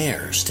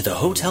upstairs to the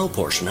hotel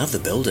portion of the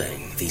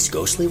building, these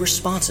ghostly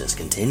responses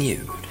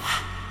continued.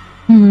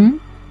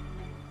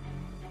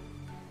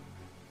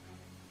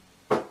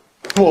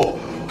 Whoa.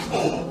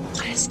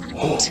 What is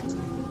that?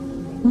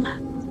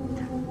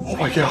 Oh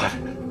my god.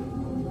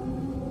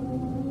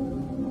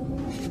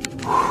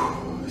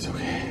 It's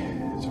okay.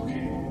 It's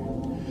okay.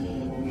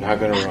 I'm not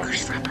gonna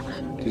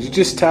run. Did you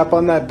just tap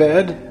on that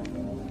bed?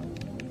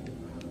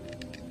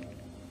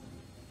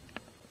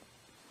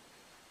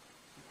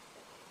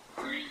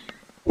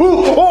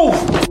 Oh!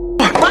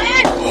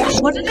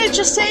 What? What did I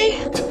just say?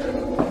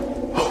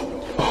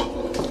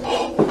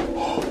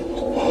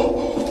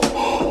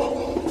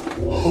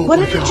 What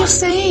did it just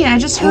say? I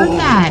just heard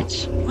that.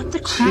 What the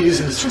crap did it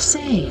just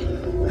say?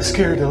 That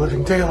scared the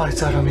living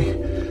daylights out of me.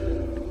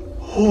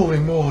 Holy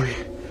moly.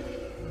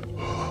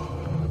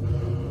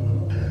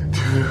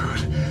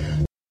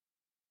 Dude.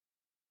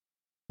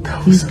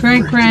 That was a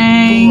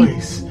freaking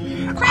voice.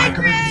 I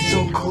heard it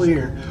so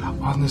clear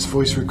on this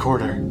voice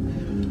recorder.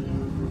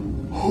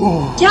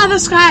 Oh. Yeah,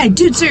 this guy.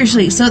 Dude,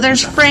 seriously. So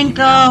there's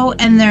Franco,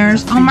 and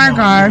there's, oh my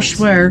gosh,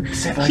 where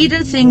he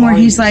did a thing where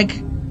he's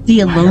like,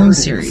 the Alone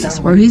series,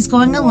 where he's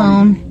going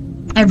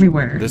alone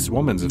everywhere. This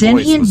woman's Then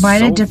voice he was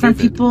invited so different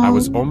vivid, people I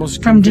was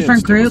almost from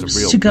different convinced it was a groups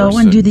real to go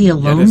person. and do the Yet,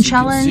 Alone as you can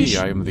challenge. see,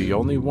 I am the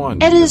only one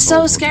It in is this so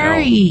whole hotel.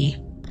 scary.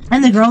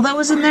 And the girl that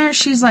was in there,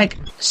 she's like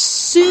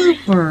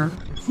super.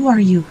 Who are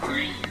you?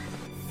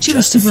 She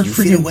was super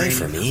freaking away brave.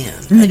 from Ian,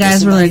 And the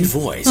guys were like,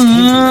 voice came from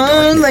the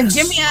darkness. like,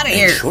 get me out of And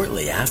here.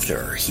 shortly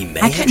after, he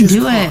may I have couldn't just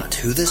do it. caught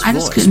who this I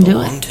just voice couldn't do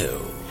belonged it.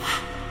 to.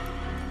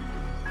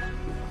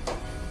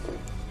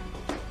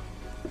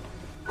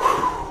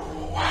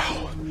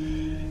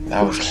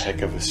 That was a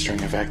heck of a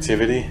string of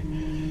activity.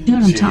 Dude,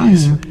 I'm telling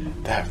you.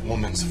 That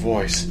woman's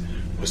voice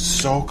was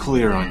so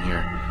clear on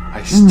here.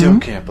 I still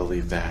can't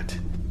believe that.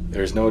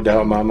 There's no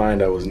doubt in my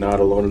mind I was not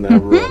alone in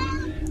that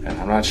room. And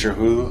I'm not sure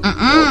who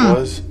that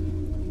was.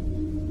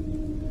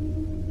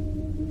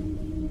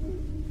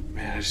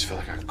 Man, I just feel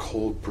like a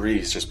cold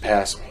breeze just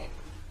passed me.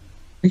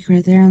 Like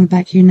right there on the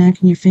back of your neck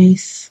and your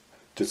face.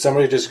 Did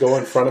somebody just go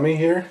in front of me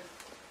here?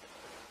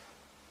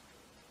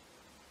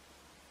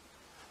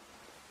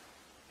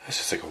 That's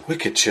just like a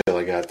wicked chill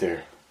I got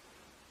there.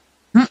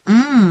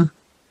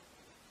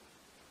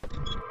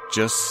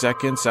 Just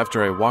seconds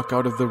after I walk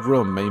out of the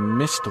room, a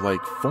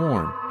mist-like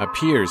form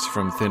appears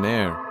from thin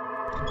air.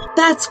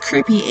 That's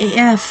creepy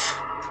AF.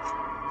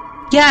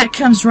 Yeah, it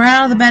comes right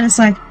out of the bed. It's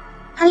like,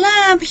 hello,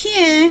 I'm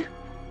here.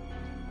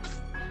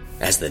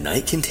 As the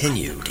night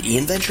continued,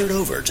 Ian ventured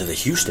over to the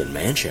Houston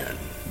mansion.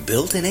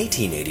 Built in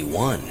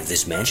 1881,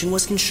 this mansion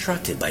was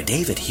constructed by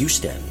David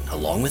Houston,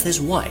 along with his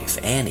wife,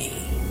 Annie.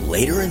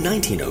 Later in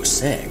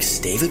 1906,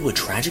 David would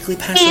tragically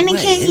pass Annie,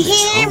 away can in you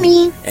this hear home.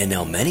 me? And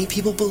now many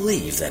people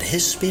believe that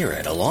his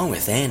spirit, along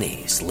with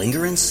Annie's,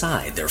 linger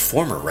inside their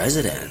former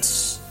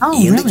residence. Oh,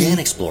 Ian really? began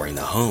exploring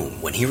the home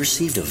when he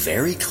received a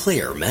very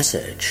clear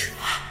message.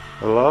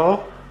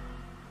 Hello?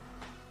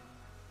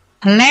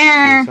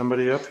 Hello.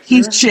 Somebody up here?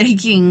 He's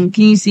shaking.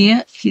 Can you see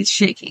it? He's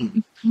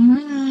shaking.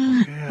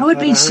 I would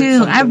be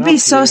too. I'd be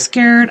so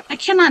scared. I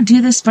cannot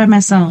do this by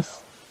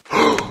myself.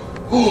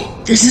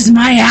 This is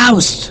my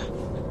house.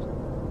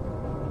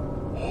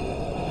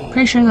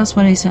 Pretty sure that's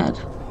what he said.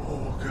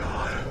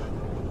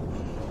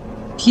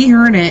 He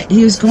heard it.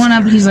 He was going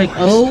up and he's like,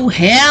 oh,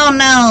 hell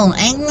no.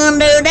 Ain't gonna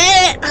do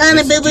that,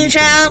 honey boo boo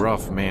child.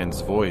 Rough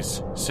man's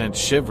voice sent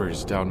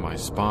shivers down my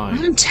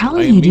spine. I'm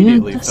telling you, dude. I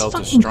immediately That's felt a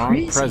fucking strong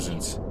crazy.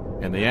 presence,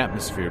 and the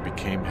atmosphere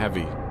became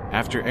heavy.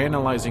 After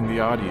analyzing the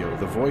audio,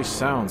 the voice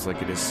sounds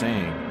like it is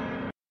saying,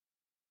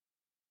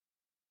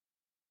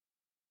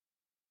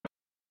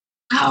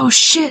 oh,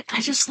 shit.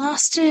 I just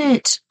lost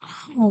it.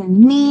 Oh,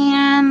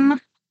 man.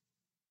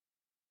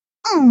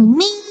 Oh,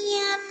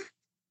 man.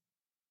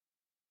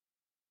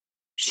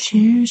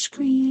 Share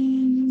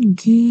screen,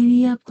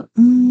 giddy up,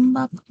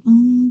 bop,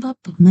 bop,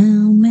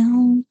 meow,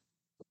 meow.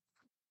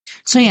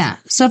 So yeah,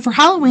 so for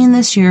Halloween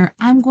this year,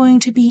 I'm going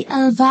to be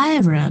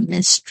Elvira,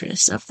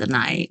 Mistress of the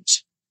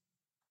Night.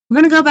 We're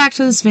going to go back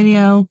to this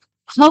video.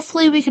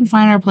 Hopefully we can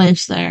find our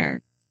place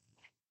there.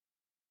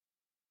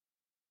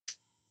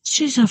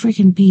 She's so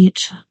freaking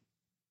beat.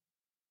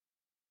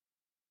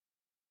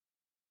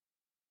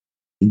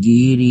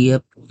 Giddy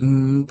up,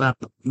 bop,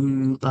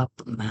 bop,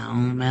 meow,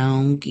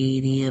 meow,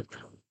 giddy up.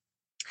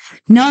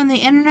 Knowing the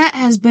internet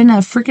has been a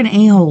freaking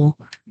a-hole.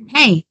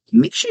 Hey,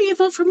 make sure you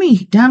vote for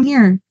me down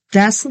here.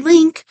 That's the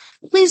link.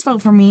 Please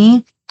vote for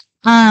me.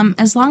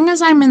 As long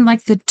as I'm in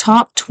like the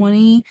top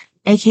 20,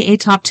 aka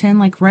top 10,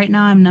 like right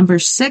now I'm number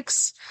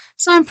 6,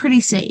 so I'm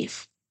pretty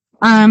safe.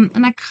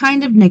 And I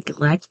kind of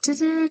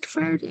neglected it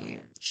for a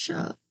day.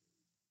 But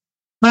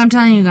I'm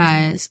telling you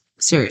guys,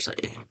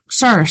 seriously,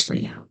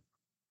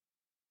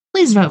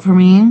 please vote for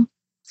me.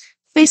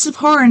 Face of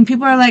Horror, and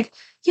people are like,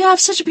 you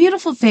have such a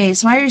beautiful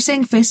face. Why are you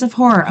saying Face of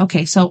Horror?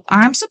 Okay, so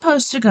I'm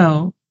supposed to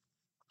go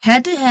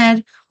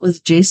head-to-head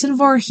with Jason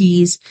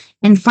Voorhees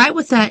and fight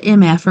with that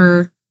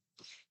MFer.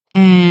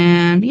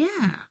 And, yeah,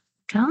 I'm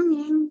telling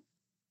you.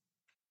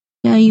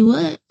 Tell you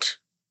what.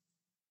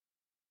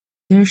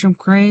 There's some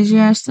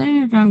crazy-ass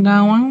things gonna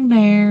go on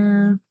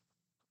there.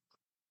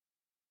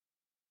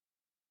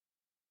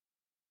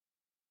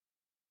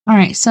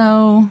 Alright,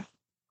 so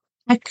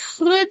I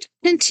could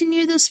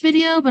continue this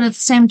video, but at the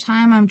same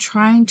time, I'm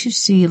trying to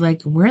see,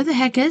 like, where the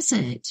heck is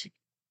it?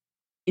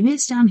 Maybe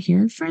it's down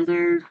here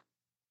further?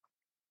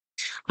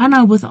 I don't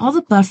know, with all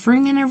the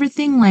buffering and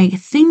everything, like,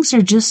 things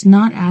are just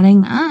not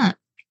adding up.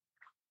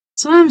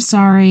 So I'm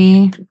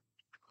sorry.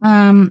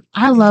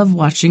 I love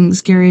watching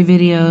scary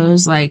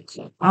videos. Like,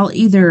 I'll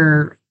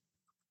either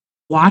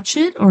watch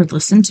it or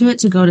listen to it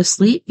to go to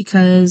sleep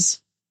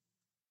because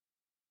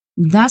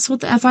that's what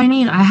the F I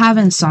need. I have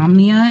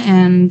insomnia,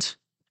 and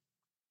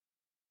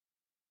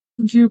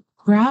your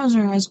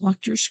browser has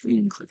locked your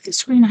screen. Click the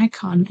screen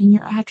icon in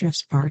your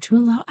address bar to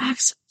allow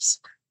access.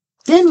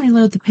 Then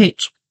reload the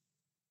page.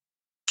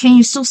 Can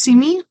you still see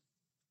me?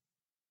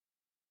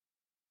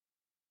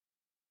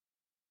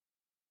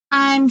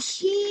 I'm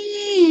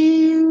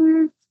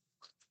here.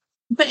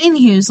 But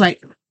anywho's,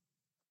 like,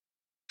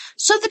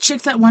 so the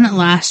chick that won it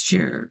last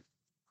year,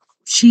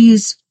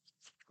 she's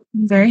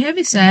very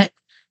heavy set.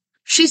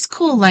 She's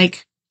cool.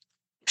 Like,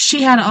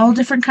 she had all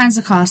different kinds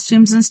of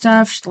costumes and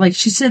stuff. Like,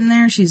 she's sitting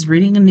there, she's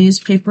reading a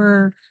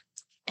newspaper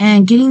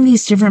and getting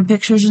these different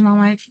pictures, and I'm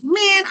like,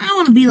 man, I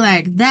want to be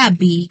like that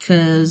bee,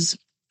 because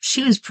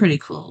she was pretty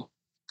cool.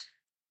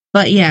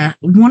 But yeah,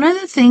 one of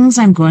the things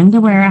I'm going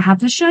to wear, I have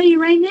to show you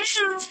right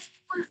now.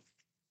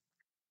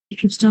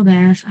 If you're still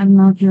there, I don't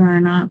know if you are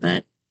or not,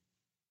 but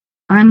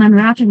I'm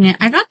unwrapping it.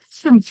 I got this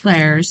from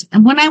Claire's,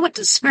 and when I went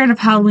to Spirit of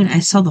Halloween, I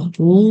saw the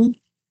whole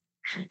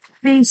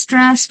face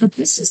dress, but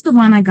this is the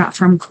one I got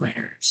from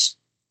Claire's.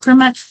 For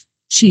much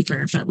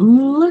cheaper, but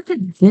look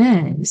at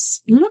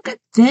this. Look at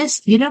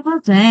this beautiful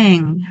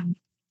thing.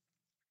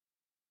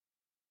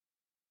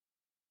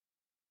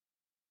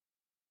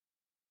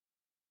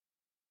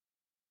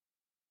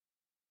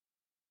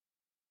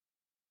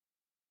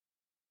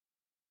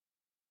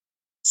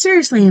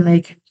 Seriously,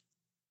 like,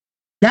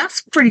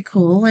 that's pretty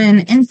cool.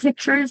 And in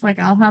pictures, like,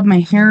 I'll have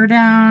my hair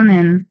down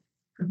and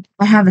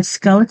I have a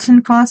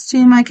skeleton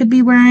costume I could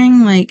be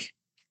wearing. Like,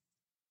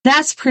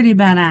 that's pretty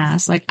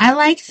badass. Like, I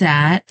like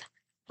that.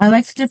 I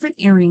like the different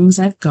earrings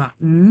I've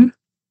gotten.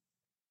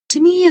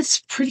 To me, it's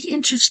pretty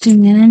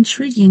interesting and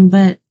intriguing,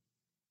 but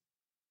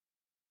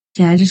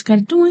yeah, I just got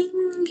a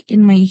doing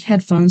in my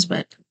headphones,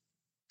 but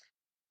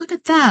look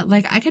at that.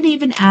 Like, I could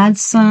even add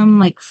some,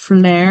 like,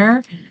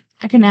 flair.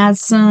 I can add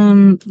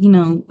some,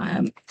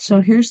 so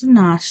here's the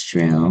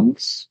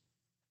nostrils.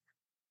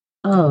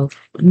 Oh,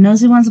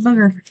 nosy one's a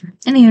booger.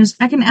 Anyways,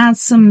 I can add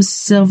some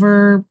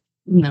silver,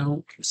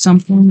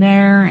 something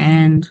there,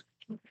 and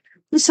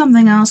do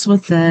something else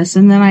with this.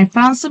 And then I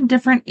found some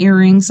different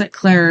earrings at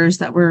Claire's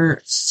that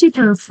were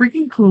super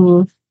freaking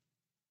cool.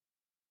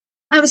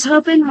 I was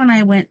hoping when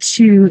I went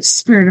to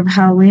Spirit of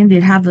Halloween,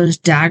 they'd have those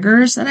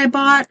daggers that I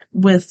bought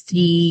with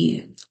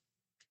the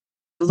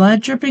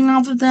blood dripping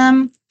off of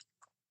them.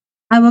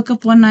 I woke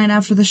up one night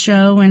after the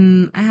show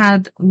and I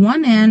had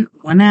one in,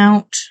 one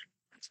out.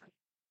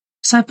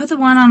 So I put the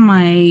one on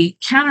my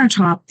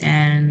countertop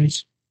and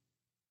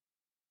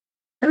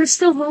it was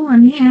still whole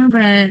in here,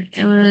 but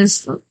it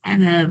was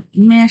kind of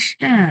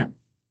meshed up.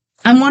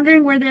 I'm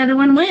wondering where the other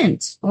one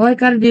went. All I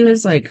gotta do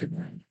is, like,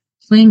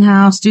 clean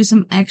house, do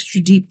some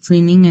extra deep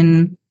cleaning,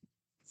 and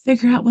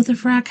figure out what the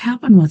frack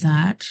happened with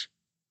that.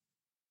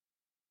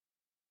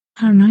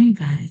 I don't know, you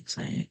guys.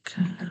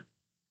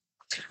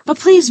 But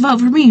please vote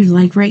for me,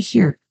 right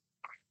here.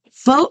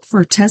 Vote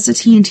for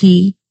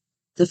TessaTNT,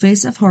 the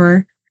face of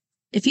horror.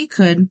 If you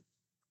could,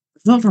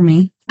 vote for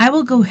me. I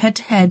will go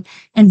head-to-head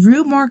in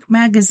Rue Morgue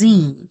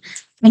magazine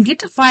and get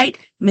to fight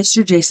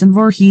Mr. Jason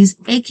Voorhees,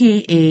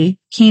 a.k.a.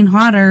 Kane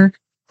Hodder.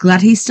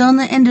 Glad he's still in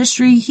the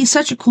industry. He's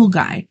such a cool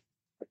guy.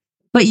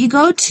 But you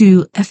go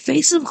to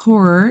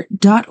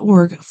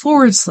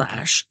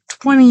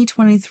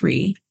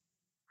afaceofhorror.org/2023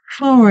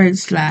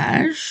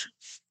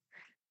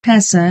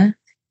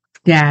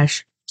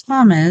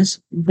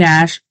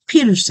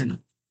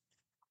 /Tessa-Thomas-Peterson.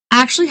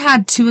 I actually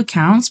had 2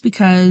 accounts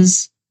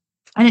because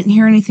I didn't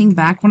hear anything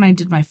back when I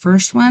did my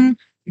first one.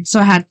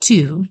 So I had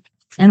 2.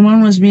 And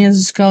one was me as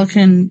a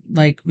skeleton,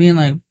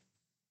 being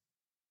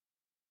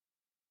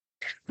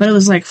but it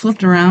was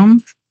flipped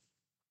around.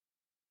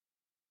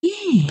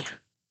 Yeah.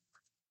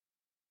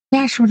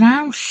 That's what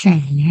I'm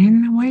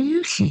saying. What do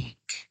you think?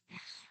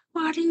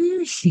 What do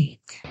you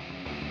think?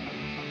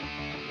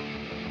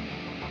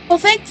 Well,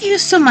 thank you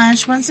so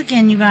much once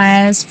again, you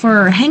guys,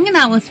 for hanging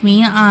out with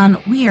me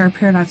on We Are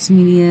Paradox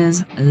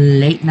Media's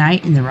Late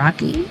Night in the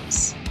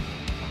Rockies.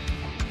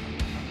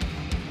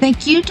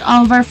 Thank you to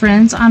all of our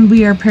friends on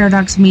We Are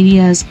Paradox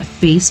Media's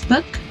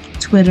Facebook,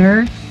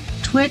 Twitter,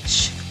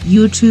 Twitch,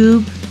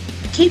 YouTube,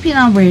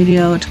 KPNL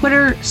Radio,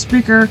 Twitter,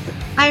 Spreaker,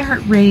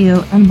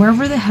 iHeartRadio, and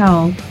wherever the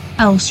hell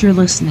else you're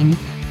listening.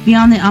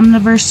 Beyond the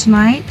Omniverse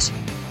tonight.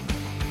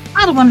 I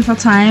had a wonderful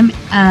time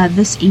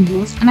this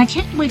evening, and I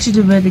can't wait to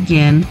do it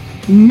again.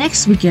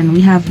 Next weekend,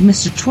 we have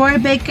Mr. Troy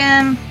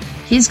Bacon.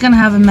 He's going to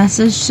have a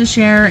message to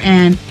share,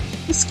 and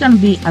it's going to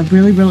be a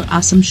really, really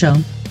awesome show.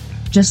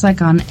 Just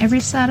like on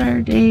every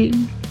Saturday,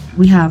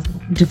 we have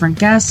different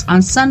guests.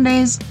 On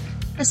Sundays,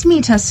 it's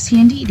me,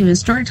 TessaTNT, doing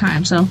story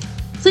time. So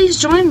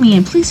please join me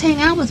and please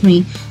hang out with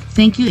me.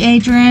 Thank you,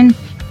 Adrian.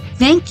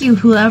 Thank you,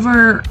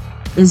 whoever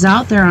is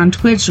out there on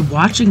Twitch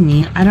watching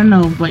me. I don't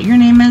know what your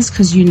name is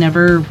because you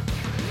never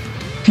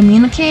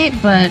communicate,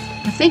 but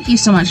thank you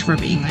so much for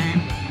being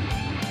there.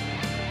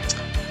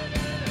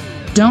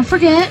 Don't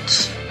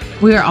forget,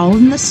 we are all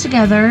in this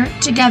together.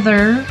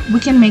 Together, we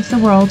can make the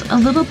world a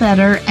little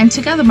better. And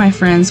together, my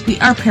friends, we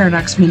are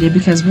Paradox Media,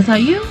 because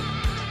without you,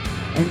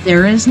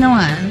 there is no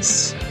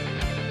us.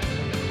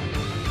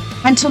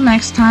 Until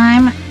next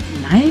time,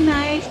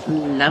 night-night,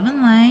 love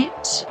and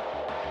light.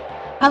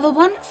 Have a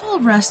wonderful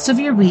rest of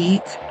your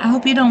week. I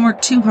hope you don't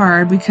work too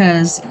hard,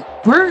 because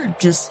we're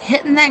just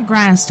hitting that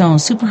grindstone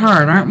super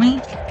hard, aren't we?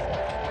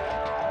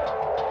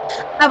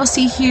 I will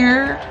see you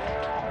here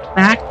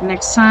back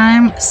next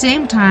time,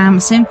 same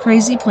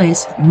crazy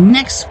place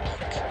next week.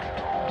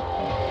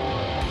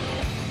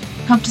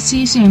 Hope to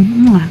see you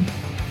soon.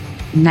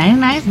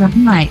 Night, love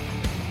and light.